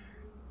slouched.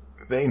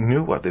 "They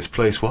knew what this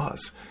place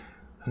was.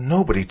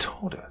 Nobody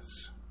told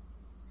us."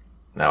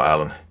 "Now,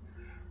 Alan,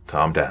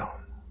 calm down,"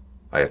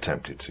 I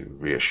attempted to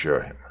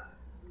reassure him.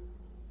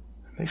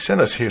 "They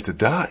sent us here to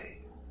die,"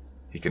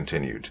 he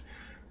continued,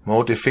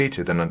 more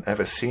defeated than I'd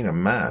ever seen a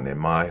man in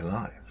my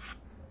life.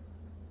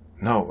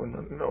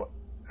 No,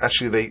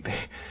 actually,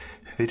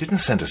 they didn't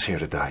send us here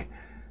to die.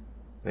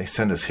 They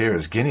sent us here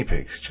as guinea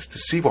pigs, just to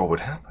see what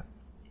would happen."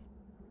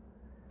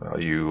 Well,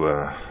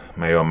 you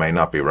may or may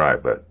not be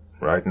right, but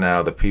right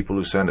now the people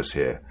who sent us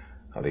here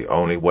are the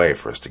only way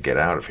for us to get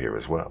out of here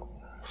as well.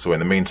 So in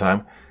the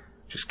meantime,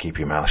 just keep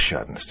your mouth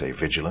shut and stay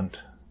vigilant.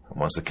 And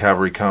once the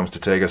cavalry comes to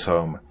take us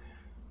home,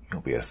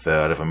 you'll be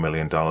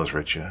 $250,000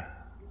 richer,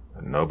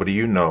 and nobody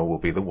you know will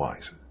be the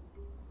wiser.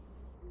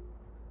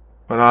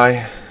 But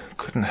I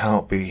couldn't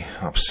help be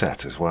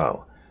upset as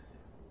well.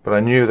 But I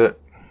knew that,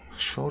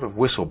 short of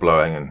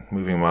whistleblowing and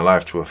moving my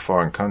life to a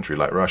foreign country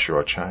like Russia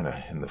or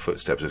China in the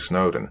footsteps of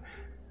Snowden,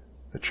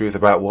 the truth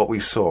about what we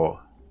saw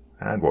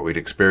and what we'd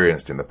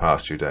experienced in the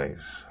past 2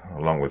 days,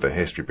 along with the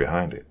history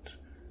behind it,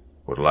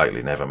 would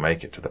likely never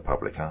make it to the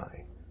public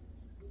eye,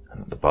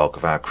 and that the bulk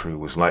of our crew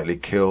was likely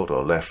killed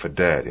or left for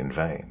dead in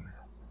vain.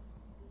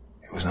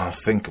 It was an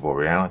unthinkable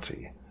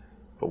reality,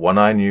 but one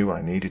I knew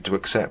I needed to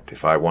accept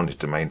if I wanted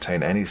to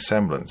maintain any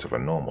semblance of a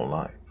normal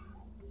life.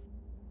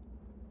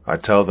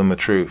 I'd tell them the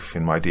truth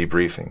in my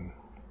debriefing,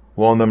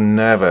 warn them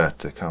never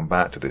to come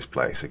back to this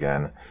place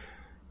again,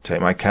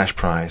 take my cash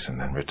prize,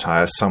 and then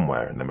retire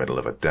somewhere in the middle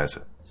of a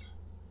desert.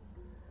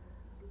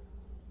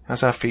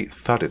 As our feet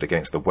thudded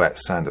against the wet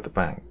sand of the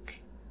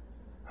bank,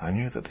 I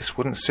knew that this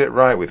wouldn't sit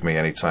right with me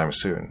any time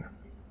soon,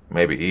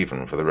 maybe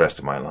even for the rest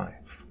of my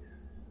life.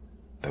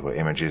 There were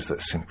images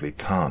that simply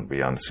can't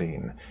be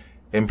unseen,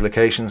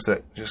 implications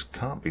that just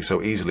can't be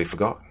so easily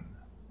forgotten.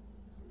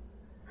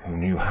 Who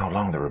knew how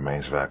long the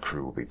remains of our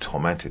crew would be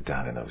tormented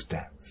down in those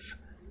depths?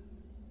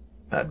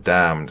 That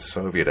damned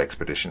Soviet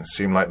expedition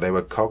seemed like they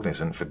were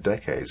cognizant for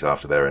decades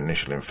after their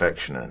initial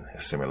infection and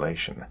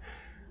assimilation.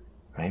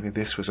 Maybe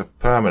this was a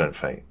permanent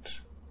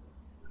fate.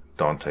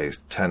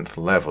 Dante's 10th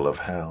level of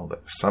hell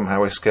that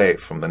somehow escaped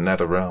from the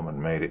nether realm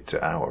and made it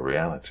to our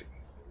reality.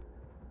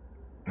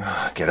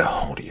 Get a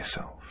hold of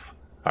yourself,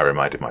 I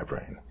reminded my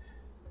brain.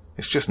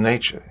 It's just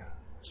nature.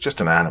 It's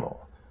just an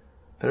animal.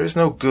 There is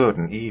no good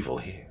and evil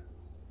here.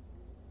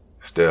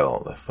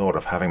 Still, the thought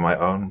of having my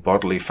own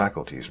bodily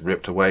faculties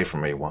ripped away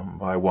from me one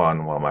by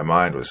one while my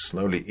mind was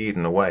slowly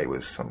eaten away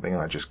was something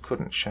I just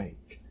couldn't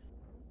shake.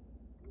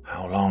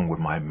 How long would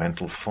my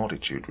mental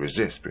fortitude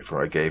resist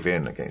before I gave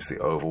in against the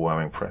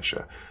overwhelming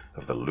pressure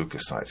of the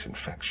leukocytes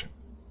infection?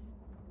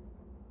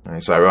 And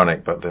it's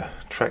ironic, but the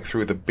trek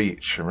through the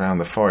beach around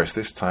the forest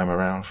this time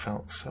around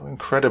felt so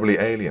incredibly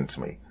alien to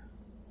me,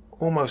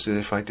 almost as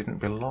if I didn't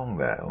belong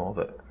there, or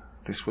that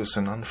this was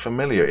an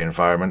unfamiliar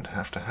environment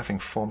after having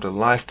formed a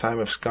lifetime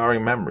of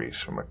scarring memories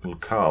from a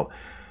locale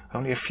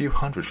only a few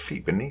 100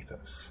 feet beneath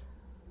us.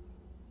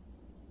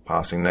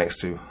 Passing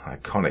next to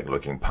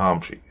iconic-looking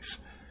palm trees,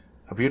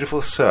 a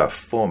beautiful surf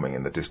forming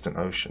in the distant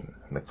ocean,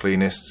 and the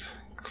cleanest,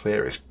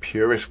 clearest,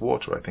 purest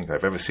water I think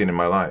I've ever seen in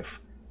my life.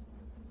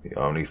 The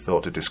only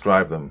thought to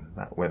describe them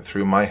that went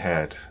through my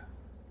head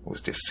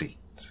was deceit.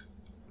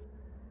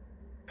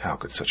 How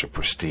could such a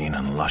pristine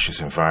and luscious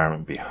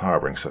environment be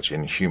harboring such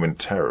inhuman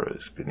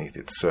terrors beneath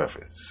its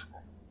surface?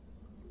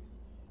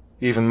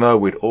 Even though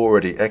we'd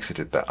already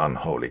exited that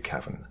unholy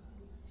cavern,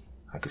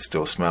 I could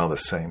still smell the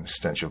same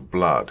stench of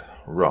blood,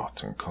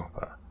 rot, and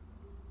copper.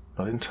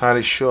 Not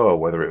entirely sure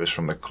whether it was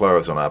from the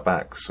clothes on our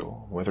backs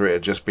or whether it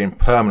had just been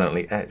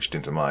permanently etched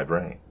into my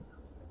brain.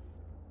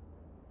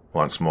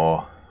 Once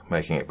more,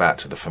 making it back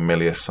to the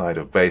familiar side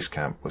of base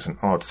camp was an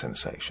odd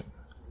sensation.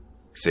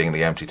 Seeing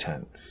the empty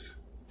tents,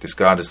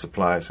 discarded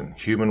supplies, and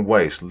human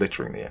waste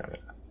littering the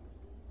area.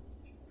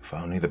 If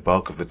only the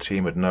bulk of the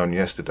team had known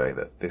yesterday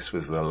that this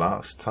was the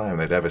last time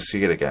they'd ever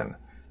see it again,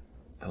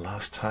 the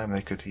last time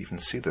they could even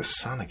see the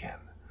sun again.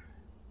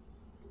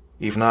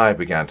 Even I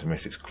began to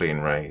miss its clean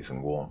rays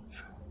and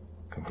warmth,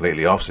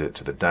 completely opposite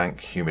to the dank,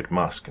 humid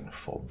musk and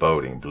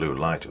foreboding blue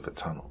light of the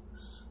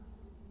tunnels.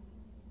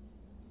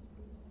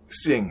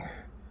 Sing,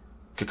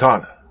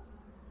 Kakana.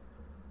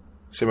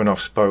 Simonov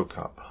spoke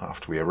up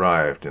after we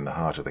arrived in the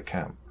heart of the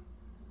camp.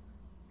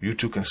 You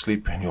two can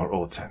sleep in your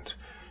old tent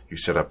you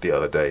set up the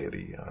other day.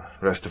 The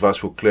rest of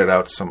us will clear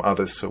out some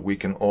others so we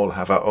can all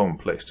have our own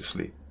place to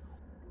sleep.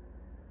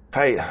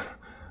 Hey,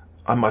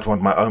 I might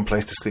want my own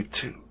place to sleep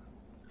too,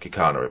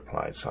 Kikana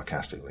replied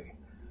sarcastically.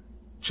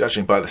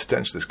 Judging by the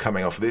stench that's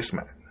coming off this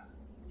man,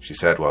 she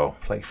said while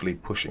playfully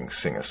pushing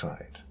Singh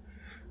aside.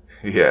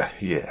 Yeah,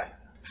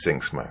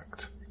 Singh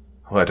smirked.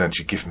 Why don't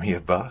you give me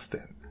a bath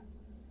then?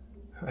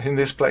 In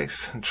this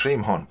place,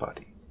 dream on,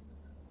 buddy.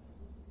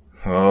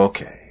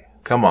 Okay,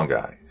 come on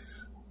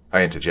guys,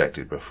 I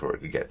interjected before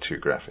it could get too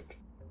graphic.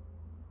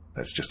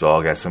 Let's just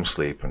all get some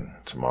sleep and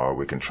tomorrow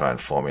we can try and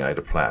formulate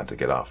a plan to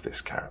get off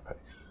this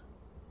carapace.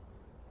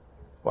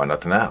 Why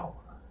not now?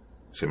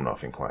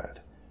 Simonov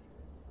inquired.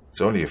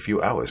 It's only a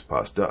few hours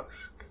past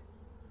dusk.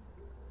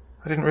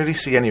 I didn't really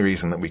see any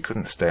reason that we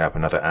couldn't stay up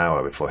another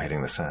hour before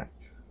hitting the sack,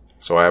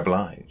 so I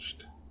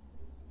obliged.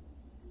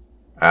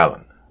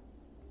 Alan,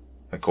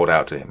 I called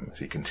out to him as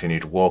he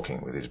continued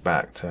walking with his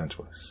back turned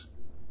to us.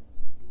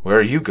 Where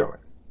are you going?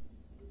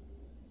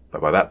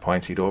 But by that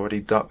point he'd already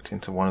ducked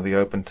into one of the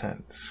open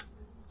tents,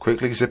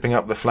 quickly zipping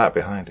up the flap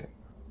behind him.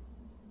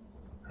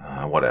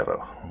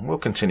 Whatever, we'll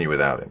continue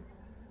without him.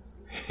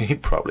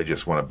 He'd probably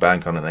just want to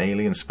bank on an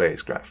alien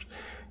spacecraft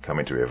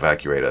coming to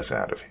evacuate us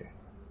out of here.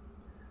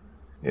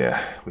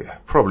 Yeah, we're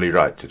probably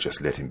right to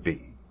just let him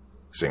be,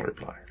 Singh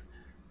replied.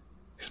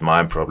 His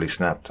mind probably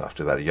snapped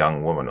after that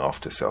young woman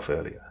offed herself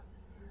earlier.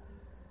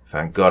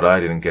 Thank God I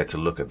didn't get to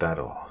look at that,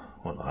 or,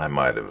 well, I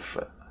might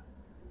have...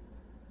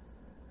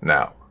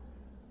 Now,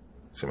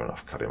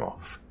 Simonov cut him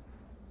off.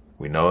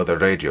 We know the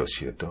radios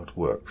here don't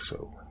work,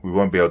 so we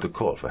won't be able to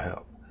call for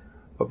help.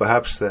 But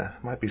perhaps there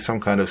might be some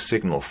kind of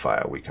signal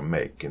fire we can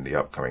make in the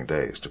upcoming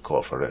days to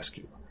call for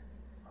rescue.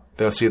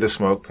 They'll see the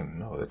smoke and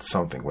know that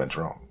something went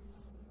wrong.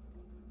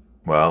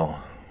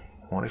 Well,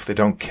 what if they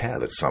don't care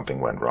that something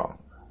went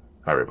wrong?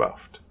 I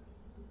rebuffed.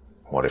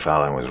 What if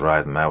Alan was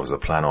right and that was the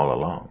plan all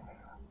along?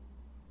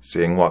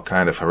 Seeing what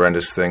kind of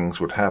horrendous things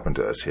would happen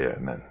to us here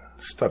and then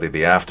study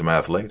the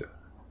aftermath later.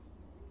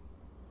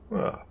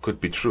 Well,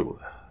 could be true.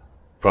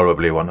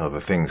 Probably one of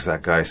the things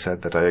that guy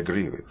said that I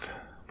agree with.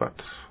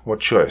 But what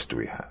choice do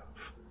we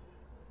have?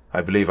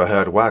 I believe I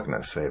heard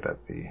Wagner say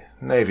that the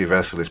Navy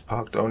vessel is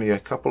parked only a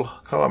couple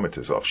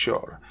kilometers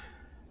offshore.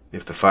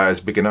 If the fire is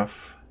big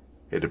enough,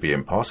 it'd be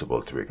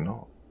impossible to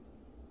ignore.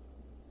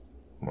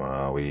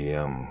 Well, we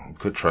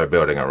could try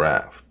building a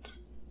raft.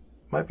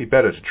 Might be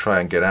better to try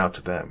and get out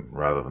to them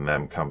rather than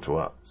them come to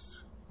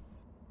us.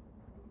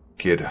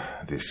 Kid,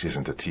 this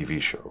isn't a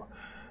TV show.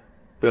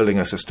 Building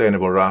a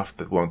sustainable raft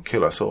that won't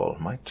kill us all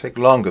might take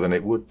longer than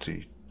it would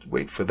to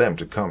wait for them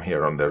to come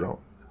here on their own.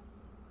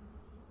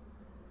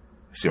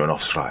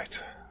 Simonov's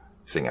right,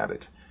 Singh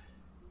added.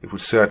 It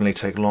would certainly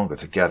take longer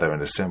to gather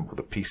and assemble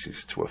the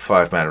pieces to a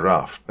 5-man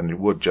raft than it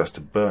would just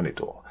to burn it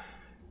all.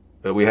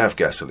 But we have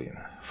gasoline,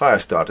 fire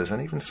starters,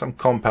 and even some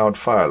compound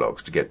fire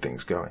logs to get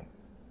things going.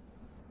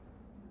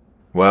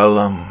 Well,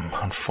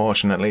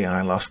 unfortunately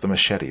I lost the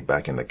machete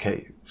back in the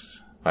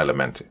caves, I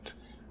lamented.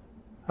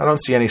 I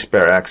don't see any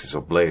spare axes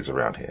or blades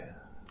around here,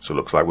 so it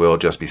looks like we'll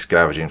just be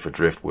scavenging for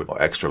driftwood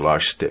or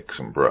extra-large sticks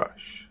and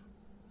brush.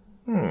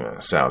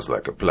 Sounds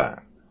like a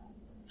plan,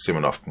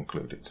 Simonov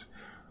concluded.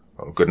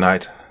 Well, good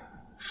night.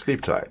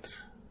 Sleep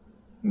tight.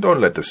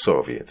 Don't let the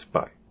Soviets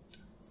bite.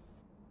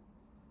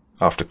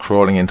 After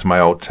crawling into my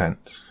old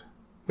tent,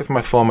 with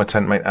my former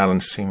tentmate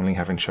Alan seemingly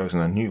having chosen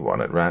a new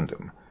one at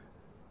random,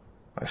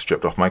 I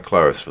stripped off my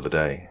clothes for the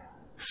day,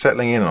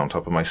 settling in on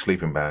top of my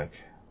sleeping bag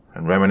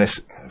and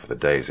reminiscing over the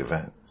day's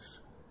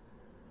events.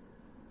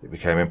 It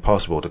became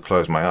impossible to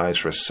close my eyes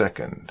for a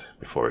second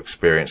before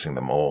experiencing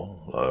them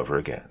all over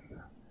again.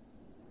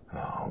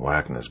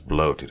 Wagner's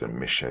bloated and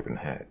misshapen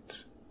head.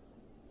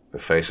 The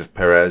face of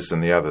Perez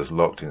and the others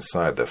locked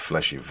inside their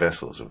fleshy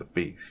vessels of the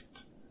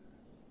beast.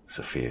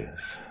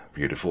 Sophia's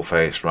beautiful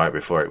face right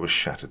before it was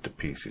shattered to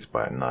pieces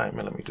by a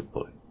 9mm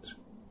bullet.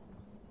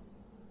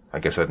 I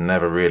guess I'd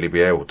never really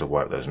be able to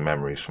wipe those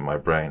memories from my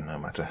brain, no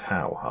matter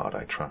how hard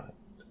I tried.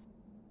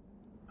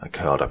 I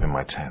curled up in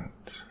my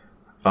tent,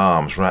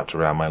 arms wrapped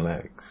around my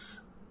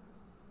legs.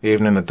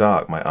 Even in the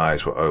dark, my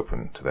eyes were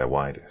open to their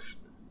widest.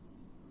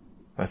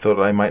 I thought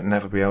I might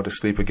never be able to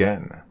sleep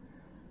again,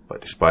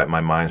 but despite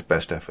my mind's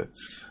best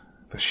efforts,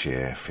 the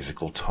sheer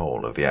physical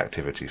toll of the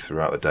activities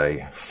throughout the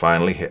day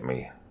finally hit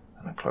me,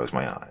 and I closed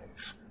my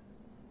eyes.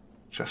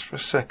 Just for a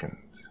second,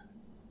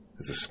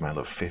 as the smell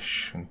of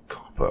fish and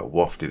copper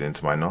wafted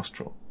into my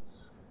nostrils.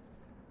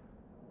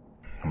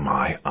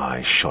 My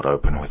eyes shot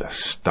open with a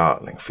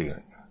startling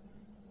feeling.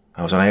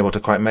 I was unable to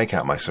quite make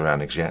out my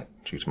surroundings yet,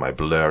 due to my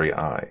blurry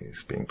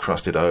eyes being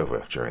crusted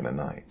over during the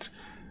night,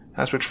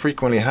 as would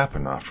frequently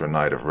happen after a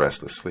night of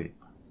restless sleep.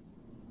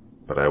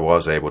 But I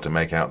was able to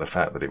make out the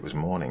fact that it was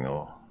morning,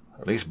 or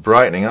at least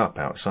brightening up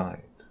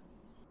outside.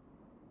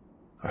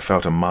 I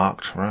felt a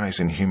marked rise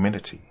in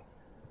humidity,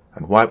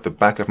 and wiped the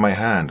back of my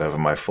hand over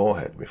my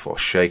forehead before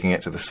shaking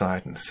it to the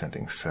side and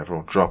sending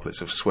several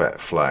droplets of sweat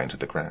flying to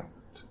the ground.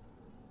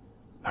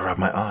 I rubbed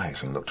my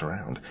eyes and looked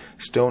around,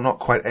 still not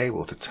quite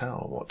able to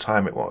tell what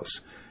time it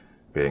was,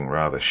 being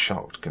rather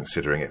shocked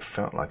considering it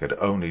felt like I'd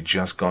only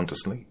just gone to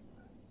sleep.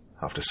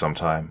 After some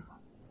time,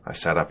 I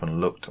sat up and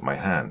looked at my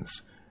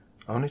hands,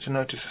 only to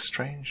notice a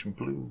strange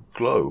blue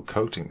glow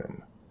coating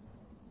them.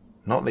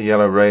 Not the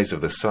yellow rays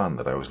of the sun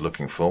that I was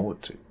looking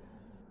forward to.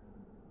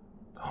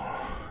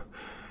 Oh,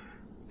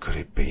 could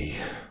it be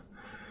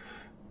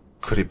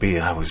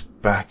I was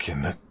back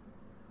in the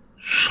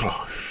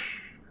Schloss?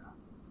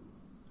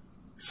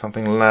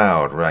 Something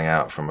loud rang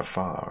out from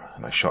afar,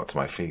 and I shot to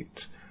my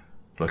feet,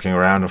 looking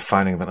around and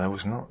finding that I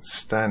was not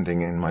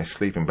standing in my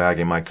sleeping bag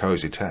in my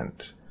cozy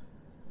tent,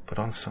 but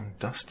on some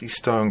dusty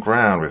stone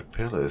ground with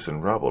pillars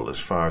and rubble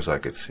as far as I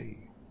could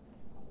see.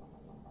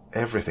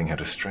 Everything had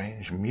a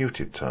strange,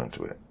 muted tone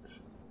to it,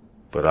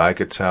 but I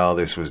could tell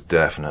this was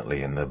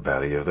definitely in the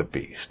belly of the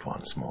beast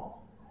once more.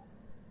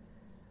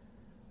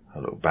 I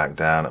looked back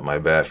down at my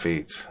bare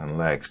feet and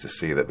legs to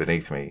see that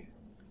beneath me,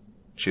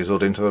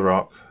 chiseled into the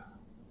rock,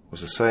 was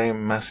the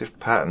same massive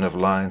pattern of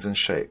lines and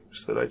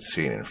shapes that I'd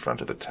seen in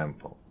front of the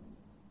temple.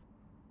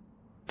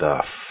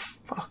 The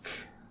fuck?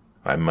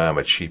 I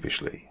murmured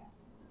sheepishly.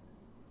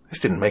 This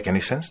didn't make any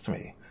sense to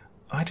me.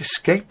 I'd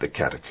escaped the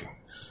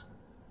catacombs.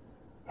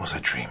 Was I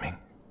dreaming?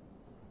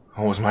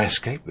 Or was my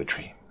escape the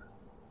dream?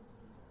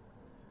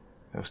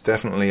 There was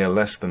definitely a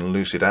less than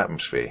lucid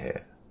atmosphere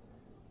here,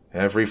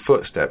 every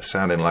footstep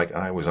sounding like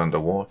I was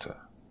underwater,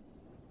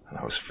 and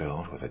I was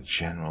filled with a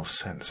general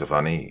sense of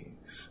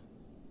unease.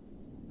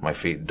 My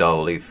feet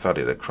dully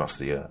thudded across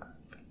the earth,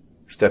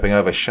 stepping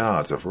over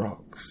shards of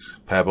rocks,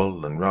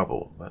 pebble and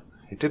rubble, but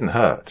it didn't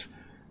hurt.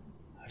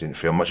 I didn't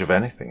feel much of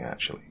anything,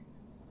 actually.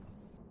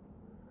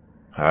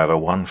 However,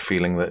 one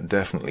feeling that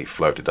definitely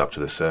floated up to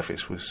the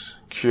surface was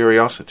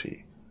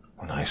curiosity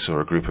when I saw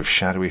a group of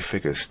shadowy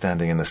figures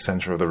standing in the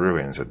center of the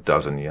ruins a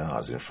dozen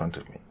yards in front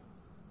of me.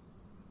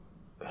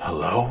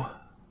 "Hello?"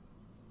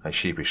 I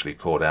sheepishly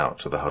called out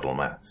to the huddled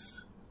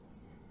mass.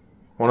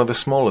 One of the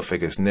smaller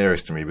figures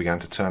nearest to me began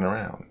to turn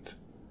around.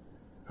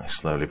 I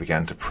slowly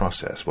began to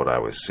process what I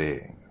was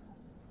seeing.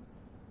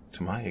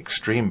 To my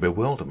extreme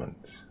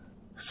bewilderment,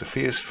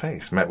 Sophia's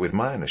face met with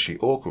mine as she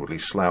awkwardly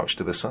slouched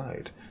to the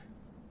side,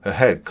 her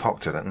head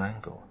cocked at an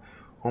angle,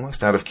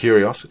 almost out of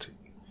curiosity.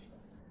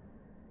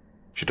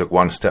 She took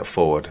one step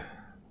forward,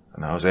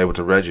 and I was able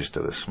to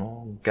register the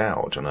small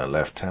gouge on her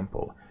left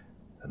temple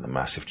and the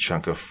massive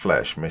chunk of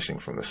flesh missing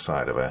from the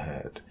side of her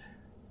head,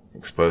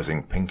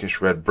 exposing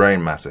pinkish-red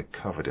brain matter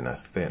covered in a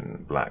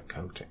thin black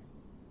coating.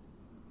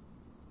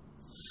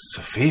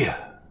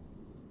 "Sophia,"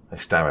 I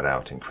stammered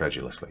out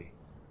incredulously.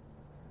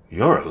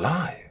 "You're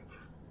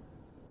alive."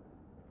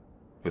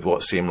 With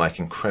what seemed like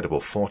incredible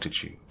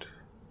fortitude,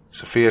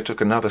 Sophia took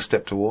another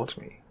step towards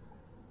me,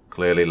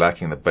 clearly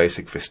lacking the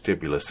basic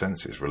vestibular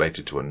senses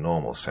related to a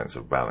normal sense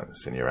of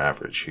balance in your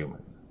average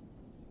human.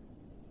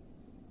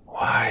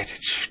 "Why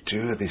did you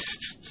do this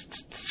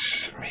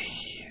to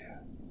me?"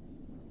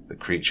 The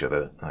creature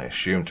that I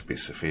assumed to be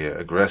Sophia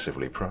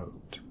aggressively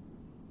probed.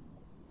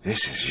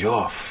 "This is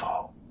your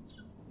fault."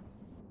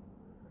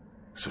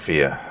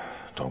 "Sophia,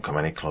 don't come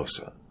any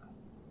closer,"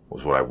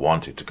 was what I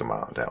wanted to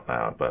command out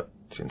loud, but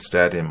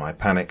instead, in my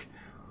panic,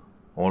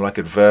 all I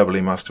could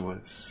verbally muster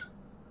was,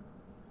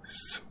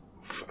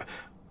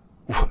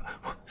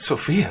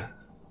 "Sophia."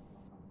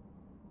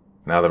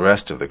 Now the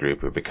rest of the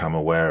group had become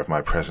aware of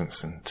my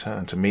presence and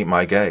turned to meet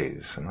my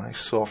gaze, and I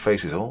saw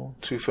faces all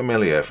too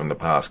familiar from the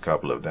past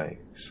couple of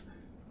days.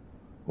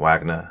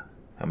 Wagner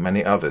and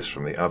many others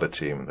from the other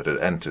team that had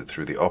entered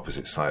through the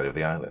opposite side of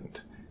the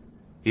island.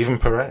 Even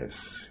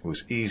Perez, who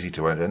was easy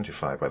to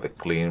identify by the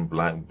clean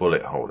black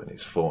bullet hole in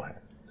his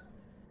forehead.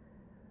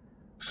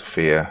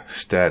 Sophia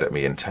stared at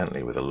me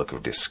intently with a look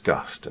of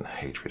disgust and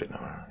hatred in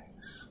her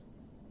eyes.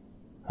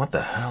 What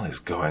the hell is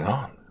going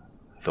on?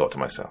 I thought to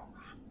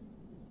myself.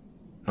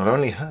 Not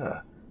only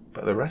her,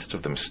 but the rest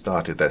of them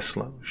started their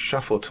slow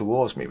shuffle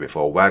towards me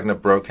before Wagner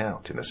broke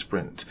out in a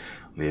sprint,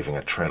 leaving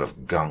a trail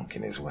of gunk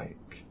in his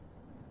wake.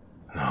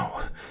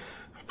 "No,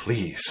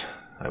 please,"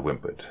 I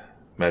whimpered,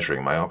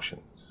 measuring my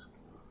options.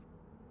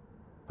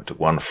 I took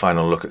one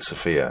final look at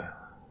Sophia,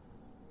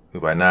 who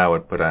by now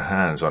had put her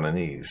hands on her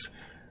knees,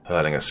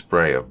 hurling a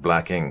spray of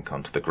black ink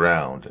onto the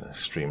ground in a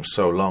stream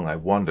so long I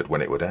wondered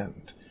when it would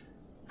end,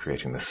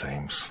 creating the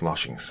same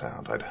sloshing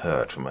sound I'd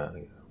heard from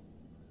earlier.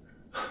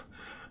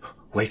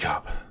 "Wake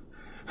up."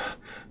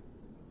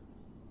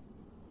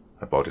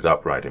 I bolted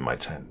upright in my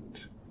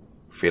tent,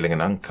 feeling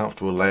an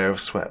uncomfortable layer of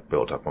sweat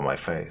built up on my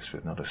face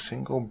with not a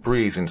single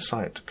breeze in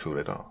sight to cool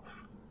it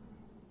off.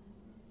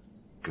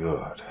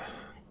 Good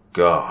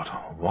God,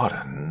 what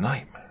a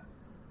nightmare.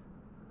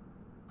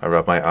 I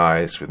rubbed my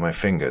eyes with my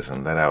fingers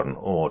and let out an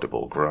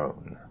audible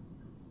groan.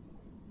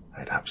 I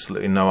had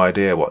absolutely no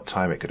idea what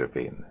time it could have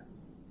been,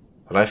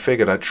 but I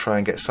figured I'd try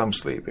and get some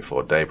sleep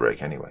before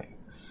daybreak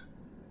anyways.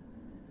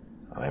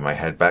 I laid my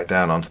head back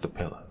down onto the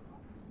pillow,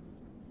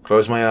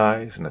 closed my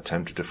eyes and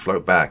attempted to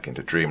float back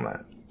into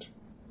dreamland,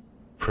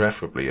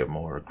 preferably a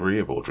more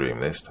agreeable dream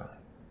this time.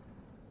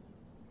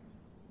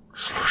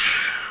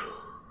 Swoosh!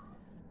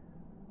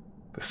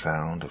 The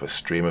sound of a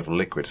stream of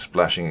liquid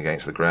splashing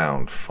against the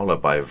ground,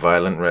 followed by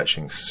violent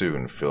retching,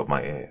 soon filled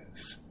my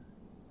ears.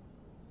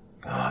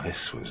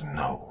 This was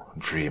no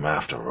dream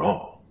after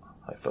all,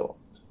 I thought.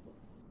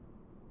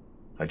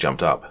 I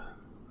jumped up,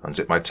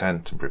 unzipped my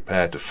tent, and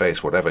prepared to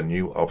face whatever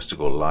new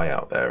obstacle lay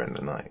out there in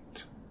the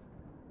night.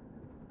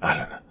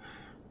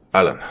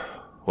 Alan,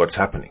 what's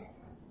happening?"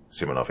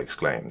 Simonov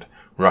exclaimed,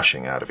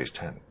 rushing out of his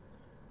tent.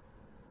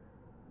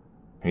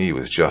 He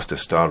was just as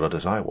startled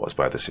as I was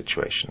by the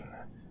situation,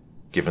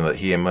 given that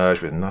he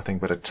emerged with nothing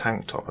but a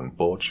tank top and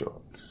board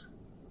shorts.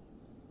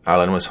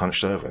 Alan was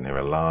hunched over near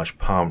a large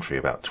palm tree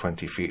about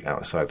 20 feet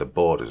outside the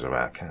borders of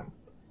our camp,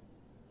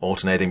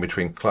 alternating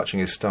between clutching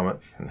his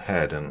stomach and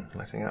head and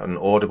letting out an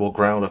audible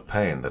growl of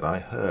pain that I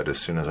heard as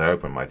soon as I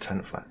opened my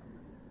tent flap.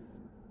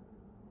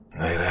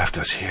 "They left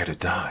us here to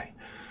die.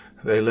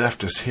 They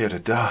left us here to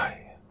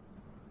die,"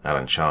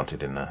 Alan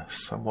chanted in a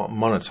somewhat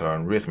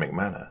monotone, rhythmic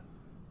manner.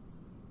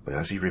 But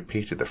as he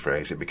repeated the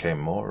phrase, it became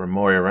more and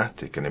more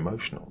erratic and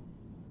emotional.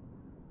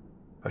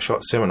 I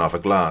shot Simonov a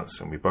glance,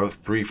 and we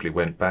both briefly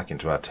went back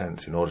into our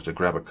tents in order to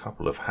grab a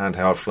couple of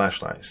handheld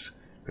flashlights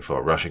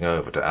before rushing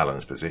over to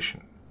Alan's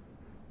position.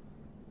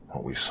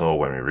 What we saw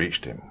when we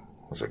reached him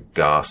was a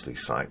ghastly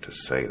sight, to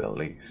say the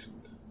least.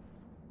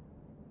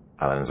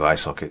 Alan's eye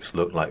sockets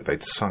looked like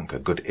they'd sunk a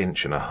good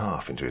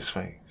 1.5 inches into his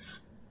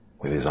face,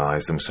 with his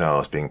eyes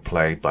themselves being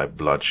plagued by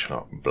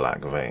bloodshot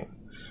black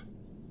veins.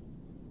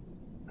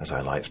 As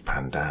our lights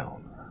panned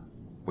down,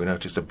 we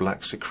noticed a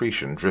black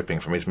secretion dripping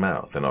from his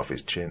mouth and off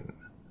his chin.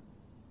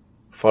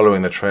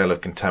 Following the trail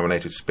of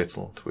contaminated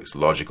spittle to its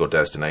logical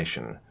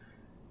destination,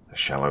 a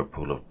shallow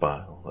pool of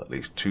bile, at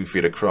least 2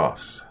 feet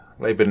across,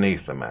 lay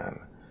beneath the man,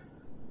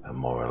 and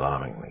more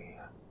alarmingly,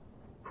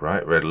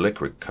 bright red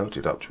liquid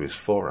coated up to his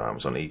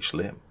forearms on each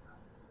limb.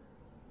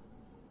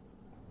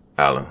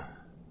 Alan,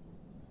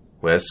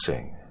 where's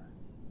Singh?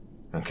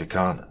 And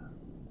Kekana?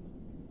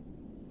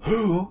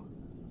 Who?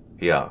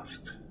 He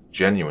asked,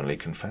 genuinely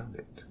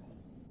confounded.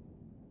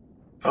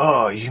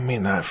 Oh, you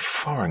mean that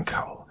foreign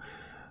couple?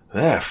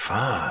 They're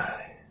fine.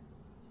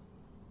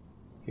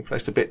 He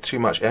placed a bit too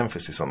much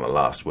emphasis on the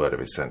last word of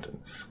his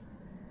sentence,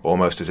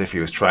 almost as if he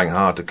was trying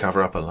hard to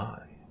cover up a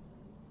lie.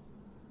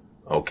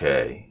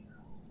 Okay.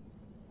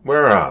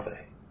 Where are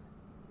they?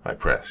 I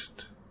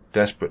pressed,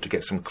 desperate to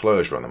get some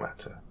closure on the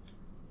matter.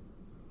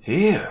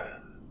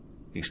 Here,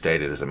 he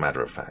stated as a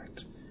matter of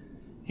fact.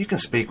 You can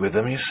speak with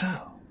them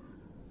yourself.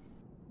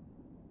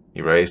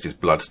 He raised his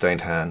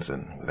blood-stained hands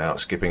and, without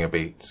skipping a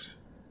beat,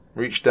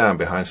 reached down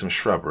behind some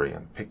shrubbery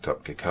and picked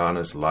up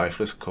Kekana's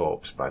lifeless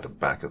corpse by the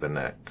back of the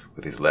neck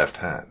with his left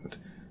hand,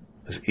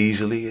 as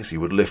easily as he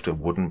would lift a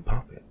wooden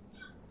puppet.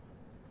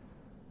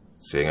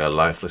 Seeing her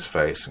lifeless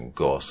face and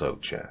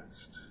gore-soaked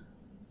chest,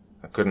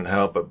 I couldn't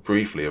help but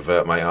briefly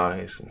avert my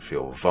eyes and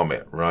feel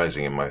vomit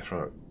rising in my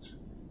throat,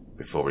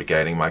 before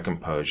regaining my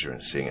composure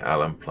and seeing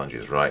Alan plunge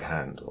his right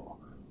hand, or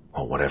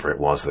whatever it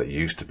was that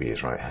used to be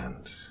his right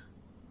hand,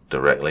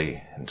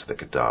 directly into the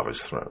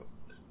cadaver's throat.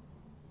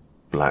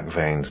 Black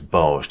veins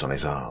bulged on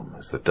his arm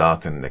as the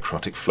darkened,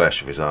 necrotic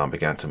flesh of his arm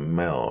began to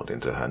meld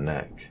into her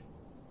neck,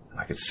 and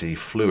I could see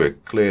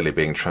fluid clearly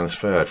being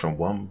transferred from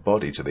one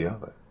body to the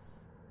other.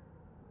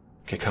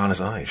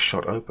 Kekana's eyes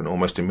shot open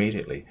almost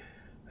immediately,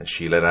 and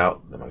she let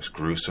out the most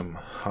gruesome,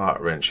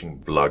 heart-wrenching,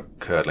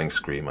 blood-curdling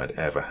scream I'd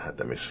ever had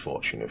the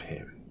misfortune of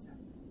hearing.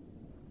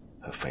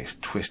 Her face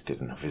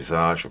twisted in a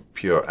visage of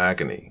pure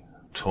agony,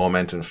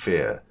 torment and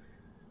fear,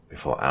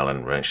 before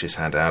Alan wrenched his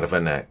hand out of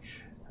her neck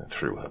and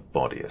threw her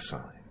body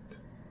aside.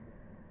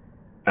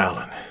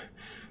 Alan,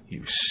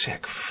 you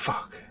sick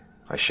fuck,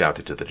 I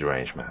shouted to the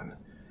deranged man.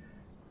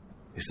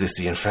 Is this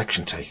the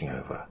infection taking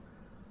over?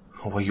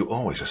 Or were you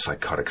always a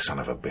psychotic son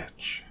of a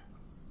bitch?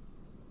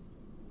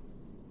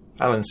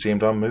 Alan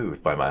seemed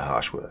unmoved by my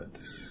harsh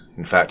words.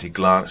 In fact, he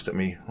glanced at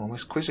me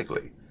almost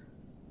quizzically,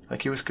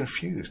 like he was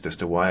confused as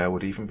to why I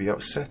would even be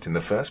upset in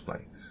the first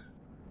place.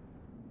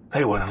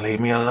 They wouldn't leave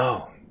me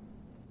alone,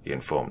 he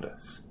informed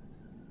us.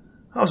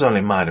 I was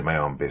only minding my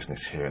own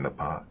business here in the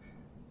park.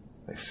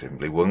 They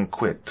simply wouldn't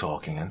quit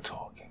talking and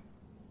talking.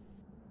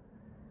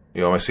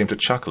 He almost seemed to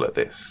chuckle at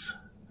this,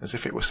 as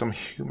if it were some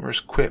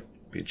humorous quip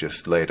he'd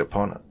just laid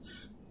upon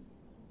us.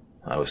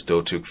 I was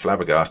still too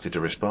flabbergasted to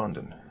respond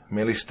and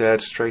merely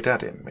stared straight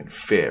at him in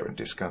fear and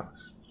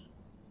disgust.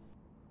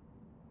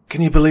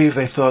 Can you believe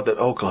they thought that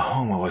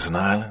Oklahoma was an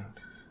island?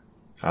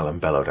 Alan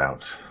bellowed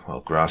out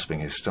while grasping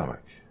his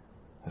stomach,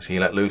 as he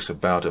let loose a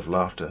bout of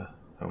laughter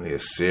only a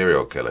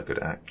serial killer could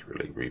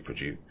accurately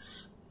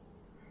reproduce.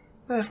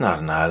 There's not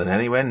an island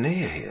anywhere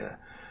near here.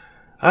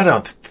 I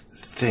don't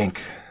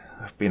think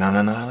I've been on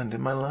an island in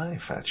my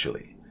life,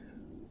 actually.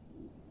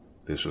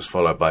 This was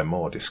followed by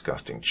more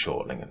disgusting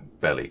chortling and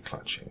belly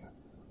clutching,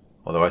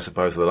 although I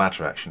suppose the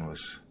latter action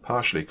was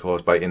partially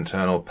caused by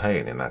internal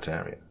pain in that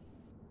area.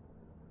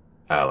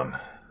 Alan,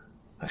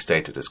 I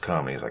stated as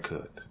calmly as I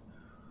could.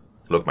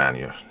 Look, man,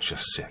 you're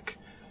just sick.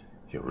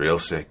 You're real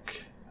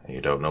sick, and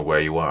you don't know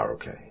where you are,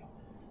 okay?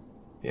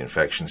 The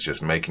infection's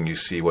just making you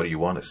see what you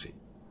want to see.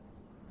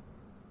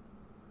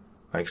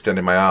 I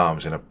extended my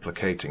arms in a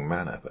placating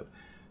manner, but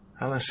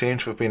Alan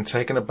seemed to have been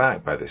taken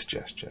aback by this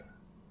gesture.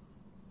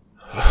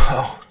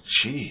 Oh,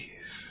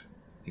 jeez,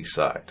 he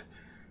sighed,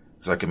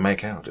 as I could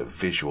make out a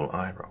visual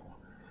eye roll.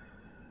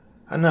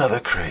 Another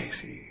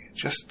crazy.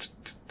 Just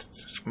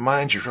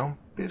mind your own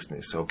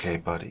business, okay,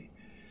 buddy?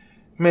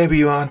 Maybe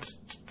you aren't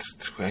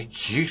where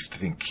you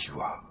think you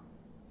are.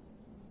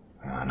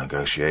 Our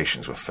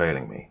negotiations were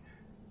failing me,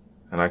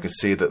 and I could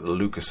see that the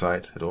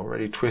leukocyte had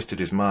already twisted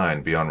his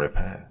mind beyond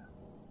repair.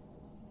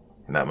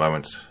 In that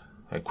moment,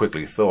 I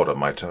quickly thought on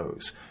my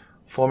toes,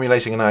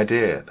 formulating an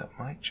idea that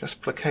might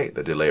just placate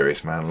the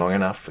delirious man long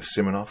enough for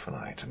Simonov and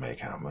I to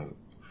make our move.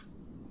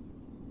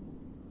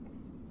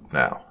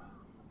 Now,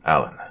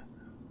 Alan,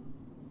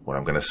 what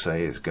I'm going to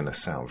say is going to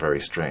sound very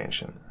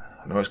strange, and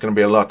I know it's going to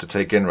be a lot to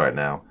take in right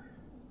now,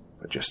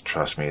 but just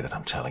trust me that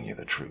I'm telling you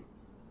the truth.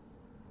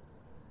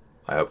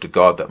 I hope to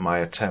God that my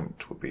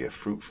attempt would be a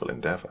fruitful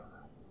endeavor.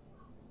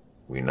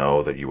 We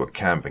know that you were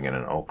camping in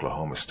an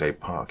Oklahoma State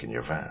park in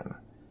your van,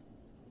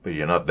 but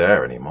you're not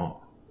there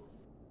anymore.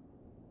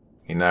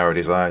 He narrowed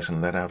his eyes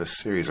and let out a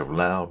series of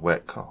loud,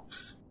 wet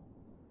coughs.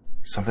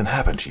 Something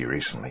happened to you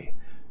recently,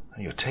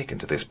 and you're taken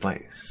to this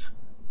place.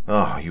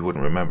 Oh, you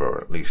wouldn't remember,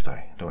 or at least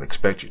I don't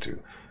expect you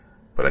to,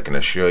 but I can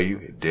assure you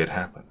it did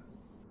happen.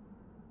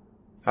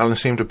 Alan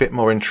seemed a bit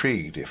more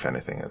intrigued, if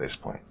anything, at this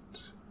point.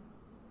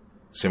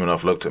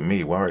 Simonov looked at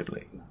me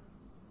worriedly.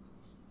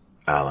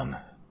 Alan,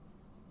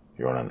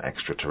 you're on an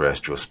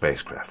extraterrestrial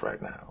spacecraft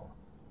right now.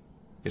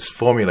 It's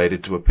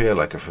formulated to appear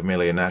like a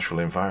familiar natural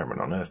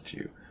environment on Earth to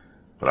you,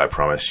 but I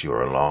promise you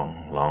are a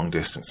long, long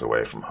distance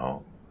away from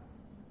home.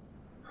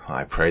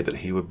 I prayed that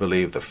he would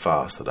believe the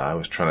farce that I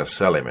was trying to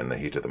sell him in the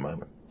heat of the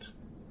moment.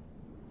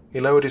 He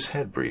lowered his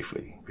head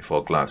briefly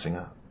before glancing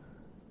up.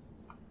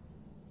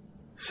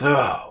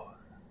 So,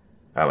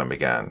 Alan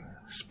began,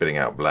 spitting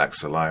out black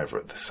saliva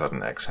at the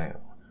sudden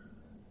exhale.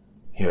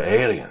 You're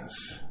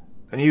aliens,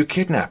 and you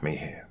kidnapped me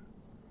here.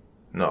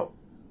 No,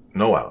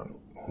 Alan,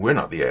 we're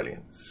not the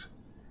aliens.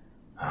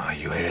 Ah,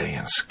 you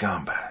alien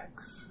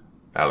scumbags,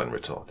 Alan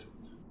retorted.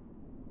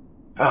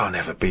 I'll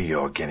never be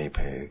your guinea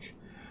pig.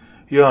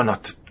 You're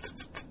not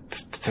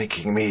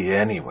taking me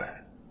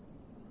anywhere.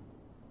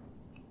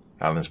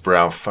 Alan's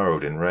brow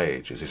furrowed in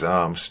rage as his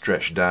arms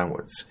stretched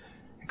downwards,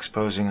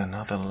 exposing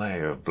another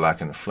layer of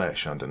blackened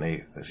flesh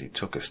underneath as he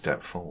took a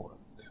step forward.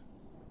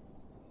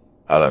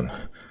 Alan,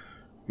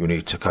 you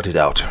need to cut it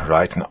out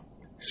right now,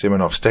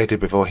 Simonov stated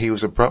before he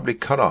was abruptly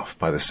cut off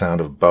by the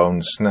sound of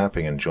bones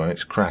snapping and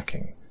joints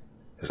cracking,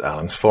 as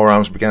Alan's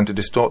forearms began to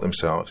distort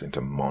themselves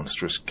into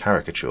monstrous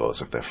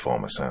caricatures of their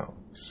former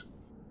selves,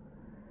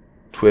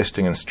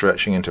 twisting and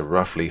stretching into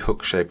roughly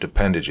hook-shaped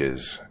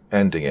appendages,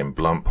 ending in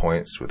blunt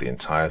points with the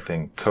entire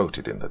thing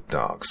coated in the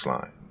dark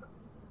slime.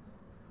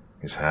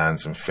 His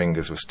hands and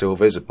fingers were still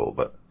visible,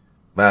 but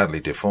badly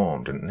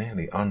deformed and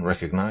nearly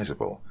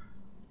unrecognizable,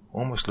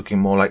 almost looking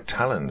more like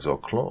talons or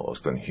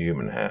claws than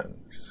human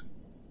hands.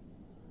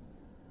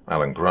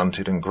 Alan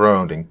grunted and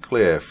groaned in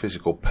clear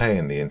physical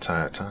pain the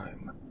entire time.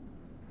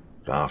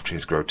 But after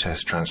his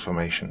grotesque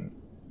transformation,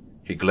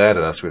 he glared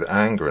at us with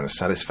anger and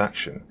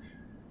satisfaction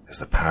as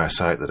the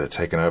parasite that had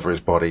taken over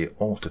his body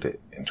altered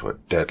it into a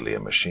deadlier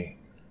machine.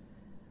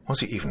 Was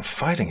he even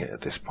fighting it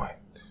at this point?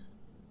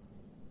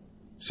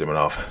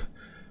 Simonov,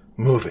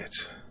 move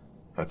it,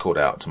 I called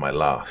out to my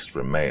last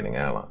remaining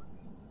ally.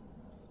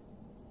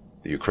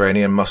 The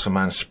Ukrainian muscle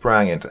man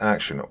sprang into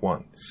action at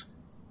once.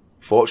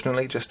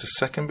 Fortunately, just a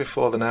second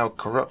before the now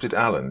corrupted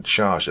Alan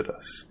charged at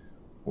us,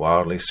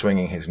 wildly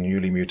swinging his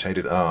newly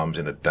mutated arms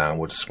in a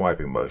downward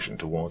swiping motion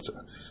towards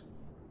us.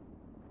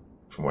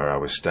 From where I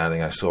was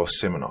standing, I saw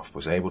Simonov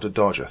was able to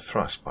dodge a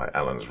thrust by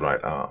Alan's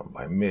right arm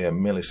by mere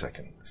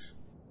milliseconds.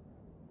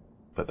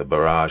 But the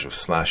barrage of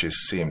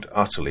slashes seemed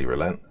utterly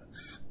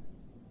relentless.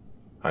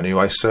 I knew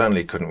I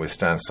certainly couldn't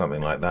withstand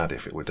something like that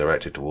if it were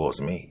directed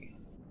towards me.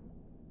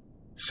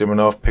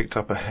 Simonov picked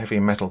up a heavy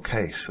metal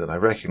case that I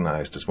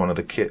recognized as one of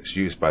the kits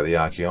used by the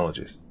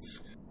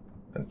archaeologists,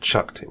 and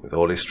chucked it with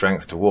all his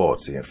strength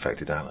towards the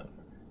infected Alan,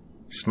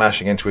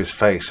 smashing into his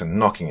face and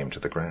knocking him to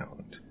the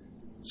ground,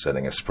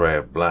 sending a spray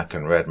of black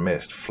and red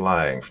mist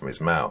flying from his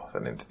mouth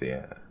and into the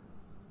air,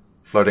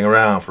 floating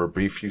around for a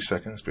brief few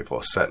seconds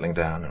before settling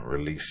down and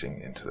releasing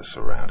into the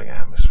surrounding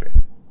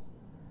atmosphere.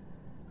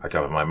 I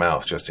covered my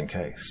mouth just in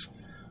case,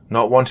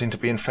 not wanting to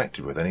be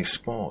infected with any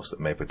spores that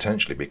may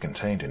potentially be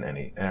contained in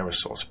any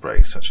aerosol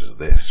spray such as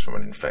this from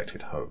an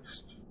infected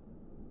host.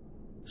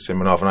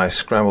 Simonov and I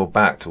scrambled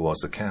back towards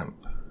the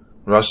camp,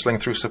 rustling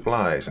through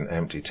supplies and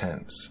empty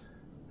tents,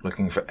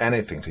 looking for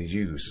anything to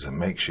use as a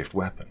makeshift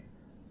weapon.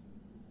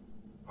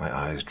 My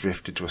eyes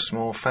drifted to a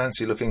small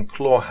fancy-looking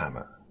claw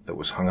hammer that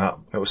was hung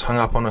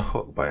up on a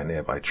hook by a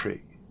nearby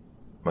tree,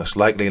 most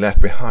likely left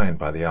behind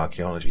by the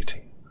archaeology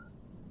team.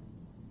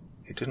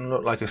 It didn't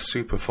look like a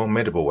super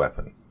formidable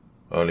weapon,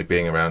 only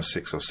being around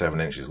 6 or 7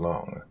 inches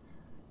long,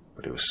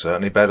 but it was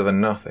certainly better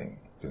than nothing,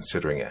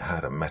 considering it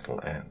had a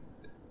metal end.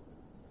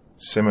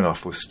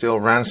 Simonov was still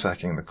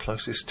ransacking the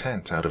closest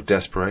tent out of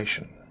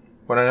desperation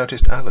when I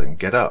noticed Alan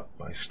get up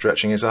by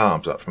stretching his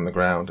arms up from the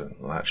ground and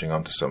latching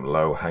onto some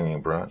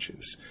low-hanging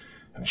branches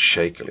and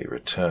shakily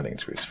returning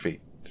to his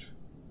feet.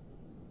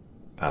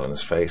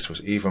 Alan's face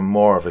was even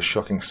more of a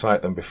shocking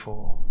sight than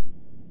before.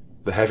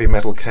 The heavy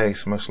metal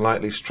case most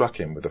likely struck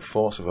him with the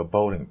force of a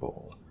bowling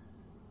ball,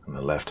 and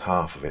the left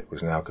half of it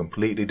was now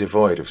completely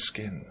devoid of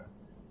skin,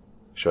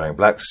 showing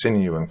black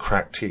sinew and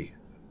cracked teeth.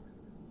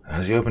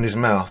 As he opened his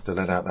mouth to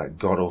let out that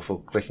god-awful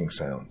clicking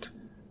sound,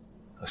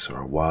 I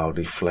saw a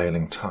wildly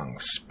flailing tongue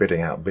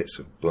spitting out bits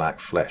of black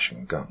flesh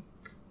and gunk.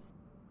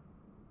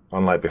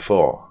 Unlike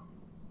before,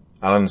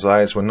 Alan's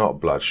eyes were not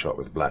bloodshot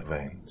with black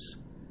veins,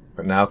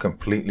 but now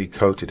completely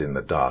coated in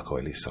the dark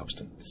oily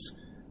substance,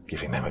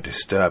 giving them a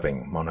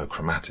disturbing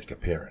monochromatic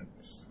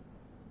appearance.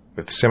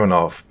 With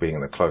Simonov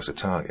being the closer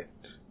target,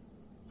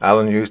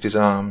 Alan used his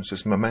arms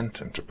as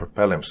momentum to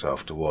propel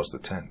himself towards the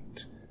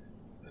tent,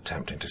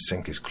 attempting to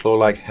sink his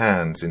claw-like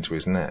hands into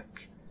his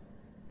neck.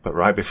 But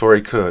right before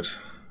he could,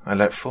 I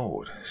leapt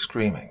forward,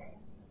 screaming.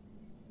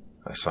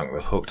 I sunk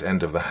the hooked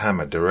end of the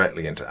hammer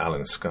directly into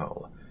Alan's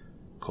skull,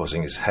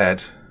 causing his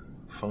head,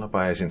 followed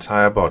by his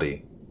entire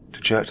body,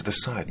 to jerk to the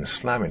side and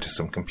slam into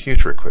some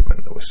computer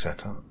equipment that was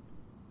set up.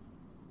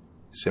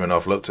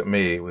 Simonov looked at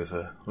me with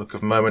a look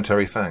of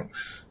momentary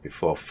thanks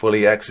before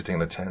fully exiting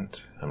the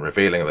tent and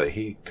revealing that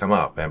he'd come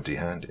up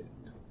empty-handed.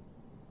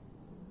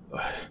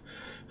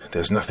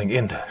 "There's nothing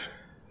in there,"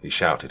 he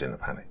shouted in a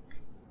panic.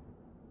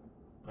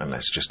 "And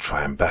let's just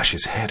try and bash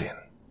his head in,"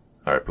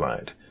 I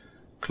replied,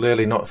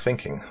 clearly not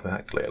thinking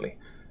that clearly.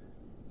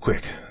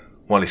 "Quick,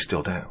 while he's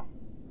still down."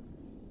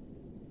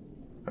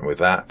 And with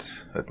that,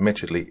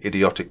 admittedly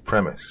idiotic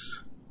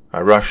premise,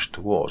 I rushed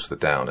towards the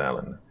downed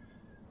Alan.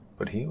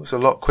 But he was a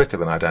lot quicker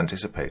than I'd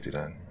anticipated,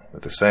 and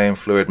with the same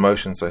fluid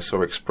motions I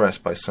saw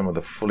expressed by some of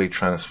the fully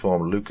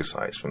transformed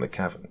leukocytes from the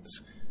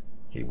caverns,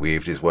 he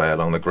weaved his way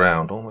along the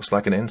ground almost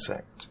like an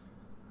insect,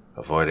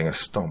 avoiding a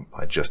stomp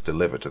I'd just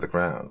delivered to the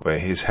ground, where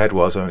his head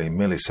was only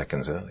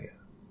milliseconds earlier.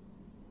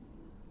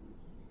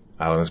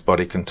 Alan's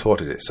body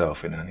contorted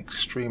itself in an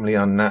extremely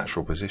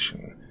unnatural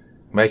position,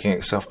 making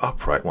itself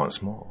upright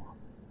once more,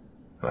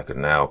 and I could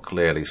now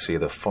clearly see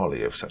the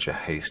folly of such a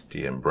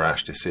hasty and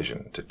brash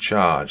decision to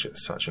charge at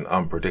such an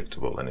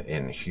unpredictable and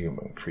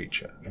inhuman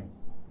creature.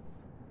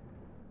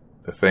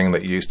 The thing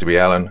that used to be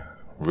Alan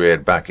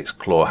reared back its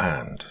claw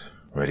hand,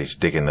 ready to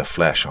dig in the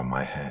flesh on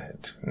my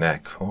head,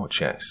 neck, or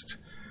chest.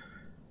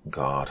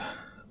 God,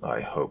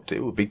 I hoped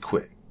it would be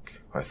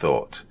quick, I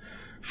thought,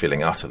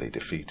 feeling utterly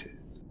defeated.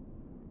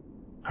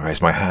 I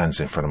raised my hands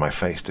in front of my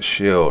face to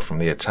shield from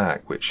the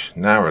attack, which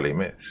narrowly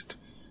missed,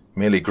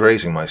 merely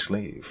grazing my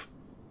sleeve,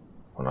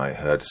 when I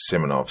heard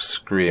Simonov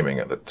screaming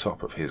at the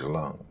top of his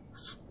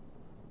lungs.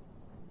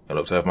 I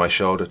looked over my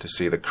shoulder to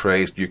see the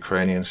crazed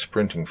Ukrainian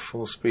sprinting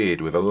full speed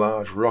with a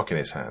large rock in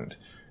his hand,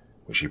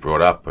 which he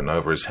brought up and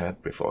over his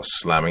head before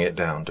slamming it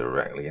down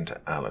directly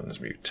into Alan's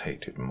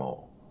mutated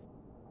maw.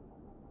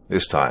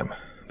 This time,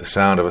 the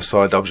sound of a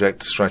solid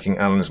object striking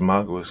Alan's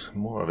mug was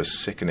more of a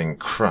sickening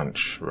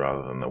crunch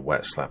rather than the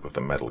wet slap of the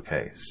metal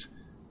case,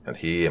 and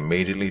he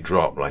immediately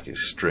dropped like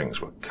his strings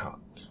were cut.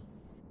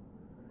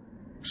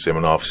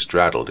 Simonov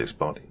straddled his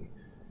body,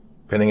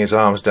 pinning his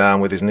arms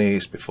down with his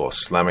knees before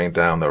slamming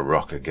down the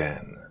rock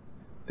again,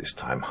 this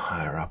time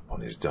higher up on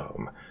his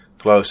dome,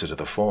 closer to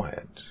the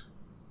forehead,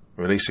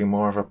 releasing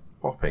more of a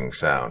popping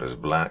sound as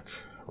black,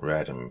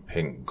 red and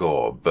pink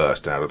gore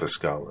burst out of the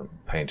skull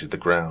and painted the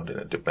ground in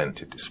a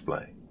demented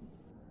display.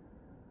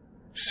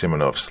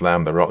 Simonov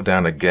slammed the rock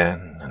down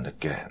again and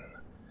again,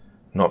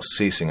 not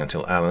ceasing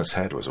until Alan's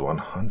head was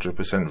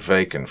 100%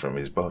 vacant from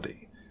his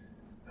body,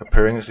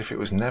 appearing as if it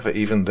was never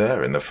even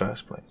there in the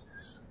first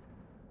place.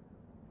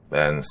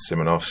 Then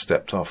Simonov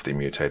stepped off the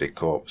mutated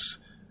corpse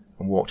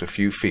and walked a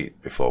few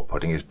feet before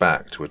putting his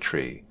back to a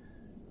tree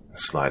and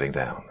sliding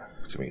down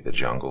to meet the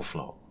jungle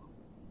floor.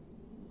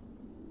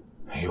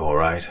 "Are you all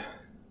right?"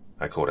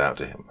 I called out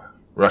to him,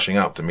 rushing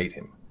up to meet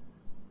him.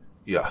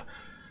 Yeah,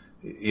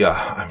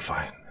 I'm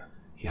fine,"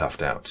 he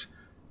huffed out,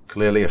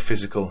 clearly a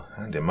physical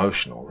and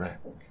emotional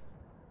wreck.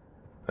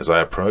 As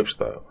I approached,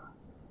 though,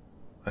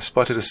 I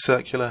spotted a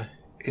circular,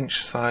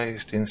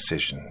 inch-sized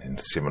incision in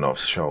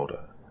Simonov's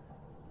shoulder,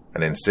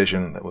 an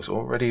incision that was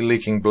already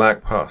leaking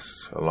black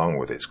pus along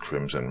with its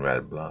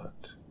crimson-red blood.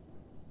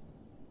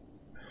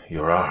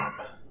 "Your arm,"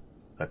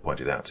 I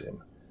pointed out to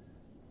him.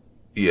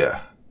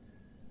 "Yeah,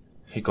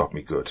 he got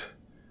me good,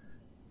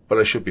 but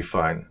I should be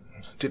fine.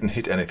 Didn't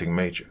hit anything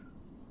major."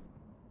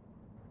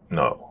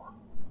 "No,"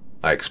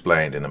 I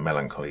explained in a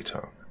melancholy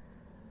tone.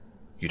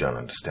 "You don't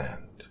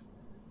understand.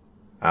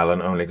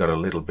 Alan only got a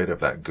little bit of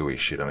that gooey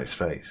shit on his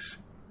face,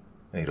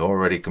 and he'd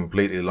already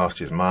completely lost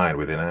his mind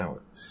within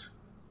hours."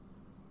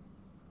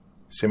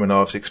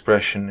 Simonov's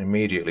expression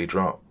immediately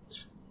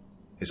dropped,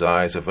 his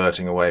eyes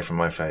averting away from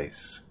my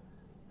face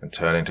and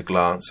turning to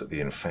glance at the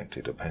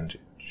infected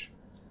appendage.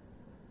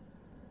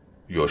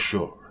 "You're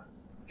sure?"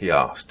 he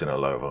asked in a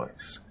low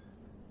voice,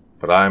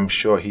 but I'm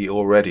sure he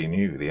already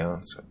knew the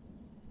answer.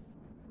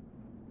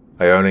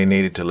 I only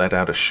needed to let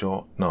out a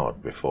short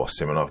nod before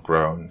Simonov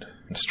groaned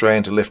and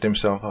strained to lift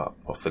himself up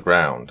off the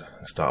ground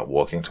and start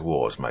walking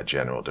towards my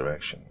general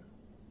direction.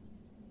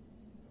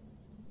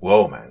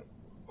 "Whoa, man,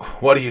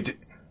 what are you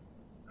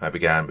I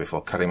began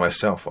before cutting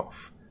myself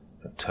off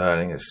and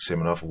turning as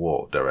Simonov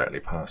walked directly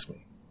past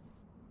me.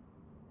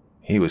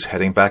 He was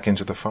heading back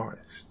into the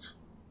forest,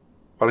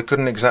 but I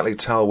couldn't exactly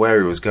tell where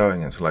he was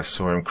going until I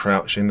saw him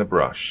crouch in the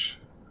brush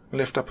and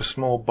lift up a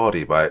small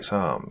body by its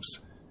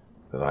arms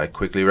that I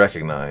quickly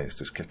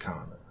recognized as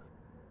Kakana.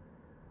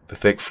 The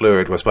thick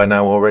fluid was by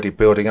now already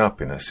building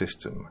up in her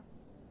system,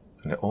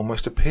 and it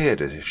almost appeared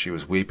as if she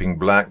was weeping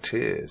black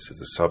tears as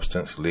the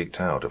substance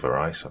leaked out of her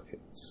eye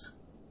sockets.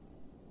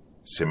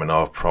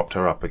 Simonov propped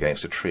her up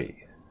against a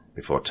tree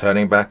before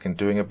turning back and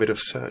doing a bit of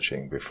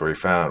searching before he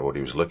found what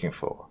he was looking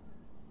for,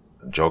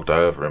 and jogged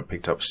over and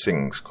picked up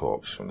Singh's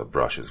corpse from the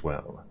brush as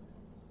well,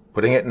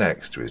 putting it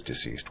next to his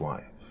deceased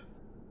wife.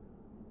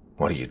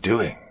 "What are you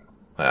doing?"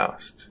 I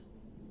asked.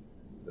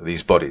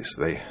 "These bodies,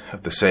 they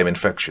have the same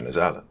infection as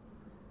Alan,"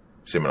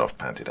 Simonov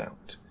panted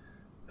out,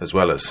 "as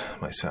well as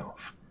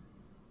myself.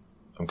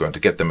 I'm going to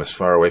get them as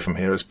far away from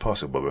here as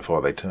possible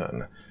before they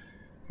turn.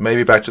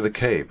 Maybe back to the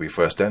cave we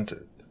first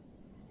entered."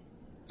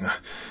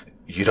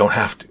 "You don't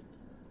have to."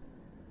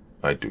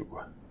 "I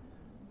do.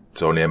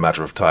 It's only a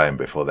matter of time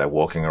before they're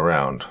walking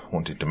around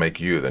wanting to make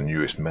you the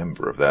newest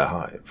member of their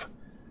hive.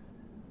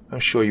 I'm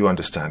sure you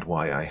understand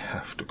why I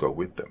have to go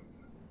with them."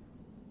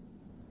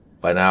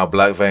 By now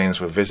black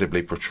veins were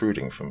visibly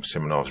protruding from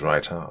Simonov's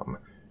right arm,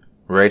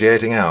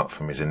 radiating out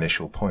from his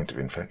initial point of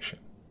infection.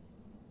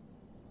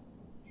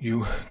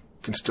 "You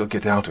can still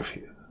get out of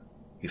here,"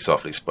 he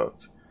softly spoke.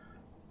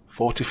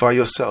 "Fortify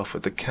yourself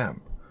at the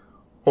camp,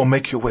 or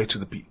make your way to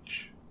the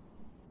beach."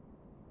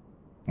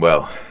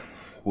 "Well,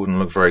 it wouldn't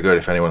look very good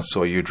if anyone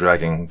saw you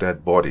dragging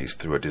dead bodies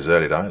through a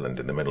deserted island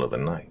in the middle of the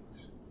night,"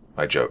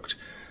 I joked,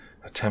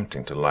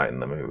 attempting to lighten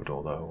the mood,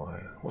 although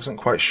I wasn't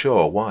quite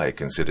sure why,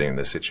 considering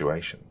the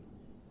situation.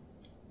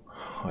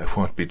 "I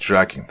won't be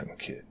dragging them,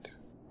 kid."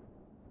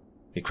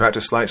 He cracked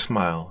a slight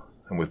smile,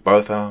 and with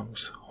both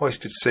arms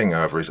hoisted Singh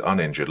over his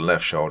uninjured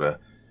left shoulder,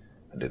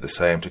 and did the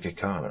same to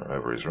Kekana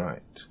over his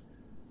right,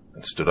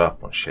 and stood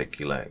up on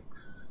shaky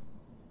legs.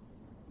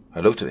 I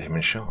looked at him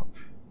in shock.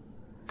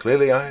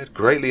 Clearly I had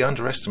greatly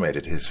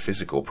underestimated his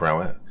physical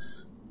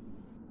prowess.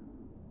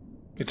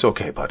 "It's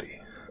okay,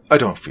 buddy. I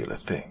don't feel a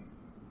thing,"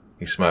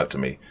 he smirked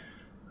at me,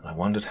 and I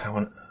wondered how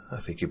on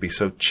earth he could be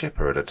so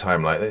chipper at a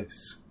time like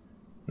this,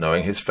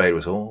 knowing his fate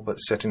was all but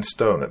set in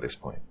stone at this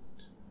point.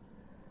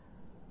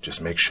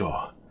 "Just make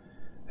sure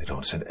they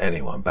don't send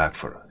anyone back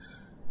for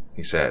us,"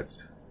 he said,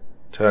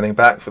 turning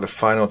back for the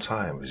final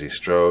time as he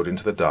strode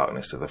into the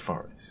darkness of the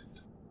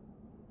forest.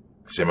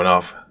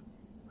 "Simonov,"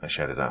 I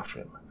shouted after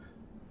him.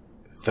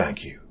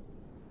 "Thank you."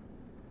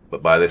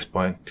 But by this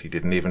point he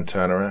didn't even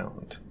turn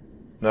around,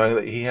 knowing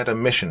that he had a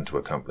mission to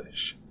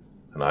accomplish,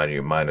 and I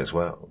knew mine as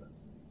well,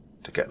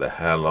 to get the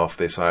hell off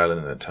this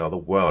island and tell the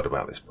world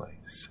about this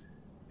place.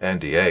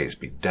 NDAs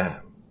be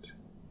damned.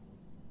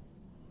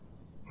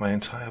 My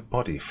entire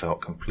body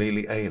felt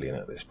completely alien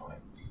at this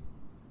point.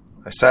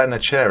 I sat in a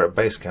chair at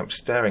base camp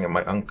staring at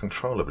my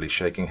uncontrollably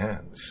shaking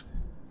hands,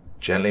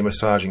 gently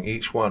massaging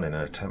each one in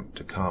an attempt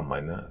to calm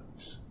my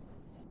nerves.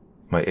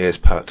 My ears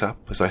perked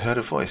up as I heard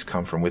a voice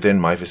come from within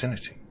my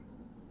vicinity.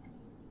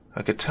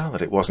 I could tell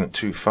that it wasn't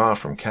too far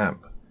from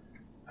camp,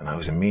 and I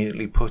was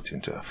immediately put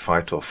into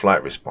fight or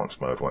flight response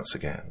mode once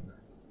again.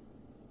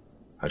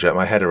 I jerked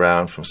my head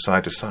around from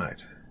side to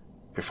side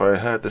before I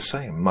heard the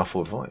same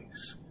muffled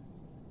voice,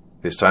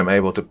 this time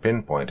able to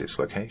pinpoint its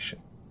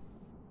location.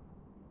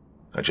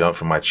 I jumped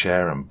from my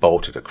chair and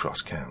bolted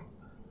across camp,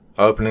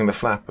 opening the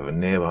flap of a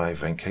nearby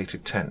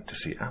vacated tent to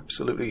see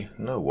absolutely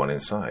no one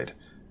inside.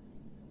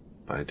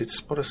 But I did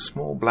spot a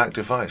small black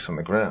device on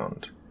the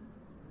ground.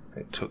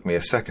 It took me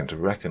a second to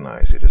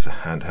recognize it as a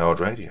handheld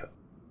radio.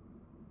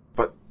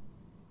 But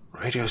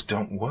radios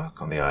don't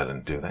work on the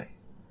island, do they?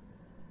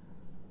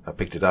 I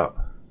picked it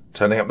up,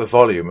 turning up the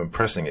volume and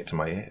pressing it to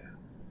my ear.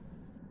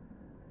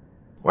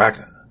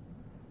 Wagner,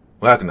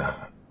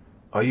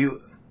 are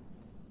you—"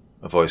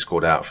 a voice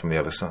called out from the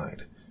other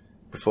side,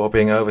 before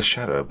being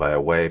overshadowed by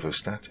a wave of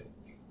static.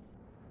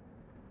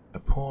 I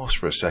paused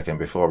for a second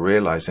before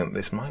realizing that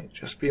this might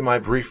just be my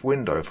brief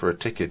window for a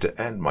ticket to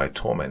end my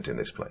torment in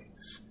this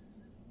place.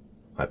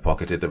 I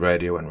pocketed the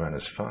radio and ran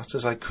as fast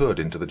as I could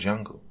into the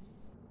jungle.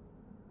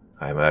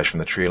 I emerged from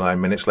the tree line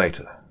minutes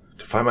later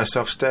to find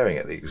myself staring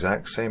at the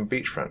exact same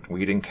beachfront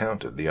we'd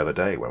encountered the other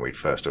day when we'd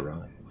first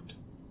arrived.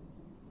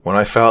 When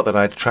I felt that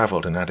I'd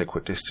travelled an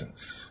adequate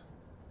distance,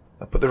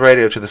 I put the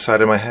radio to the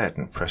side of my head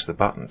and pressed the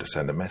button to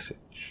send a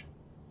message.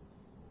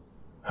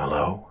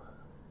 "Hello?"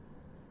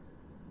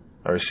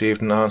 I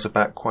received an answer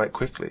back quite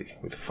quickly,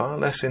 with far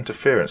less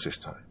interference this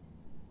time.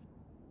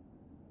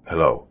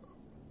 "Hello,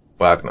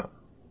 Wagner.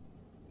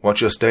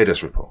 What's your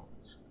status report?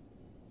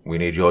 We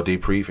need your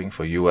debriefing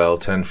for UL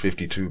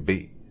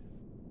 1052B.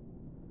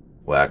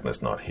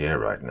 "Wagner's not here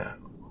right now,"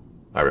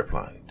 I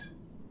replied.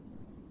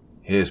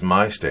 "Here's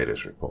my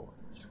status report.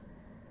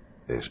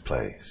 This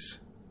place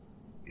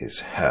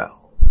is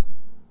hell."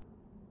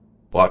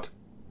 "What?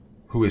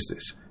 Who is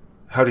this?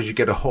 How did you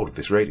get a hold of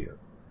this radio?"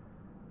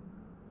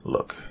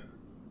 "Look,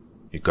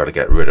 you've got to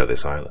get rid of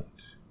this island.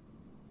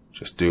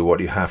 Just do what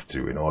you have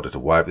to in order to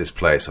wipe this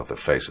place off the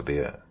face of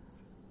the earth.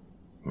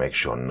 Make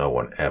sure no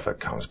one ever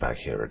comes back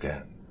here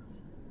again."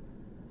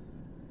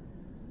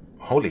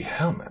 "Holy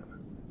hell, man.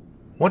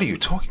 What are you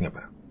talking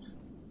about?"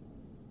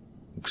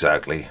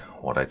 "Exactly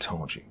what I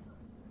told you.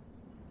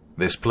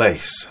 This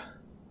place—"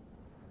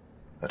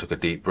 I took a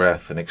deep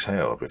breath and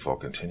exhaled before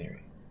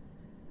continuing.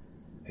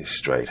 "Is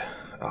straight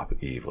up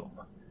evil.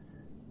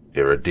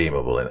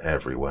 Irredeemable in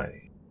every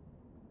way.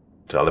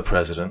 Tell the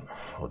president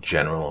or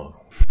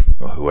general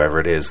or whoever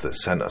it is that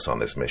sent us on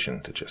this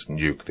mission to just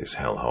nuke this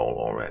hellhole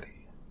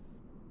already."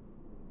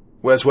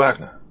 "Where's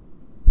Wagner?"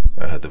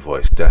 I heard the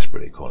voice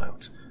desperately call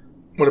out.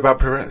 "What about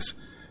Perez?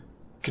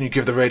 Can you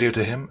give the radio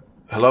to him?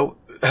 Hello?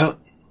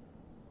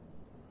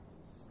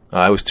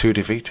 I was too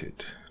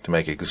defeated to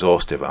make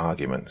exhaustive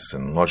arguments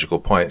and logical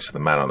points to the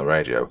man on the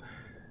radio,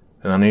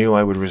 and I knew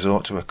I would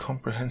resort to a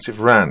comprehensive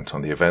rant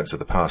on the events of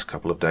the past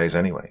couple of days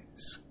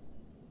anyways.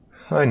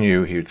 I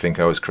knew he would think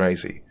I was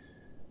crazy,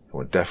 and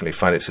would definitely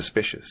find it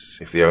suspicious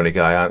if the only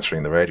guy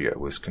answering the radio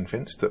was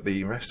convinced that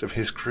the rest of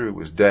his crew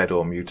was dead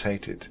or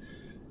mutated,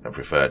 and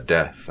preferred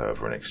death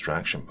over an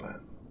extraction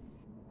plan.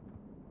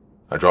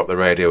 I dropped the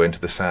radio into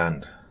the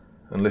sand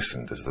and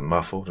listened as the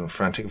muffled and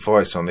frantic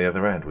voice on the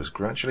other end was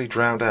gradually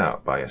drowned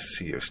out by a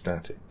sea of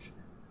static,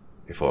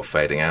 before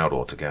fading out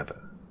altogether.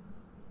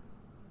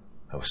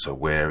 I was so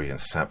weary and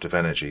sapped of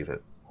energy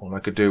that all I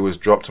could do was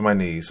drop to my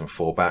knees and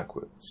fall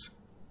backwards,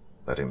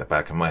 letting the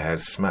back of my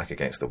head smack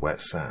against the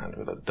wet sand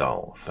with a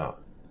dull thud.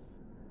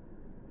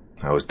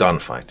 I was done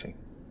fighting.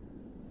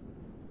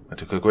 I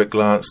took a quick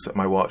glance at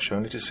my watch,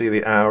 only to see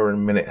the hour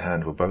and minute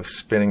hand were both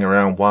spinning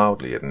around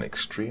wildly at an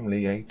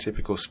extremely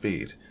atypical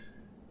speed,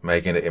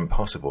 making it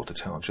impossible to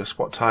tell just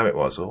what time it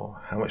was or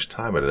how much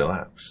time had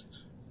elapsed.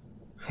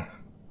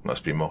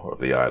 Must be more of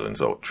the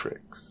island's old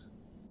tricks.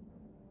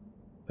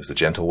 As the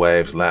gentle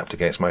waves lapped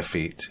against my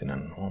feet in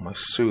an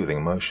almost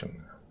soothing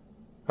motion,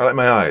 I let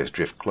my eyes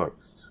drift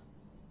close,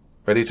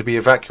 ready to be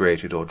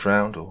evacuated or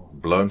drowned or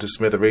blown to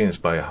smithereens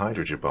by a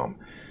hydrogen bomb,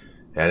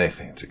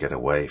 anything to get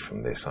away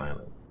from this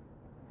island.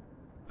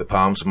 The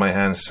palms of my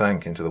hands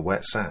sank into the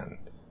wet sand,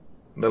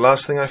 and the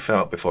last thing I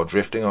felt before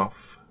drifting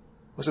off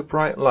was a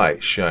bright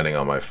light shining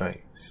on my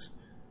face,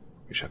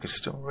 which I could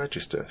still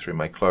register through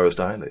my closed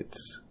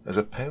eyelids as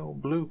a pale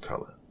blue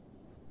colour.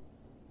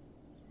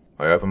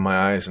 I opened my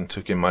eyes and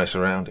took in my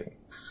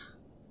surroundings.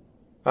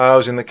 I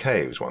was in the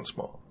caves once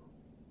more,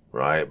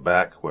 right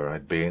back where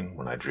I'd been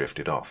when I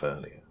drifted off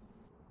earlier.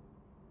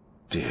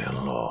 Dear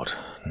Lord,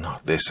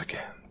 not this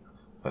again,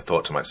 I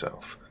thought to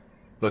myself,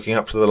 looking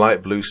up to the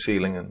light blue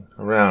ceiling and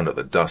around at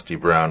the dusty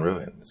brown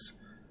ruins.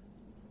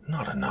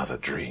 Not another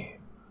dream.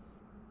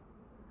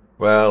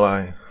 Well,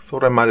 I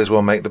thought I might as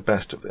well make the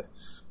best of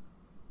this.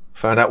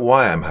 Find out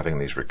why I'm having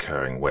these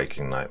recurring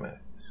waking nightmares.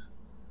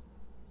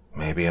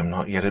 Maybe I'm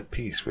not yet at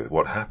peace with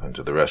what happened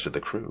to the rest of the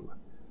crew.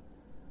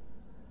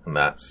 And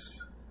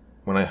that's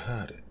when I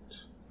heard it.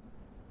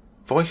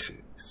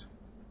 Voices.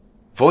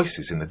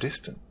 Voices in the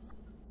distance.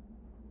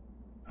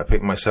 I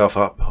picked myself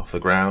up off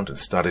the ground and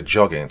started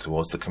jogging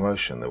towards the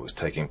commotion that was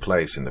taking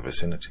place in the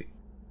vicinity.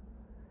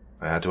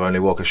 I had to only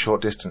walk a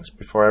short distance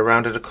before I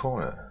rounded a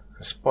corner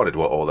and spotted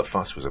what all the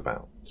fuss was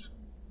about.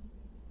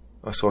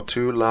 I saw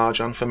two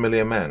large,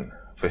 unfamiliar men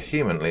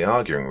vehemently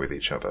arguing with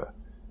each other,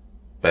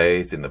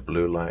 bathed in the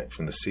blue light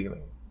from the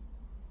ceiling,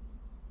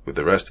 with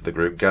the rest of the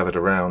group gathered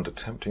around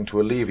attempting to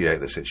alleviate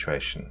the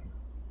situation.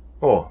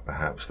 Or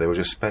perhaps they were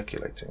just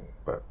speculating,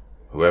 but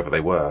whoever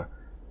they were,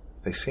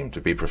 they seemed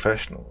to be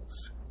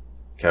professionals,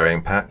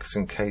 carrying packs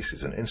and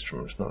cases and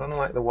instruments not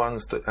unlike the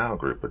ones that our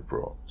group had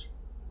brought.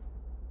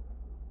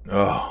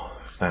 Oh,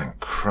 thank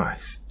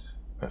Christ,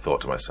 I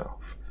thought to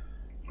myself.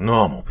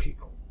 Normal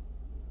people.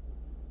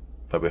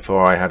 But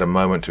before I had a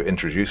moment to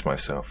introduce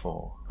myself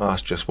or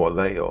ask just what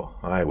they or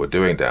I were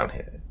doing down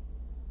here,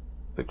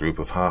 the group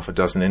of half a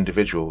dozen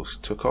individuals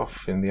took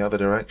off in the other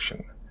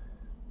direction,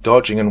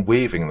 dodging and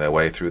weaving their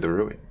way through the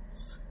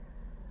ruins.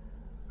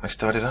 I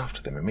started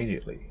after them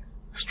immediately,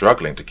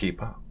 struggling to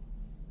keep up.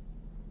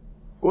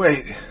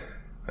 Wait,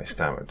 I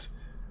stammered,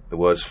 the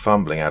words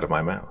fumbling out of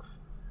my mouth.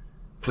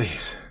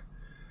 Please,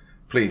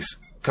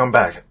 come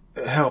back,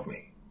 help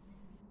me.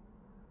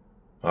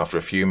 After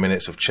a few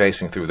minutes of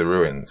chasing through the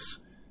ruins,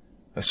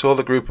 I saw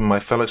the group and my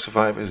fellow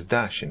survivors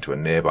dash into a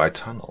nearby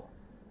tunnel,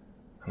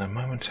 and I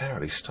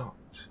momentarily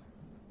stopped,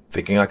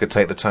 thinking I could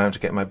take the time to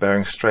get my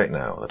bearings straight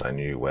now that I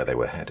knew where they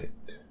were headed.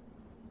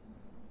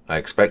 I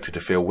expected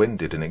to feel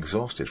winded and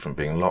exhausted from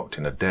being locked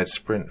in a dead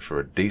sprint for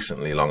a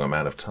decently long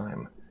amount of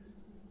time,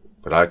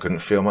 but I couldn't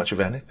feel much of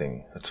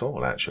anything at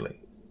all,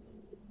 actually.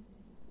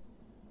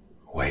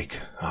 Wake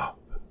up.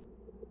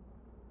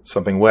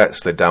 Something wet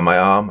slid down my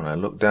arm, and I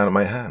looked down at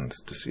my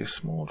hands to see a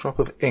small drop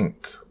of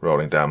ink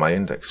rolling down my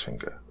index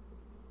finger.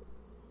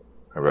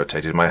 I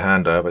rotated my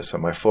hand over so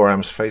my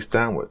forearms faced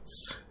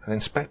downwards and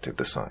inspected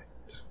the sight.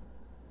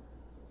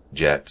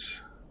 Jet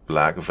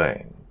black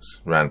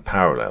veins ran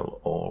parallel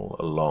all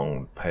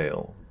along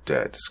pale,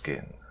 dead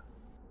skin.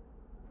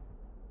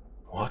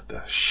 What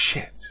the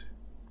shit?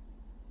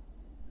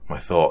 My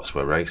thoughts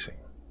were racing.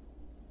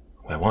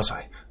 Where was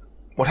I?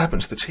 What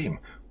happened to the team?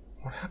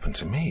 What happened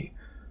to me?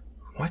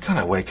 Why can't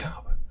I wake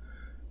up?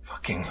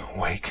 Fucking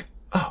wake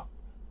up.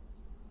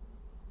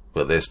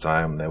 But this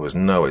time there was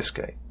no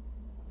escape.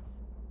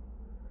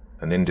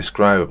 An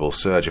indescribable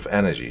surge of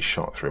energy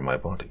shot through my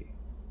body.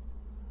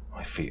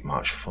 My feet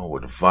marched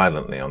forward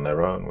violently on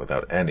their own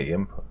without any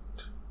input.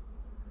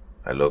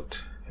 I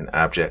looked in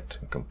abject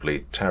and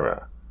complete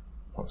terror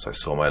once I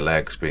saw my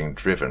legs being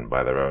driven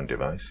by their own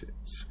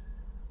devices,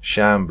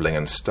 shambling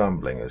and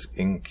stumbling as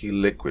inky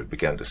liquid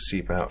began to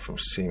seep out from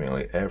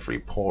seemingly every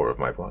pore of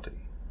my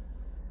body.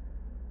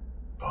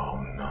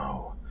 Oh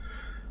no.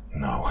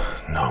 No.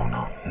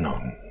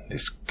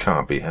 This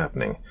can't be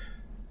happening.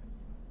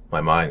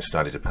 My mind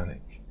started to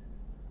panic.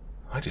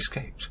 I'd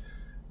escaped.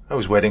 I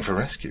was waiting for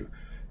rescue.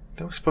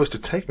 They were supposed to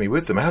take me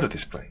with them out of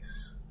this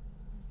place.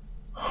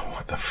 Oh,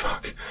 what the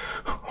fuck?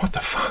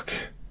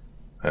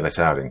 I let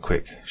out in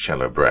quick,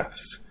 shallow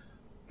breaths,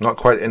 not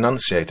quite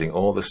enunciating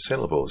all the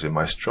syllables in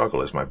my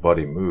struggle as my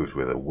body moved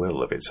with a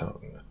will of its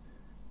own.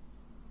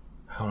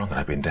 How long had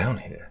I been down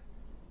here?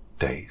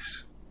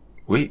 Days?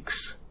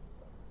 Weeks?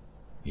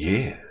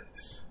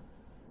 Years?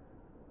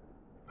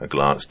 I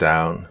glanced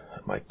down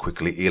at my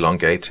quickly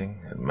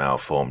elongating and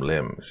malformed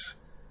limbs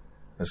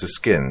as the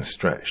skin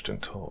stretched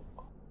and tore.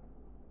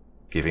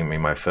 giving me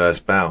my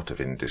first bout of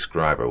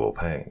indescribable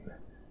pain,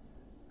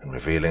 and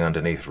revealing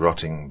underneath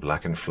rotting,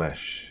 blackened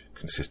flesh,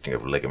 consisting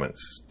of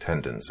ligaments,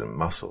 tendons, and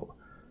muscle,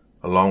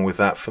 along with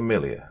that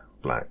familiar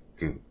black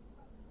goo.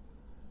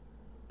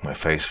 My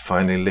face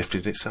finally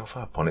lifted itself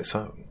up on its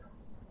own,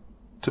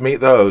 to meet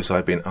those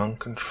I'd been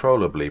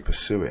uncontrollably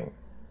pursuing.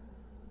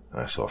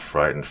 I saw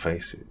frightened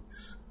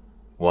faces,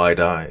 wide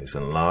eyes,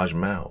 and large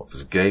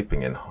mouths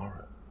gaping in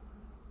horror.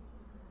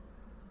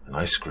 And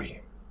I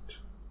screamed,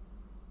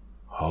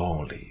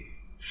 "Holy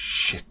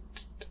shit!"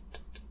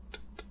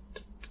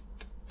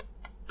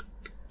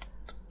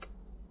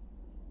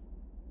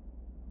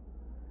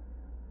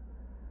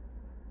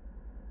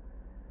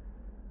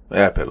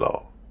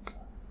 Epilogue.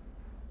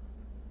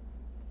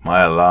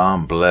 My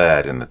alarm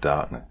blared in the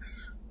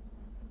darkness.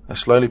 I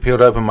slowly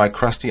peeled open my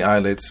crusty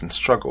eyelids and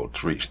struggled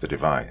to reach the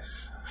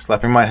device,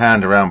 slapping my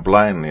hand around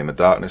blindly in the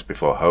darkness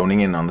before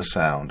honing in on the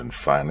sound and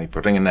finally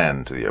putting an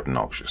end to the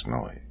obnoxious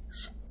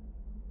noise.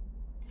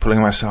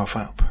 Pulling myself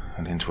up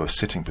and into a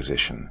sitting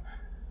position,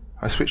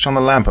 I switched on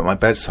the lamp at my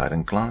bedside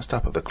and glanced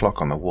up at the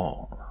clock on the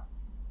wall.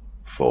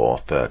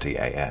 4:30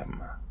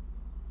 a.m.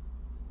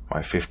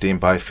 My 15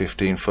 by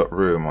 15-foot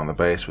room on the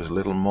base was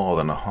little more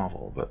than a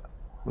hovel, but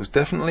was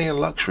definitely a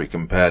luxury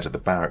compared to the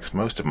barracks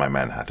most of my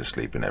men had to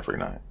sleep in every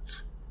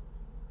night.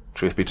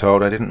 Truth be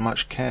told, I didn't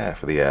much care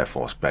for the Air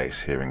Force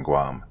Base here in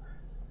Guam,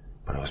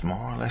 but I was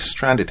more or less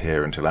stranded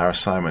here until our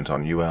assignment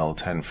on UL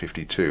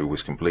 1052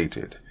 was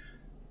completed.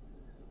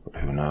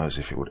 But who knows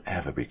if it would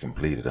ever be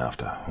completed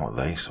after what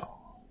they saw.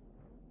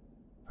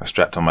 I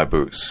strapped on my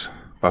boots,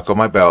 buckled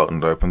my belt,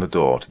 and opened the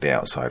door to the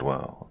outside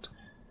world,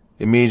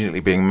 immediately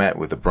being met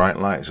with the bright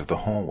lights of the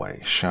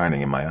hallway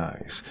shining in my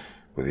eyes,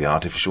 with the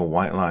artificial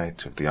white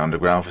light of the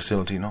underground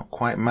facility not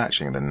quite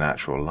matching the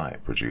natural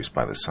light produced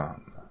by the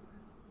sun.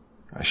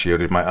 I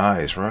shielded my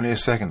eyes for only a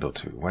second or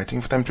two, waiting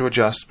for them to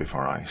adjust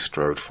before I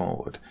strode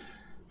forward,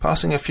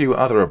 passing a few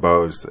other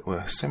abodes that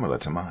were similar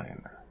to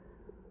mine.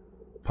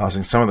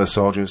 Passing some of the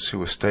soldiers who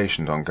were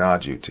stationed on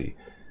guard duty,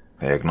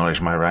 they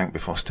acknowledged my rank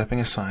before stepping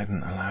aside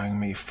and allowing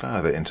me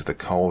further into the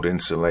cold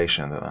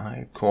insulation that I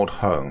had called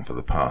home for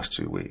the past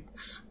 2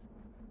 weeks.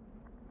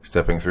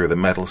 Stepping through the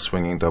metal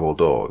swinging double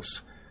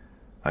doors,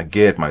 I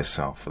geared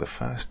myself for the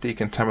first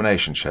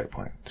decontamination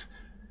checkpoint,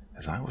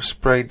 as I was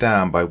sprayed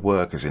down by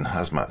workers in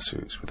hazmat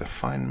suits with a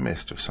fine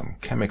mist of some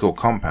chemical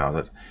compound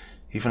that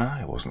even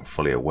I wasn't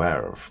fully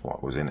aware of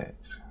what was in it.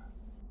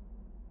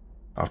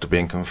 After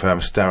being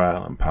confirmed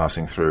sterile and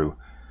passing through,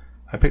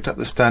 I picked up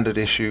the standard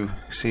issue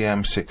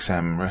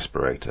CM6M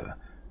respirator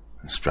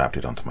and strapped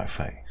it onto my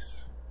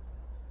face.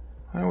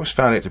 I always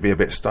found it to be a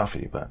bit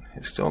stuffy, but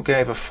it still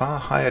gave a far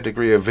higher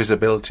degree of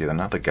visibility than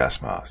other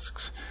gas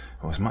masks,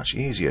 and was much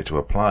easier to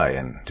apply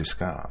and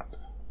discard.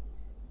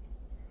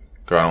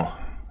 "Colonel,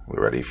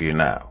 we're ready for you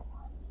now,"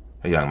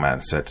 a young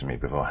man said to me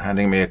before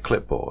handing me a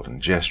clipboard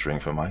and gesturing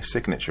for my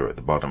signature at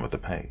the bottom of the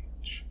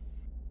page.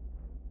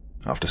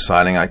 After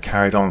signing, I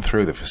carried on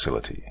through the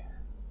facility,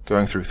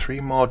 going through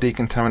 3 more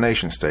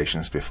decontamination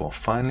stations before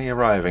finally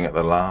arriving at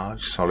the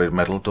large, solid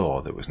metal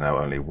door that was now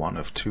only one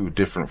of 2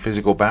 different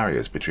physical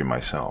barriers between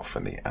myself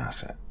and the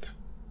asset.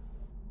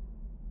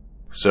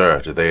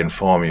 "Sir, did they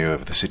inform you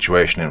of the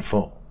situation in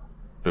full?"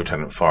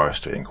 Lieutenant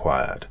Forrester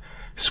inquired,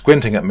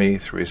 squinting at me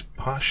through his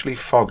partially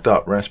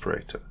fogged-up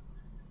respirator.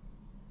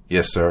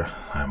 "Yes, sir,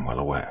 I am well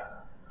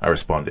aware," I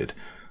responded,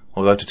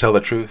 although to tell the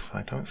truth,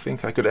 I don't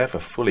think I could ever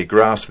fully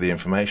grasp the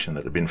information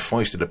that had been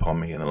foisted upon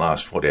me in the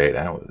last 48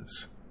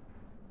 hours.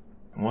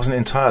 I wasn't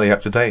entirely up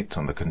to date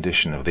on the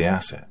condition of the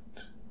asset.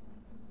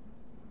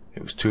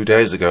 It was 2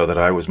 days ago that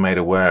I was made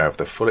aware of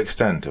the full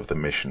extent of the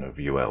mission of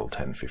UL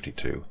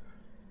 1052,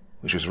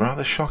 which was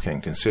rather shocking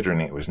considering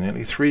it was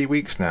nearly 3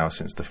 weeks now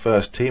since the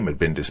first team had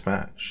been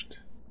dispatched.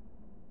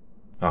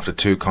 After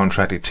 2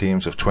 contracted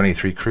teams of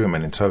 23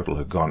 crewmen in total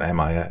had gone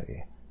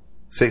MIA,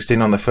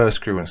 16 on the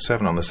first crew and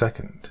 7 on the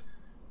second,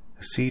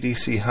 a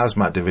CDC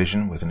hazmat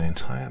division with an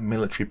entire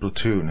military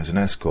platoon as an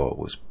escort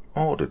was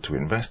ordered to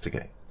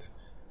investigate.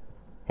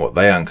 What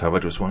they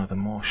uncovered was one of the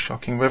more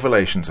shocking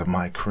revelations of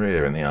my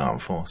career in the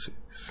armed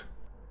forces.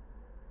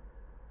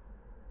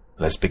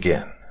 "Let's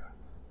begin,"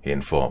 he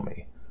informed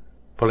me,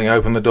 pulling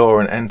open the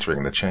door and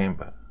entering the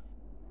chamber.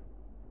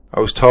 I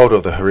was told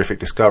of the horrific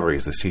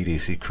discoveries the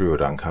CDC crew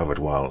had uncovered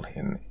while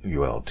in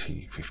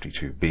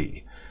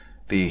ULT-52B,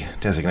 the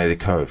designated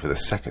code for the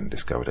second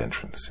discovered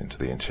entrance into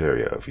the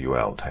interior of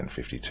UL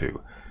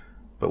 1052.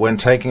 But when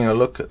taking a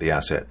look at the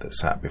asset that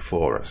sat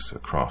before us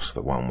across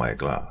the one-way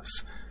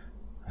glass,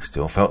 I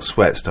still felt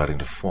sweat starting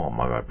to form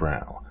on my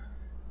brow,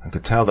 and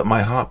could tell that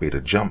my heartbeat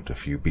had jumped a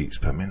few beats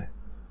per minute.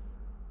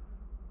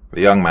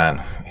 The young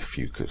man, if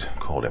you could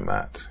call him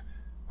that,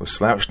 was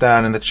slouched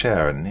down in the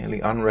chair and nearly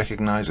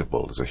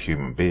unrecognizable as a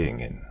human being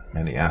in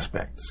many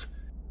aspects.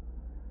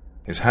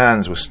 His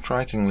hands were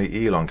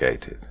strikingly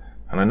elongated,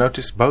 and I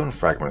noticed bone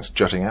fragments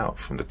jutting out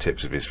from the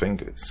tips of his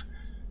fingers.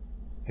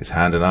 His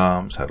hand and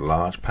arms had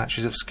large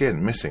patches of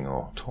skin missing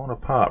or torn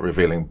apart,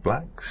 revealing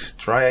black,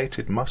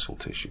 striated muscle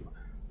tissue.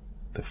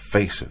 The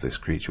face of this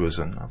creature was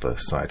another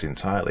sight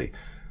entirely,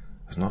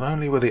 as not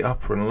only were the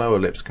upper and lower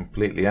lips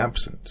completely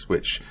absent,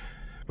 which,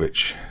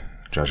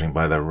 judging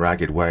by the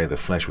ragged way the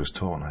flesh was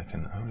torn, I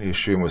can only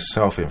assume was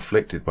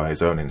self-inflicted by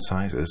his own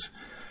incisors,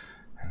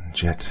 and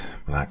jet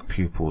black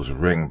pupils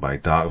ringed by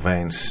dark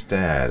veins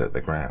stared at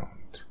the ground.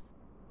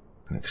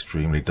 An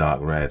extremely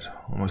dark red,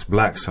 almost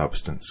black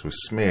substance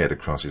was smeared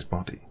across his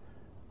body,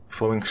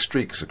 forming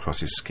streaks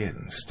across his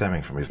skin,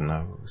 stemming from his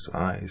nose,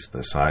 eyes,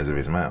 the size of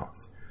his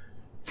mouth,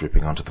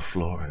 dripping onto the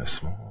floor in a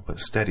small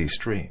but steady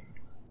stream.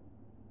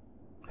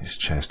 His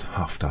chest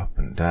huffed up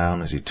and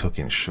down as he took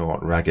in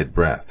short, ragged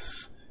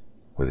breaths,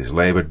 with his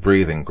laboured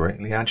breathing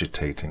greatly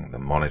agitating the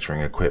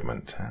monitoring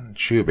equipment and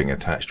tubing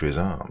attached to his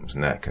arms,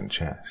 neck, and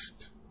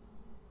chest.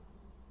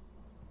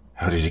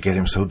 "How did you get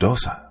him so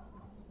docile?"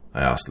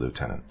 I asked the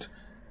lieutenant,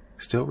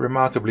 still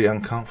remarkably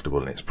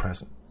uncomfortable in its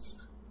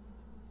presence.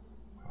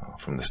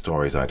 From the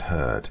stories I'd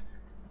heard,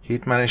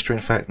 he'd managed to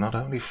infect not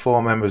only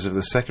 4 members of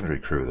the secondary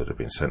crew that had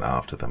been sent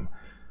after them,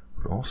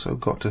 but also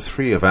got to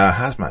 3 of our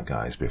hazmat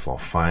guys before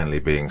finally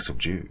being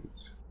subdued.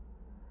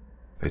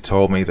 They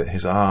told me that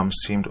his arms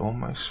seemed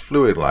almost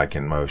fluid-like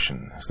in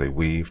motion as they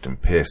weaved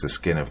and pierced the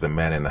skin of the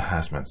men in the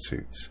hazmat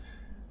suits,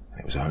 and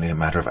it was only a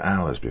matter of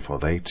hours before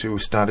they too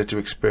started to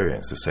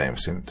experience the same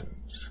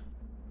symptoms.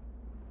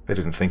 They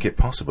didn't think it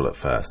possible at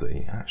first that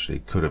he actually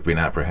could have been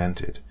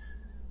apprehended,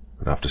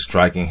 but after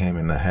striking him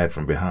in the head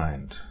from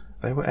behind,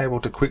 they were able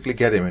to quickly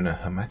get him in a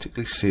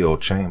hermetically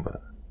sealed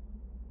chamber.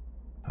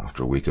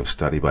 After a week of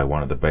study by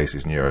one of the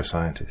base's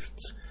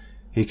neuroscientists,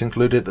 he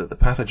concluded that the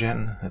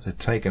pathogen that had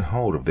taken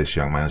hold of this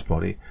young man's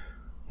body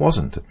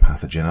wasn't a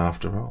pathogen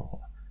after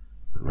all,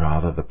 but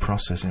rather the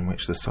process in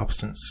which the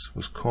substance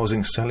was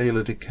causing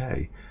cellular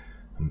decay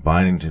and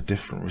binding to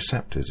different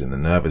receptors in the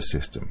nervous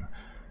system.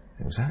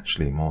 It was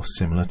actually more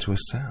similar to a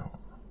cell.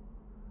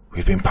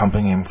 "We've been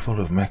pumping him full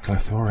of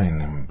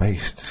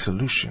meclothorin-based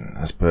solution,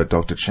 as per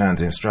Dr.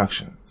 Chan's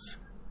instructions,"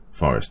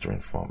 Forrester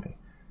informed me.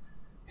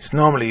 "It's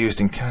normally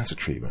used in cancer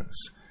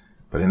treatments,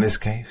 but in this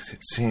case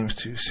it seems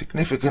to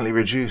significantly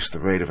reduce the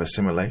rate of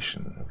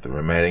assimilation of the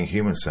remaining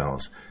human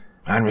cells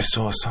and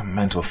restore some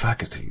mental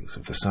faculties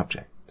of the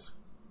subject."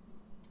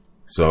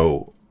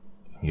 "So,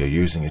 you're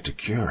using it to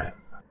cure him?"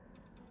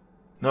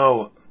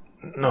 No,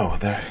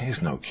 there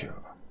is no cure.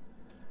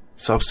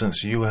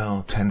 Substance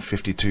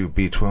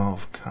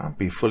UL-1052B12 can't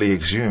be fully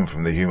exhumed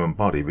from the human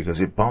body because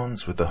it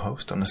bonds with the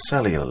host on a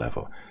cellular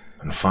level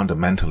and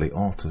fundamentally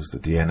alters the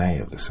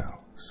DNA of the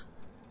cells.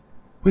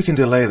 We can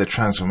delay the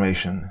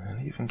transformation and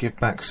even give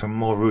back some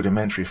more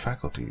rudimentary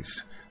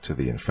faculties to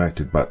the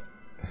infected, but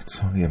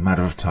it's only a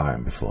matter of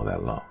time before they're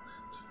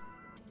lost.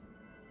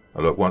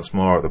 I looked once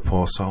more at the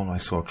poor soul I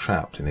saw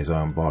trapped in his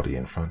own body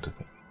in front of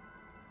me.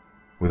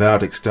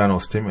 Without external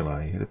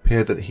stimuli, it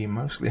appeared that he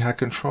mostly had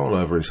control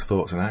over his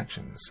thoughts and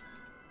actions,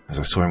 as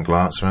I saw him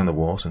glance around the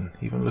walls and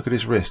even look at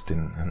his wrist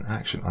in an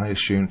action I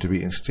assumed to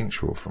be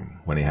instinctual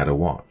from when he had a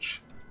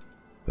watch.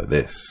 But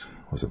this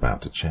was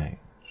about to change.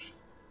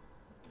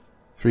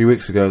 3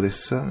 weeks ago,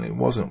 this certainly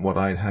wasn't what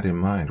I'd had in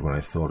mind when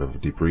I thought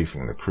of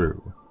debriefing the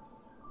crew.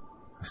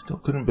 I still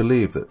couldn't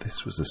believe that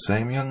this was the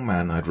same young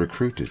man I'd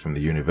recruited from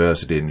the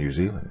university in New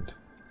Zealand.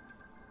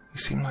 He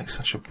seemed like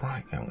such a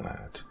bright young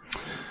lad.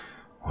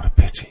 What a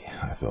pity,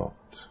 I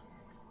thought.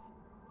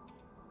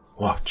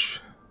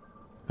 "Watch,"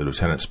 the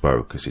lieutenant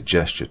spoke as he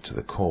gestured to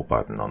the call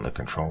button on the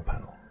control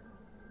panel.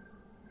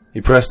 He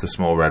pressed the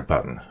small red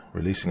button,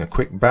 releasing a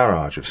quick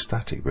barrage of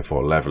static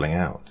before leveling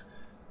out,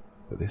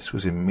 but this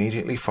was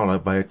immediately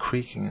followed by a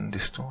creaking and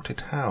distorted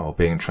howl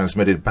being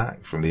transmitted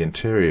back from the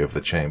interior of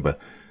the chamber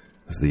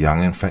as the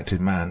young infected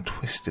man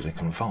twisted and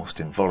convulsed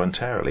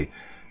involuntarily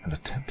and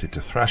attempted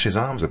to thrash his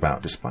arms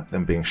about despite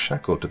them being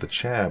shackled to the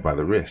chair by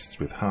the wrists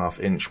with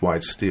half-inch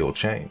wide steel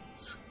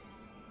chains.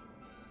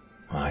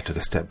 I took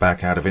a step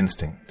back out of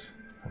instinct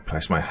and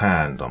placed my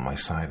hand on my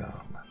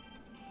sidearm,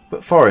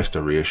 but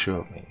Forrester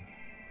reassured me.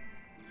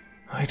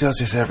 "He does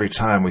this every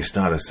time we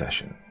start a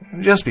session.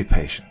 Just be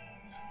patient,"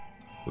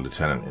 the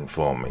lieutenant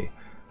informed me,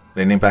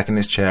 leaning back in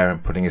his chair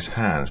and putting his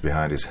hands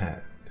behind his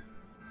head.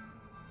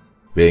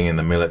 Being in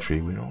the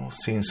military, we'd all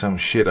seen some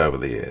shit over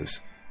the years,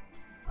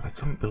 but I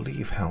couldn't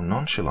believe how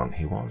nonchalant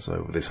he was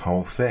over this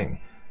whole thing,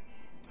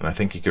 and I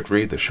think he could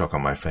read the shock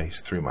on my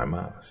face through my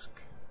mask.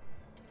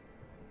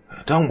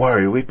 "Don't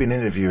worry, we've been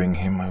interviewing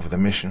him over the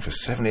mission for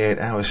 78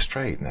 hours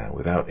straight now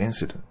without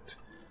incident.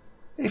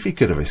 If he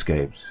could have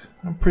escaped,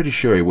 I'm pretty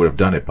sure he would have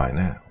done it by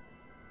now."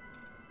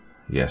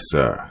 "Yes,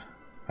 sir,"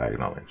 I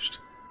acknowledged.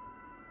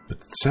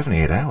 "But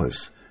 78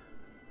 hours?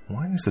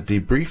 Why is the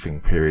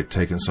debriefing period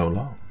taking so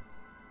long?"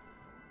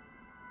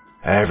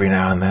 "Every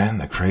now and then,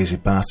 the crazy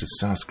bastard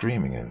starts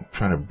screaming and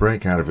trying to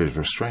break out of his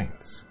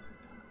restraints.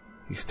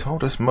 He's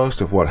told us most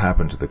of what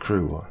happened to the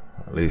crew, or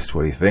at least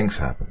what he thinks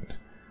happened,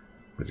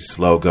 but it's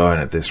slow going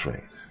at this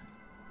rate.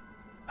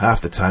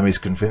 Half the time he's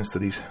convinced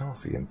that he's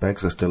healthy and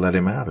begs us to let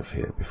him out of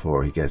here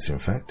before he gets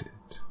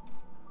infected."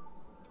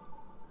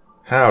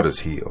 "How does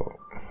he, or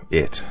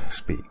it,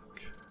 speak?"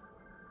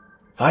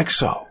 "Like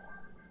so,"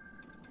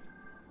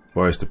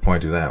 Forrester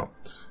pointed out,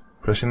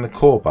 pressing the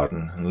call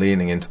button and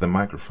leaning into the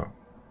microphone.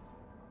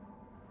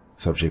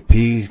 Subject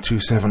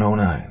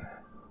P2709.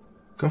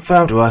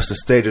 Confirm to us the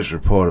status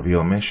report of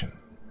your mission.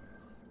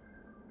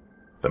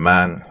 The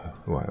man,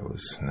 who I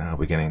was now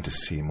beginning to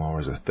see more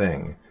as a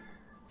thing,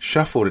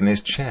 shuffled in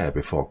his chair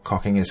before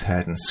cocking his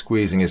head and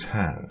squeezing his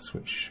hands,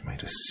 which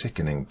made a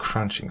sickening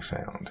crunching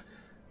sound,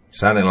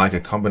 sounding like a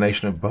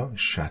combination of bones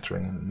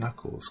shattering and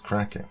knuckles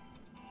cracking.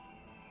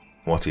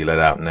 What he let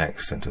out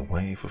next sent a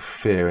wave of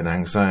fear and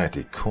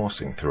anxiety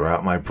coursing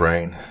throughout my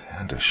brain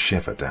and a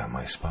shiver down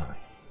my spine.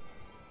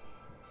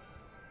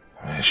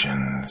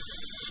 Mission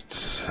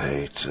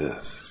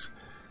status.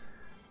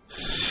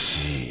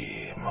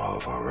 Team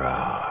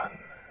overrun.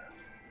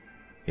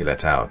 He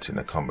let out in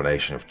a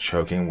combination of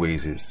choking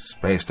wheezes,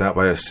 spaced out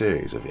by a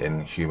series of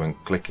inhuman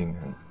clicking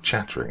and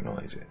chattering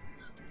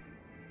noises.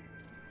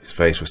 His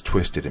face was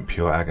twisted in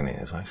pure agony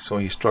as I saw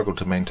he struggled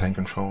to maintain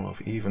control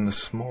of even the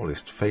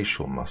smallest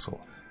facial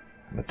muscle,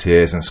 and the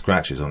tears and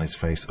scratches on his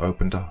face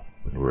opened up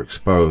and were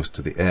exposed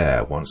to the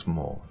air once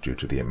more due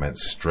to the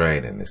immense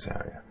strain in this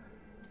area,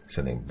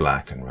 sending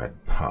black and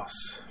red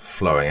pus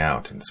flowing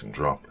out in some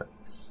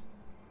droplets.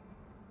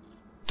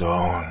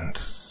 Don't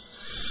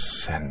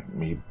send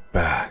me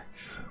back,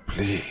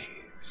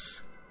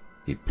 please,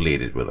 he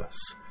pleaded with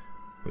us,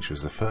 which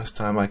was the first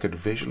time I could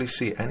visually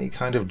see any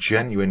kind of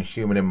genuine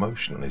human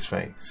emotion on his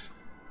face.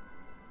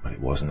 But it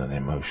wasn't an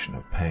emotion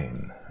of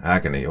pain,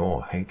 agony,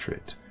 or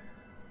hatred.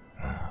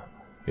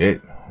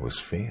 It was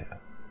fear.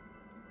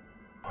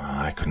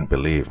 I couldn't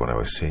believe what I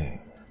was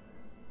seeing.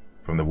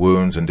 From the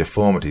wounds and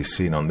deformities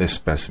seen on this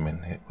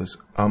specimen, it was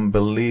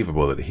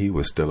unbelievable that he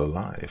was still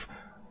alive,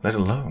 let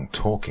alone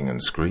talking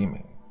and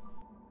screaming.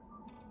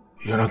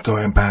 You're not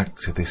going back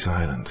to this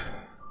island,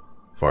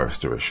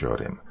 Forrester assured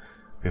him,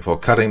 before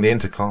cutting the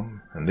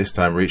intercom and this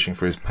time reaching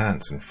for his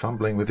pants and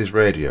fumbling with his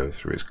radio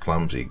through his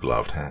clumsy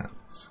gloved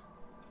hands.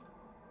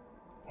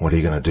 What are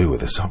you going to do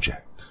with the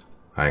subject?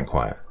 I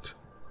inquired,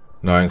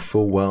 knowing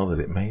full well that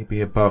it may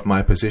be above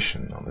my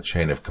position on the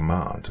chain of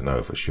command to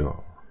know for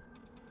sure.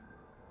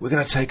 We're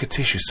going to take a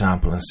tissue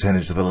sample and send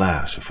it to the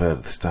labs for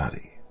further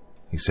study,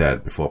 he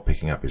said before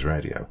picking up his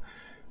radio,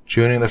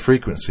 tuning the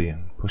frequency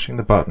and pushing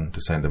the button to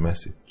send a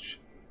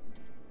message.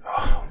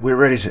 We're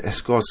ready to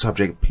escort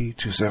subject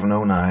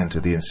P2709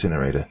 to the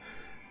incinerator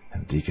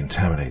and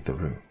decontaminate the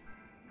room.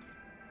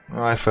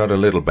 I felt a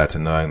little better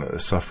knowing that the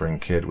suffering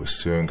kid was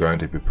soon going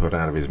to be put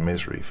out of his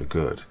misery for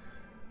good,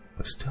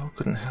 but still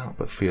couldn't help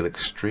but feel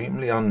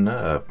extremely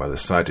unnerved by the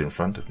sight in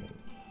front of me.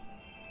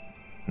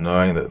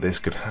 Knowing that this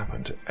could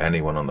happen to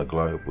anyone on the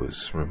globe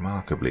was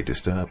remarkably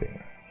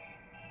disturbing.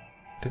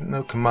 I didn't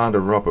know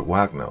Commander Robert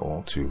Wagner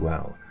all too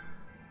well,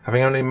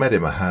 having only met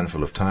him a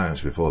handful of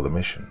times before the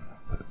mission,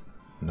 but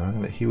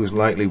knowing that he was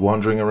likely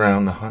wandering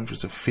around the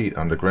hundreds of feet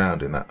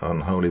underground in that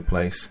unholy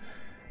place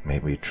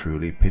made me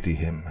truly pity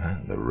him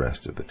and the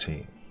rest of the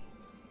team.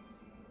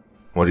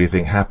 What do you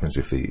think happens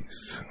if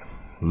these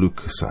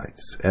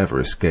leukocytes ever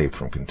escape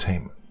from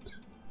containment?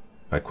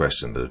 I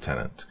questioned the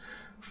lieutenant,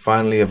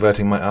 finally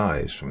averting my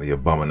eyes from the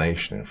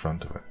abomination in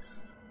front of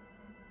us.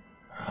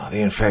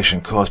 The infection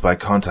caused by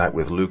contact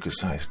with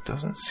leukocytes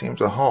doesn't seem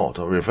to halt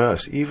or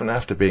reverse even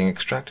after being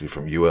extracted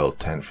from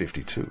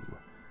UL-1052.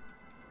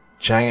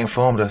 Chang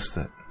informed us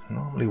that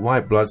normally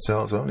white blood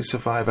cells only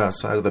survive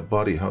outside of the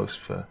body host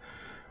for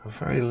a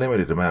very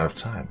limited amount of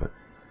time, but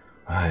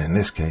in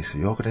this case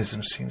the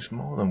organism seems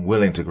more than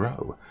willing to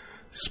grow,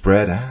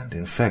 spread and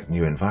infect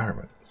new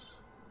environments.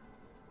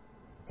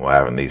 Why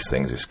haven't these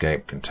things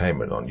escaped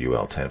containment on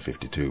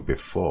UL-1052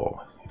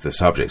 before, if the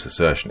subject's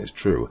assertion is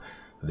true,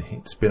 that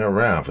it's been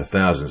around for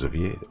thousands of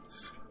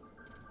years?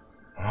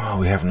 Well,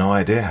 we have no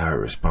idea how it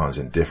responds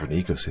in different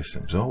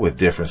ecosystems or with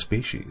different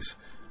species,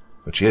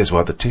 which is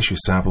what the tissue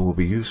sample will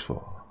be used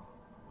for.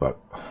 But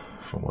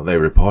from what they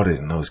reported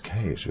in those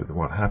caves with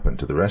what happened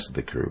to the rest of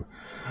the crew,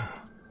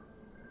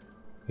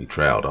 he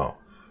trailed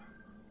off.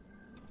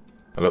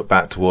 I looked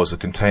back towards the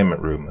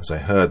containment room as I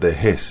heard the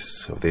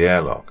hiss of the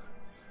airlock.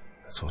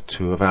 I saw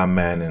two of our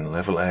men in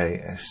Level A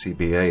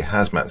SCBA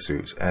hazmat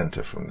suits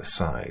enter from the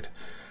side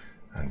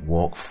and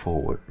walk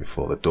forward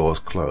before the doors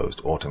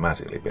closed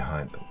automatically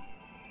behind them.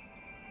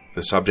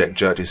 The subject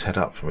jerked his head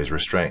up from his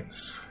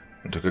restraints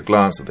and took a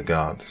glance at the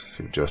guards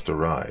who just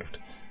arrived.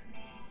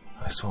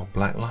 I saw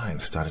black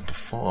lines starting to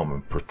form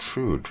and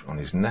protrude on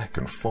his neck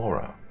and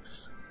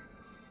forearms.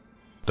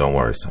 Don't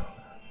worry, son.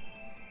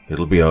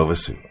 It'll be over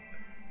soon,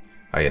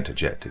 I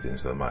interjected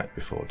into the mic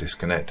before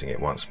disconnecting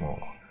it once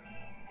more,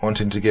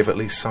 wanting to give at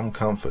least some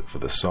comfort for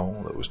the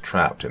soul that was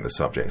trapped in the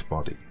subject's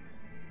body,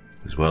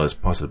 as well as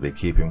possibly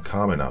keep him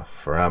calm enough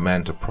for our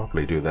men to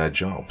properly do their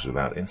jobs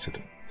without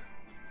incident.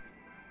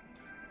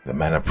 The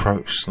men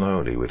approached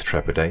slowly with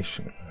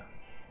trepidation,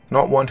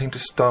 not wanting to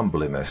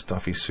stumble in their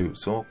stuffy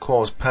suits or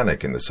cause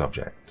panic in the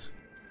subject.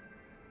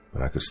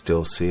 But I could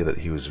still see that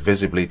he was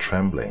visibly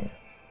trembling,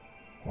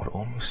 what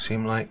almost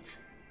seemed like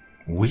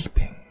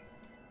weeping.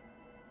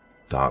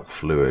 Dark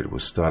fluid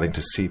was starting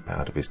to seep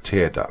out of his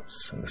tear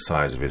ducts and the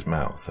sides of his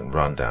mouth and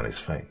run down his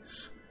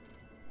face,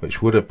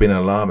 which would have been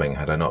alarming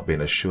had I not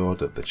been assured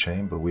that the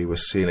chamber we were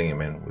sealing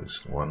him in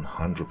was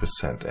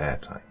 100%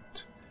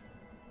 airtight.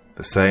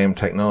 the same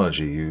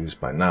technology used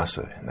by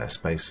NASA in their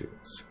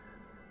spacesuits.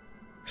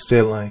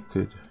 Still, I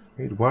could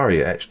read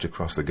worry etched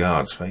across the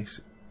guards'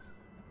 faces.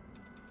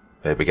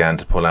 They began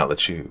to pull out the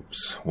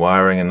tubes,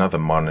 wiring and other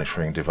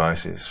monitoring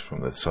devices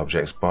from the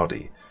subject's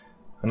body,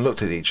 and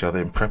looked at each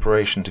other in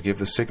preparation to give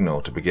the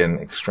signal to begin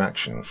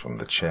extraction from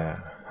the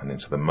chair and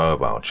into the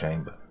mobile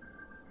chamber.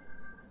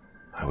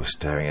 I was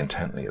staring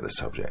intently at the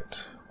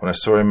subject when I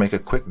saw him make a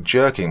quick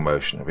jerking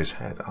motion of his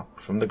head up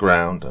from the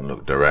ground and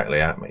look directly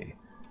at me.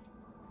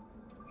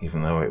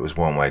 Even though it was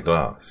one-way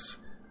glass,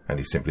 and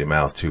he simply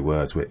mouthed two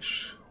words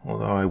which,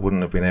 although I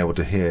wouldn't have been able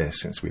to hear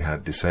since we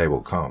had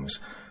disabled comms,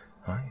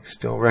 I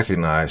still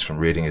recognized from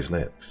reading his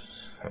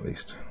lips, at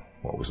least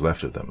what was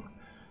left of them.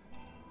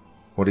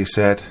 What he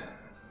said,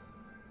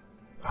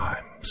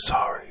 "I'm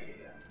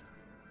sorry."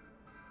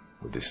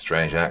 With this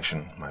strange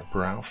action, my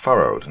brow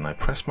furrowed and I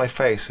pressed my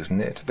face as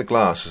near to the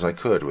glass as I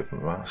could with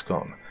my mask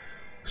on,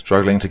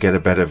 struggling to get a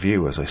better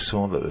view as I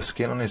saw that the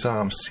skin on his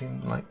arms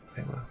seemed like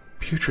they were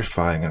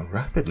putrefying and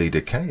rapidly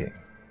decaying.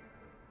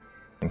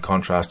 In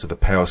contrast to the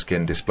pale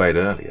skin displayed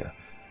earlier,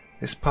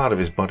 this part of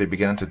his body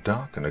began to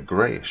darken a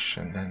greyish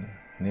and then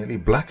nearly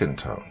blackened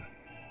tone.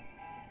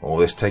 All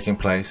this taking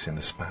place in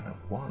the span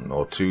of 1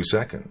 or 2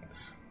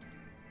 seconds.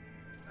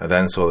 I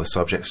then saw the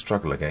subject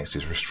struggle against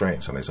his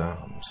restraints on his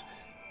arms,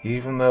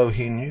 even though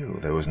he knew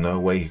there was no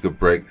way he could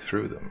break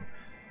through them.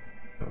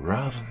 But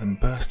rather than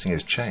bursting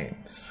his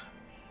chains,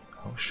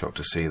 I was shocked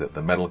to see that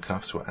the metal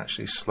cuffs were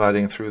actually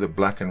sliding through the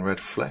black and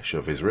red flesh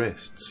of his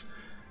wrists,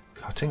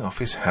 cutting off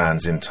his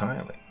hands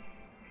entirely.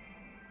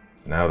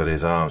 Now that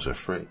his arms were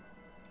free,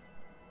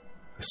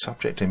 the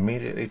subject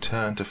immediately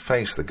turned to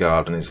face the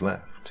guard on his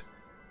left,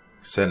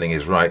 sending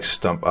his right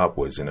stump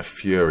upwards in a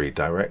fury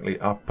directly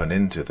up and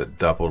into the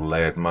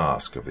double-layered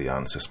mask of the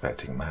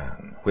unsuspecting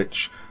man,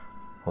 which,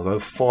 although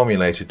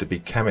formulated to be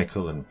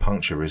chemical and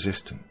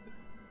puncture-resistant,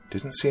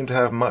 didn't seem to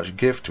have much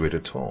give to it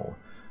at all,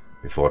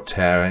 before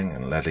tearing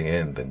and letting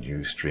in the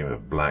new stream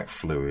of black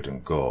fluid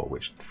and gore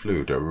which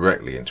flew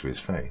directly into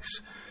his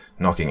face,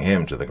 knocking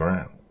him to the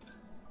ground.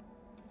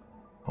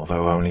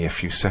 Although only a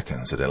few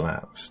seconds had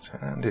elapsed,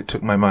 and it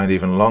took my mind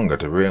even longer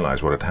to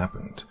realize what had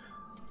happened,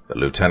 the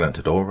lieutenant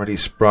had already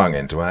sprung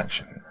into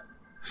action,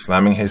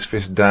 slamming his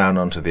fist down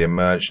onto the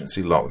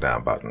emergency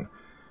lockdown button,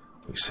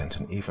 which sent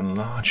an even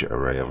larger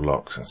array of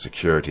locks and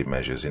security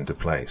measures into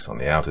place on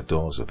the outer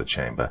doors of the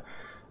chamber,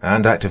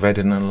 and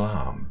activated an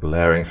alarm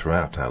blaring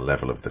throughout our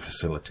level of the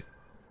facility.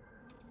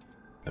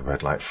 The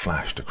red light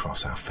flashed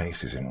across our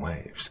faces in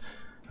waves,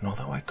 and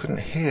although I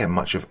couldn't hear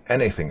much of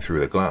anything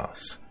through the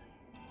glass,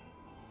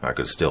 I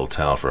could still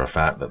tell for a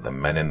fact that the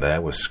men in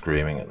there were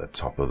screaming at the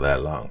top of their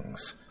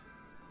lungs,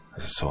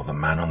 as I saw the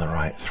man on the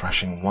right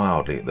thrashing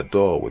wildly at the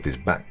door with his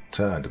back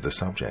turned to the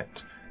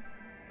subject,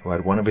 who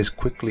had one of his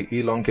quickly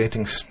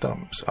elongating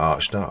stumps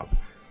arched up,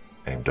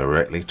 aimed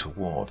directly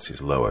towards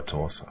his lower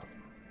torso.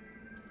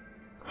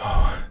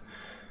 Oh,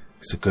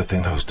 it's a good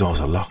thing those doors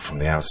are locked from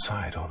the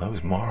outside, or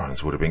those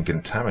morons would have been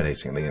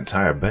contaminating the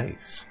entire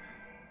base,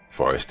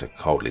 Forrester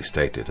coldly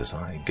stated as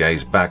I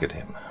gazed back at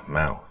him,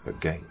 mouth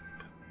agape.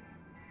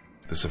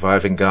 The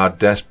surviving guard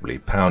desperately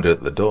pounded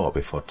at the door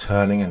before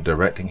turning and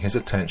directing his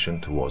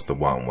attention towards the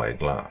one-way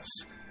glass,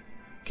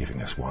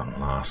 giving us one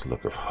last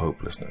look of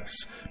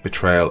hopelessness,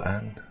 betrayal,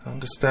 and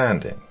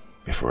understanding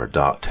before a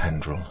dark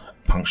tendril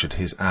punctured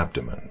his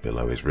abdomen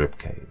below his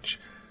ribcage,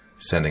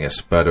 sending a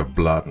spurt of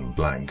blood and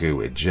black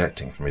goo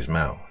ejecting from his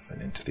mouth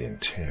and into the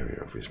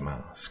interior of his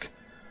mask,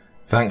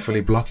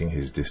 thankfully blocking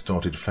his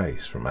distorted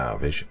face from our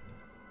vision.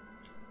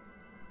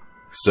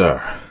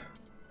 "Sir,"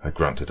 I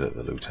grunted at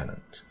the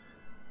lieutenant,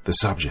 "the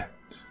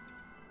subject."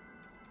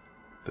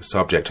 The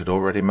subject had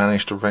already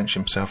managed to wrench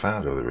himself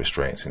out of the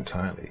restraints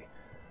entirely,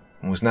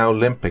 and was now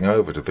limping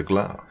over to the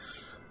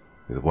glass,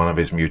 with one of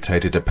his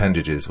mutated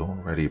appendages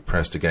already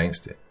pressed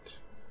against it.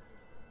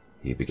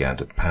 He began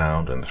to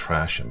pound and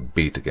thrash and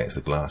beat against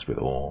the glass with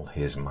all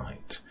his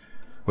might,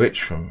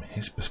 which, from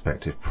his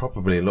perspective,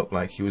 probably looked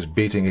like he was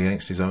beating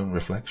against his own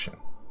reflection.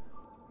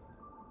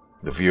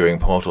 The viewing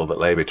portal that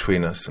lay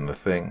between us and the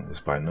thing was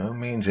by no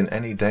means in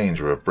any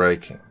danger of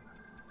breaking.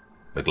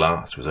 The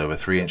glass was over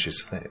 3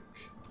 inches thick,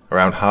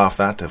 around half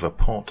that of a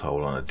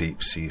porthole on a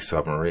deep-sea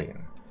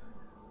submarine,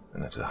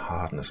 and at a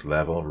hardness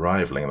level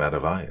rivaling that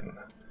of iron.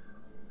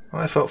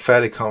 I felt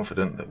fairly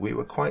confident that we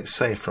were quite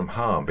safe from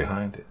harm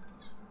behind it.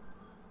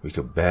 We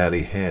could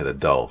barely hear the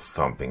dull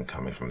thumping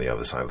coming from the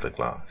other side of the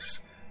glass,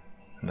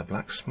 and the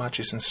black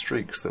smudges and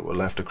streaks that were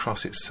left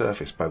across its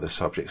surface by the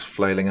subject's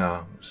flailing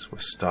arms were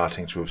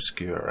starting to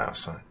obscure our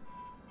sight.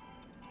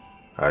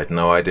 I had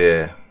no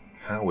idea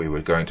how we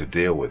were going to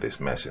deal with this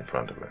mess in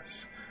front of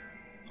us,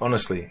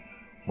 honestly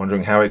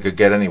wondering how it could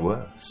get any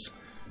worse,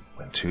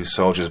 when 2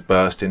 soldiers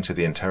burst into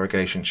the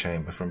interrogation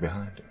chamber from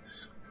behind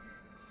us.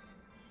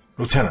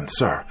 "Lieutenant,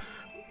 sir,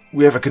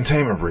 we have a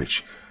containment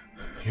breach.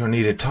 You're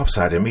needed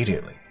topside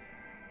immediately,"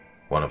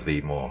 one of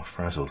the more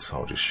frazzled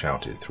soldiers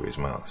shouted through his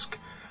mask,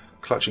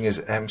 clutching his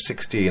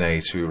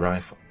M16A2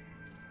 rifle.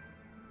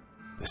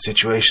 "The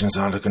situation's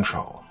under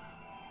control.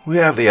 We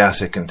have the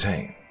asset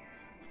contained.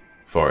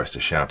 Forrester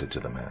shouted to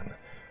the man,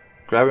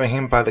 grabbing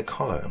him by the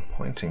collar and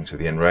pointing to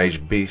the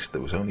enraged beast that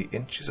was only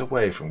inches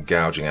away from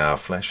gouging our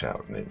flesh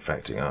out and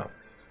infecting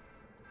us.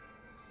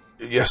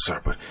 Yes,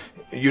 sir, but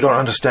you don't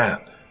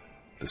understand,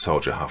 the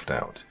soldier huffed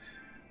out,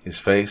 his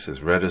face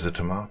as red as a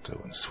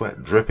tomato and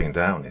sweat dripping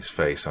down his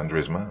face under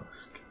his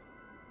mask.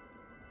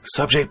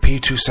 Subject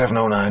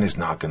P2709 is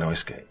not going to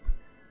escape.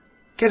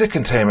 Get a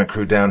containment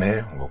crew down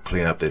here and we'll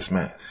clean up this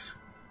mess.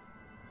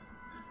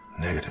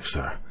 Negative,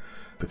 sir.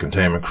 The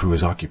containment crew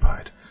is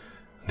occupied.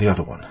 The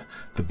other one,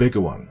 the bigger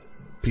one,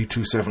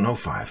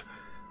 P2705,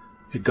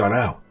 it got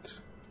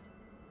out.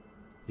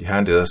 He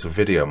handed us a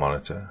video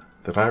monitor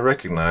that I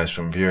recognized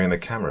from viewing the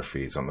camera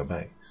feeds on the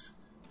base.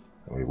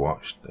 And we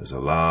watched as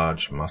a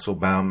large,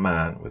 muscle-bound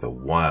man with a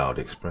wild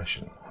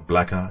expression,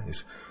 black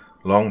eyes,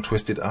 long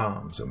twisted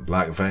arms and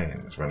black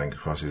veins running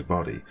across his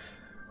body.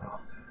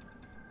 Well,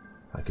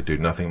 I could do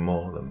nothing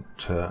more than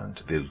turn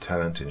to the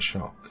lieutenant in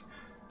shock,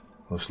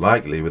 most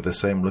likely with the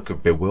same look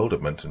of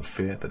bewilderment and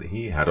fear that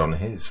he had on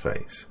his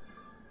face,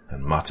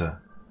 and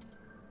mutter,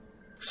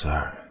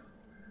 "Sir,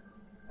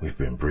 we've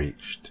been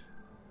breached,"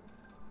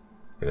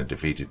 in a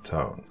defeated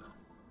tone.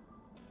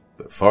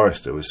 But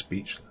Forrester was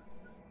speechless.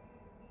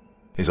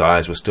 His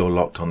eyes were still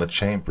locked on the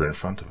chamber in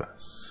front of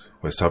us,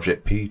 where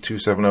subject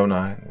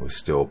P2709 was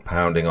still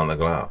pounding on the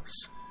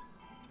glass,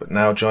 but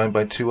now joined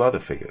by two other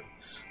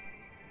figures.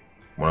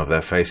 One of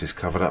their faces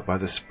covered up by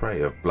the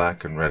spray of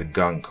black and red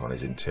gunk on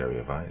his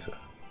interior visor.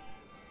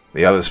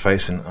 The other's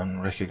face an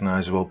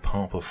unrecognizable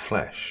pulp of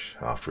flesh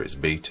after its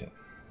beating.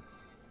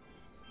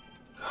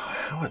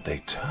 How had they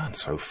turned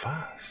so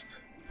fast?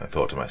 I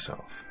thought to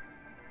myself.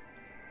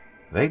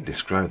 They'd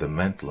described the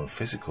mental and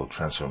physical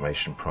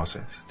transformation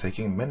process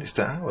taking minutes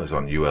to hours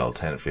on UL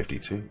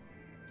 1052.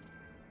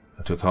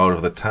 I took hold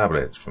of the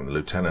tablet from the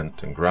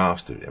lieutenant and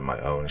grasped it in my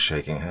own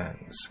shaking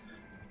hands,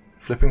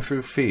 flipping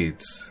through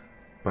feeds,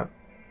 but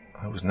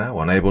I was now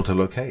unable to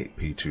locate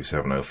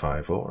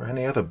P2705 or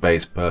any other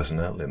base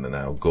personnel in the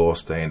now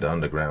gore-stained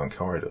underground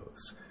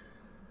corridors.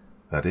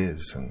 That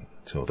is,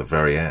 until the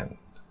very end,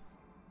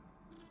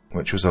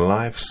 which was a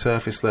live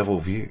surface-level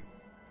view.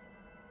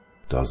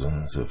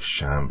 Dozens of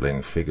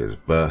shambling figures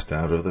burst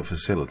out of the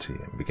facility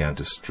and began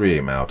to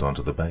stream out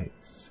onto the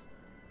base,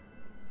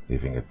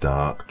 leaving a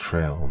dark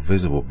trail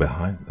visible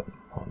behind them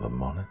on the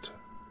monitor.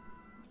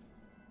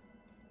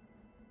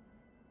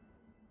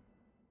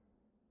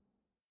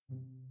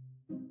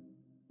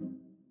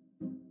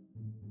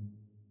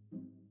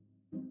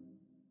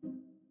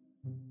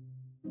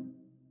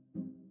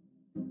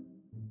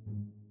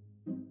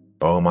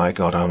 Oh my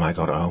god, oh my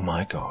god, oh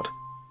my god.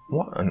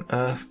 What on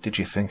earth did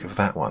you think of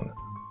that one?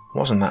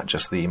 Wasn't that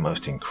just the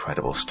most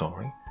incredible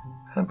story?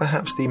 And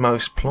perhaps the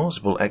most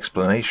plausible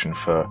explanation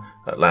for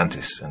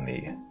Atlantis and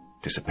the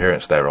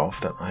disappearance thereof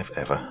that I've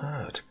ever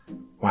heard?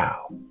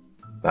 Wow,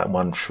 that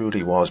one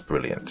truly was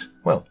brilliant.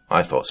 Well,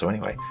 I thought so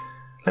anyway.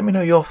 Let me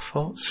know your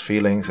thoughts,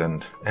 feelings,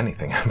 and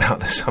anything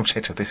about the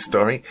subject of this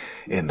story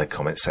in the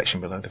comments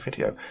section below the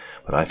video.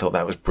 But I thought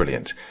that was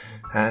brilliant.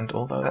 And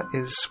although that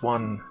is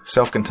one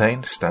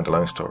self-contained,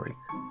 standalone story,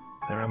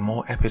 there are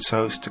more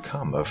episodes to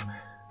come of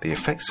the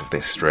effects of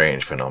this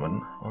strange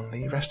phenomenon on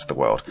the rest of the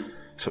world.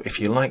 So if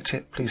you liked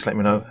it, please let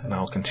me know, and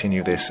I'll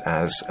continue this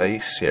as a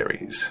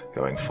series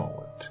going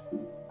forward.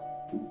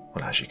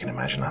 Well, as you can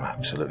imagine, I'm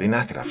absolutely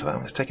knackered after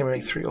that. It's taken me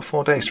 3 or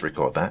 4 days to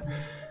record that,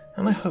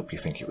 and I hope you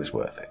think it was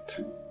worth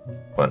it.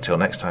 Well, until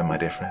next time, my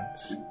dear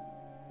friends,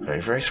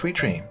 very, very sweet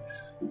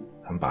dreams,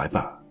 and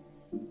bye-bye.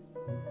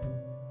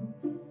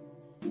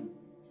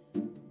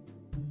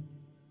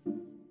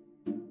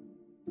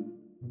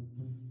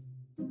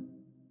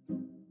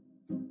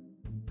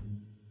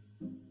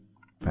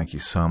 Thank you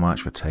so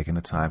much for taking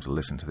the time to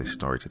listen to this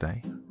story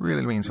today. It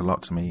really means a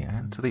lot to me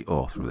and to the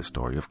author of the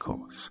story, of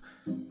course.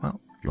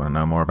 Well, if you want to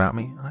know more about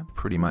me, I'm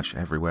pretty much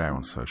everywhere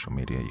on social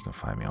media. You can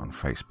find me on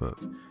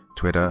Facebook,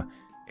 Twitter,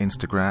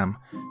 Instagram.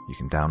 You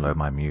can download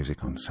my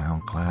music on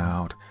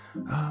SoundCloud.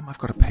 I've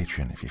got a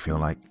Patreon if you feel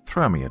like.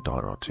 Throw me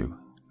 $1 or $2.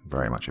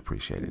 Very much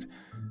appreciated.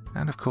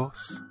 And of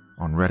course,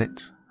 on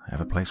Reddit, I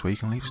have a place where you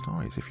can leave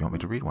stories if you want me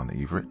to read one that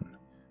you've written.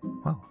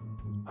 Well,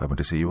 hoping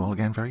to see you all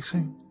again very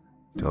soon.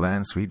 Till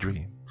then, sweet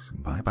dreams.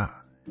 Bye-bye.